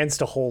get my hands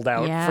to hold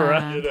out for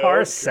a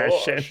par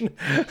session.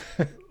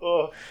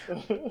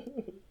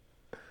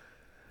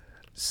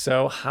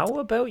 So how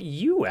about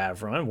you,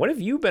 Avron? What have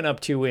you been up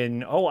to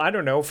in, I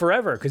don't know,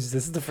 forever? Because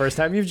this is the first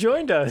time you've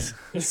joined us.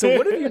 So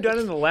what have you done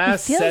in the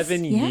last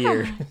 7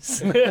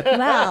 years?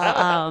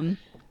 Well,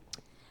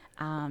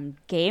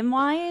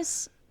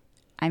 game-wise,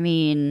 I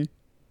mean,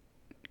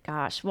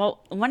 gosh.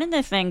 Well, one of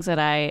the things that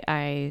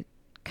I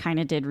kind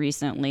of did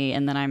recently,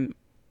 and then I'm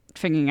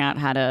figuring out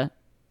how to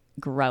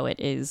grow it,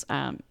 is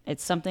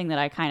it's something that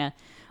I kind of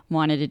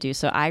wanted to do.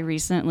 So I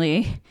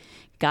recently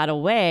got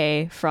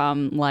away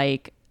from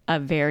like a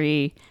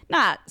very,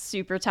 not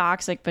super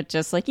toxic, but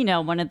just like,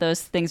 one of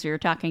those things we were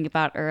talking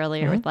about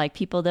earlier with like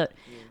people that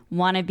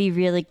want to be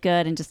really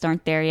good and just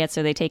aren't there yet,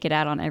 so they take it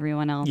out on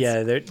everyone else.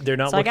 Yeah, they're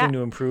not looking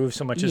to improve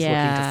so much as looking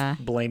to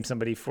blame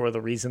somebody for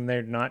the reason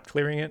they're not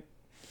clearing it.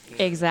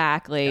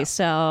 Exactly. Yeah.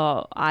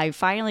 So I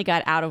finally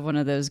got out of one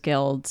of those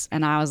guilds,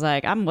 and I was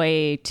like, I'm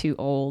way too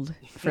old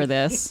for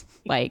this.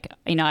 Like,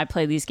 I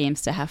play these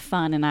games to have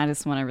fun, and I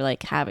just want to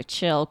like have a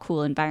chill,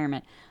 cool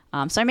environment.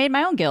 So I made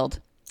my own guild.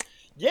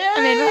 Yay!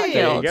 I made my own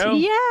guild. There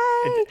you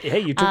go. Yay! Hey,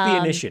 you took the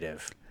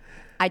initiative.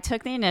 I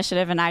took the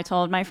initiative, and I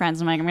told my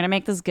friends, I'm like, I'm going to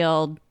make this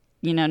guild.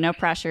 No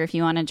pressure. If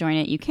you want to join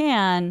it, you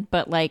can.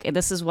 But like,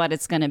 this is what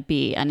it's going to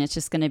be. And it's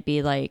just going to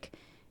be like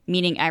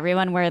meeting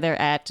everyone where they're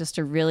at, just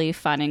a really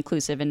fun,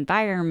 inclusive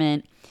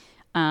environment.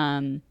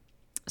 So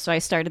I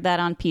started that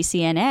on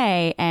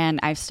PCNA,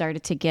 and I've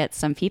started to get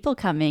some people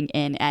coming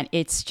in, and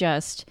it's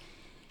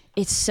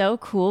so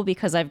cool,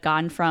 because I've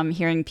gone from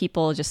hearing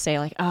people just say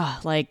like, oh,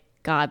 like,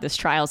 God, this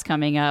trial's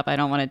coming up, I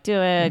don't want to do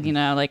it.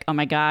 Like, oh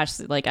my gosh,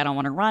 like, I don't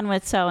want to run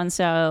with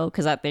so-and-so,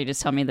 because they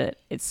just tell me that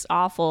it's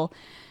awful.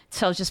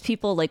 So just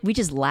people, like, we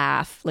just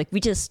laugh. Like,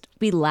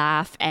 we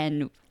laugh,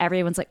 and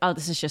everyone's like, oh,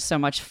 this is just so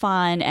much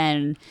fun.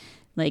 And,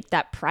 like,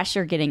 that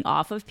pressure getting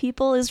off of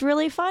people is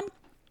really fun.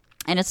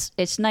 And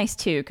it's nice,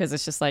 too, because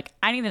it's just like,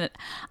 I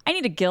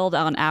need a guild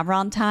on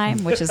Avron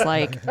time, which is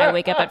like, I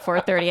wake up at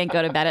 4:30 and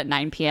go to bed at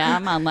 9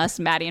 p.m. unless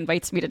Maddie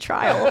invites me to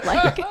trial.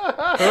 Like, or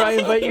I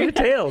invite you to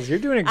Tails. You're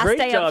doing a great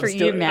job. I'll stay up for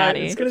you,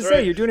 Maddie. I was going to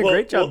say, you're doing a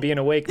great job being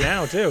awake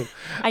now, too.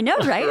 I know,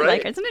 right?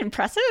 Like, isn't it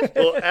impressive?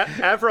 Well,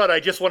 Avron, I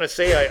just want to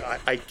say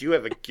I do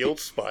have a guild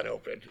spot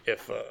open.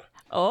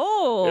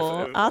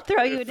 I'll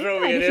throw you an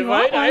invite if you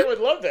want one. I would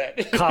love that.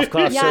 Cough,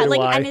 cough, so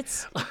do I. And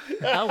it's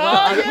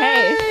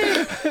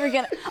okay.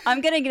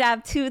 I'm gonna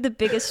have two of the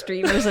biggest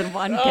streamers in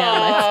one guild.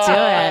 Let's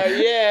do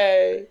it.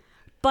 Yay!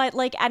 But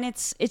like, and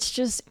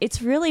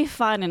it's really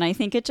fun, and I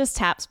think it just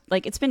taps.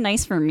 Like, it's been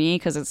nice for me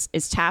because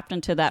it's tapped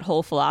into that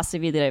whole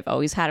philosophy that I've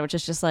always had, which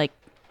is just like,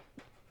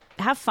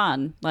 have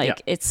fun.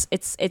 Like, it's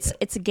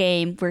a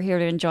game. We're here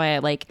to enjoy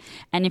it. Like,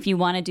 and if you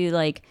want to do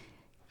like,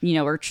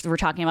 we're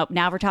talking about,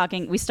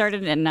 we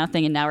started at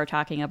nothing, and now we're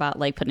talking about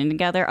like putting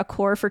together a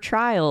core for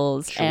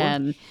trials. Sure.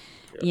 And,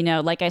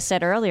 like I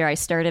said earlier, I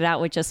started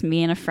out with just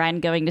me and a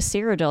friend going to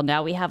Cyrodiil.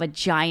 Now we have a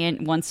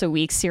giant once a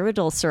week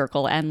Cyrodiil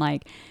circle, and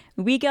like,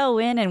 we go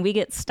in and we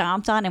get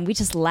stomped on, and we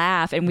just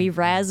laugh, and we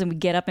res, and we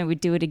get up and we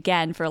do it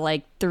again for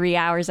like 3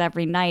 hours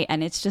every night.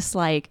 And it's just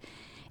like,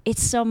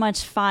 it's so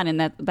much fun.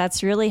 And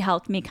that's really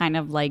helped me kind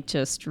of like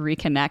just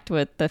reconnect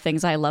with the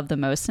things I love the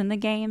most in the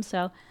game.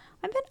 So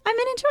I've been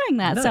enjoying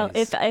that.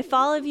 Nice. So if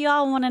all of you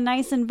all want a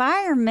nice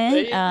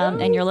environment,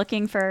 and you're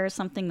looking for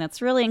something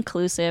that's really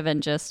inclusive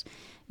and just,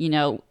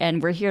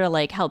 and we're here to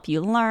like help you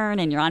learn,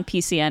 and you're on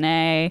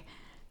PCNA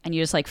and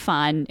you just like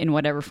fun in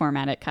whatever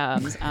format it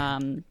comes,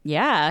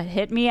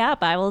 hit me up.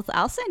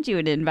 I'll send you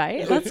an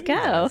invite. Let's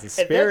go.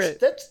 And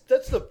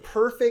that's the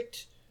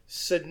perfect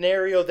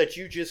scenario that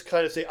you just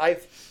kind of say. I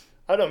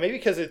don't know, maybe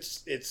because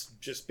it's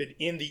just been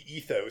in the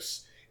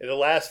ethos in the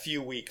last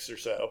few weeks or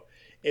so,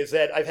 is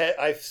that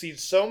I've seen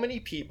so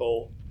many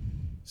people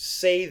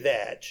say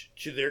that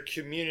to their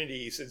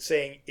communities, and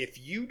saying,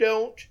 if you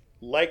don't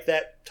like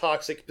that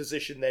toxic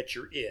position that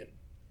you're in,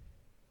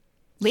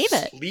 leave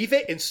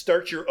it and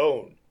start your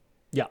own.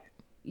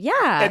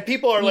 Yeah. And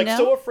people are like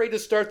so afraid to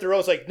start their own.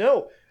 It's like,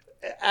 no,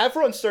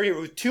 Avron started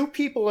with two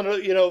people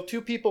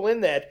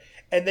in that,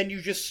 and then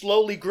you just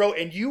slowly grow,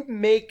 and you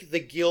make the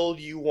guild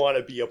you want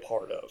to be a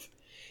part of.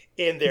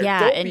 In there,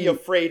 don't be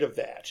afraid of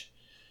that.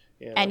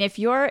 You know? And if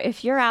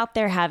you're out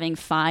there having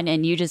fun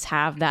and you just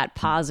have that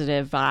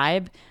positive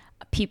vibe,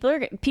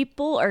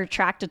 people are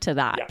attracted to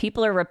that. Yeah.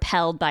 People are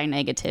repelled by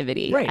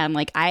negativity. Right. And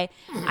like I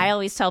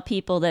always tell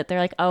people that they're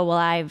like, "Oh, well,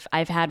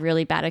 I've had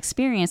really bad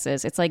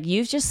experiences." It's like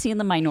you've just seen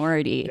the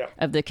minority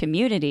of the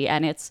community,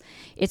 and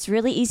it's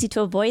really easy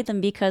to avoid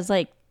them because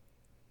like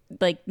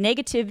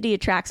negativity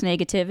attracts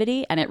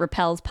negativity and it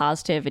repels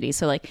positivity.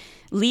 So like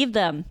leave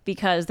them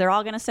because they're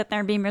all going to sit there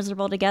and be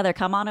miserable together.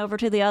 Come on over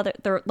to the other,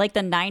 they're like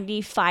the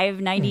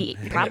 95, 90,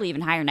 probably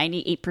even higher,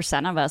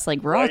 98% of us,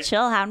 like we're all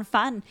chill, having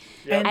fun.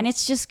 Yeah. And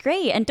it's just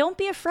great. And don't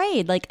be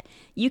afraid. Like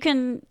you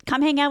can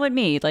come hang out with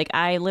me. Like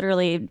I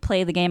literally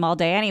play the game all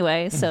day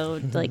anyway.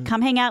 So like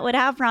come hang out with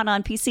Avron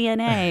on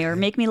PCNA or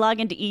make me log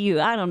into EU.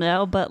 I don't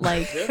know. But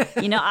like,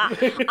 you know, I'll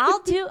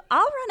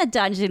run a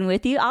dungeon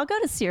with you. I'll go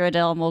to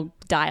Cyrodiil and we'll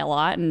die a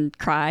lot and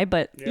cry,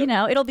 but you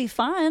know, it'll be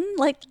fun.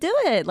 Like do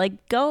it.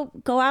 Like go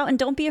out and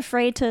don't be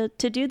afraid to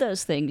do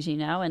those things, you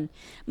know? And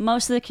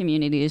most of the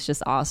community is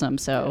just awesome.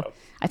 So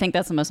I think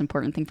that's the most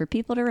important thing for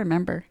people to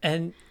remember.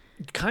 And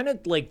kind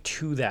of like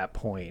to that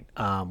point,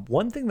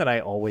 one thing that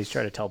I always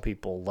try to tell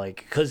people,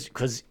 like,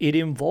 because it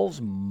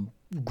involves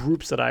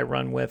groups that I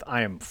run with,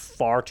 I am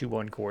far too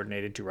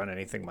uncoordinated to run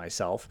anything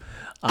myself.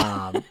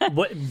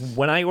 But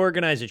when I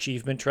organize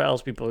achievement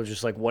trials, people are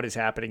just like, what is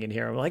happening in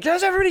here? I'm like,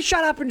 does everybody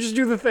shut up and just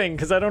do the thing?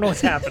 Because I don't know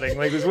what's happening.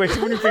 Like, there's way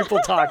too many people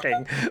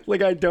talking.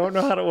 Like, I don't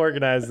know how to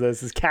organize this.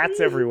 There's cats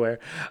everywhere.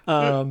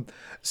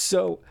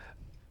 So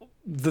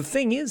the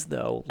thing is,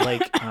 though,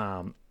 like,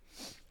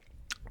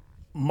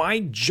 my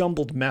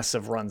jumbled mess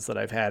of runs that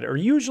I've had are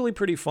usually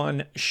pretty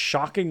fun.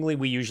 Shockingly,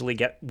 we usually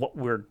get what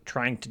we're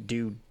trying to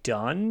do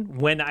done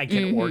when I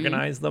can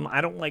organize them. I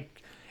don't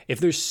like,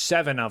 if there's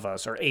 7 of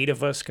us or 8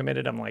 of us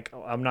committed, I'm like,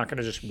 oh, I'm not going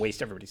to just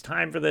waste everybody's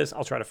time for this.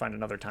 I'll try to find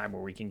another time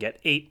where we can get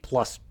 8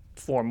 plus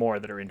 4 more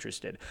that are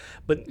interested.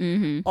 But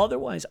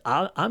otherwise,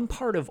 I'm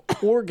part of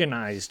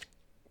organized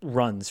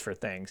runs for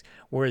things.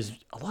 Whereas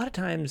a lot of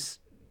times,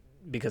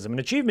 because I'm an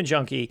achievement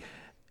junkie,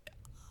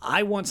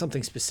 I want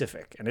something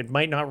specific, and it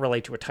might not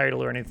relate to a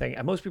title or anything,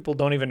 and most people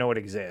don't even know it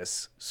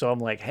exists. So I'm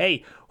like,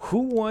 hey,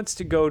 who wants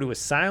to go to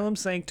Asylum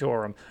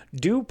Sanctorum,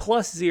 do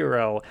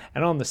 +0,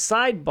 and on the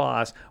side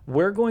boss,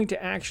 we're going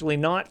to actually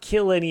not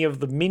kill any of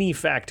the mini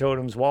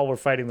factotums while we're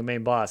fighting the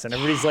main boss. And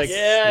everybody's like,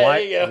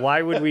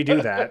 why would we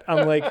do that?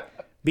 I'm like,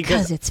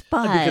 because it's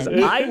fun. Because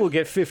I will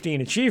get 15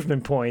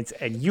 achievement points,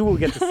 and you will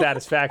get the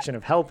satisfaction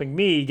of helping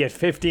me get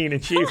 15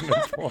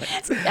 achievement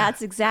points.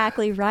 That's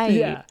exactly right.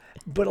 Yeah.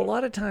 But a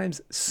lot of times,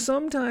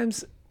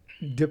 sometimes,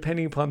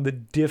 depending upon the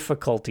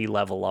difficulty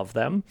level of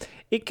them,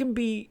 it can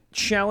be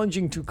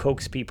challenging to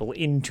coax people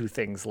into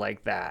things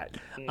like that.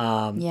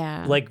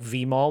 Like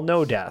VMAL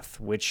No Death,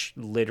 which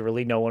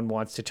literally no one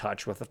wants to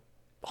touch with a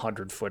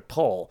 100-foot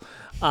pole.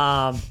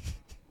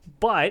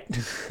 But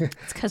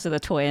it's because of the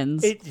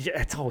twins.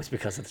 It's always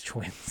because of the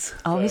twins.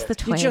 Always the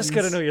twins. You just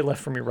got to know your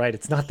left from your right.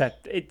 It's not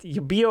that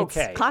you'll be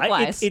okay. It's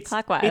clockwise.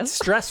 Clockwise. It's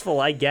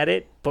stressful. I get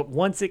it, but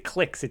once it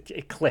clicks,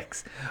 it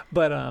clicks.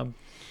 But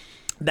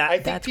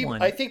that's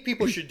one. I think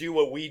people should do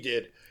what we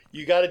did.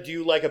 You got to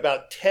do like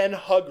about 10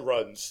 hug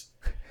runs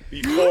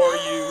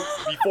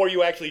before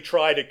you actually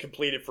try to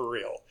complete it for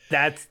real.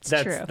 That's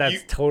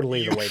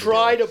totally the way to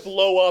try to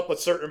blow up a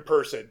certain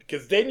person,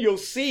 because then you'll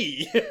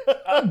see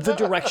the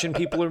direction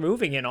people are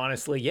moving in.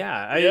 Honestly,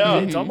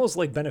 it's almost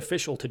like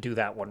beneficial to do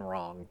that one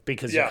wrong,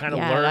 because you kind of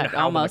learn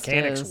how the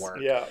mechanics work.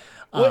 Yeah,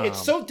 well,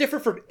 it's so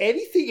different from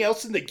anything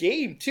else in the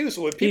game too.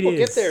 So when people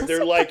get there,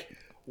 they're like,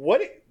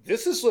 "What?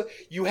 This is what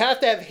you have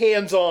to have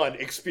hands-on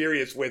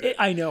experience with it."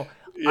 I know.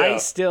 Yeah. I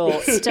still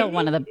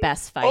one of the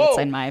best fights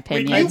in my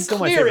opinion. When you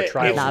clear it, it's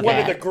one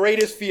of the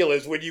greatest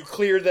feelings when you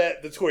clear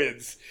the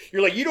twins.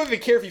 You're like, you don't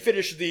even care if you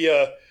finish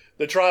the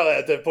trial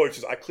at that point.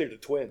 Just, I cleared the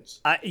twins.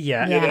 I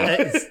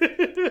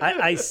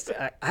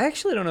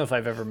actually don't know if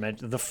I've ever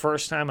mentioned the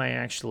first time I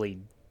actually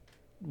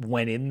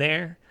went in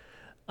there.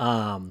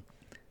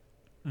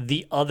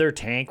 The other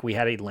tank, we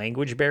had a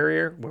language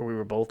barrier where we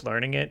were both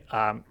learning it.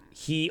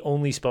 He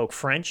only spoke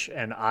French,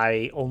 and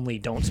I only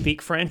don't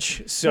speak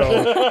French, so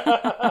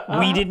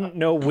we didn't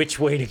know which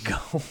way to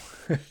go.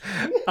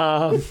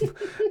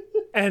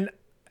 And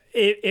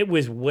it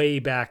was way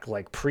back,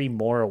 like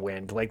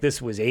pre-Morrowind. Like,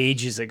 this was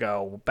ages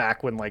ago,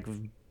 back when like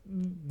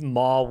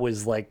Maw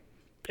was like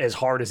as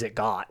hard as it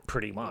got,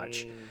 pretty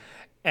much.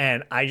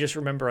 And I just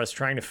remember us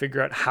trying to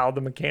figure out how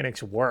the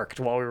mechanics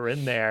worked while we were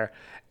in there.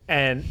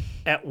 And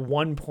at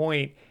one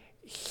point,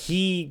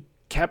 he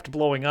kept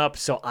blowing up,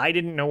 so I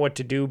didn't know what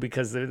to do,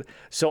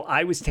 so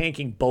I was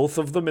tanking both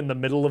of them in the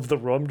middle of the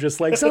room,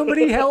 just like,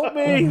 somebody help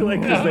me, like,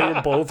 because they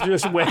were both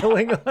just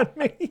wailing on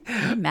me.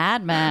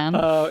 Madman.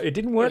 It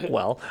didn't work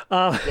well.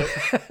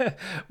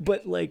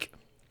 But like,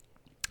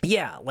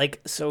 yeah,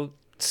 like, so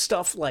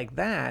stuff like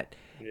that,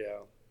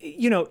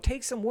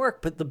 takes some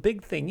work. But the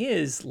big thing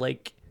is,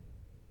 like,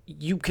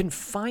 you can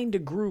find a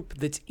group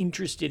that's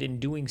interested in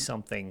doing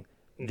something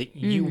that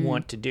you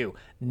want to do.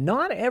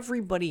 Not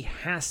everybody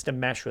has to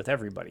mesh with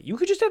everybody. You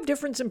could just have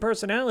difference in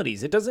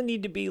personalities. It doesn't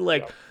need to be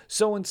like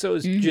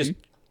so-and-so's just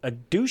a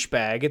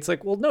douchebag. It's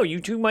like, well, no, you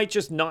two might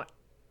just not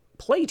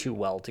play too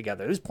well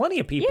together. There's plenty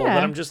of people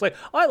that I'm just like,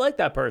 oh, I like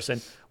that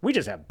person. We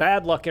just have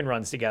bad luck in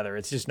runs together.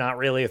 It's just not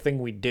really a thing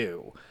we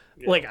do.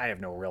 Like, I have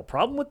no real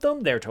problem with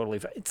them. They're totally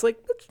fine. It's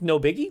like, it's no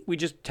biggie. We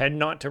just tend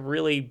not to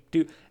really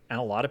do. And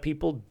a lot of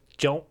people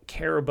don't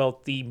care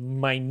about the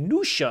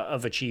minutia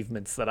of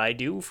achievements that I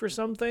do for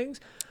some things.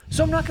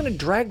 So I'm not going to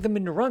drag them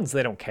into runs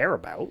they don't care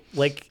about.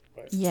 Like,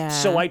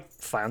 so I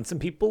found some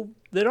people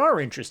that are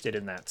interested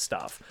in that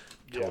stuff.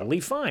 Totally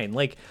fine.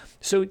 Like,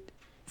 so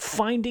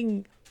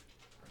finding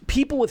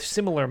people with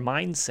similar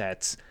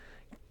mindsets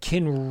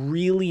can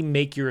really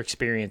make your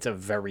experience a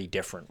very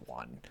different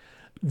one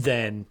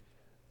than,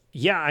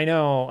 I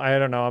know, I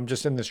don't know, I'm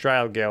just in this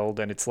trial guild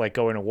and it's like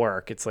going to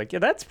work. It's like,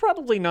 that's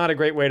probably not a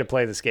great way to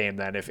play this game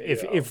then. If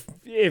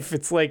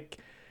it's like,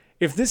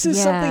 if this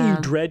is something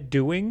you dread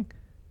doing,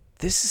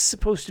 this is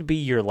supposed to be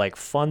your like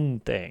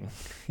fun thing.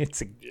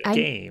 It's a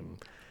game.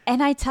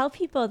 And I tell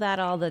people that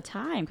all the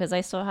time because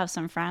I still have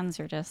some friends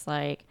who are just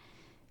like,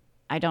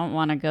 I don't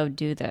want to go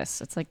do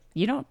this. It's like,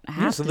 you don't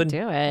have to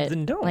do it.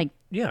 Then don't. Like,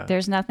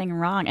 there's nothing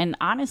wrong. And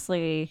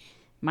honestly,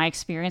 my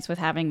experience with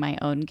having my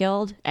own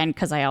guild, and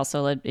because I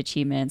also love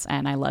achievements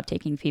and I love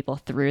taking people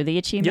through the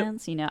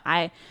achievements, you know,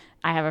 I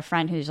have a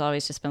friend who's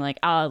always just been like,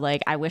 oh,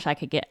 like, I wish I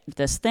could get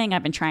this thing.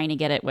 I've been trying to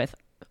get it with,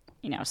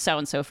 you know,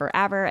 so-and-so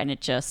forever. And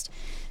it just,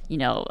 you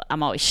know,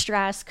 I'm always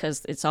stressed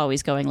because it's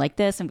always going like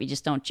this and we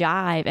just don't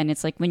jive. And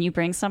it's like when you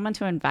bring someone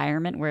to an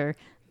environment where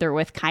they're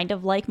with kind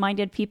of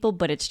like-minded people,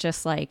 but it's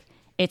just like,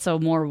 it's a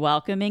more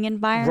welcoming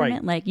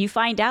environment. Right. Like you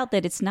find out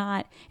that it's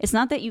not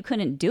that you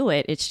couldn't do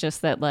it. It's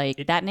just that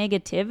like that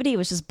negativity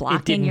was just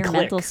blocking your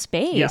mental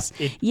space.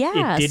 It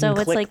didn't so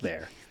it's click like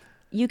there.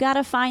 You got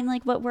to find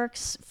like what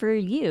works for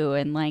you.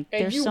 And like,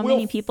 there's so will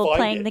many people find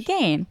playing it. the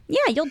game. Yeah,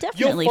 you'll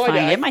definitely find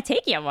find it. it. It might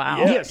take you a while.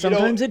 Yeah,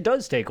 sometimes it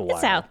does take a while.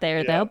 It's out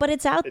there though, but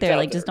it's out It's there. out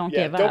Like, there. just don't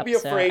give up. Don't be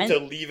afraid So-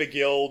 to leave a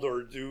guild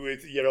or do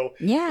it, you know.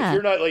 Yeah. If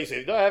you're not, like you say,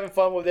 if you're not having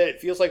fun with it,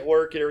 it feels like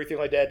work and everything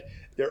like that,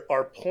 there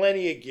are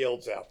plenty of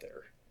guilds out there.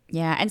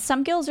 Yeah, and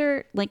some guilds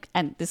are like,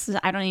 and this is,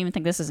 I don't even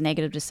think this is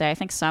negative to say. I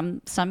think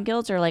some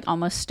guilds are like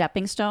almost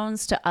stepping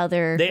stones to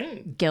other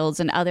guilds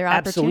and other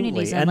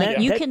opportunities. And like,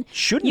 that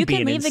shouldn't be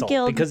an leave insult the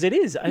guild because it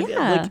is.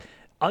 Yeah. Like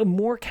a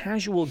more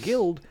casual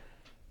guild.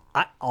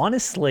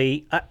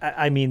 Honestly,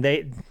 I mean,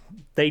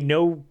 they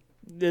know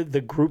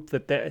the group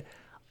that they.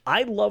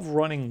 I love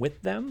running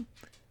with them,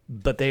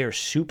 but they are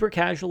super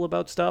casual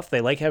about stuff. They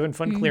like having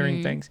fun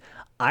clearing things.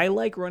 I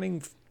like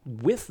running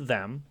with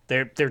them.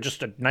 They're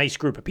just a nice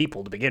group of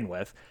people to begin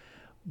with,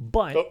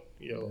 but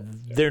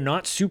they're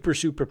not super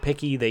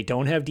picky. They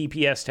don't have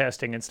DPS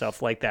testing and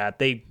stuff like that.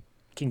 They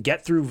can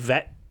get through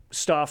vet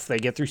stuff. They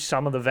get through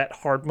some of the vet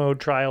hard mode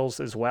trials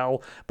as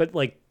well, but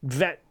like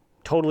vet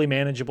totally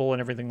manageable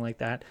and everything like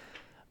that.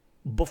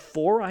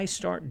 Before I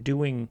start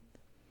doing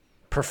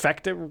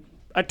perfecta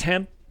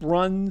attempt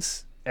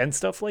runs and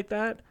stuff like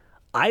that,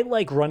 I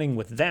like running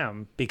with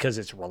them because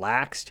it's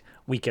relaxed.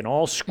 We can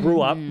all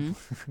screw up.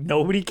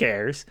 Nobody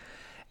cares.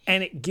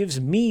 And it gives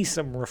me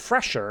some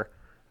refresher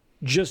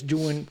just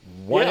doing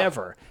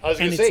whatever. I was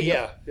going to say,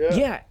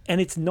 Yeah,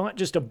 and it's not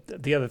just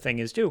the other thing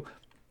is too,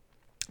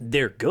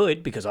 they're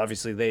good because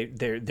obviously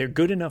they're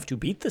good enough to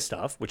beat the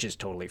stuff, which is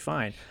totally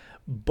fine.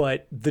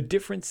 But the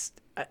difference,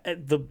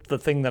 the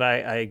thing that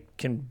I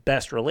can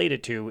best relate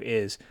it to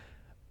is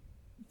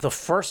the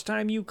first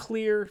time you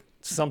clear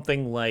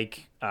something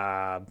like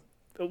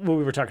what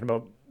we were talking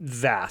about,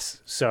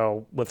 VAS,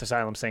 so with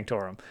Asylum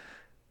Sanctorum.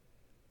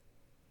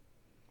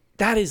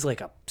 That is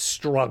like a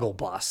struggle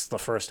bus the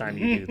first time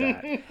you do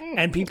that.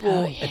 And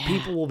people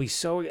will be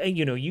so,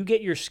 you know, you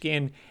get your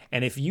skin,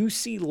 and if you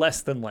see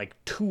less than like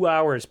 2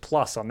 hours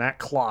plus on that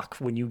clock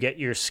when you get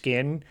your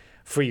skin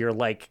for your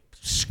like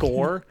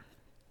score,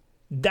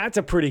 that's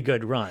a pretty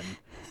good run.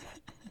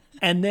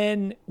 And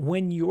then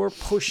when you're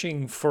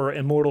pushing for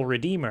Immortal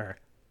Redeemer,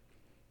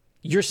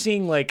 you're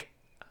seeing like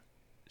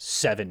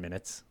 7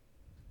 minutes,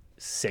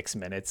 6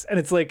 minutes. And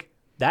it's like,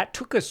 that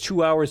took us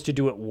 2 hours to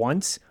do it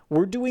once.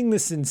 We're doing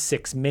this in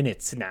 6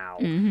 minutes now.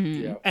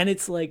 Yeah. And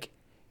it's like,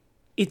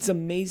 it's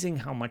amazing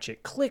how much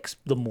it clicks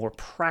the more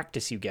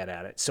practice you get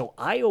at it. So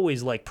I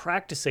always like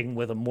practicing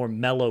with a more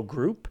mellow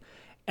group.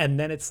 And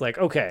then it's like,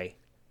 okay,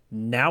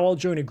 now I'll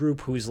join a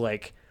group who's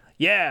like,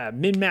 yeah,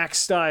 min-max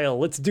style,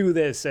 let's do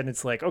this. And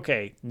it's like,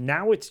 okay,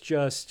 now it's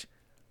just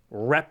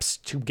reps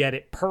to get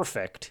it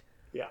perfect.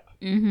 Yeah.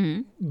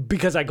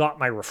 Because I got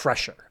my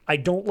refresher. I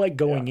don't like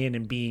going in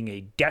and being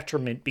a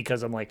detriment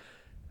because I'm like,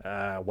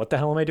 what the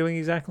hell am I doing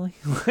exactly?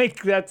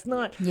 Like, that's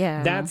not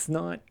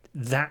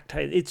that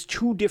type. It's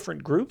two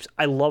different groups.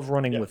 I love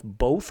running with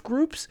both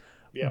groups,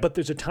 but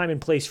there's a time and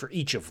place for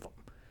each of them.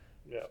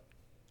 Yeah.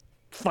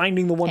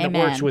 Finding the one that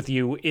works with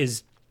you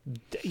is,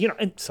 you know,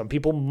 and some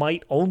people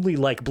might only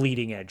like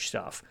bleeding edge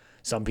stuff.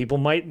 Some people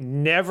might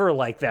never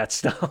like that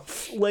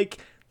stuff. Like,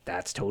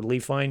 that's totally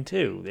fine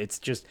too. It's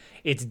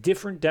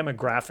different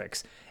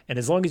demographics. And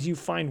as long as you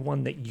find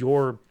one that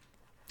you're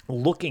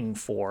looking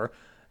for,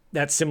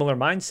 that similar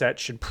mindset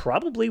should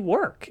probably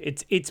work.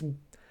 It's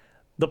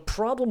the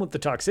problem with the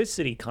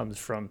toxicity comes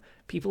from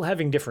people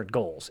having different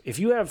goals. If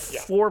you have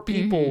 4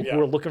 people who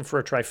are looking for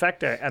a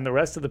trifecta and the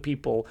rest of the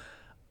people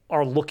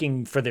are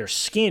looking for their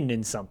skin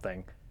in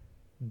something,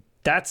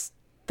 that's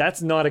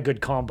not a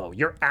good combo.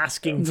 You're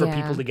asking for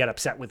people to get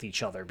upset with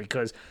each other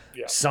because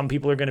some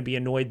people are going to be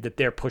annoyed that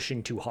they're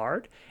pushing too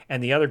hard,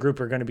 and the other group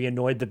are going to be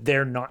annoyed that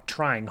they're not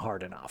trying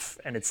hard enough.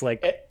 And it's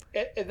like...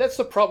 And that's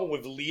the problem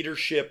with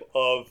leadership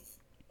of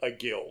a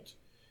guild.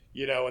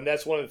 And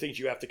that's one of the things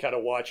you have to kind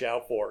of watch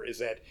out for, is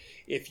that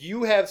if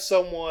you have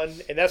someone,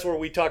 and that's where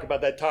we talk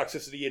about that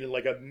toxicity in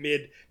like a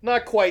mid,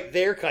 not quite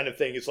there kind of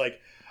thing. It's like,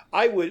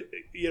 I would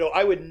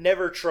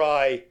never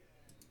try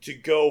to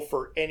go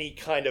for any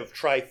kind of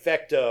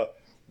trifecta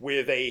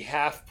with a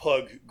half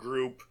pug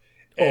group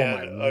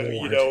and in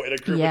a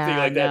group and thing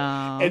like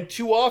that. And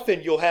too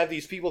often you'll have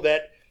these people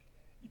that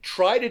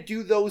try to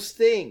do those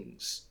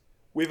things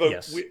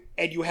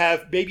and you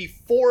have maybe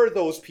 4 of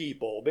those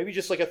people, maybe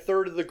just like a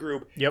third of the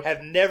group,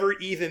 have never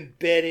even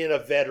been in a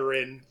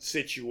veteran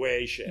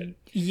situation.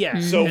 Yeah.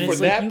 So for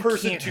that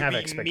person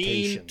to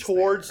be mean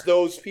towards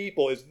those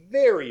people is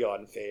very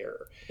unfair.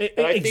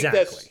 And I think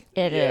that's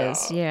it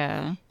is.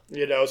 Yeah.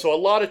 So a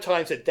lot of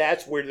times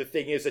that's where the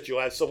thing is, that you'll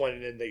have someone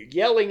and they're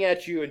yelling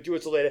at you and doing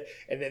something like that,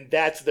 and then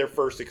that's their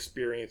first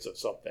experience of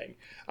something.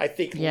 I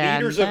think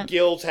leaders of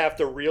guilds have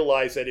to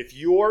realize that if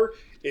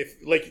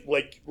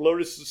like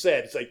Lotus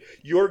said, it's like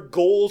your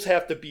goals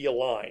have to be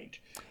aligned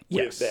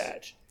with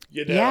that.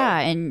 Yeah,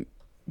 and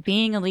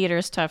being a leader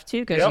is tough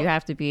too, because you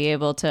have to be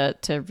able to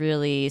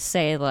really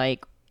say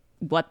like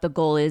what the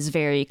goal is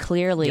very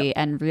clearly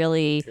and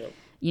really...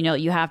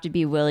 you have to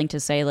be willing to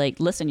say, like,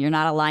 listen, you're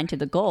not aligned to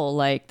the goal.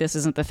 Like, this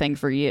isn't the thing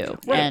for you.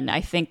 Right. And I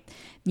think,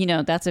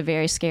 that's a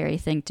very scary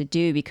thing to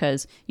do,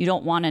 because you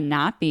don't want to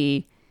not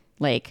be,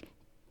 like,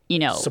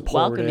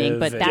 welcoming.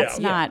 But that's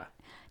not,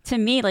 to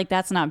me, like,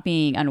 that's not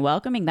being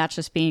unwelcoming. That's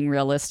just being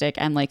realistic.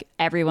 And, like,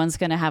 everyone's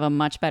going to have a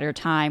much better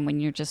time when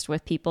you're just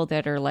with people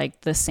that are,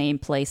 like, the same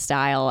play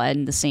style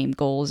and the same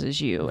goals as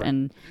you.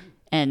 Right.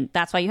 And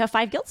that's why you have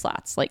 5 guild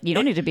slots. Like, you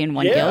don't need to be in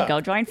one guild. Go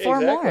join 4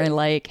 more.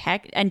 Like,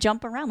 heck, and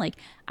jump around. Like,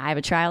 I have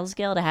a trials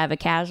guild, I have a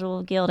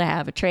casual guild, I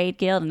have a trade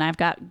guild, and I've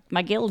got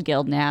my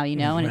guild now,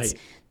 and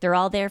they're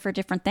all there for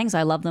different things.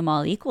 I love them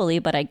all equally,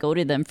 but I go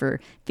to them for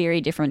very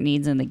different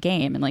needs in the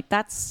game. And, like,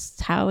 that's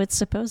how it's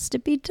supposed to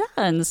be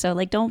done. So,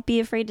 like, don't be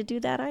afraid to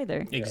do that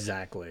either.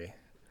 Exactly.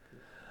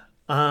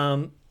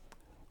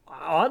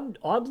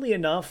 Oddly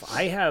enough,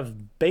 I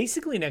have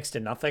basically next to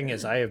nothing,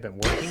 as I have been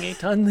working a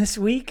ton this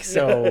week.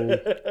 So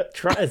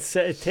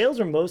tails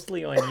are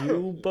mostly on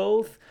you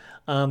both.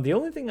 The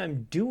only thing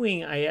I'm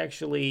doing, I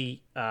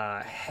actually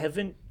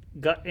haven't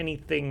got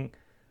anything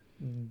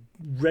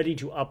ready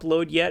to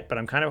upload yet, but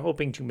I'm kind of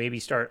hoping to maybe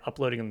start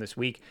uploading them this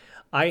week.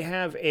 I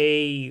have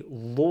a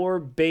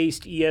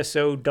lore-based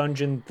ESO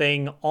dungeon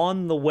thing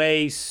on the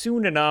way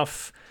soon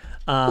enough.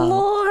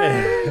 Lore!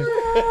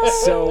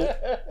 So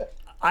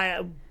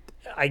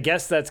I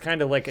guess that's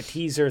kind of like a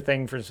teaser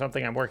thing for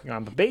something I'm working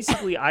on. But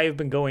basically, I have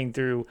been going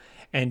through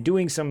and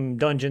doing some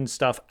dungeon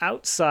stuff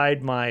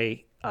outside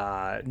my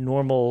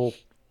normal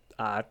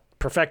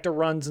Perfecta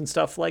runs and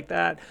stuff like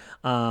that.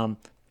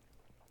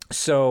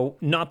 So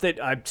not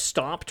that I've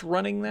stopped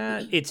running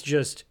that. It's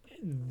just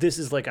this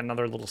is like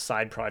another little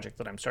side project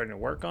that I'm starting to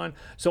work on.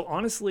 So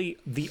honestly,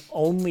 the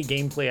only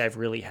gameplay I've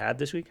really had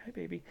this week, hi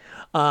baby,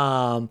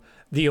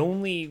 the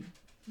only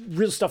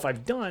real stuff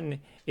I've done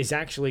is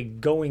actually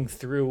going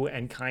through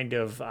and kind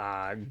of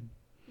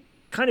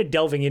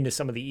delving into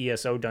some of the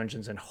ESO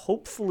dungeons, and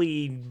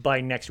hopefully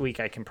by next week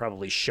I can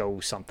probably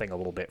show something a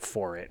little bit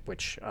for it,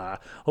 which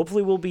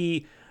hopefully will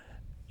be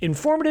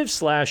informative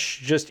 /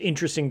 just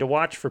interesting to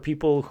watch for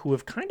people who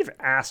have kind of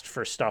asked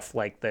for stuff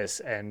like this,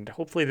 and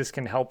hopefully this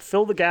can help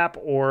fill the gap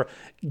or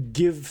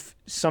give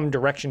some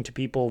direction to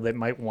people that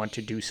might want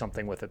to do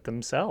something with it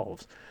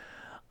themselves.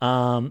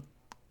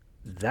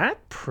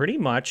 That pretty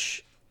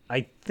much,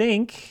 I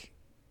think,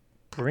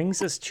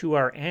 brings us to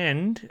our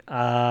end.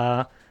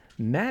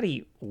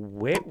 Maddie,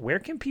 where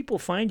can people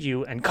find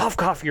you? And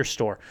cough your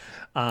store.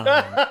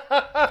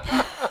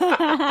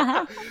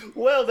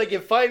 Well, they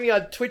can find me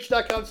on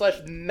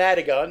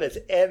twitch.com/Matygon. That's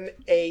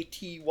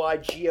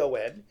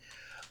MATYGON.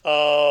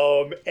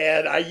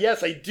 And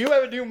I do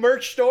have a new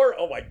merch store.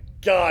 Oh my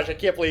gosh, I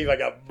can't believe I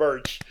got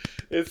merch.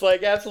 It's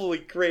like absolutely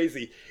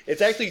crazy.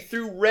 It's actually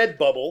through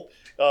Redbubble.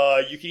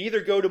 You can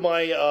either go to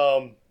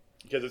my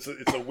because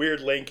it's a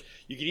weird link.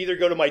 You can either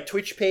go to my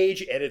Twitch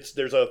page and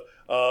there's a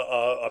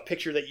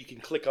picture that you can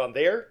click on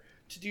there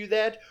to do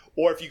that,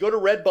 or if you go to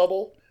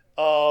Redbubble,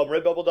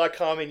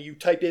 redbubble.com, and you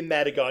type in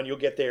Matygon, you'll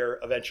get there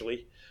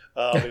eventually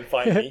and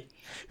find me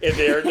in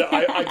there.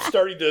 I'm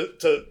starting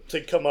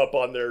to come up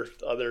on their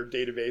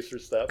database or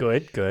stuff.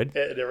 Good.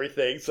 And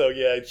everything. So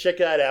yeah, check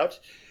that out.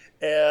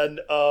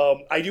 And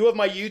I do have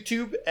my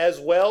YouTube as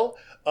well.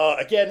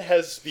 again,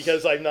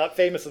 because I'm not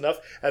famous enough,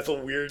 has a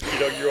weird,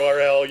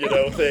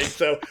 URL, thing.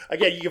 So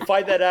again, you can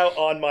find that out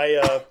on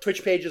my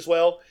Twitch page as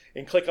well,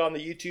 and click on the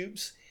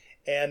YouTubes,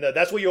 and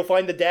that's where you'll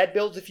find the dad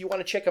builds if you want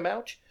to check them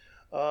out,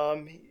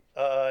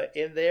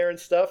 in there and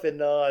stuff.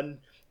 And on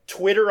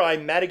Twitter,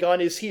 I'm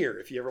Madigan is here.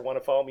 If you ever want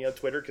to follow me on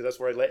Twitter, because that's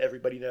where I let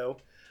everybody know,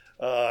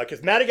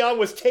 because Madigan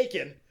was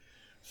taken,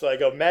 so I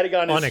go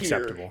Madigan is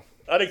Unacceptable.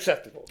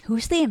 Unacceptable.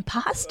 Who's the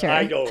imposter?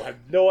 I have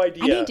no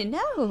idea. I need to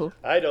know.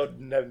 I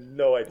don't have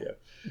no idea.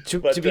 To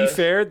be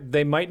fair,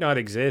 they might not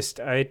exist.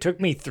 It took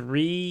me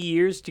 3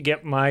 years to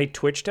get my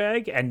Twitch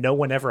tag, and no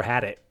one ever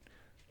had it.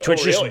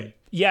 Twitch really?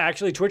 Yeah,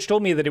 actually, Twitch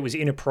told me that it was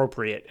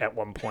inappropriate at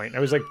one point. I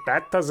was like,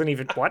 that doesn't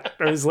even, what?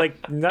 I was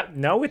like,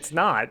 no, it's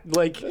not.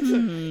 Like,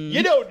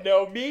 you don't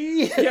know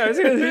me. Yeah, I was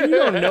gonna say, you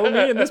don't know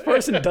me, and this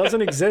person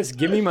doesn't exist.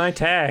 Give me my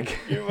tag.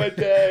 Give me my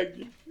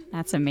tag.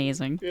 That's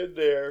amazing. In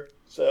there.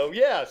 So,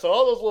 yeah, so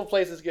all those little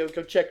places, go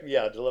check me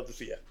out. I'd love to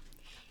see you.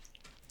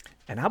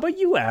 And how about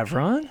you,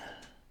 Avron?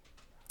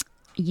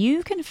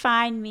 You can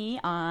find me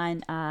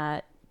on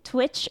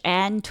Twitch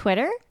and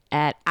Twitter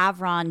at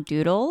Avron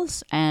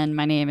Doodles, and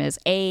my name is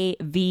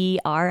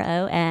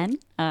Avron.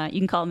 You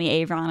can call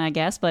me Avron, I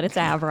guess, but it's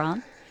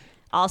Avron.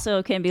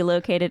 Also can be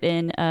located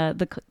in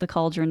the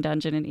Cauldron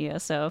Dungeon in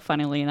ESO,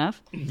 funnily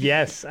enough.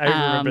 Yes, I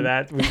remember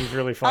that, which is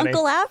really funny.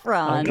 Uncle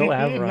Avron. Uncle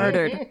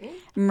Avron.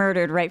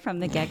 Murdered right from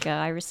the get-go.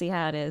 I see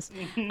how it is.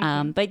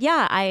 But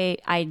yeah,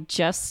 I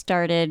just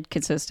started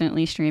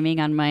consistently streaming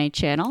on my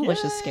channel,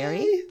 which is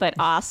scary, but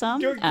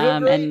awesome. You're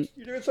doing great. And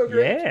You're doing so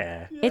great.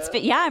 Yeah. it's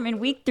been, I'm in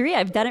week 3.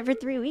 I've done it for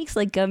 3 weeks.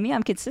 Like, go me,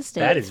 I'm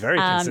consistent. That is very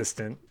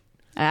consistent.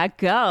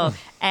 Go.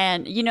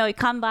 And,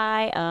 come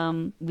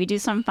by. We do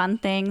some fun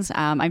things.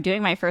 I'm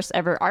doing my first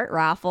ever art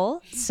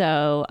raffle.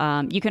 So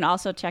you can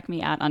also check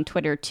me out on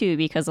Twitter, too,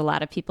 because a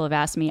lot of people have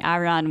asked me,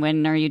 Aaron,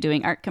 when are you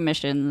doing art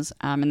commissions?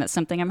 And that's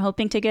something I'm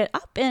hoping to get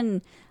up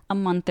in a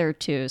month or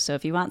 2. So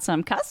if you want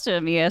some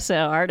custom ESO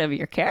art of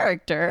your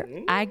character,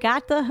 I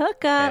got the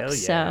hookup. Hell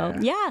yeah. So,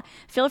 yeah,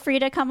 feel free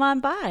to come on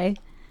by.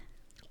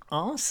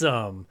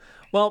 Awesome.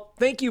 Well,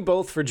 thank you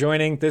both for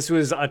joining. This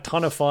was a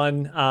ton of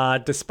fun,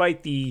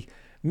 despite the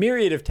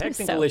myriad of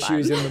technical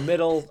issues in the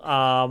middle.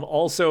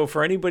 Also,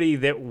 for anybody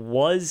that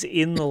was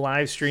in the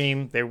live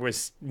stream, there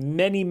was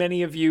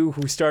many of you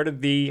who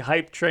started the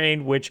hype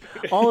train, which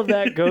all of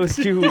that goes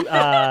to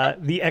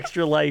the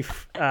Extra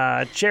Life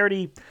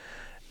charity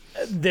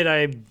that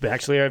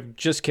I've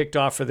just kicked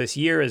off for this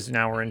year, as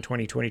now we're in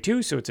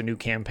 2022, so it's a new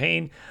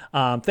campaign.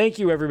 Thank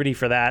you, everybody,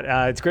 for that.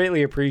 It's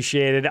greatly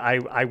appreciated.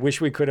 I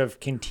wish we could have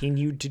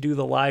continued to do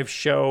the live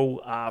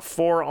show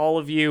for all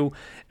of you.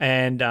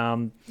 And,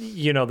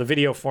 the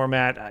video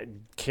format, I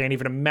can't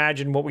even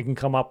imagine what we can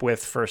come up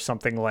with for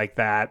something like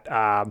that.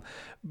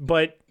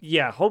 But,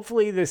 yeah,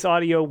 hopefully this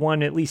audio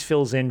one at least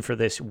fills in for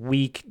this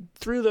week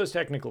through those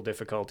technical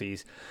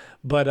difficulties.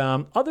 But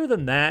other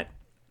than that,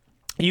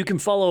 you can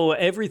follow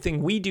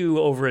everything we do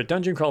over at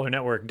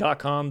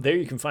DungeonCrawlerNetwork.com. There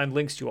you can find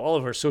links to all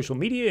of our social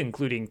media,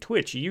 including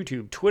Twitch,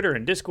 YouTube, Twitter,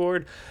 and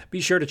Discord.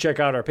 Be sure to check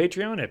out our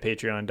Patreon at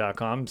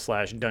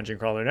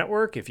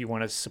patreon.com/DungeonCrawlerNetwork if you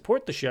want to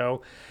support the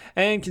show.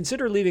 And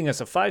consider leaving us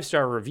a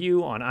 5-star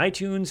review on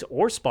iTunes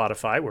or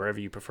Spotify, wherever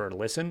you prefer to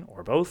listen,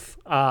 or both,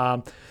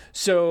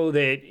 so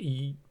that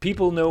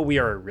people know we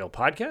are a real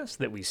podcast,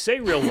 that we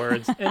say real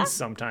words, and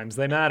sometimes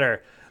they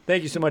matter.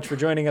 Thank you so much for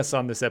joining us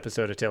on this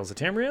episode of Tales of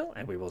Tamriel,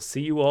 and we will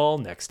see you all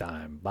next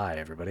time. Bye,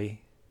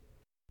 everybody.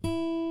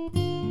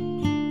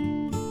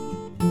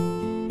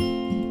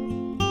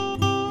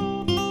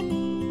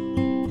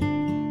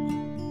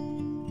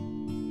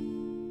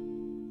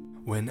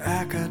 When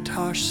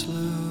Akatosh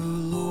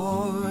slew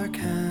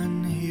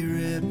Lorcan, he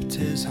ripped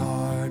his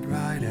heart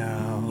right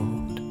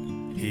out.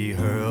 He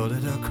hurled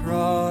it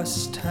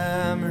across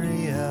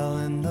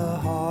Tamriel, and the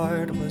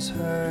heart was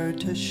heard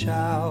to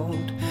shout,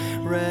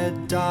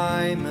 red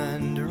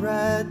diamond,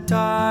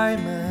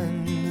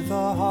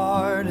 the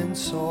heart and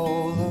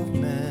soul of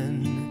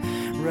men.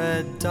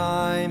 Red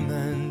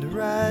diamond,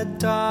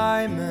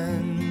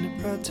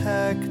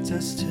 protect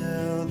us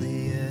till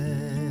the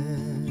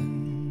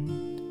end.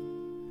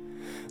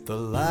 The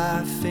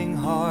laughing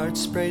heart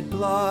sprayed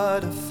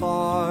blood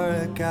afar,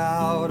 a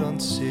gout on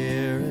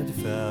Seir it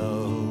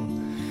fell,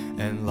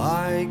 and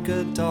like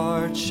a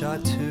dart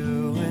shot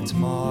to its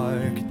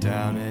mark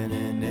down in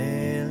an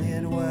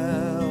alien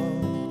well.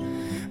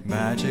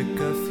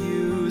 Magicka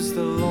fused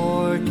the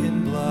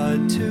Lorcan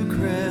blood to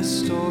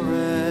crystal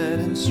red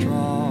and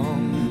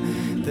strong.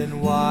 Then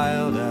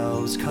wild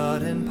elves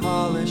cut and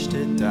polished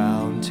it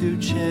down to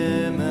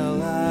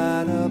Chimel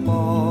at a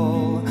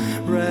ball.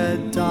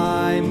 Red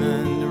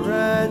diamond,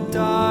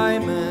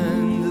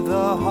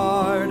 the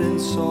heart and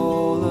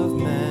soul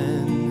of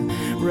men.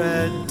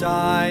 Red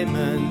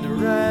diamond,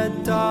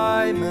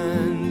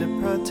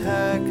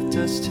 protect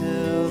us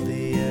till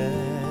the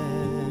end.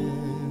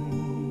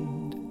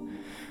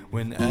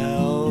 When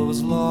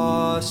elves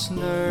lost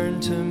Nirn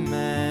to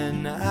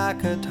men,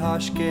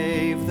 Akatosh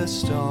gave the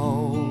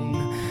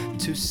stone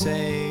to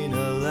Saint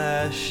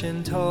Alesh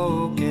in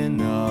token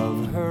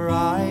of her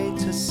right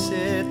to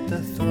sit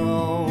the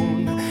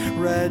throne.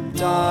 Red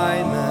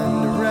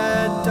diamond,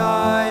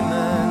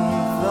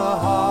 the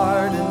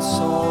heart and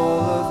soul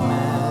of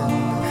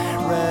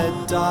men.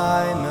 Red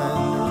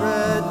diamond,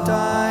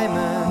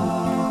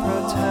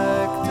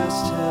 protect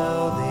us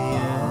till the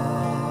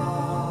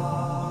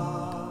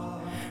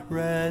end.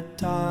 Red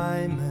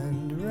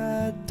diamond,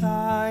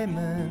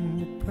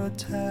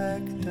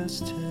 protect us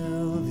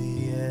till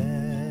the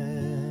end.